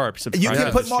Larry Sharp. You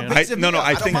can put more pictures.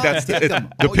 I think that's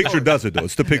the picture does it though.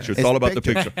 It's the picture. It's all about the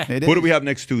picture. It What do is. we have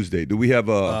next Tuesday? Do we have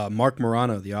Mark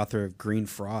Morano, the author of Green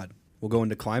Fraud. We'll go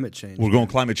into climate change. we're going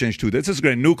climate change too. This is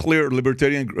great. Nuclear,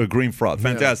 libertarian, green fraud.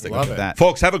 Fantastic. love it.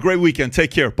 Folks, have a great weekend.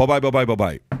 Take care. Bye-bye, bye-bye,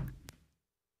 bye-bye.